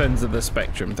at both ends of the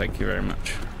spectrum, thank you very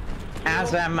much.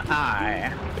 As am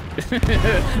I.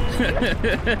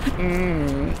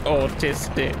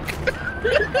 Autistic.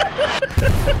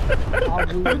 I'll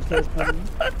ruin this one.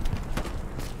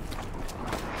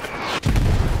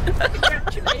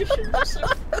 Congratulations. So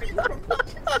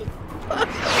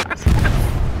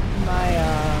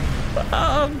My,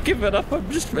 I'm giving up, I'm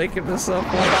just making this up.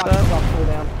 my box is on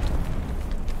cooldown.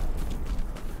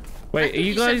 Wait, are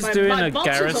you guys said doing my a box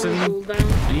is on garrison?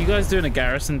 cooldown. Are you guys doing a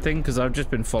garrison thing? Because I've just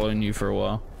been following you for a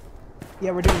while.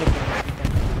 Yeah, we're doing the garrison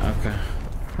thing. Okay.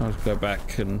 I'll go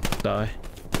back and die.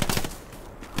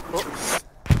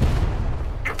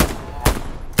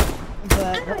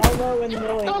 The Elmo and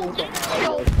Millie.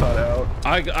 Cut out.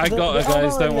 I got her,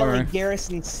 guys, don't worry.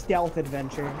 Garrison stealth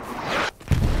adventure.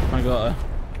 I got her.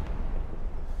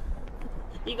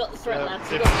 You got the threat, lads.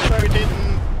 You If got the we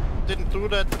threat. didn't do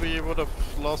that, we would have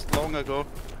lost long ago.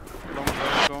 Long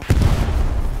time ago.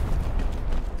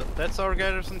 That's our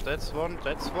garrison. That's one.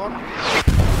 That's one.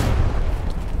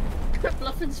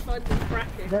 Bluffin's finding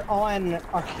cracking. They're on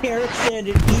our garrison at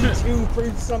E2 for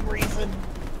some reason.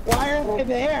 Why are they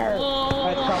there? Oh.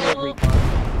 That's probably a recon.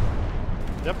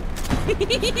 Yep.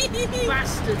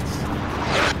 Bastards.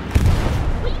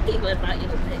 What are you giggling about, you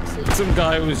little pixie? Some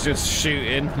guy was just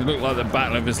shooting. It looked like the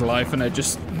battle of his life, and I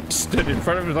just stood in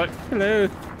front of him like, hello.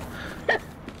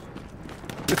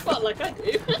 Well, like I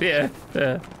do. Yeah,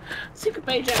 yeah, Took a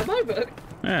page out of my book.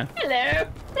 yeah. Hello.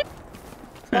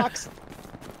 Fox.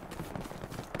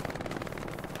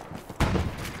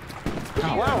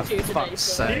 Oh, wow. fuck's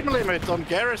sake. Team limit on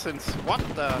garrisons. What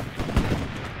the?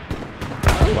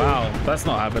 Wow, that's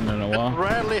not happened in a That while.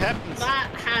 rarely happens. That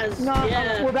has. No,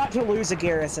 yeah. we're about to lose a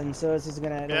garrison, so this is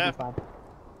gonna it'll Yeah. be fine.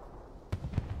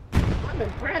 I'm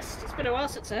impressed. It's been a while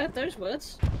since I heard those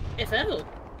words. If ever.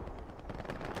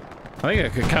 I think I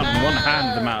could count on one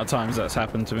hand the amount of times that's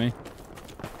happened to me.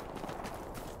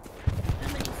 How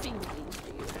many fingers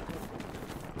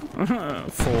do you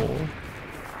have? 4.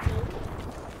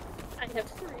 I have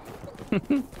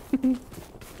 3.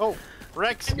 Oh,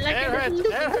 Rex, I'm like a airhead,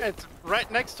 little- airhead, right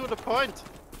next to the point.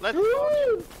 Let's go.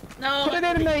 Woo! No. Put it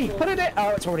in me! Put it in! Oh,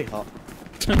 it's already hot.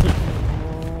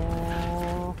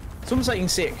 It's almost like you can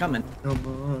see it coming.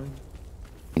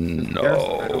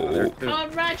 No. Oh,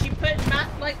 Raj, you put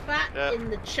math like that Yeah. in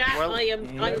the chat. Well, I am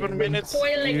 11 minutes.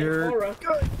 recoiling in You're horror.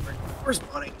 good. We're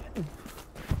spawning.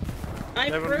 I've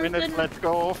 11 proven minutes, let's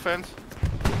go offense.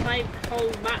 my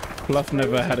whole map. Bluff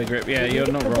never had a grip. Yeah, you're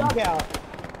not The wrong. dugout.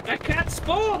 I can't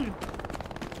spawn!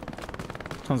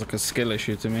 Sounds like a skill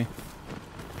issue to me.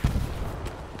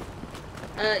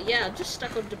 Yeah, I'm just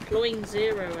stuck on deploying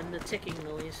 0 and the ticking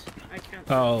noise. I can't.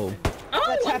 Oh. Oh,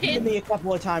 That's I'm happened to in! me a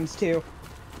couple of times too.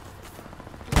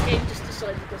 The game just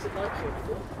decided it doesn't like you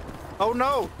anymore. Oh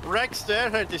no, Rex, the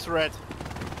airhead is red.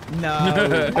 No.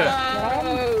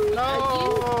 Oh,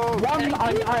 No. One,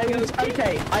 I you was,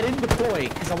 okay, I didn't deploy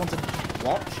because I wanted to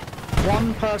watch.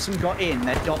 One person got in,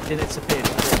 their dot did disappear,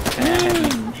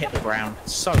 and hit the ground.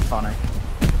 So funny.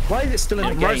 Why is it still in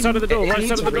the game? Right side of the door, It right needs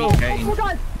side of the a door. regain. Oh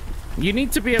god! You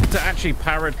need to be able to actually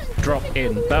para drop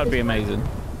in. That would be amazing.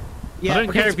 Yeah, I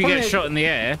don't care because if you the get problem shot in the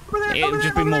air. there, It over would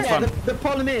just there, be more over fun. there. The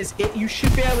problem is, you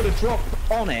should be able to drop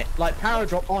on it, like power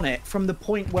drop on it, from the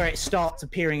point where it starts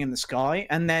appearing in the sky,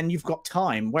 and then you've got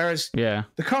time. Whereas Yeah.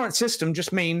 the current system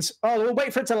just means, oh, we'll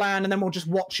wait for it to land, and then we'll just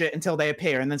watch it until they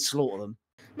appear, and then slaughter them.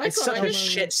 My It's God, such I a just,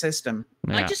 shit system.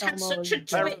 I Yeah. just had such a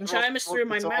Very twitch. I almost threw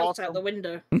my it's mouse awesome. out the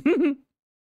window.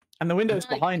 And the window's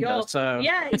My behind God. us, so...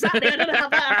 Yeah, exactly. I don't know how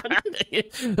that happened.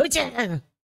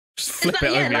 Just flip It's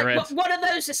it like, over your head. one of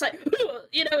those. It's like,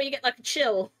 you know, you get like a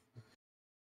chill.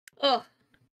 Oh,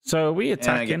 So are we And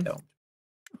I get attacking? domed.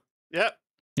 Yep.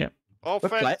 Yep.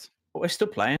 Offense. We're still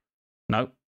playing. No.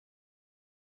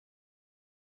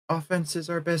 Offense is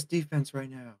our best defense right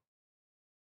now.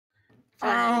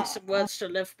 finally some words to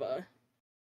live by.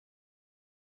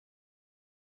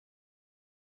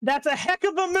 That's a heck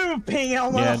of a move, Ping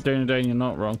Elmo. Yeah, Dane, you're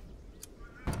not wrong.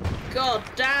 God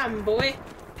damn, boy.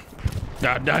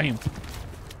 God damn.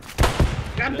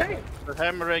 God damn. They're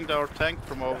hammering our tank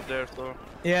from over there, so.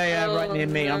 Yeah, right near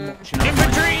me. I'm no. watching.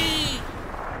 Infantry!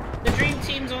 The dream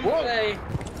team's on the Whoa. way.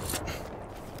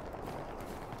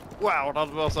 Wow,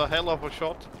 that was a hell of a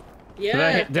shot.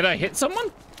 Yeah. Did I hit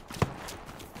someone?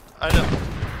 I don't.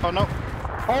 Oh no.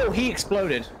 Oh, he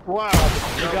exploded. Wow.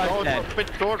 You got No, dead. a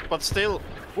bit short, but still.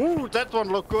 Ooh, that one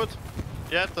looked good.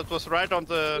 Yeah, that was right on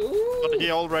the. Ooh. But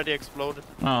he already exploded.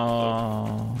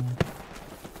 Oh.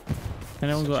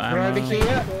 Anyone got We're ammo? over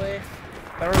here. Boy.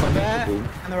 They're over there,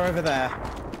 and they're over there.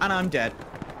 And I'm dead.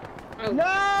 Oh.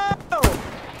 No!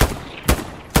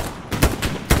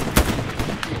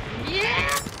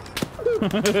 Yeah!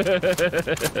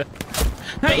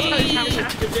 Hey!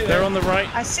 Have to do They're it. on the right.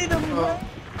 I see them right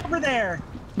over there.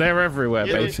 They're everywhere,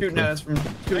 Yeah, They're basically. shooting at us from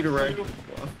two directions.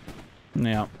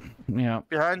 Yeah. Yeah.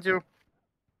 Behind you.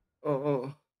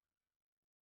 Oh.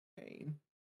 Pain.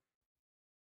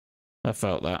 I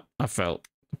felt that. I felt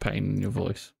the pain in your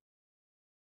voice.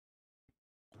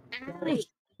 Owie.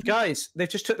 Guys, they've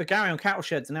just took the Gary on cattle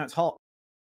sheds, and now it's hot.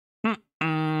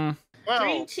 Mm-mm. Wow.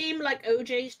 Dream team like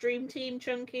OJ's dream team,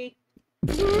 Chunky.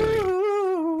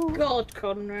 God,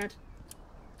 Conrad.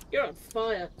 You're on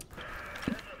fire.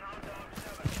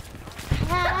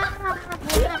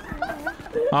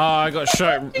 Oh, I got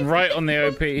shot right on the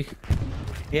OP.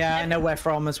 Yeah, I know where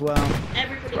from as well.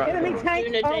 Everybody Enemy tank!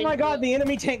 doing a Oh my danger. god, the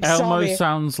enemy tank saw Elmo me.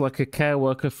 sounds like a care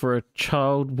worker for a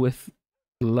child with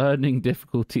learning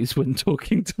difficulties when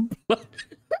talking to blood.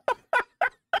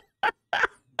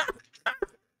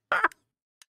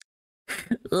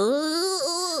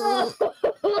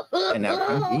 And now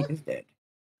Chunky is dead.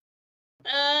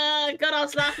 God, I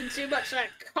was laughing too much at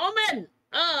that comment.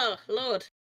 Oh, Lord.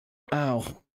 Ow.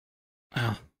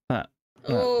 Ow.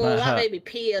 Oh, that that hurt. made me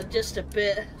pee just a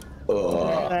bit.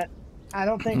 But I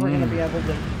don't think we're gonna be able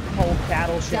to hold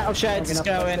cattle sheds. Cattle sheds is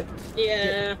going.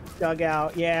 Yeah. Dug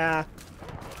out, yeah.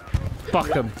 Fuck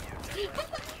him.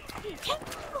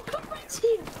 Conrad's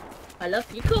here. I love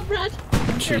you, Conrad.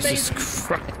 You're Jesus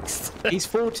amazing. Christ. He's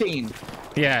 14.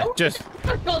 Yeah, Oh just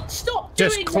my God, stop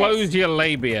just doing close this. your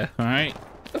labia, alright?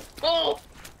 Oh,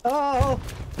 Oh,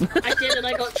 I did and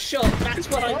I got shot. That's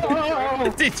what I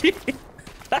did. Did you?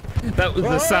 That was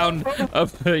the sound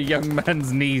of a young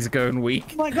man's knees going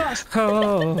weak. my gosh.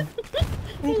 Oh,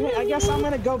 Okay, I guess I'm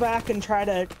gonna go back and try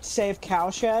to save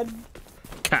Cowshed.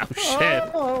 cowshed.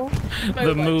 Oh,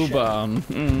 The moo barn.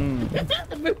 Mm.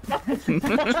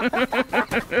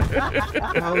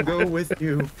 I'll go with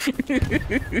you.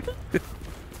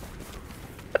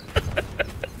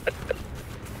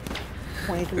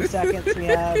 23 seconds. We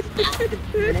have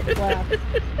a minute left.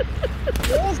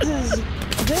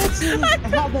 This is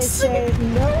how they say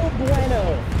no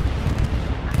bueno.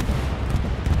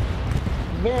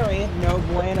 Very no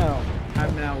bueno.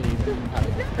 I'm now leaving.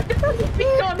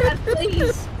 Conrad,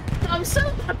 please. I'm so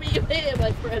happy you're here,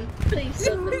 my friend. Please.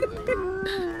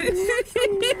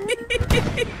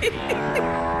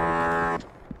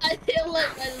 I feel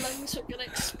like my lungs are gonna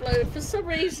explode for some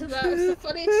reason. That's the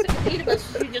funniest thing in the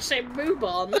universe. You just say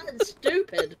 "Muban." That's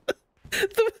stupid.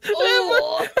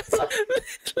 Oh,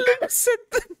 Said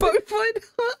both my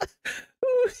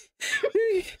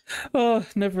Oh,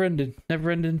 never ending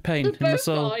pain in my both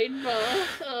soul. fine, but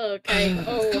okay.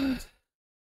 Oh.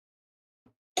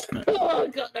 Oh, I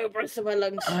got no breath in my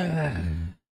lungs.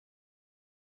 I'm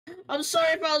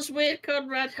sorry if I was weird,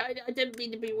 Conrad. I didn't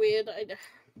mean to be weird.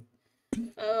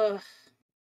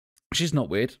 She's not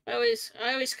weird. I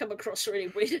always come across really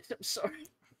weird. I'm sorry.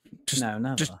 Just, No,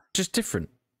 never. just different.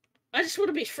 I just want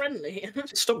to be friendly.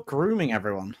 Stop grooming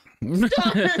everyone.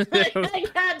 I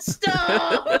can't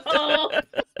stop.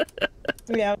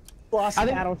 Yeah. Lost I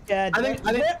think- battle shed. I think,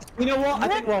 you know what? I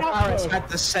think Rob Harris had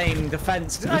the same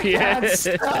defense. I Yeah. can't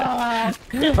stop.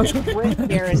 Rick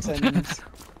Garrison's.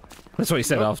 That's what he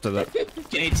said after that.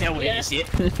 Can you tell what Yeah. it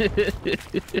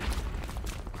is?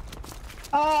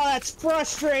 Oh, that's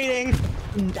frustrating.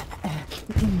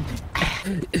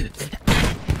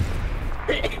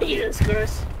 Jesus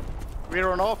Christ. We're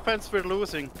on offense, we're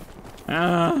losing.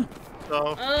 Ah.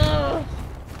 So, Oh.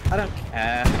 I don't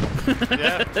care.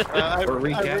 yeah. I We're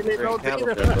really recapturing don't cattle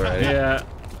either. sheds already. Yeah.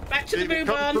 Back to the We move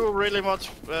can't on. do really much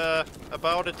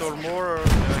about it or more. Or,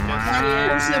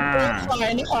 Where's the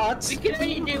flying hearts? We can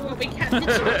only do what we can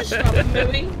to sort of stop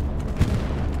moving.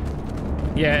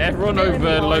 Yeah, everyone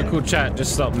over local chat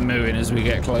just stop mooing as we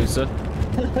get closer.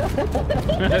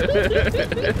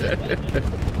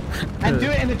 And do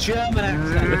it in a German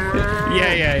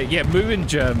accent. Yeah, moo in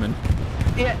German.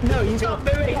 Yeah, no, you got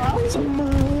moving.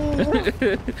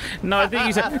 No, I think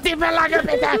you said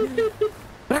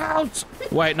out.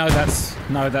 Wait, no,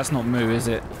 that's not moo, is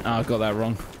it? Oh, I got that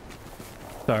wrong.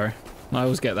 Sorry, I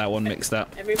always get that one mixed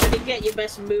up. Everybody get your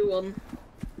best moo on.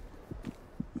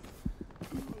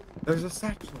 There's a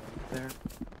satchel there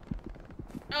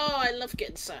Oh, I love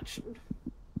getting satcheled.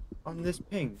 on this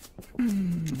ping.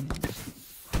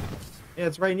 Yeah,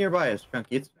 it's right nearby us,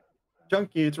 Chunky.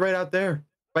 It's right out there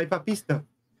by Papista.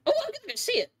 Oh, I'm gonna go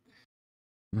see it.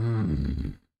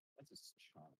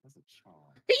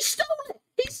 He stole it!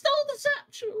 He stole the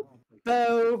satchel!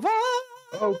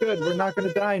 Oh, good. We're not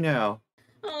gonna die now.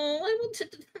 Oh, I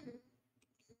wanted to...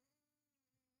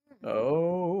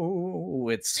 Oh,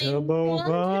 it's I a wanted to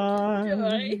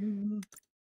bovine.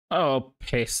 Oh,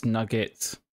 piss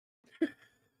nuggets.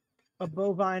 A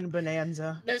bovine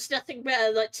bonanza. There's nothing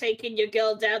better like taking your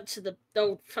girl down to the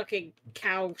old fucking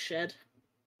cow shed.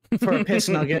 For a piss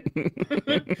nugget.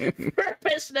 For a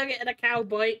piss nugget and a cow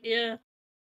bite, yeah.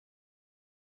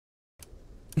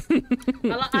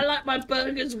 I like my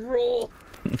burgers raw.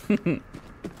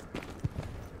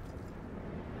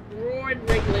 Raw and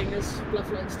wriggling, as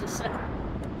Bluff likes to say.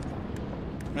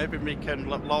 maybe we can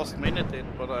last minute it,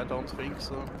 but I don't think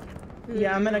so.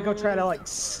 Yeah, I'm gonna go try to like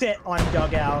sit on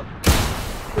dugout.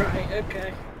 Right,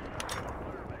 okay.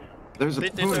 There's a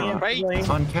It is puma right.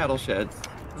 on cattle sheds.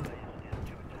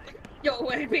 Yo,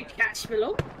 where big catch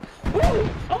below?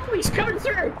 Oh, he's coming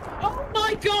through! Oh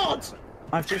my god!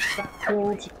 I've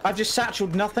just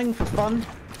satcheled nothing for fun.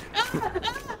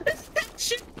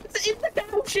 It's in the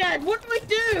cow shed! What do I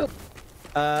do?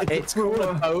 It's called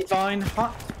a bovine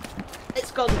hut.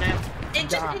 It's gone now.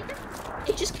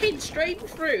 It just came straight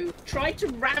through, tried to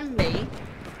ram me.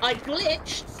 I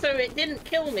glitched, so it didn't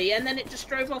kill me, and then it just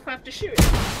drove off after shooting.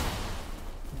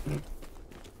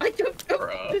 I don't know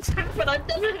what this happened. I've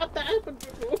never had that happen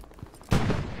before.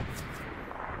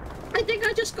 I think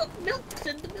I just got milked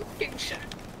in the milking shed.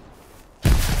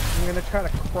 I'm gonna try to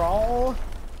crawl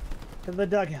to the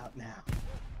dugout now.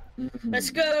 Let's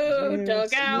go,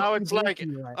 dugout. Now it's like,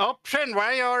 Right. option,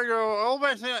 why are you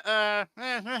always,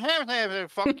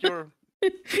 fuck your...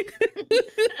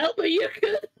 Elmer, you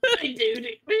good? Hey, dude,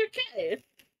 we okay?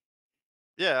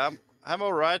 Yeah, I'm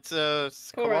alright. Poor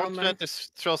Elmer. Command is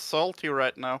just salty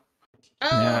right now. Oh,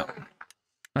 Yeah.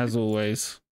 As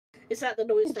always. is that the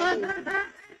noise they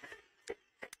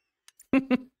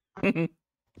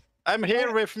I'm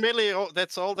here with Millie. Oh,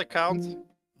 that's all that counts.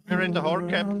 We're in the hard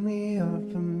cap.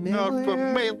 Not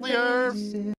familiar.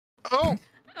 Oh,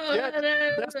 Oh, yeah,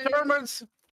 no. that's Germans.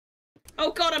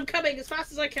 Oh god, I'm coming as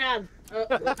fast as I can.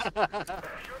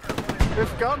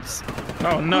 With guns.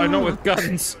 Oh no, not with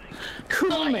guns.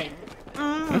 Coming.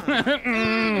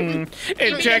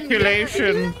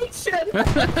 Ejaculation.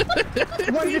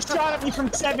 One just shot at me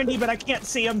from 70, but I can't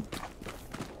see him.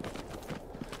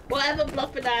 Whatever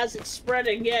Bluffin has, it's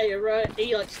spreading. Yeah, you're right.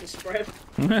 He likes to spread.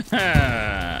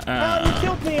 Oh, you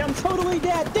killed me. I'm totally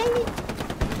dead. Dang it.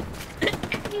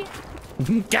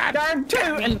 God damn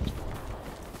tootin'.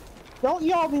 Don't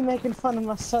y'all be making fun of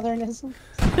my southernism.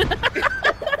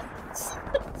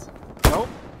 Nope.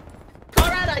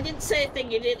 Conrad, I didn't say a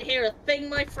thing. You didn't hear a thing,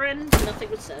 my friend. Nothing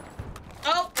was said.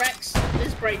 Oh, Rex.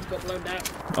 His brains got blown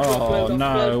out. Oh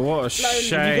no, what a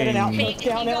get it out? shame. He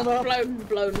got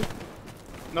blown.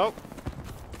 Nope.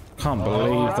 Can't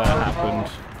believe that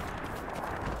happened.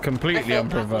 Completely I felt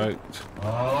that unprovoked.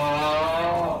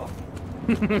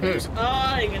 Who's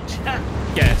eyeing a chat?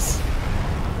 Yes.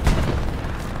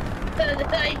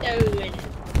 I know it.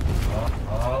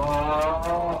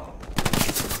 Oh,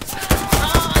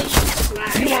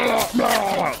 you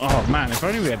slag. Oh man, if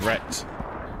only we had Rex.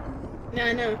 No,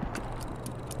 I know.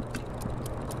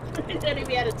 If only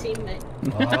we had a teammate.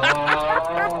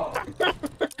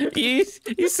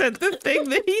 You said the thing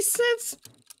that he says.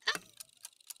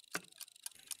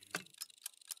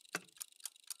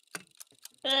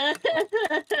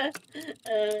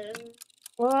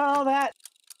 Well, that.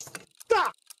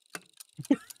 Stop!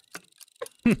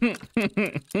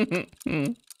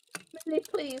 Millie,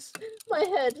 please. My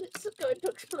head is going to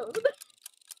explode.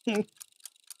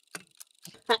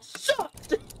 That's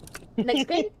soft! Next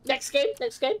game, next game,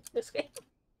 next game, next game.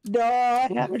 No, I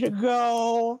have to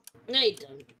go. No, you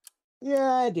don't.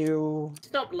 Yeah, I do.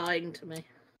 Stop lying to me.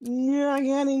 Yeah, I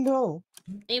can't even go.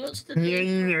 He wants to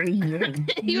leave.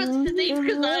 He wants to leave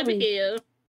because I'm here.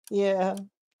 Yeah.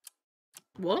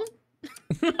 What?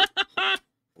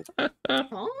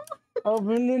 Huh?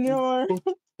 Open the door.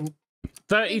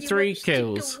 33 He wants to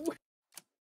kills, go.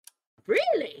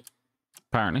 Really?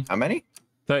 apparently. How many?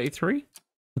 33?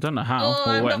 I don't know how. Oh, or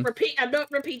I'm when. not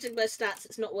repeating my stats.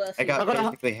 It's not worth I it. got I got-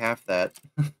 basically half that.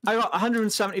 I got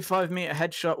 175-meter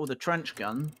headshot with a trench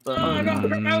gun, but Oh, I got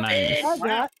promoted. nice. I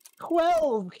got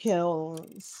 12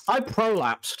 kills. I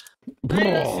prolapsed.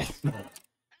 Bad.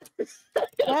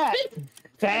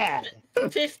 Bad.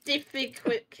 50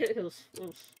 quick kills.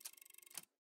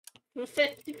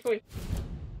 50 quick.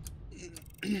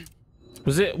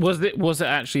 Was it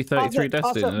actually 33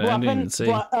 Destiny? I didn't see.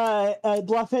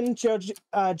 Bluffin,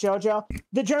 Jojo.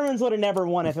 The Germans would have never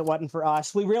won if it wasn't for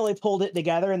us. We really pulled it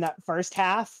together in that first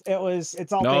half.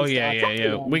 It's all. Oh thanks to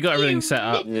yeah. us. We got everything set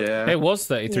up. Yeah. It was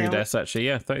 33 Yeah. deaths actually.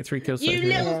 Yeah, 33 kills. You 33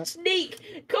 little deaths.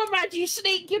 sneak! Conrad, you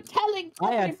sneak! You're telling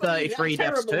I had everybody 33 I'm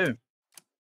deaths terrible. too.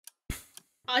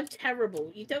 I'm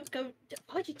terrible. You don't go.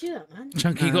 Why'd you do that, man?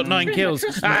 Chunky got 9 Really, kills.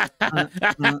 trust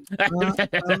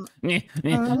me.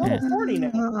 I'm level 40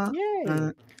 now.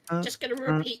 Yay. Just gonna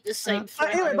repeat the same thing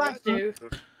anyway, I always do.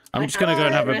 I'm just gonna go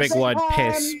and have a big wide Bye.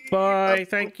 piss. Bye.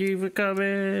 Thank you for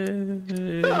coming.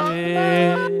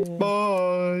 Bye.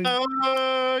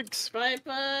 Thanks. Bye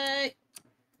bye.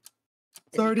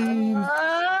 Sardines.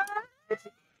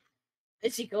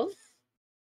 Is he gone?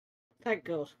 Thank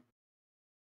God.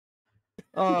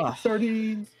 Oh,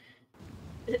 Sardines.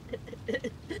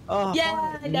 oh,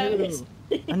 Yeah, I know. new-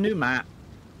 a new map.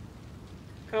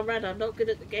 Conrad, I'm not good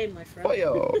at the game, my friend.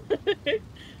 Boyo.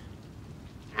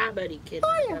 How many kills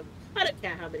I get? I don't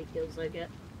care how many kills I get.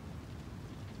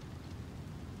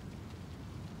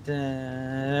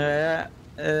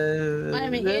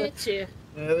 I'm here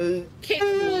to kick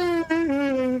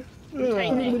you.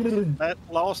 That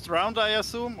last round, I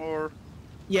assume, or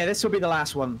Yeah, this will be the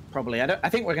last one probably. I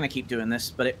think we're gonna keep doing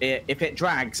this, but if it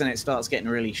drags and it starts getting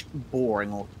really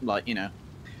boring or like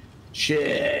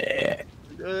shit.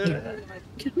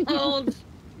 Oh,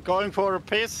 going for a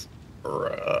piss.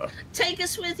 take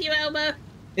us with you, Elmo.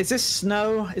 Is this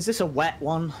snow? Is this a wet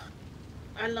one?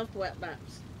 I love wet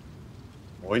maps.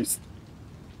 Moist.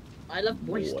 I love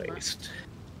moist maps.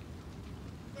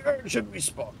 Where should we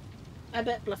spawn? I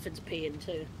bet Bluffin's peeing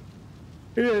too.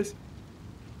 It is.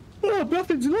 Oh,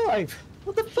 Bluffin's alive.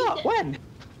 What the fuck? When?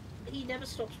 He never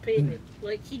stops peeing.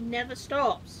 Like, he never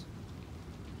stops.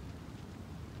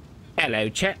 Hello,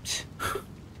 chaps.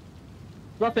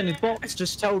 Bluffin' box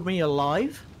just told me you're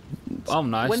live. Oh,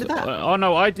 nice. When did that- Oh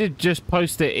no, I did just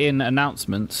post it in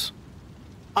announcements.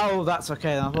 Oh, that's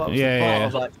okay. I thought it was Yeah, the part. yeah. I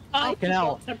was like, I fucking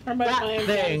hell. forgot to promote That my own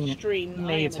thing stream.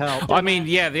 needs I am a help. I mean,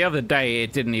 yeah, the other day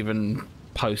it didn't even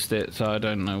post it, so I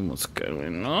don't know what's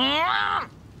going on.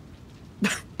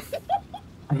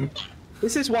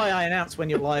 This is why I announce when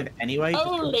you're live anyway. because,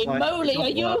 Holy like, moly, it are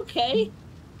doesn't you work. okay?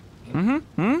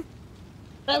 Mm-hmm.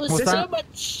 There was What's so that? much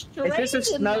strain Is this a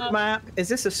in snow that. map? Is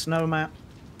this a snow map?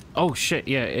 Oh shit,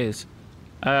 yeah, it is.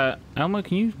 Elmo,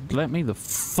 can you let me the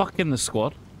fuck in the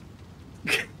squad?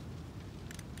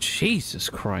 Jesus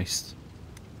Christ.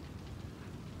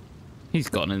 He's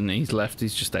gone and he's left.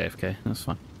 He's just AFK. That's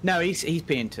fine. No, he's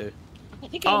peeing too. I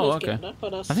think Oh, Elmo's okay. given up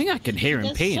on us. I think I can hear him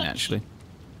There's peeing such- actually.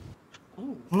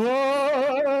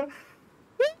 Oh.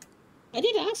 I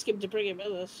did ask him to bring him with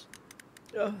us.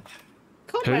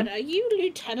 Conrad, Who? are you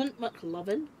Lieutenant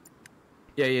McLovin?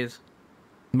 Yeah, he is.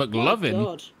 McLovin. Oh,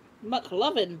 God.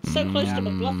 McLovin. So close to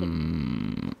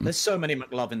McLovin. There's so many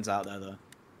McLovins out there, though.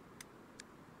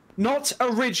 Not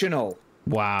original.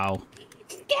 Wow.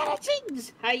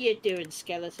 Skeletons! How you doing,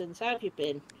 skeletons? How have you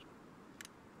been?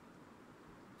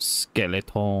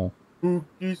 Skeleton.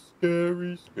 Spooky,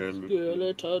 scary skeleton.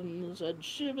 Skeletons and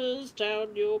shivers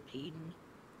down your peen.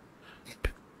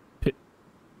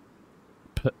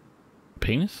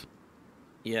 Penis?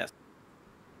 Yes.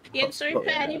 Yeah, so for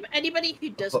anybody who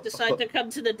does decide to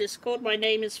come to the Discord, my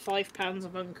name is 5 pounds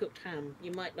of uncooked ham.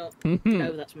 You might not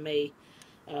know that's me.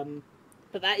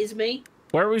 But that is me.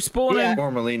 Where are we spawning? Yeah.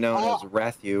 Formerly known as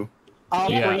Rathu. Our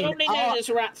Yeah. three, Only known as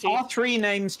Ratsy. our three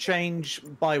names change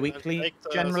bi-weekly, Take the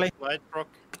generally. supply truck.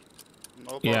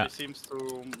 Nobody Yeah. seems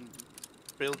to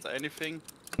build anything.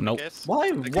 Nope. Guess.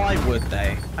 Why would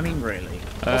they? I mean, really?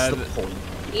 What's the point?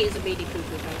 He is a meaty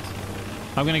poo-poo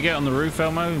pants. I'm gonna get on the roof,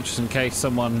 Elmo, just in case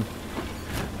someone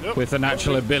Nope. with a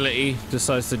natural ability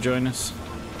decides to join us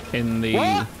in the.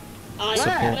 What? I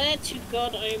swear to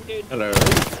God, I am going to Hello.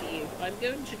 choke you. I'm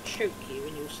going to choke you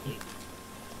in your sleep.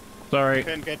 Sorry, You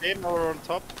can get in or on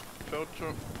top.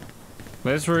 Jojo.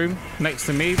 there's room next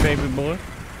to me, baby boy.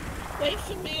 Wait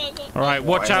for me, I got... All right,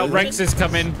 watch Why out. is Rex is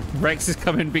coming. Rex is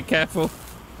coming. Be careful.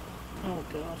 Oh,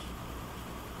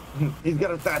 God. He's got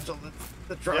a thatch on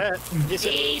the truck. Yeah,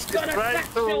 He's got a trying to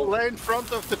satchel. lay in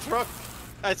front of the truck.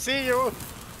 I see you.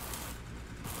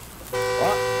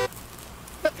 What?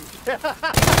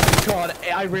 God,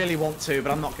 I really want to,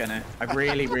 but I'm not gonna. I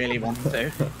really, really want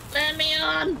to. Let me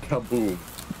on. Kaboom.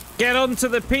 Get onto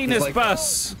the penis like-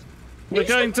 bus. We're He's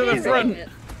going to the amazing. front.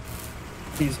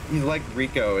 He's like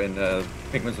Rico in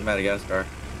Penguins of Madagascar.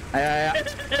 Yeah.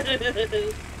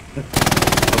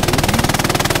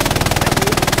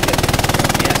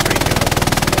 Yes,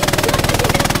 Rico.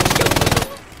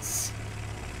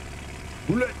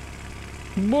 Bullet!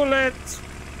 Bullets.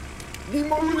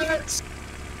 Nemo bullets!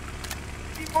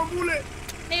 Nemo bullet!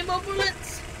 Nemo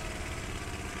bullets.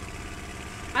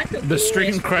 I could The gloriously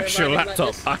stream go crashed your riding like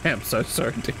laptop. this. I am so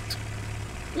sorry, dude.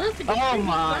 Lovely. Oh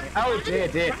my! Oh dear,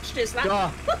 dear. Crashed his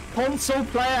laptop. God, console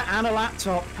player and a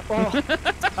laptop. Oh,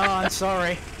 I'm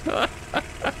sorry.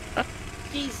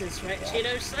 Jesus, Rex. You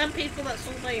know, some people, that's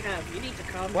all they have. You need to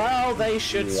calm down. Well, they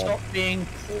should Yeah. stop being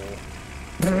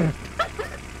poor.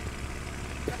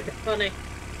 Funny.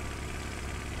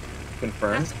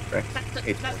 Confirmed. Rex That's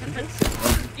hates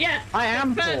offensive. Yeah. I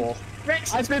am confirmed. poor.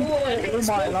 Rex I've is been poor poor and all hates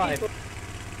my poor life. people.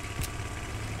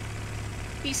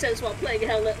 He says while playing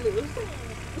Hell Let Loose.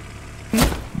 Who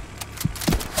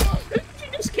did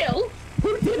you just kill?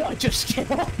 Who did I just kill?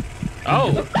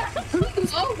 Oh,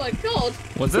 Oh my God.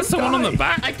 was there someone on the died?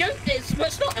 back? I don't.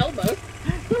 It's not Elmo.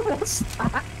 What's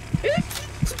that? Who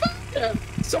spawned him?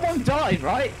 Someone died,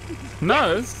 right?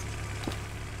 No.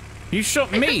 You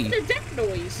shot I me. heard a death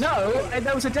noise. No,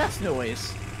 there was a death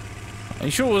noise. Are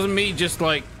you sure it wasn't me just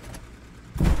like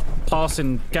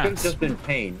passing It's gas? just in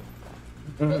pain.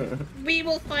 We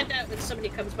will find out when somebody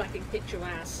comes back and kicks your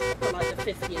ass for like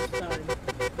the 50th time.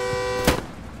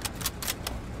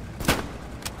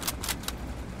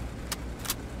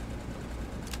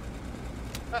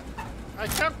 I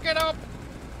can't get up.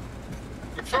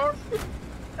 You sure?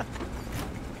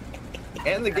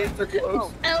 And the gates are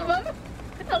closed. Elmo?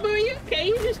 Elmo, are you okay?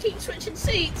 You just keep switching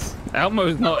seats.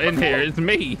 Elmo's not in here. It's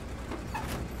me.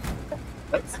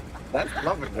 That's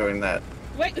Muppet doing that.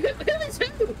 Wait, who is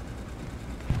who?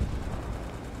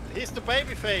 He's the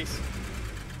baby face.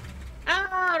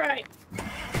 Ah, right.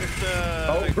 With the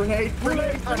Oh, grenade!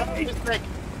 Grenade! Grenade! his neck.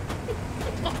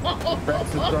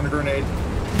 Rex is throwing a grenade.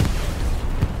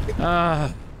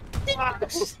 Ah, Die,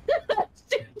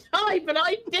 but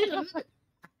I didn't.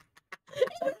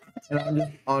 And I'm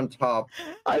just on top.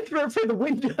 I threw it through the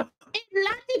window. It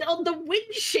landed on the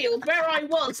windshield where I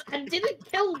was and didn't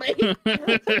kill me.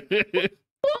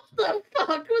 What the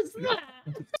fuck was that?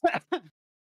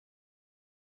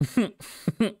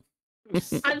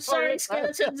 I'm sorry,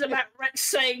 skeletons, about Rex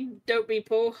saying don't be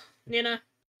poor, you know?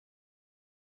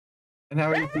 And now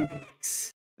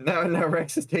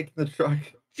Rex is taking the truck.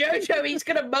 Jojo, he's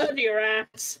gonna murder your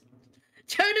ass.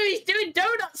 Jojo, he's doing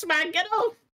donuts, man, get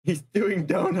off! He's doing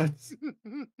donuts.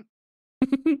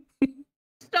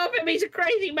 Stop him, he's a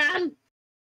crazy man!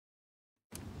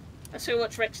 I still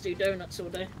watch Rex do donuts all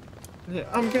day. Yeah,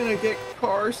 I'm gonna get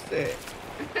car sick.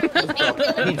 He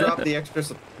dropped the extra.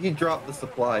 He dropped the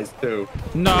supplies too.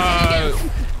 no.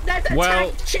 There's a Well-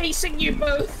 tank chasing you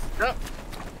both! Yep.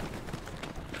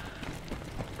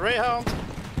 Greyhound,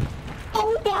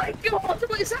 Oh my god,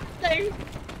 what is happening?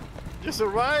 you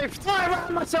survived. I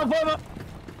ran myself over.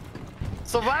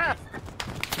 Survive.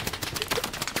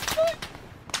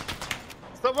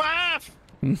 Survive.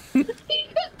 He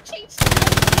got chased.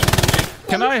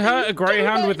 Can I hurt a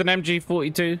greyhound with an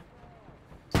MG42?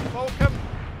 Welcome.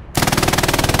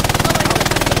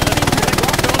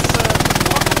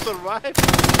 Survive.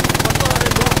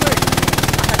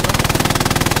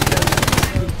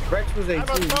 Rex was I'm on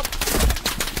 18. top.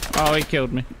 Oh, he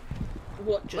killed me.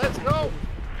 What just Let's go.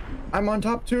 I'm on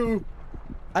top too.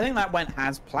 I think that went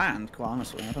as planned, quite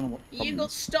honestly. I don't know what. the You problem got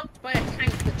is. stopped by a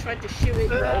tank that tried to shoot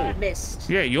it and missed.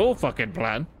 Yeah, your fucking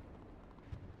plan.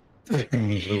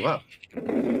 Blew up.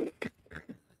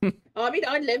 I mean,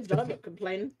 I lived, I'm not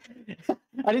complaining.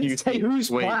 I didn't say who's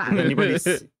Wait, plan.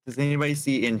 does anybody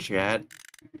see in chat?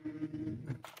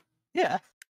 Yeah.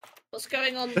 What's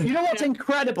going on? You know what's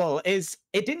incredible is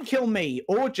it didn't kill me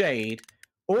or Jade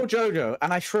or Jojo,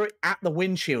 and I threw it at the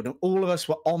windshield, and all of us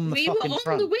were on the We were fucking on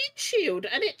front. the windshield,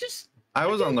 and it just. I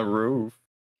was on the roof.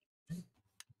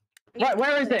 Right,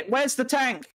 where is it? Where's the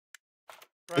tank?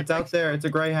 It's out there. It's a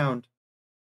greyhound.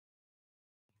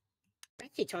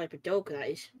 That's the type of dog that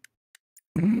is.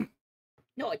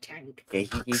 Not a tank.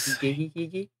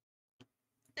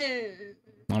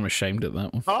 I'm ashamed of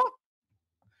that one. Huh?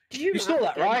 Did You saw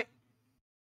that, right?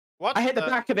 What? I hit the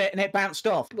back of it, and it bounced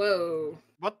off. Whoa.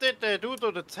 What did they do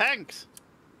to the tanks?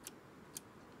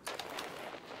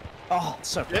 Oh,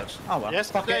 so close. Oh well.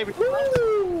 Fuck Yesterday it. we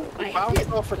Woo! I bounced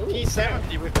hit off a it.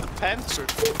 T-70 with the Panther.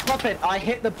 Pop it. I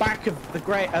hit the back of the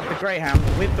Greyhound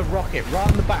with the rocket right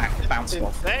on the back. It bounced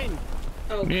off. Insane.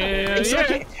 Oh, Yeah, It's yeah.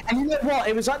 like it, and you know what?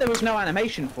 It was like there was no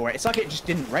animation for it. It's like it just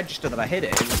didn't register that I hit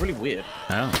it. It was really weird.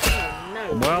 Oh. Oh,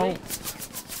 no. Well,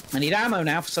 I need ammo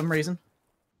now for some reason.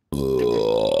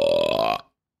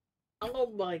 Oh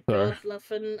my Sorry. god,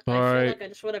 Fluffin. I Sorry. feel like I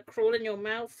just want to crawl in your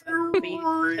mouth and be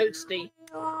toasty.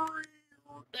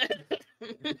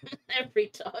 Every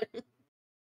time.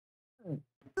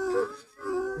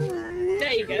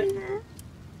 There you go. There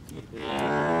we go.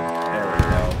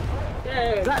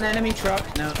 There. Is that an enemy truck?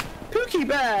 No. Pookie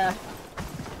Bear!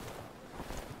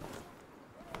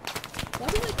 Why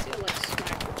do I feel like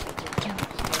smack the pigeon?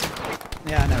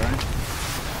 Yeah, I know, right?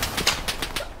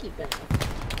 Lucky bear.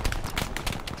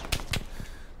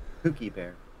 Pookie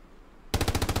Bear.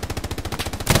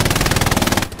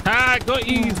 ah, got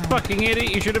you, you fucking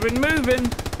idiot. You should have been moving.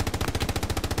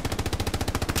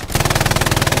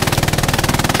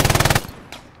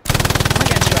 I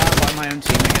get shot out by my own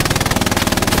team again.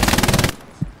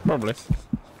 Probably.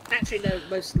 Actually, no,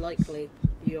 most likely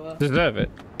you are. Deserve it.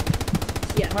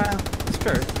 Yeah. Well, it's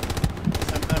true.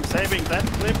 I'm saving that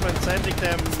clip and sending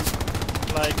them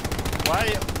like,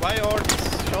 why are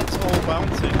these shots all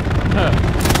bouncing? Huh.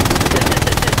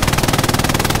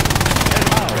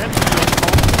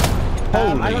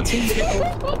 I got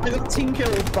team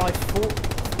killed by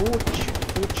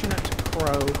Fortunate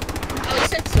Crow. Oh, it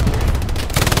said so.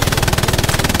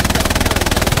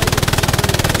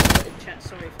 In chat,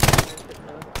 sorry for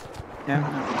that. Yeah.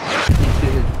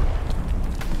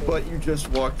 But you just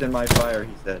walked in my fire,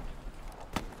 he said.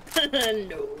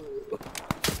 No.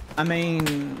 I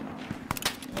mean,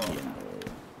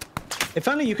 if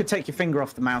only you could take your finger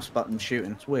off the mouse button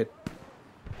shooting. It's weird.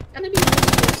 Enemy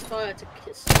uses fire to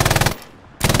kiss.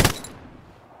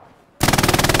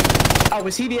 Oh,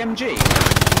 is he the MG?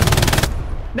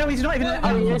 No, he's not even.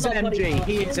 Oh, he is an MG.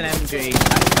 He is an MG.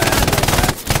 That's fair.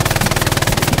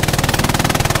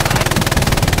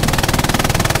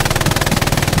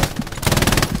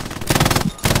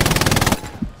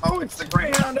 Oh, it's the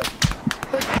greyhound.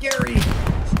 The Gary.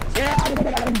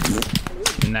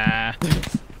 Nah.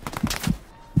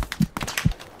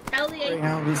 Tell the AT.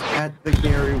 Greyhound is at the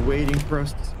Gary waiting for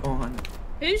us to spawn.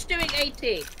 Who's doing AT?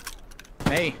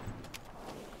 Me.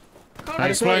 That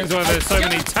explains why there's so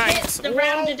many Don't tanks. hit the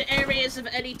rounded areas of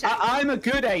any tank. I'm a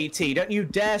good AT. Don't you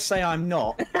dare say I'm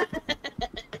not.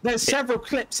 There's several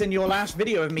clips in your last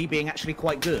video of me being actually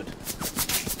quite good.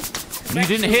 You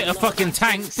didn't hit a fucking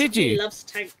tank, did He you? loves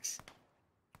tanks.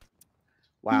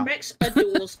 Wow. Rex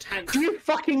adores tanks. Do you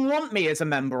fucking want me as a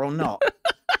member or not?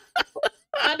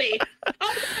 Abby.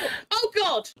 Oh, no. Oh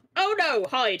god. Oh no.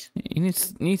 Hide. You need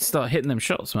to start hitting them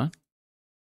shots, man.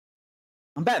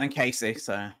 I'm better than Casey,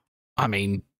 so. I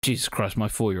mean, Jesus Christ, my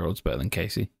 4-year-old's better than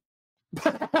Casey.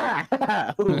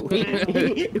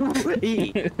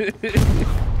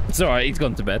 It's alright, he's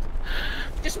gone to bed.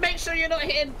 Just make sure you're not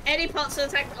hitting any parts of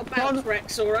the tank that are bounce,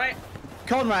 Rex, alright?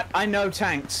 Conrad, I know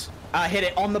tanks. I hit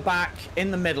it on the back,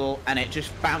 in the middle, and it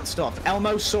just bounced off.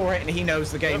 Elmo saw it, and he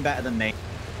knows the game better than me.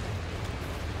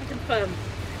 I confirm.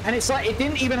 And it's like, it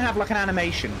didn't even have like an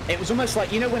animation. It was almost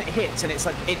like, you know when it hits, and it's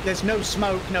like, there's no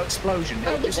smoke, no explosion.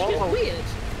 Oh, It this was, is just weird.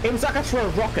 it was like I threw a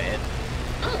rocket at it.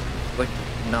 Oh. Like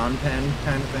non-pen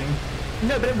kind of thing.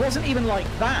 No, but it wasn't even like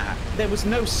that. There was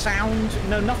no sound,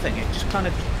 no nothing. It just kind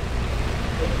of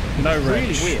No really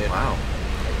wrench. weird. Wow.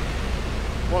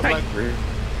 What, Hey. like, Weird.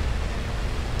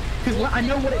 Because I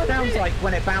know what it sounds like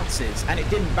when it bounces, and it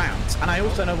didn't bounce. And I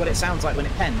also know what it sounds like when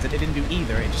it pens, and it didn't do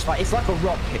either. It just like, it's like a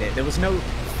rock hit it. There was no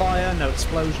fire, no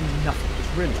explosion, nothing. It was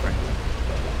really strange.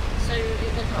 So it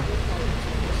wasn't your fault.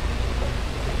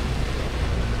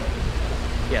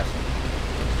 Yes.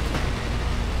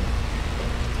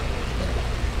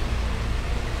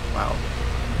 Wow.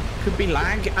 Could be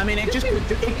lag. I mean, it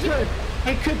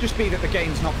could just be that the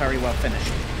game's not very well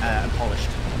finished and polished.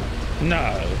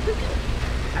 No.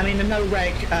 I mean, the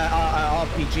no-reg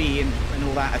RPG and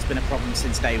all that has been a problem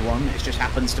since day one. It just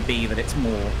happens to be that it's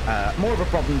more of a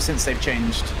problem since they've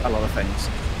changed a lot of things.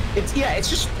 It's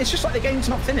just like the game's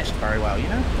not finished very well, you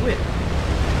know? Weird.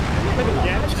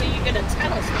 So you're gonna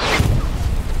tell us?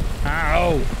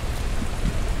 Ow!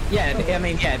 Yeah, I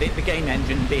mean, yeah, the game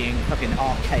engine being fucking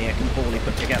archaic and poorly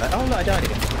put together. Oh no, I died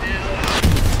again.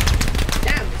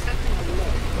 Damn, it's happening a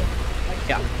lot.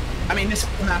 Yeah. I mean, this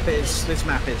map is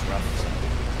rough. So.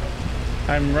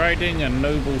 I'm riding a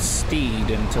noble steed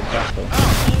into battle.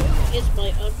 Oh, is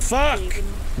my Fuck!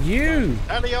 You!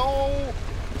 Hello!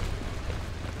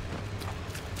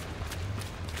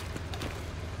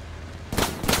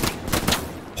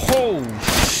 Oh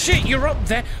shit, you're up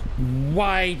there!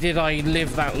 Why did I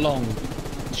live that long?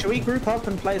 Should we group up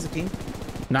and play as a team?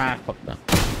 Nah, fuck that.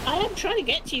 I am trying to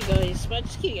get to you guys, but I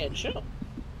just keep getting shot.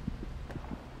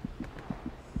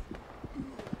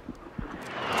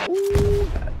 Ooh.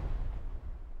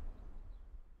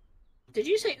 Did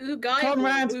you say Ugai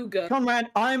Conrad, or Uga? Conrad,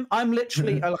 I'm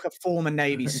literally like a former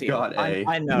Navy SEAL. God,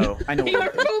 I know. You're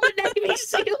a former Navy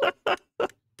SEAL.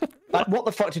 Like, what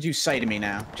the fuck did you say to me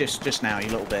now? Just now, you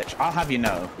little bitch. I'll have you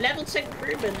know. Level 10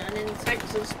 crewman and in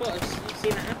tanks and spots. You've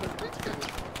seen that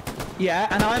happen. Yeah,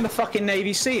 and I'm a fucking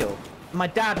Navy SEAL. My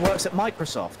dad works at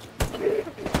Microsoft.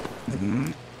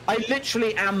 I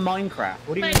literally am Minecraft.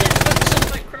 What do you Mate, mean? it's so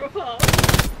micro hard.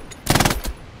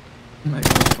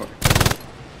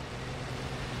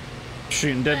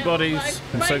 Shooting dead bodies.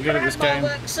 I'm so good at this game.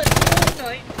 Works at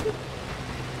Fortnite.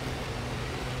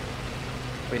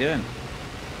 What are you doing?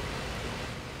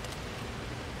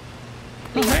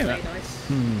 Oh, hey, Very that. nice.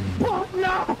 What?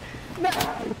 No! No!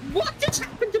 What just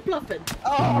happened to Bluffin?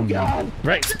 Oh, God!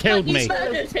 Rex killed You me.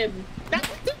 murdered him.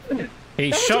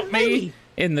 He shot me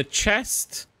in the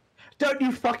chest. Don't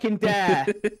you fucking dare!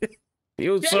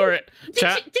 You all saw it.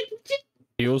 Chat. Did,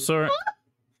 You all saw it.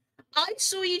 I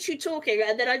saw you two talking,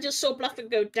 and then I just saw Bluffin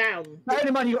go down. Bear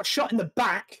in mind, you got shot in the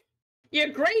back. You're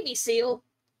a gravy seal.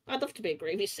 I'd love to be a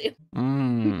gravy seal.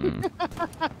 Mm.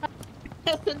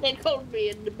 That's what they called me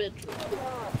in the bedroom.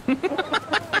 The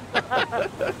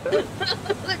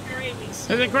gravy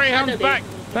seal. There's a greyhound I don't back.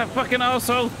 even- That fucking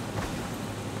arsehole.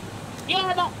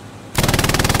 Yeah, that.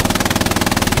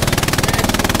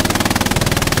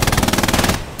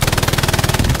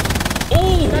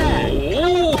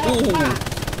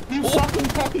 You fucking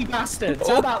cocky bastards!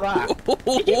 How about that?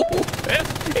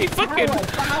 He fucking.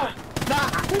 How about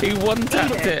that? He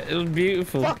one-tapped Eat it. It was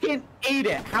beautiful. Fucking eat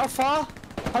it. How far?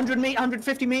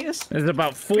 150 meters? There's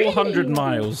about 400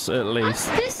 miles at least.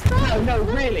 No,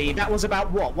 really. That was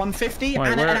about what? 150? Wait, and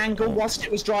at where- an angle whilst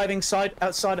it was driving outside. I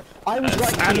was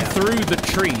right And here. through the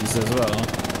trees as well.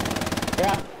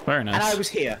 Yeah. Very And I nice. was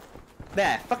here.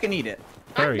 There. Fucking eat it.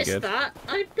 Very I missed good. that.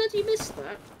 I bloody missed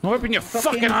that. Open your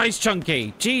Fucking- fucking eyes,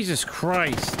 Chunky. Jesus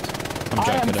Christ. I'm I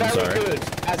am joking, I'm very sorry. good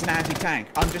as an anti-tank.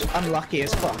 I'm just unlucky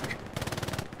as fuck.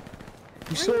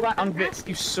 You saw that on Vix?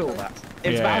 You saw that.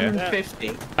 It was Yeah, about yeah.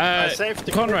 150.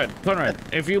 Safety. Conrad,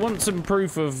 if you want some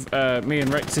proof of me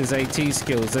and Rex's AT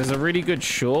skills, there's a really good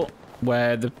short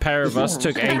where the pair of us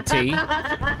took AT.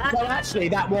 Well, actually,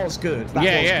 that was good. That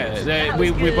was good. That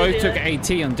We was good, both yeah. took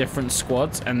AT on different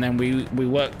squads, and then we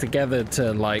worked together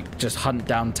to like just hunt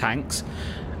down tanks.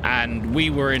 And we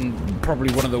were in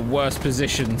probably one of the worst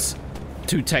positions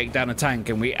to take down a tank,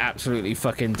 and we absolutely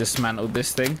fucking dismantled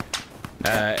this thing.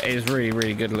 It is really,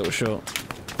 really good little short.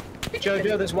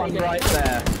 Jojo, there's one right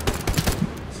there.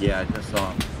 Yeah, I just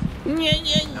saw him. Yeah.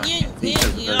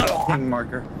 Ping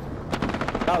marker.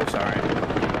 Oh, sorry.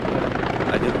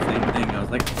 I did the same thing. I was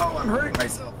like, oh, I'm hurting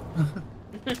myself.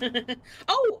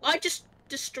 Oh, I just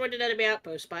destroyed an enemy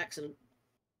outpost by accident.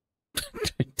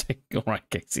 All right,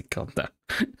 Casey, calm down.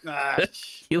 Ah, I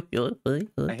hit him.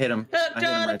 I hit him Got a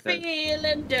right there.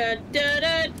 feeling, da da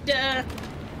da da.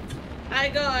 I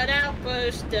got an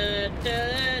outpost, da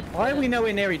da. Why are we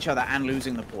nowhere near each other and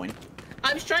losing the point?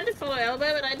 I was trying to follow Elmo,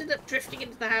 and I ended up drifting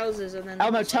into the houses, and then.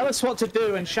 Elmo, tell us what to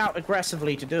do and shout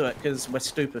aggressively to do it, because we're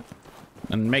stupid.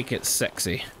 And make it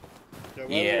sexy. well,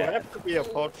 Yeah. You have to be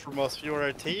apart from us. You're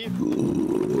a team.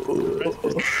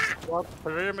 What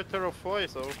perimeter of four,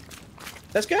 so.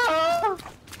 Let's go!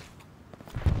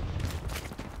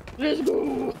 Let's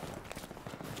go.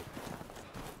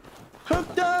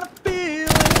 Hooked on a feeling,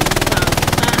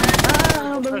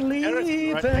 I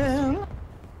believe in.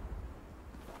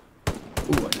 Ooh,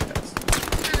 I did that.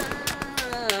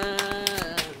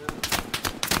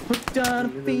 Hooked on a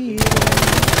feeling.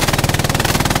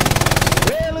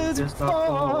 Well, it's Just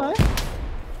boy.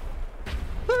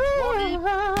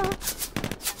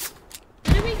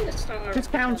 When are we gonna start our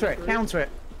Just counter it, counter it.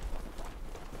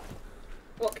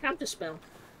 What counter spell?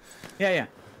 Yeah.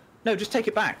 No, just take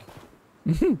it back.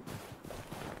 I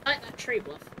like that tree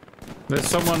bluff. There's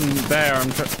someone there.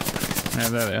 Yeah,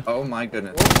 there they are. Oh my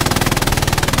goodness.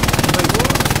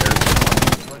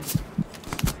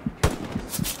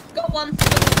 Got one.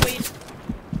 Got weed.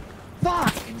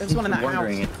 Fuck! There's one in that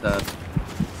wondering, house. it's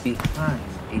behind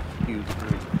HQ3.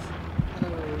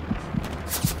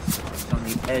 It's on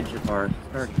the edge of our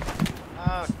starting.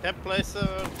 Can't place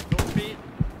a OP.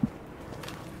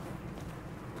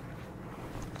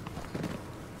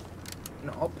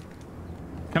 No.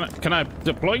 Can I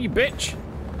deploy you, bitch?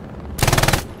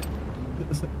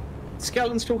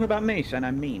 Skeleton's talking about me, saying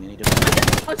I'm mean, and he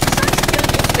doesn't. I just started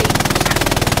killing your feet.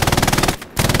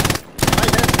 I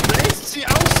have placed the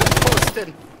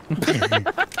Außenposten.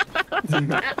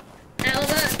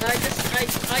 Elder, I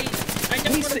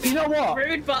don't want to be You know what?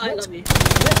 rude, but I love you.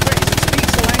 What's great is he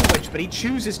speaks the language, but he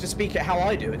chooses to speak it how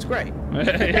I do. It's great.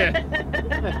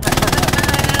 Yeah.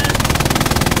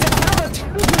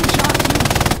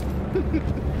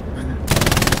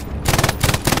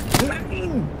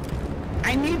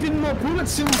 I need more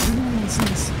bullets.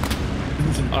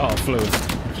 Oh, fluid.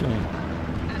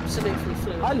 Absolutely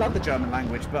fluid. I love the German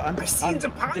language, but I'm. That's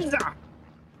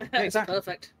exactly.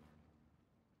 perfect.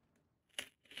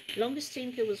 Longest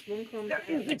team kill was 1 combat.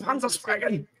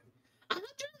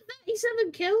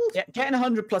 137 kills. Yeah, getting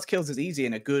 100 plus kills is easy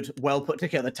in a good, well put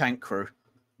together tank crew.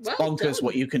 It's Well bonkers done.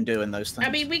 what you can do in those things.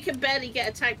 I mean, we can barely get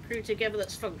a tank crew together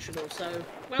that's functional, so.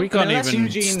 Well, We can't unless even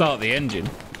Eugene- start the engine.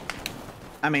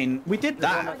 I mean, we did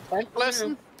that. Tank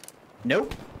lesson?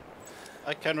 Nope.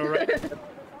 I can already.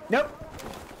 Nope.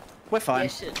 We're fine.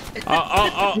 Yes, it-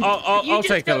 I'll take a You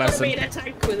just don't want to lesson. be in a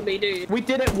tank with me, do you? We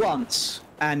did it once,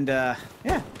 and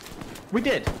yeah, we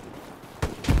did.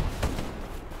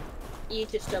 You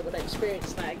just don't want to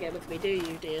experience that again with me, do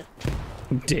you, dear?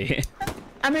 Dear.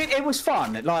 I mean, it was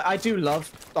fun. Like, I do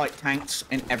love like tanks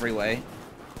in every way,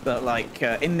 but like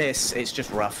in this, it's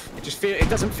just rough. It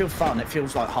doesn't feel fun. It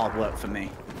feels like hard work for me.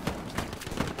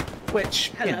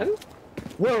 Which, you know- Hello?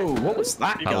 Whoa, what was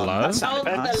that? gun? Hello? That sounded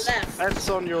On the nice. left. Depends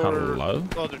on your Hello?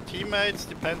 other teammates,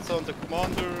 depends on the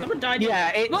commander. Someone died. Yeah,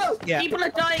 it's- Whoa! yeah. People are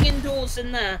dying indoors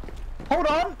in there. Hold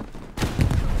on.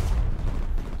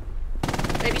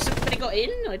 Maybe somebody got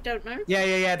in? I don't know.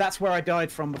 Yeah. That's where I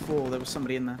died from before. There was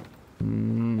somebody in there.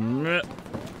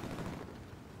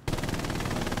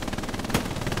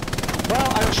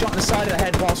 Well, I was shot in the side of the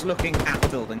head whilst looking at the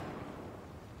building.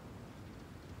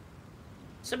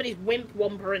 Somebody's wimp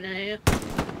wampering here.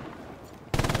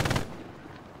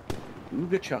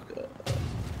 Ooga chugga.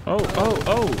 Oh.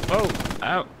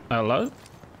 Hello?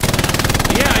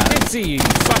 Yeah, I did see you, you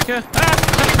fucker.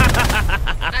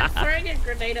 I'm throwing a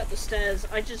grenade up the stairs.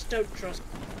 I just don't trust.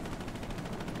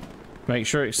 Make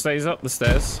sure it stays up the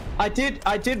stairs. I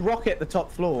did rocket the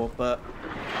top floor, but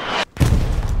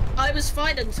I was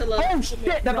fine until oh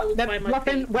shit! They're rolled by my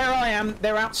blocking feet. where I am.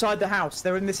 They're outside the house.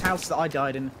 They're in this house that I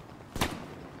died in.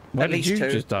 Where At did least you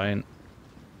two. just die in?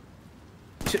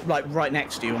 Like right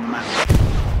next to you on the map.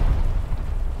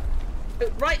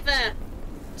 Right there.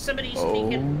 Somebody's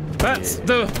sneaking. That's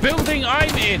the building I'm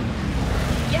in!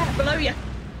 Yeah, below you.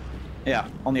 Yeah,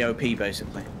 on the OP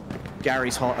basically.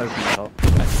 Gary's hot, OP's hot.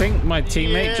 I think my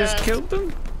teammate just Yeah. killed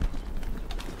them?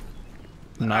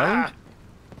 No? Ah.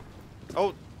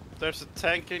 Oh, there's a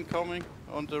tank incoming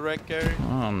on the wreck area.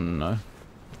 Oh no.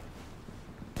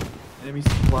 Enemy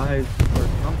supplies or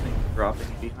something dropping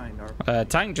behind our.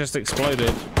 Tank just exploded.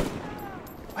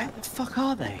 Where the fuck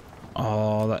are they?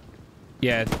 Oh, that...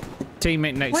 Yeah,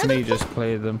 teammate next Where to the me just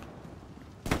cleared them.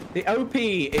 The OP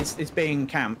is being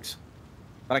camped,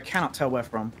 but I cannot tell where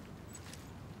from.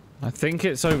 I think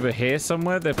it's over here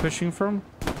somewhere they're pushing from.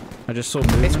 I just saw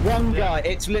movement. It's one guy.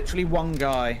 It's literally one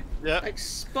guy. Yeah. Like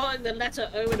spotting the letter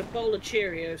O in a bowl of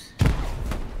Cheerios.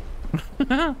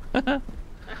 I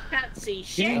can't see Can you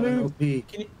shit. move? OP.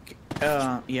 Can you,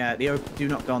 yeah, the OP. Do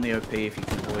not go on the OP if you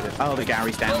can avoid it. Oh, the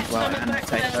Gary's down as well. Someone And back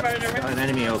take there that. running Got an around.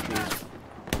 enemy OP.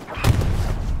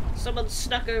 Someone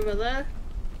snuck over there.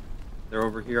 They're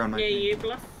over here on my. Yeah, thing. you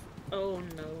bluff. Oh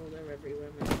no, they're everywhere,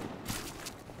 man.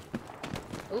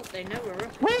 Oh, they know we're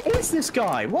up. Where is this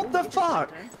guy? What the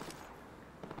fuck?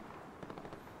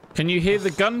 Can you hear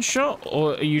the gunshot,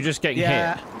 or are you just getting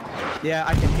Yeah, hit? yeah,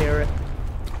 I can hear it.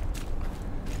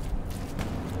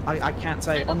 I can't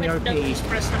say on the OP. Nobody's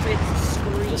pressed up its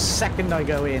The screen. second I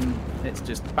go in, it's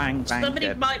just bang bang. Somebody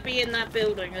dead. might be in that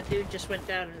building. I think just went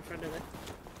down in front of it.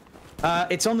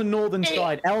 It's on the northern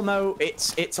side. Elmo,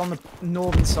 it's on the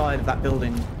northern side of that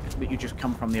building that you just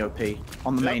come from the OP.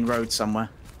 On the main road somewhere.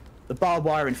 The barbed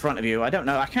wire in front of you. I don't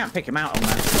know. I can't pick him out on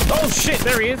that. Oh shit,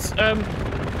 there he is.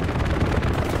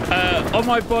 On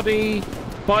my body,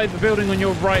 by the building on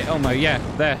your right, Elmo. Yeah,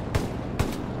 there.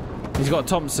 He's got a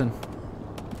Thompson.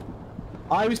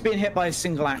 I was being hit by a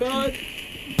single action. God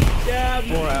damn.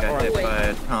 Got hit wait. by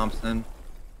a Thompson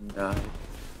and died.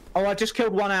 Oh, I just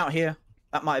killed one out here.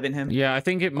 That might have been him. Yeah, I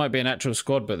think it might be an actual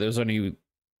squad, but there was only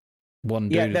one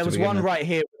dude. Yeah, there was to begin one with. right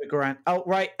here with the ground. Oh,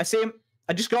 right. I see him.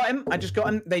 I just got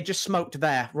him. They just smoked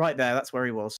there. Right there. That's where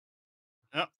he was.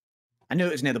 Yep. I knew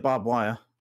it was near the barbed wire.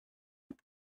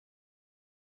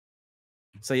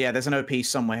 So yeah, there's an OP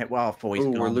somewhere. Well, Foy's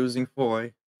Oh, gone. we're losing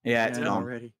Foy. Yeah, it's Yeah, gone.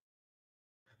 already.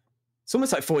 It's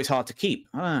almost like Foy's hard to keep.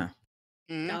 I don't know.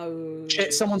 Mhm. No.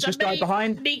 Shit, someone's just died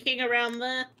behind. Sneaking around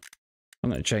there. I'm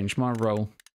gonna change my role.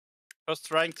 Just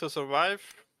trying to survive.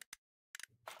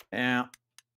 Yeah.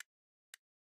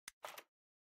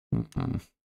 Mm-mm.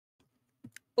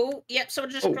 Oh, yep,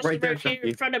 someone just Oh, crossed right the there, road here in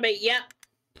Chunky. front of me. Yep.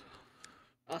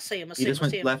 I see him. I see He him. just I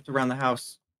see went him. left around the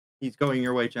house. He's going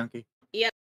your way, Chunky.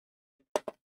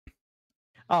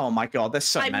 Oh my god, there's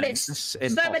so I many. missed It's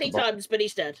so many impossible. times, but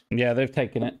he's dead. Yeah, they've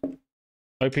taken it.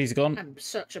 OP's gone. I'm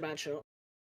such a bad shot.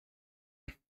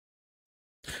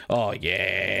 Oh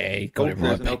yeah, he got Oh, him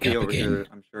there's right an back OP up over again. here.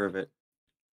 I'm sure of it.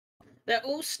 They're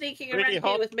all sneaking Pretty around here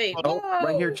hot. with me. Oh,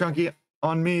 right here, No! Chunky.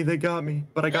 On me. They got me.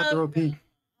 But I got their OP.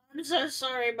 I'm so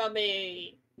sorry,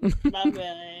 mummy.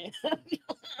 Mummy.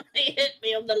 He hit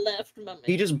me on the left, mummy.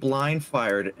 He just blind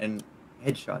fired and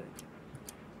headshotted.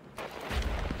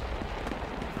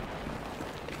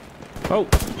 Oh,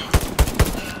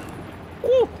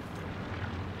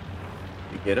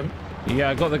 You get him? yeah,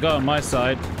 I got the guy on my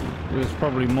side. There's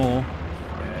probably more.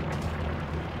 Okay.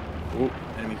 Ooh,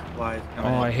 enemy supplies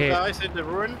coming Oh, I in. hit. Guys in the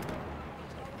ruin.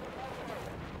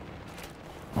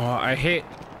 Oh, I hit.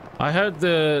 I heard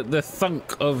the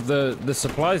thunk of the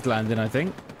supplies landing. I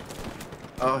think.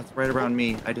 Oh, it's right around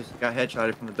me. I just got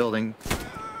headshotted from the building.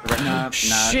 No,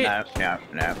 Shit.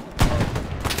 no.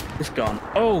 It's gone.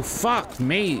 Oh fuck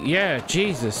me! Yeah,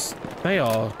 Jesus, they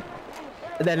are.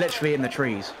 They're literally in the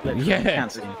trees. Literally. Yeah.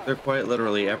 Can't see them. They're quite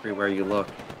literally everywhere you look.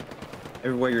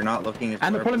 Everywhere you're not looking is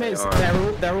And the wherever problem they is,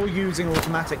 are. they're all using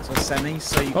automatics or semis,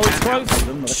 so you Oh, it's can't close. outshoot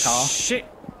them with a car. Shit,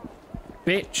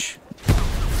 bitch.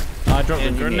 I dropped a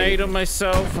And you grenade need- on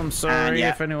myself. I'm And sorry yeah,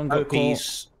 if anyone got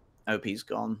caught. OP's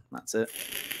gone. That's it.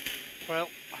 Well,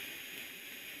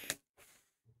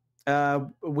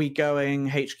 We going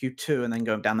HQ2 and then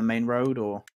going down the main road,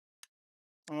 or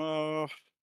uh,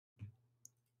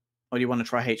 do you want to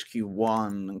try HQ1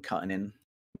 and cutting in?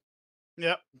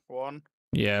 yeah, one.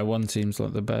 Yeah, one seems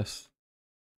like the best.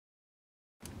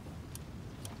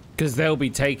 Because they'll be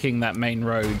taking that main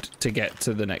road to get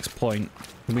to the next point.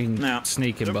 We can No.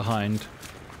 sneak in behind.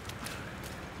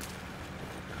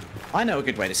 I know a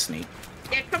good way to sneak.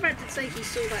 Yeah, come back to say you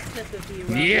saw that clip of you.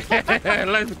 Yeah,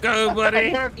 let's go,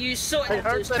 buddy. You saw I it.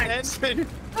 heard Those the tanks. engine.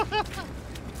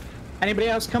 Anybody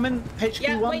else coming? HQ1?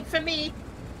 Yeah, wait for me.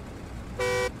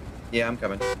 Yeah, I'm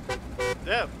coming.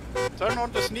 Yeah, turn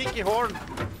on the sneaky horn.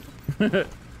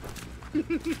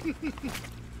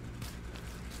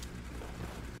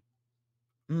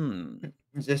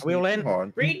 Just Are we all in?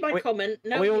 hard. Read my Wait, comment.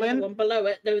 No, we all the other in? one below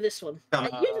it. No, this one. Come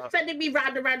You're sending me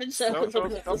round and round in circles. no, on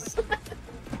no. this.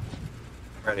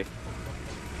 Ready.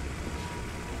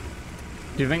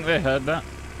 Do you think they heard that?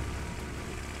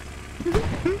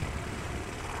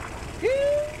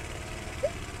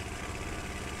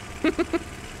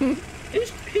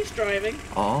 Who's driving?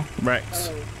 Oh. Rex.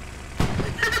 Oh.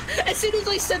 As soon as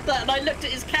I said that and I looked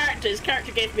at his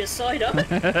character gave me a side up.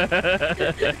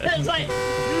 I was like,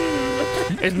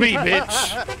 It's me,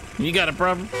 bitch. You got a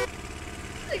problem?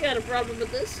 I got a problem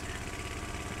with this.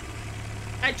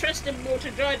 I trust him more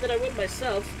to drive than I would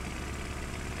myself.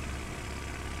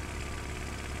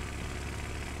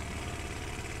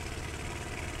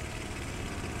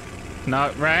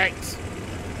 No, Rex.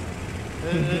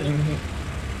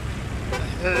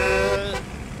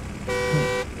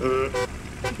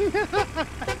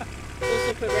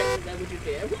 Also put Rex in there, would you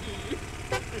dare?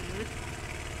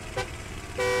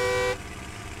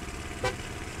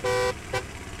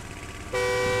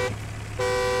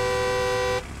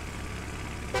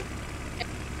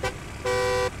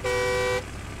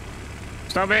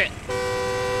 Stop it.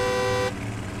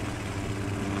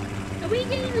 Are we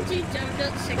getting to do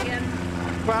donuts again?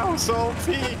 Wow,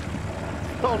 salty.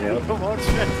 Oh, Yep. come on,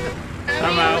 shit.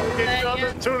 I'm out. It's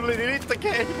gonna totally delete the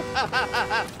game.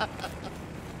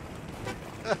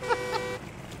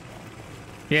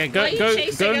 Yeah, Why go are you go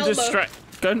chasing go and Elmo?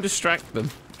 go and distract them.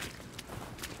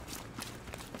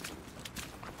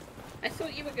 I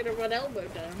thought you were gonna run Elmo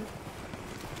down.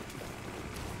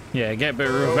 Yeah, get a bit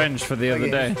of revenge for the other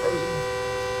day.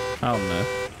 Oh no.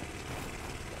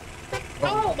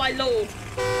 Oh my lord!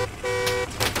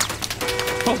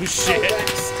 Oh Oh shit.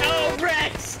 Rex! Oh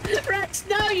Rex! Rex,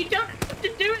 no, you don't have to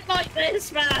do it like like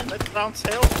this, man. That sounds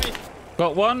healthy.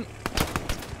 Got one.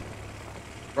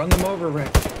 Run them over,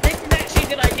 Rex. This is actually a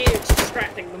good idea. It's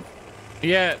distracting them.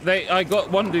 Yeah, I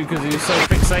got one dude because he was so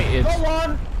fixated. Got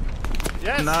one.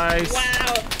 Yes. Nice.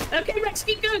 Wow. Okay, Rex,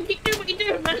 keep going. Keep doing what you're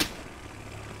doing, man.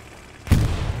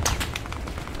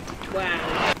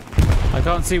 Wow. I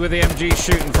can't see where the MG's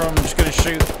shooting from. I'm just gonna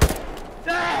shoot.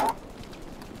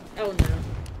 Oh no.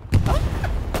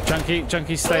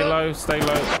 Chunky, stay low, stay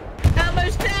low.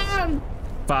 Ammo's down.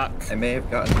 Fuck. I may have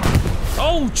gotten.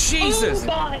 Oh, Jesus! Oh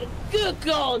my good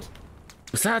God.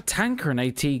 Was that a tank or an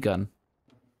AT gun?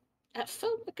 That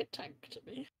felt like a tank to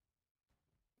me.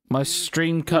 My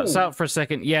stream cuts out for a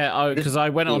second. Yeah, because I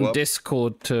went on up.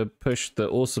 Discord to push the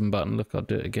awesome button. Look, I'll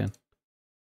do it again.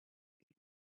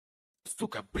 Oh,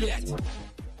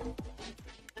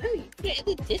 you get in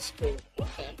the Discord.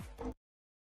 Okay.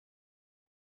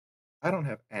 I don't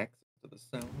have access to the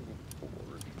sound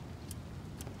board.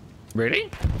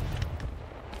 Really?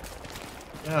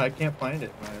 Yeah, I can't find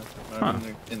it.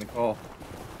 I'm in the call.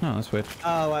 Oh, that's weird.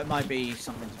 Oh, it might be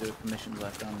something to do with permissions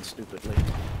I've done stupidly.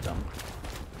 Dumb.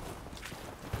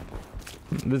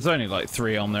 There's only like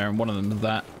 3 on there, and one of them is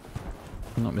that.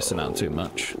 I'm not missing out too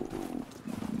much.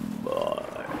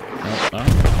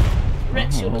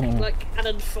 Rex, you're looking like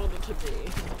Cannon Fodder to me.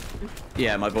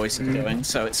 Yeah, my voice is going,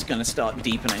 so it's gonna start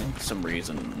deepening for some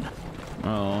reason. This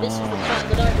is the Oh. part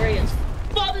that I bring. It's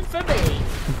fun for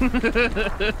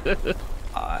me.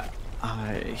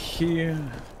 I hear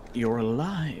you're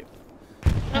alive.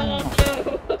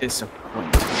 Oh no.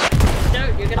 Disappointed. No,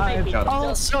 you're gonna make me. I've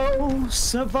also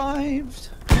survived.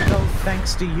 No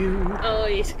thanks to you. Oh,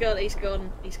 he's gone. He's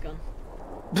gone. He's gone.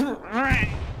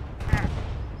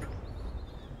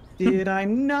 Did I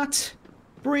not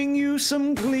bring you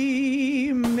some glee,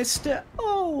 Mr.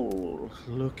 Oh,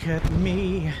 look at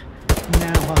me.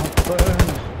 Now I'll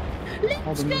burn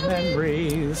all the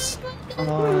memories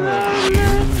of you.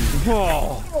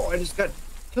 Whoa. Oh, I just got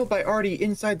killed by Artie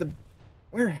inside the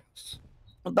warehouse.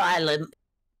 Violent.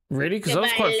 Really? Because I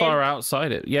was quite far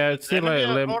outside it. Yeah, it's still a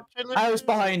limb. I was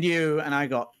behind you and I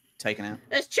got taken out.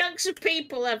 There's chunks of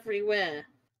people everywhere.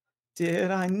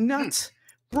 Did I not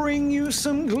bring you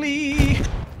some glee?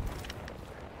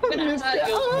 I'm gonna hurt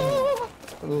you.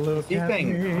 Look Is he at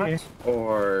saying me. hot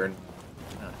or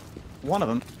One of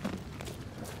them.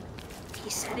 He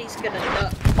said he's gonna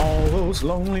nut. All those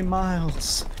lonely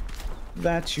miles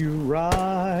that you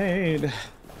ride.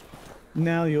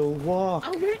 Now you'll walk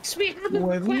Oh, Rex, we have a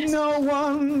with request. no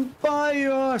one by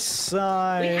your We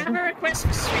side. have a request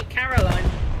for Sweet Caroline.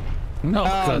 Not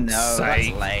Oh God's no, sake.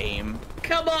 that's lame.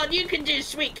 Come on, you can do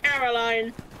Sweet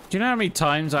Caroline. Do you know how many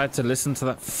times I had to listen to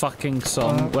that fucking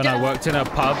song when I worked in a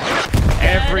pub?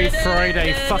 Every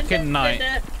Friday fucking night.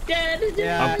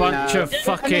 Yeah, A bunch no. of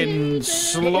fucking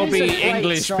slobby It is a great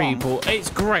English song. people. It's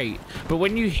great, but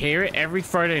when you hear it every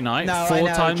Friday night, No, I 4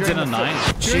 know, times during in a the-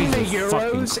 night, During the Jesus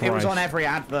fucking Euros, it was on Christ. every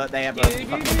advert they ever Do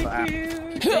fucking do put out.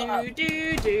 do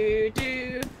do do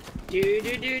do do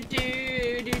do do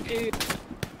do do do.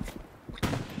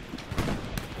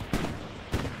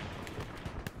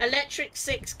 Electric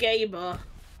 6 gay bar.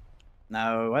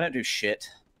 No, I don't do shit.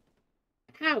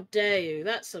 How dare you?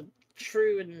 That's a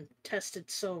true and tested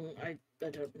song. I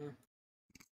don't know.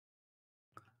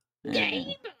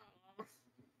 Gay bar.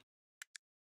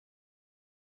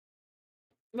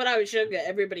 When I was younger,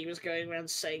 everybody was going around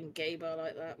saying gay bar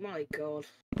like that. My god.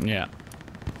 Yeah.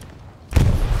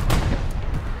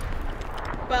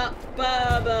 Ba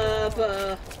ba ba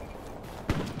ba.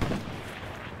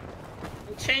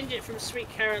 I'll change it from Sweet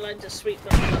Caroline to Sweet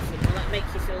McMuffin. Will that make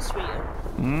you feel sweeter?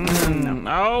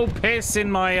 Oh, piss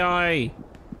in my eye.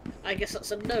 I guess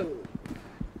that's a no.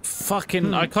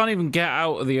 Fucking, I can't even get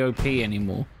out of the OP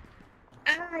anymore.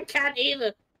 I can't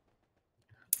either.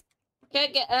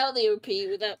 Can't get out of the OP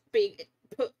without being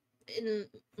put in.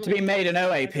 To be made an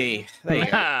OAP. There you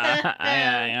go.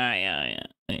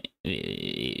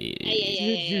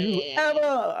 Did you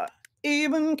ever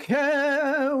even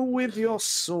care with your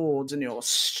swords and your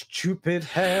stupid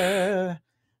hair?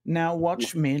 Now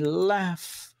watch me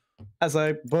laugh as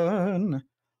I burn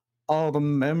all the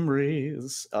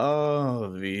memories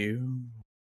of you.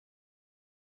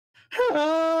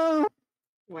 Ah.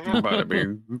 Wow.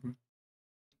 Ba-da-boo,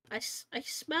 I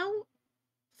smell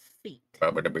feet.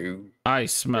 ba-ba-da-boo. I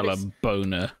smell a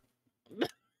boner.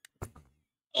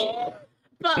 But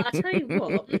I tell you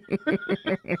what,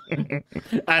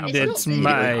 And It's it's not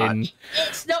mine.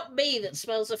 it's not me that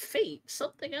smells of feet.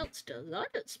 Something else does. I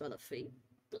don't smell of feet,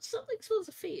 but something smells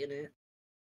of feet in here.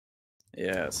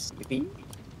 Yes. You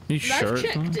And sure? I've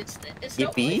checked. It's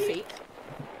not my Yippee? feet.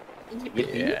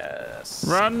 Yippee. Yes.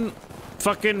 Run!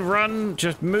 Fucking run.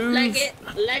 Just move. Leg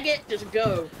it, just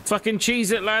go. Fucking cheese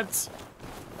it, lads.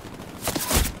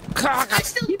 I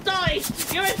still died.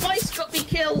 Your advice got me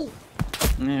killed.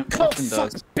 Yeah, Oh, often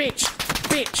fuck. does.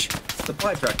 Bitch.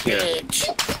 Supply truck here. Bitch.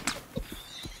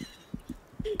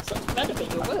 Something better be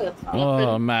your word.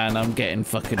 Oh, man. I'm getting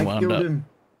fucking I wound killed up. him.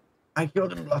 I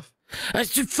killed him, Bluff.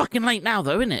 It's too fucking late now,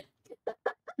 though, isn't it?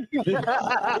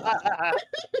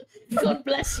 God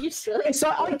bless you, sir. It's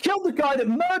like, I killed the guy that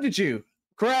murdered you.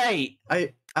 Great.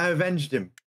 I avenged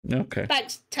him. Okay.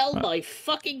 Thanks. Tell my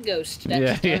fucking ghost Yeah,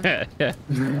 next time. yeah.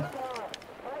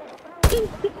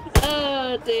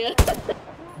 Oh dear.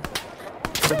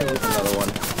 There was another one.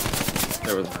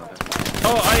 There was another.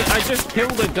 Oh, I just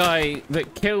killed a guy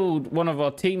that killed one of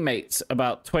our teammates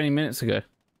about 20 minutes ago.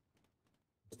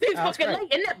 It's too That's fucking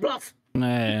great. late, isn't it, Bluff?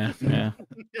 Yeah.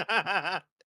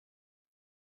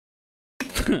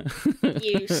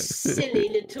 You silly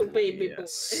little baby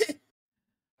Yes. boy.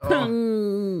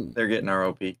 Oh, they're getting our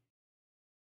OP.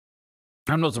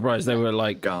 I'm not surprised they were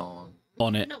like Gone.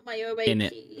 on it, Not my OAP. in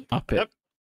it, up it, Yep.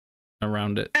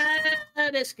 around it.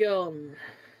 And it's gone.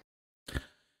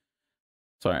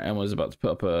 Sorry, Emma's about to put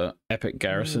up a epic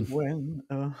garrison. When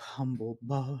a humble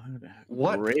bard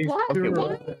What? raised What? the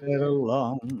What? red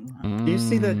along. Do you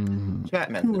see the Mm. chat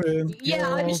message?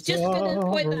 Yeah, I was just gonna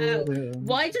point that out. When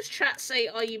Why does chat say,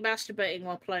 "Are you masturbating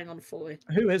while playing on 4?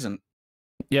 Who isn't?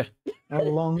 Yeah.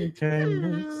 Along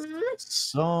came this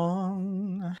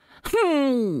song.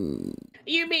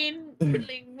 You mean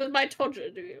fiddling with my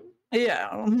toddler, do you?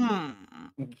 Yeah.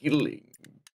 Killing.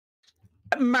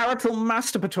 Marital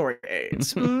masturbatory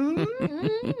aids.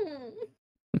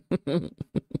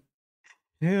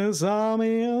 His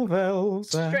army of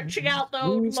elves. and Stretching out the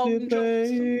old whose long did johns.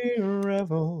 they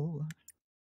revel?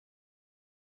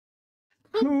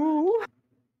 Who?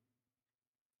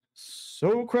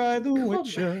 So cried the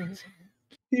witcher.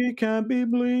 He can't be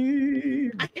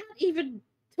bleed. I can't even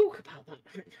talk about that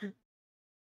right now.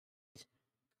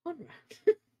 Conrad.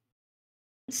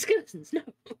 Skeletons, no.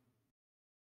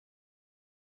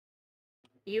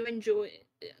 You enjoy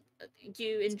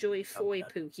Foy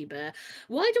Pookie Bear.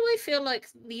 Why do I feel like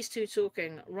these two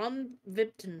talking? Ron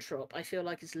Vibtentrop, I feel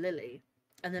like is Lily.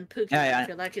 And then Pookie Yeah, Bear, yeah. I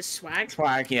feel like is Swag.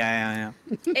 Swag, yeah.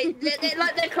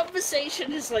 Like their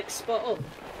conversation is like spot on.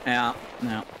 Yeah.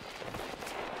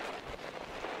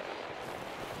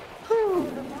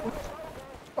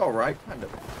 All right, kind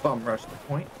of bum rush the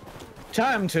point.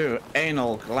 Time to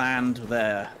anal gland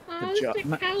there. Oh, it's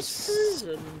the cow's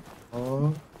prison.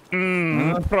 Oh,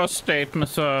 Prostate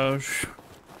massage.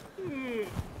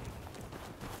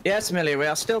 Yes, Millie, we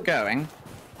are still going.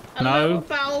 A No. little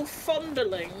bowel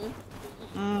fondling.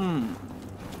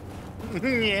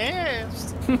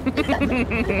 Yes. Elmer's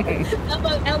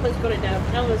got it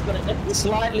down. Elmer's got it down.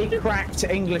 Slightly cracked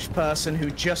English person who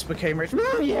just became rich.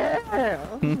 Yeah.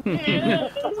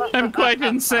 I'm quite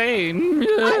insane.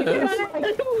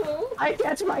 I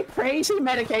get my crazy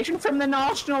medication from the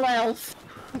National Elf.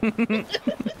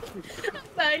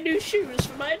 Buy new shoes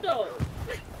for my dog.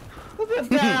 The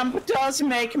damp does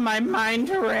make my mind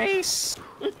race.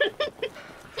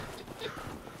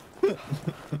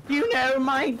 You know,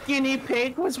 my guinea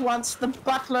pig was once the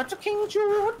butler to King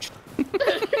George.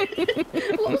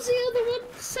 What was the other one?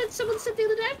 Someone said the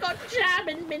other day, I've got jam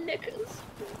in my knickers.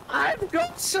 I've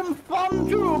got some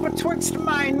fondue betwixt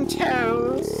mine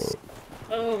toes.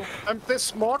 Oh, I'm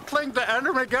dismantling the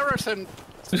enemy garrison.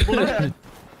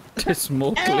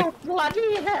 Dismortally. Oh,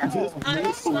 bloody hell.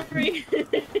 I'm sorry.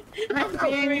 I'm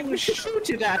being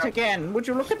shooted at again. Would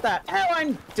you look at that? Oh,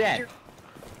 I'm dead.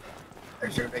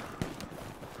 they're shooting.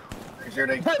 They're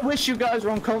shooting. I wish you guys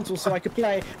were on console so I could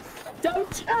play.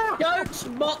 Don't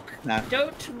mock. No.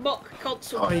 Don't mock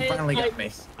console. Oh, he players. finally got me.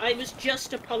 I was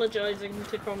just apologising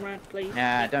to Conrad, please.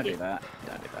 Yeah, don't Thank do you. that.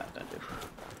 Don't do that. Don't do that.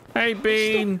 Hey,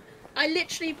 Bean. I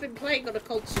literally been playing on a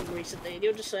console recently, and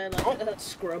you're just saying like,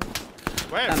 scrub.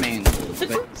 Where? I mean, The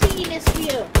good bean is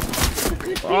here. The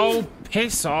good bean. Oh,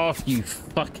 piss off, you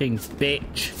fucking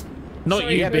bitch. Not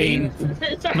Sorry, you, Bean.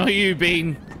 Sorry. Not you,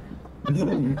 Bean.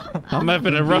 I'm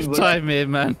having a rough time here,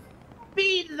 man.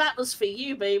 Bean, that was for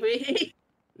you, baby.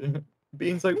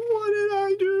 Bean's like, what did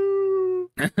I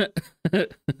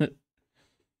do?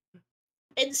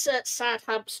 Insert sad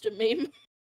hamster meme.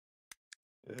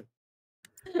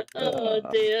 Oh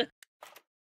dear.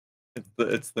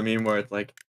 It's the meme where it's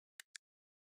like,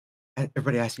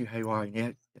 everybody asks you how you are, and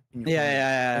you're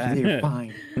yeah. you're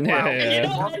fine. Yeah.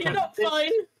 And you're not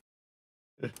fine.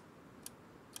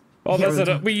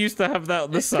 Oh, we used to have that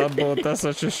on the soundboard. That's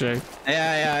such a shame.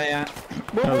 Yeah.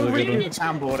 Well, That was we'll a good read one. the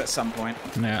soundboard at some point.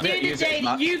 Yeah. don't use it Unity,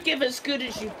 much. you give as good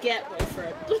as you get, my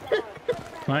friend.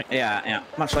 Right, Yeah.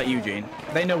 Much like Eugene.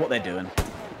 They know what they're doing.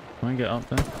 can I get up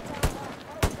there?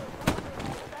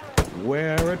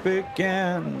 Where it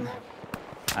began,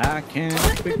 I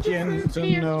can't begin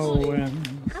to know when.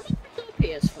 How many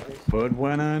PS5? But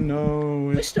when I know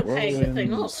We're it's still paying the thing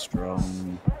growing off.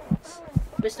 strong.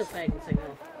 We're still paying the thing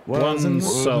off. Was in One the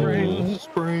soul.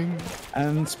 spring,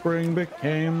 and spring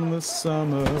became the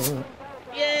summer. Who'd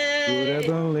Yay! have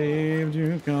believed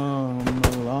you'd come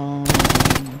along?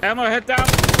 Elmo, head down!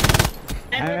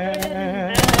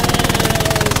 Hands,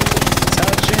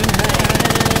 touching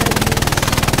hands,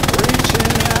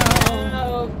 reaching out.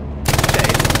 Oh,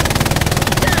 Okay,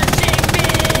 touching me!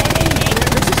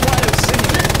 this is why they're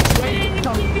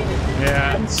singing.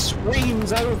 Yeah. And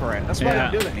screams over it. That's why Yeah.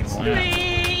 they don't do it anymore. Yeah.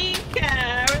 Sweet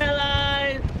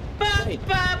Caroline! Ba,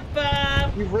 ba,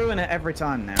 ba. You ruin it every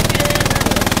time now. Yeah.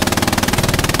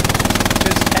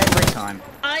 Just every time.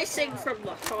 I sing from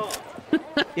the heart.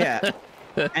 Yeah.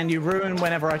 And you ruin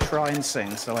whenever I try and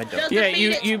sing, so I don't. Doesn't Yeah,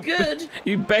 mean it's you good.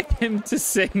 you beg him to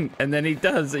sing, and then he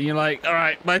does, and you're like, all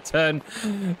right, my turn.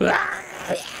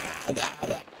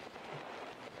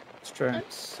 It's true. I'm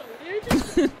sorry, I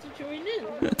just wanted to join in.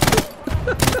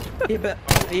 Yeah, but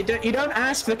you don't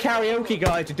ask the karaoke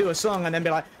guy to do a song and then be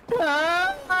like,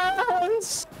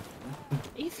 "Dance."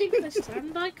 You think I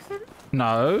sound like that?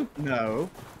 No, No.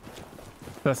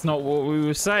 that's not what we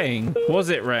were saying, was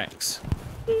it, Rex?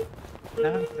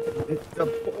 No. It's a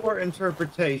poor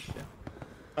interpretation.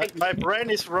 My brain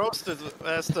is roasted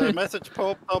as the message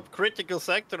popped up. Critical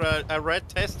sector. I read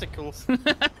testicles.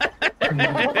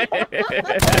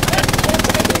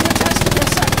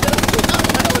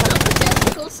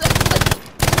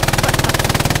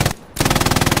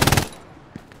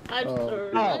 I'm sorry.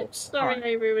 Oh, I'm sorry alright.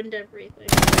 I ruined everything.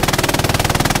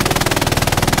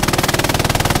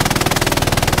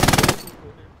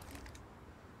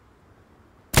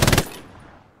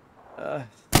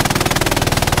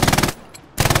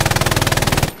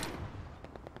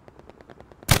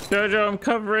 Jojo, I'm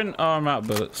covering. Oh, I'm out of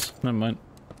bullets. Never mind.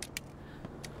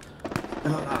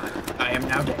 I am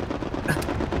now dead.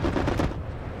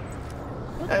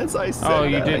 As I said, Oh,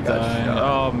 you that, I did got die. shot.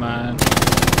 Oh man. As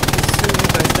soon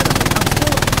as I said it, I'm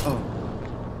still. Oh.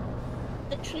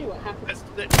 Literally what happens.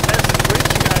 There's a Twitch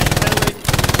guy telling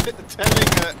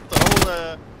the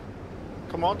whole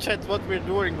command chat what we're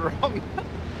doing wrong.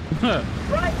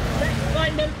 Right,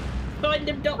 let's find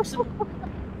him, dox him.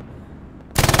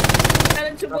 Tell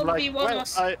him to I'm like, 1v1 well,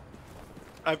 us.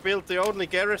 I built the only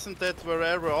garrison that were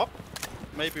ever up,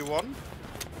 maybe one.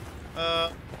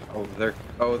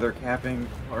 Oh, they're capping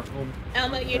Harfold.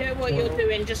 Elmo, you know what you're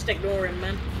doing, just ignore him,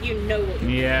 man. You know what you're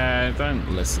doing. Yeah, don't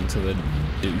listen to the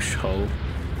douche hole.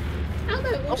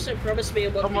 Elmo also promised me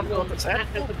a Someone 1v1, got but the that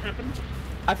sample. hasn't happened.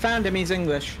 I found him. He's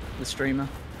English, the streamer.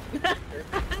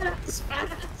 That's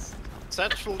fast.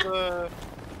 Satchel the.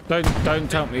 Don't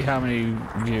tell me how many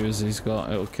viewers he's got.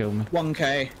 It'll kill me.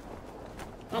 1K.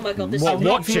 Oh my god, this What, is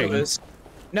Not watching? viewers.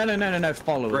 No,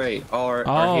 followers. Great. Our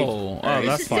Oh, This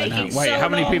that's is fine. Now. taking Wait, so how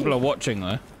many long. people are watching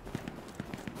though?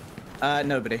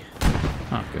 Nobody.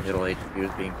 Oh, good. middle HQ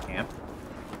is being camped.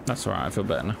 That's alright. I feel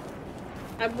better now.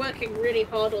 I'm working really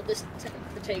hard on this to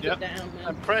take Yep. it down,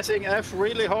 I'm man. pressing F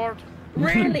really hard.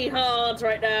 Really hard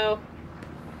right now.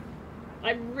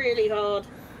 I'm really hard.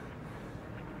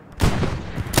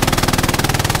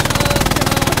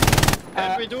 Oh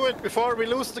Can we do it before we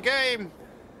lose the game?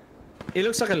 He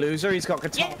looks like a loser. He's got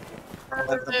guitar Yeah.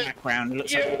 all over the background. It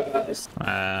looks god. like Yes.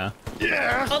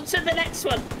 Yeah. On to the next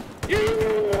one.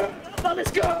 Yeah. Oh,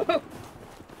 let's go.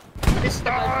 This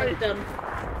time I've done.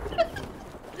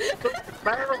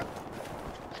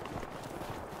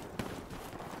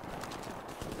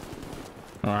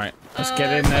 Alright, let's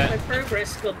get in My there.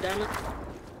 progress, goddammit.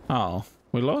 Oh,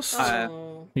 we lost? Are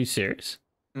Oh. you serious?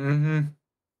 Mm-hmm.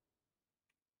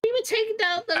 We were taking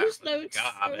down those notes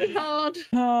God. so hard.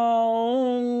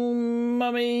 Oh,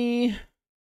 mummy.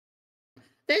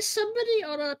 There's somebody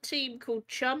on our team called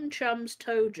Chum Chum's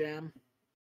Toe Jam.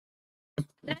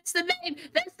 That's the name.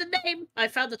 That's the name. I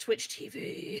found the Twitch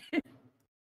TV.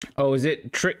 Oh, is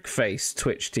it Trick Face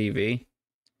Twitch TV?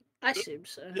 I assume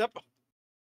so. Yep.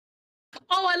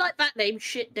 Oh, I like that name.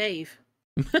 Shit, Dave.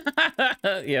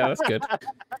 Yeah, that's good.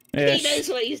 Yeah, He knows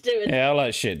what he's doing. yeah, I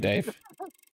like shit, Dave.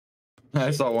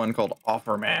 I saw one called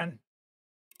Offer Man.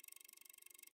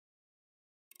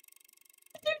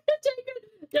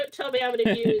 Don't tell me how many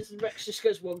viewers and Rex just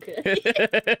goes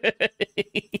 1K.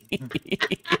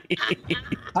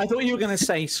 I thought you were going to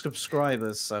say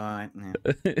subscribers, so yeah.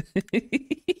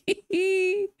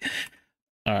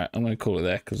 Alright, I'm gonna call it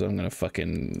there because I'm gonna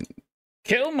fucking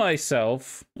kill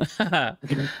myself. Jesus,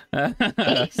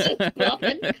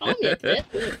 Brian, calm your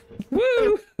tits.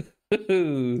 Woo!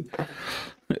 Calm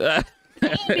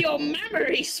your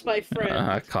memories, my friend.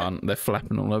 I can't. They're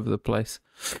flapping all over the place.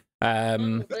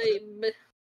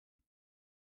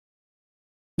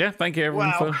 Yeah, thank you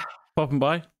everyone for popping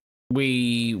by.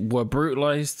 We were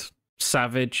brutalized,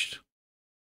 savaged.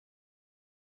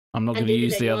 I'm not going to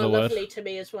use the other word. Lovely to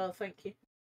me as well, thank you.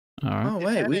 All right. Oh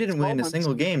wait, we didn't win a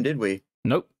single game, did we?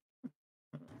 Nope.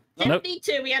 Didn't need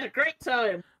to. We had a great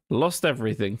time. Lost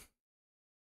everything.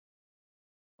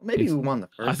 Maybe we won the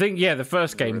first. I think the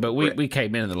first game, but we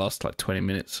came in the last like 20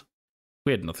 minutes.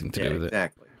 We had nothing to do with it.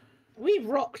 Exactly. We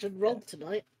rocked and rolled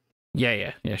tonight.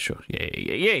 Yeah, sure.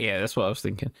 Yeah. That's what I was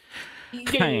thinking.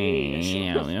 Let's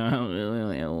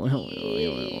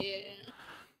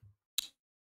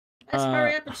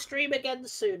hurry up and stream again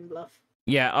soon, Bluff.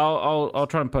 Yeah, I'll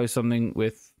try and post something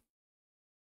with.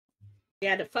 We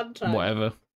had a fun time.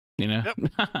 Whatever, you know. Yep.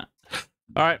 All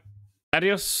right,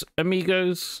 adios,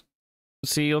 amigos.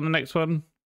 See you on the next one.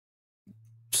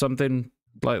 Something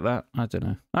like that. I don't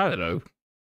know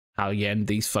how you end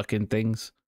these fucking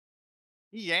things.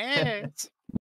 Yes.